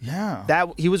win. Yeah, that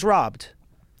he was robbed.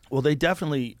 Well, they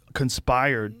definitely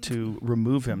conspired to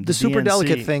remove him. The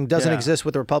superdelegate thing doesn't exist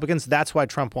with the Republicans. That's why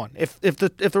Trump won. If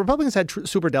the Republicans had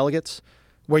superdelegates,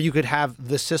 where you could have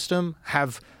the system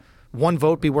have one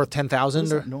vote be worth 10,000.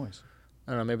 What's that noise?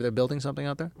 I don't know. Maybe they're building something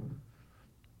out there.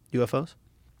 UFOs.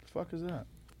 The fuck is that?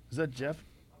 Is that Jeff?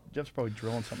 Jeff's probably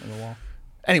drilling something in the wall.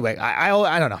 Anyway, I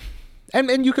don't know.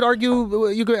 And you could argue,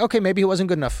 okay, maybe he wasn't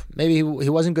good enough. Maybe he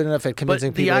wasn't good enough at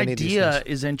convincing people that need these things. The idea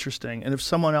is interesting. And if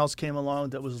someone else came along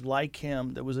that was like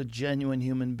him, that was a genuine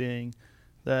human being,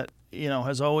 that,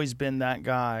 has always been that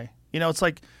guy. It's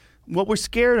like what we're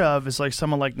scared of is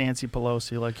someone like Nancy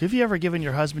Pelosi. Have you ever given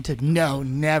your husband tip? No,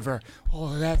 never.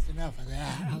 Oh, that's enough of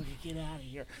that. I'll get out of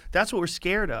here. That's what we're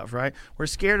scared of, right? We're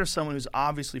scared of someone who's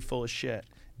obviously full of shit,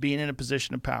 being in a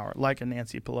position of power, like a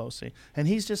Nancy Pelosi. And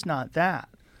he's just not that.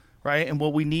 Right, and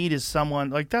what we need is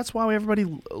someone that's why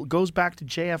everybody goes back to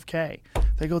JFK.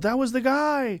 They go, "That was the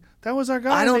guy. That was our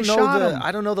guy." I don't shot him.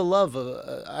 I don't know the love.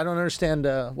 I don't understand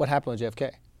what happened with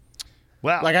JFK.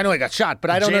 Well, I know he got shot, but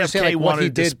I don't understand what he did. He wanted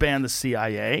to disband the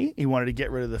CIA. He wanted to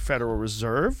get rid of the Federal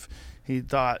Reserve. He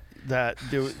thought that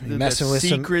the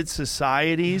secret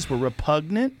societies were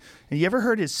repugnant. And you ever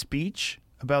heard his speech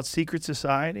about secret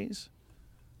societies?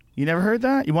 You never heard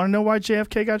that? You want to know why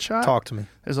JFK got shot? Talk to me.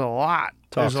 There's a lot.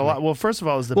 There's a lot. Well, first of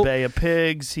all, there's the Bay of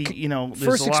Pigs.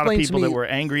 There's a lot of people that were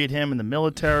angry at him in the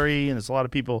military, and there's a lot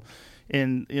of people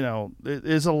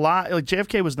there's a lot.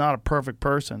 JFK was not a perfect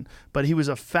person, but he was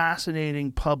a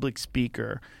fascinating public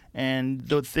speaker. And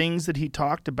the things that he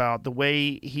talked about, the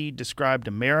way he described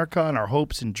America and our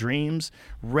hopes and dreams,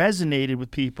 resonated with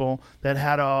people that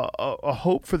had a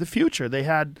hope for the future. They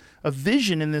had a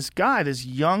vision in this guy, this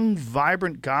young,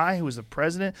 vibrant guy who was the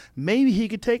president. Maybe he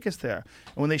could take us there.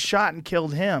 And when they shot and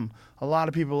killed him, a lot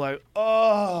of people were like,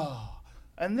 oh.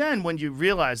 And then when you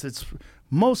realize it's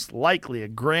most likely a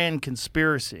grand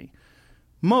conspiracy,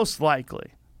 most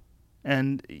likely,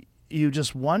 And you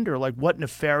just wonder, like, what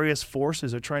nefarious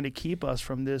forces are trying to keep us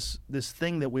from this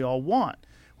thing that we all want,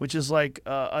 which is like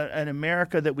an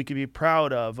America that we could be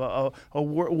proud of,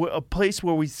 a place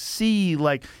where we see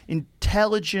like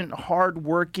intelligent,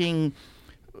 hardworking,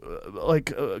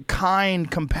 kind,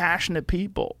 compassionate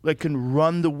people that can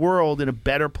run the world in a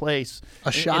better place,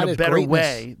 in a better greatness.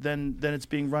 way than it's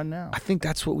being run now. I think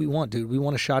that's what we want, dude. We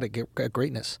want a shot at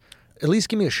greatness. At least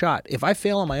give me a shot. If I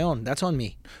fail on my own, that's on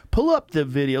me. Pull up the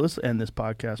video. Let's end this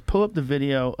podcast. Pull up the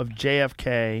video of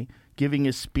JFK giving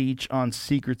his speech on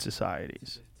secret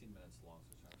societies. 15 minutes long,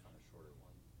 so trying to find a shorter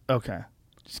one. Okay.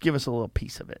 Just give us a little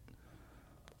piece of it.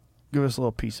 Give us a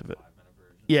little piece of it.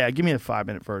 Yeah, give me a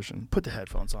 5-minute version. Put the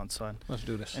headphones on, son. Let's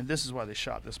do this. And this is why they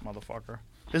shot this motherfucker.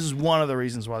 This is one of the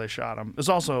reasons why they shot him. There's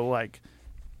also, like,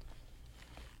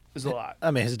 there's a lot.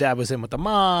 I mean, his dad was in with the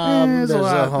mob. There's a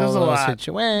lot. There's a whole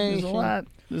situation. There's a lot.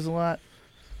 There's a lot.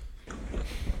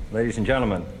 Ladies and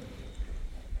gentlemen,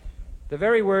 the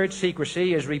very word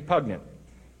secrecy is repugnant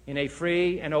in a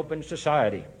free and open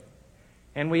society.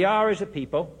 And we are, as a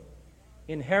people,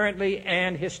 inherently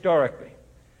and historically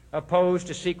opposed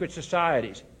to secret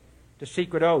societies, to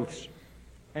secret oaths,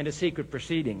 and to secret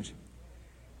proceedings.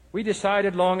 We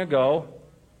decided long ago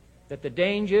that the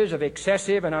dangers of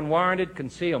excessive and unwarranted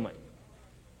concealment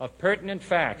of pertinent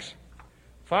facts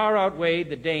far outweighed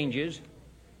the dangers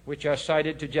which are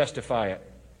cited to justify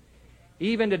it.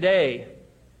 Even today,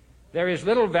 there is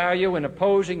little value in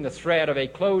opposing the threat of a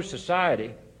closed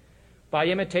society by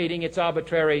imitating its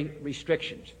arbitrary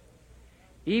restrictions.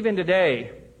 Even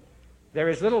today, there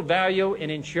is little value in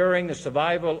ensuring the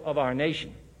survival of our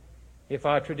nation if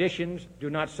our traditions do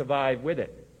not survive with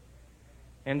it.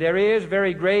 And there is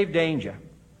very grave danger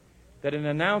that an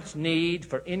announced need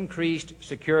for increased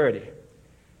security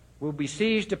will be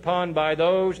seized upon by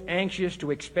those anxious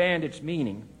to expand its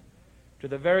meaning to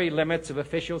the very limits of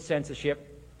official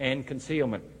censorship and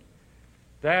concealment.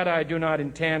 That I do not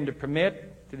intend to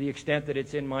permit to the extent that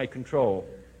it's in my control.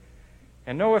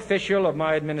 And no official of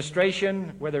my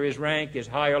administration, whether his rank is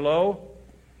high or low,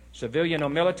 civilian or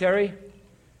military,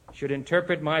 should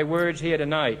interpret my words here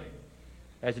tonight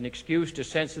as an excuse to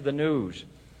censor the news,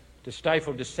 to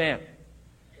stifle dissent,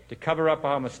 to cover up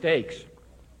our mistakes,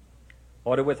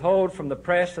 or to withhold from the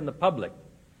press and the public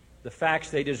the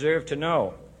facts they deserve to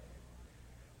know.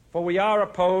 For we are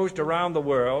opposed around the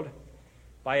world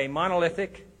by a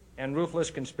monolithic and ruthless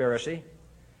conspiracy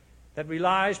that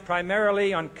relies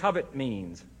primarily on covert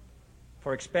means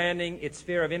for expanding its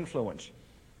sphere of influence,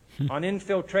 on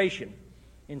infiltration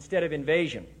instead of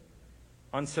invasion,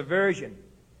 on subversion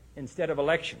instead of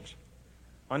elections,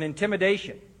 on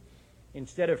intimidation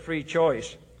instead of free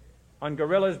choice, on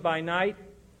guerrillas by night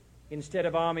instead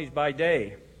of armies by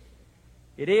day.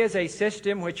 It is a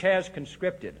system which has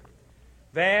conscripted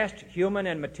vast human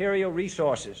and material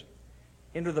resources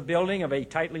into the building of a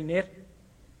tightly knit,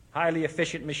 highly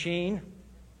efficient machine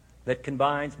that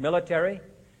combines military,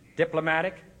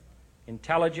 diplomatic,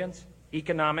 intelligence,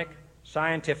 economic,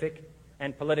 scientific,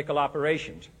 and political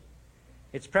operations.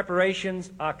 Its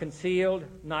preparations are concealed,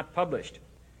 not published.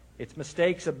 Its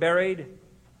mistakes are buried,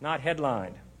 not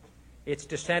headlined. Its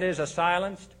dissenters are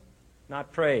silenced,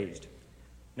 not praised.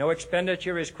 No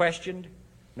expenditure is questioned,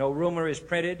 no rumor is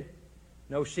printed,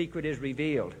 no secret is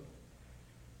revealed.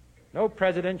 No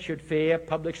president should fear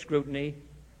public scrutiny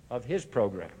of his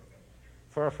program,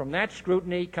 for from that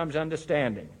scrutiny comes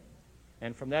understanding,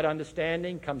 and from that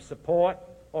understanding comes support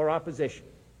or opposition,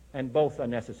 and both are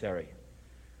necessary.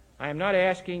 I am not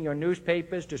asking your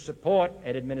newspapers to support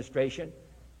an administration,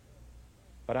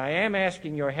 but I am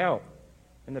asking your help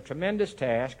in the tremendous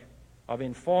task of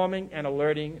informing and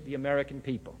alerting the American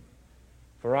people.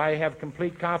 For I have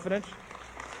complete confidence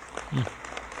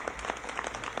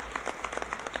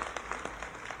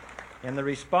in the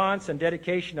response and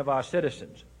dedication of our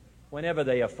citizens whenever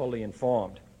they are fully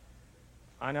informed.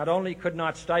 I not only could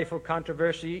not stifle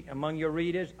controversy among your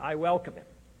readers, I welcome it.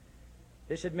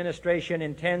 This administration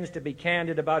intends to be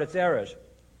candid about its errors.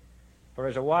 For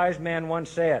as a wise man once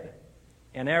said,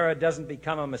 an error doesn't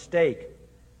become a mistake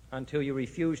until you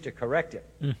refuse to correct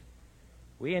it.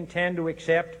 We intend to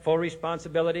accept full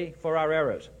responsibility for our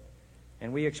errors,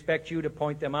 and we expect you to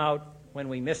point them out when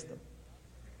we miss them.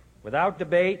 Without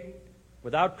debate,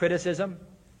 without criticism,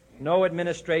 no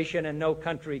administration and no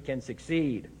country can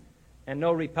succeed, and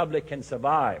no republic can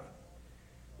survive.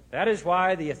 That is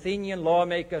why the Athenian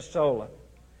lawmaker Solon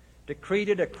decreed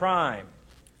it a crime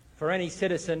for any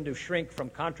citizen to shrink from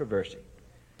controversy.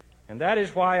 And that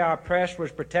is why our press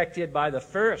was protected by the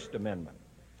First Amendment,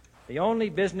 the only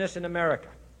business in America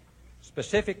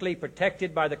specifically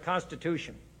protected by the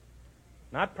Constitution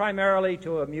not primarily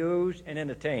to amuse and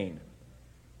entertain,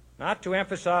 not to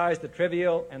emphasize the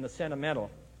trivial and the sentimental,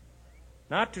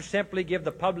 not to simply give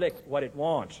the public what it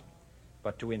wants,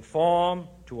 but to inform,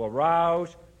 to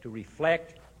arouse, to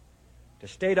reflect, to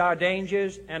state our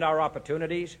dangers and our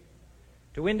opportunities,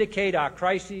 to indicate our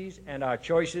crises and our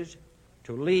choices,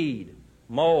 to lead,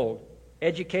 mold,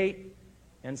 educate,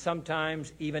 and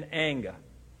sometimes even anger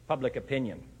public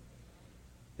opinion.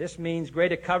 This means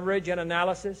greater coverage and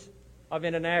analysis of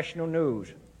international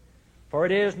news, for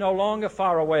it is no longer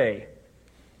far away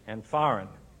and foreign,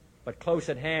 but close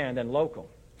at hand and local.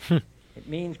 It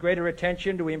means greater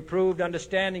attention to improved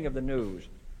understanding of the news,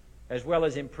 as well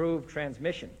as improved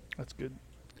transmission. That's good.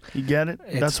 You get it?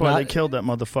 That's why they killed that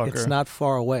motherfucker. It's not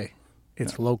far away.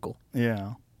 It's local.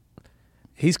 Yeah.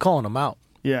 He's calling them out.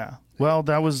 Yeah. Well,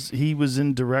 he was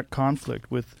in direct conflict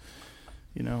with,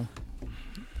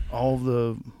 all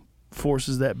the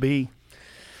forces that be.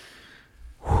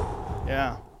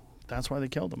 Yeah. That's why they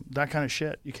killed him. That kind of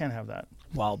shit. You can't have that.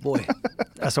 Wild boy.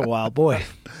 That's a wild boy.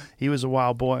 He was a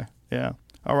wild boy. Yeah.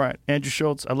 All right. Andrew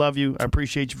Schulz, I love you. I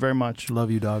appreciate you very much. Love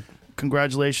you, dog.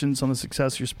 Congratulations on the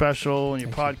success of your special and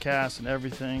your podcast and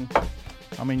everything.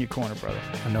 I'm in your corner, brother.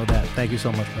 I know that. Thank you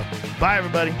so much, bro. Bye,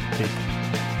 everybody.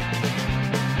 Peace.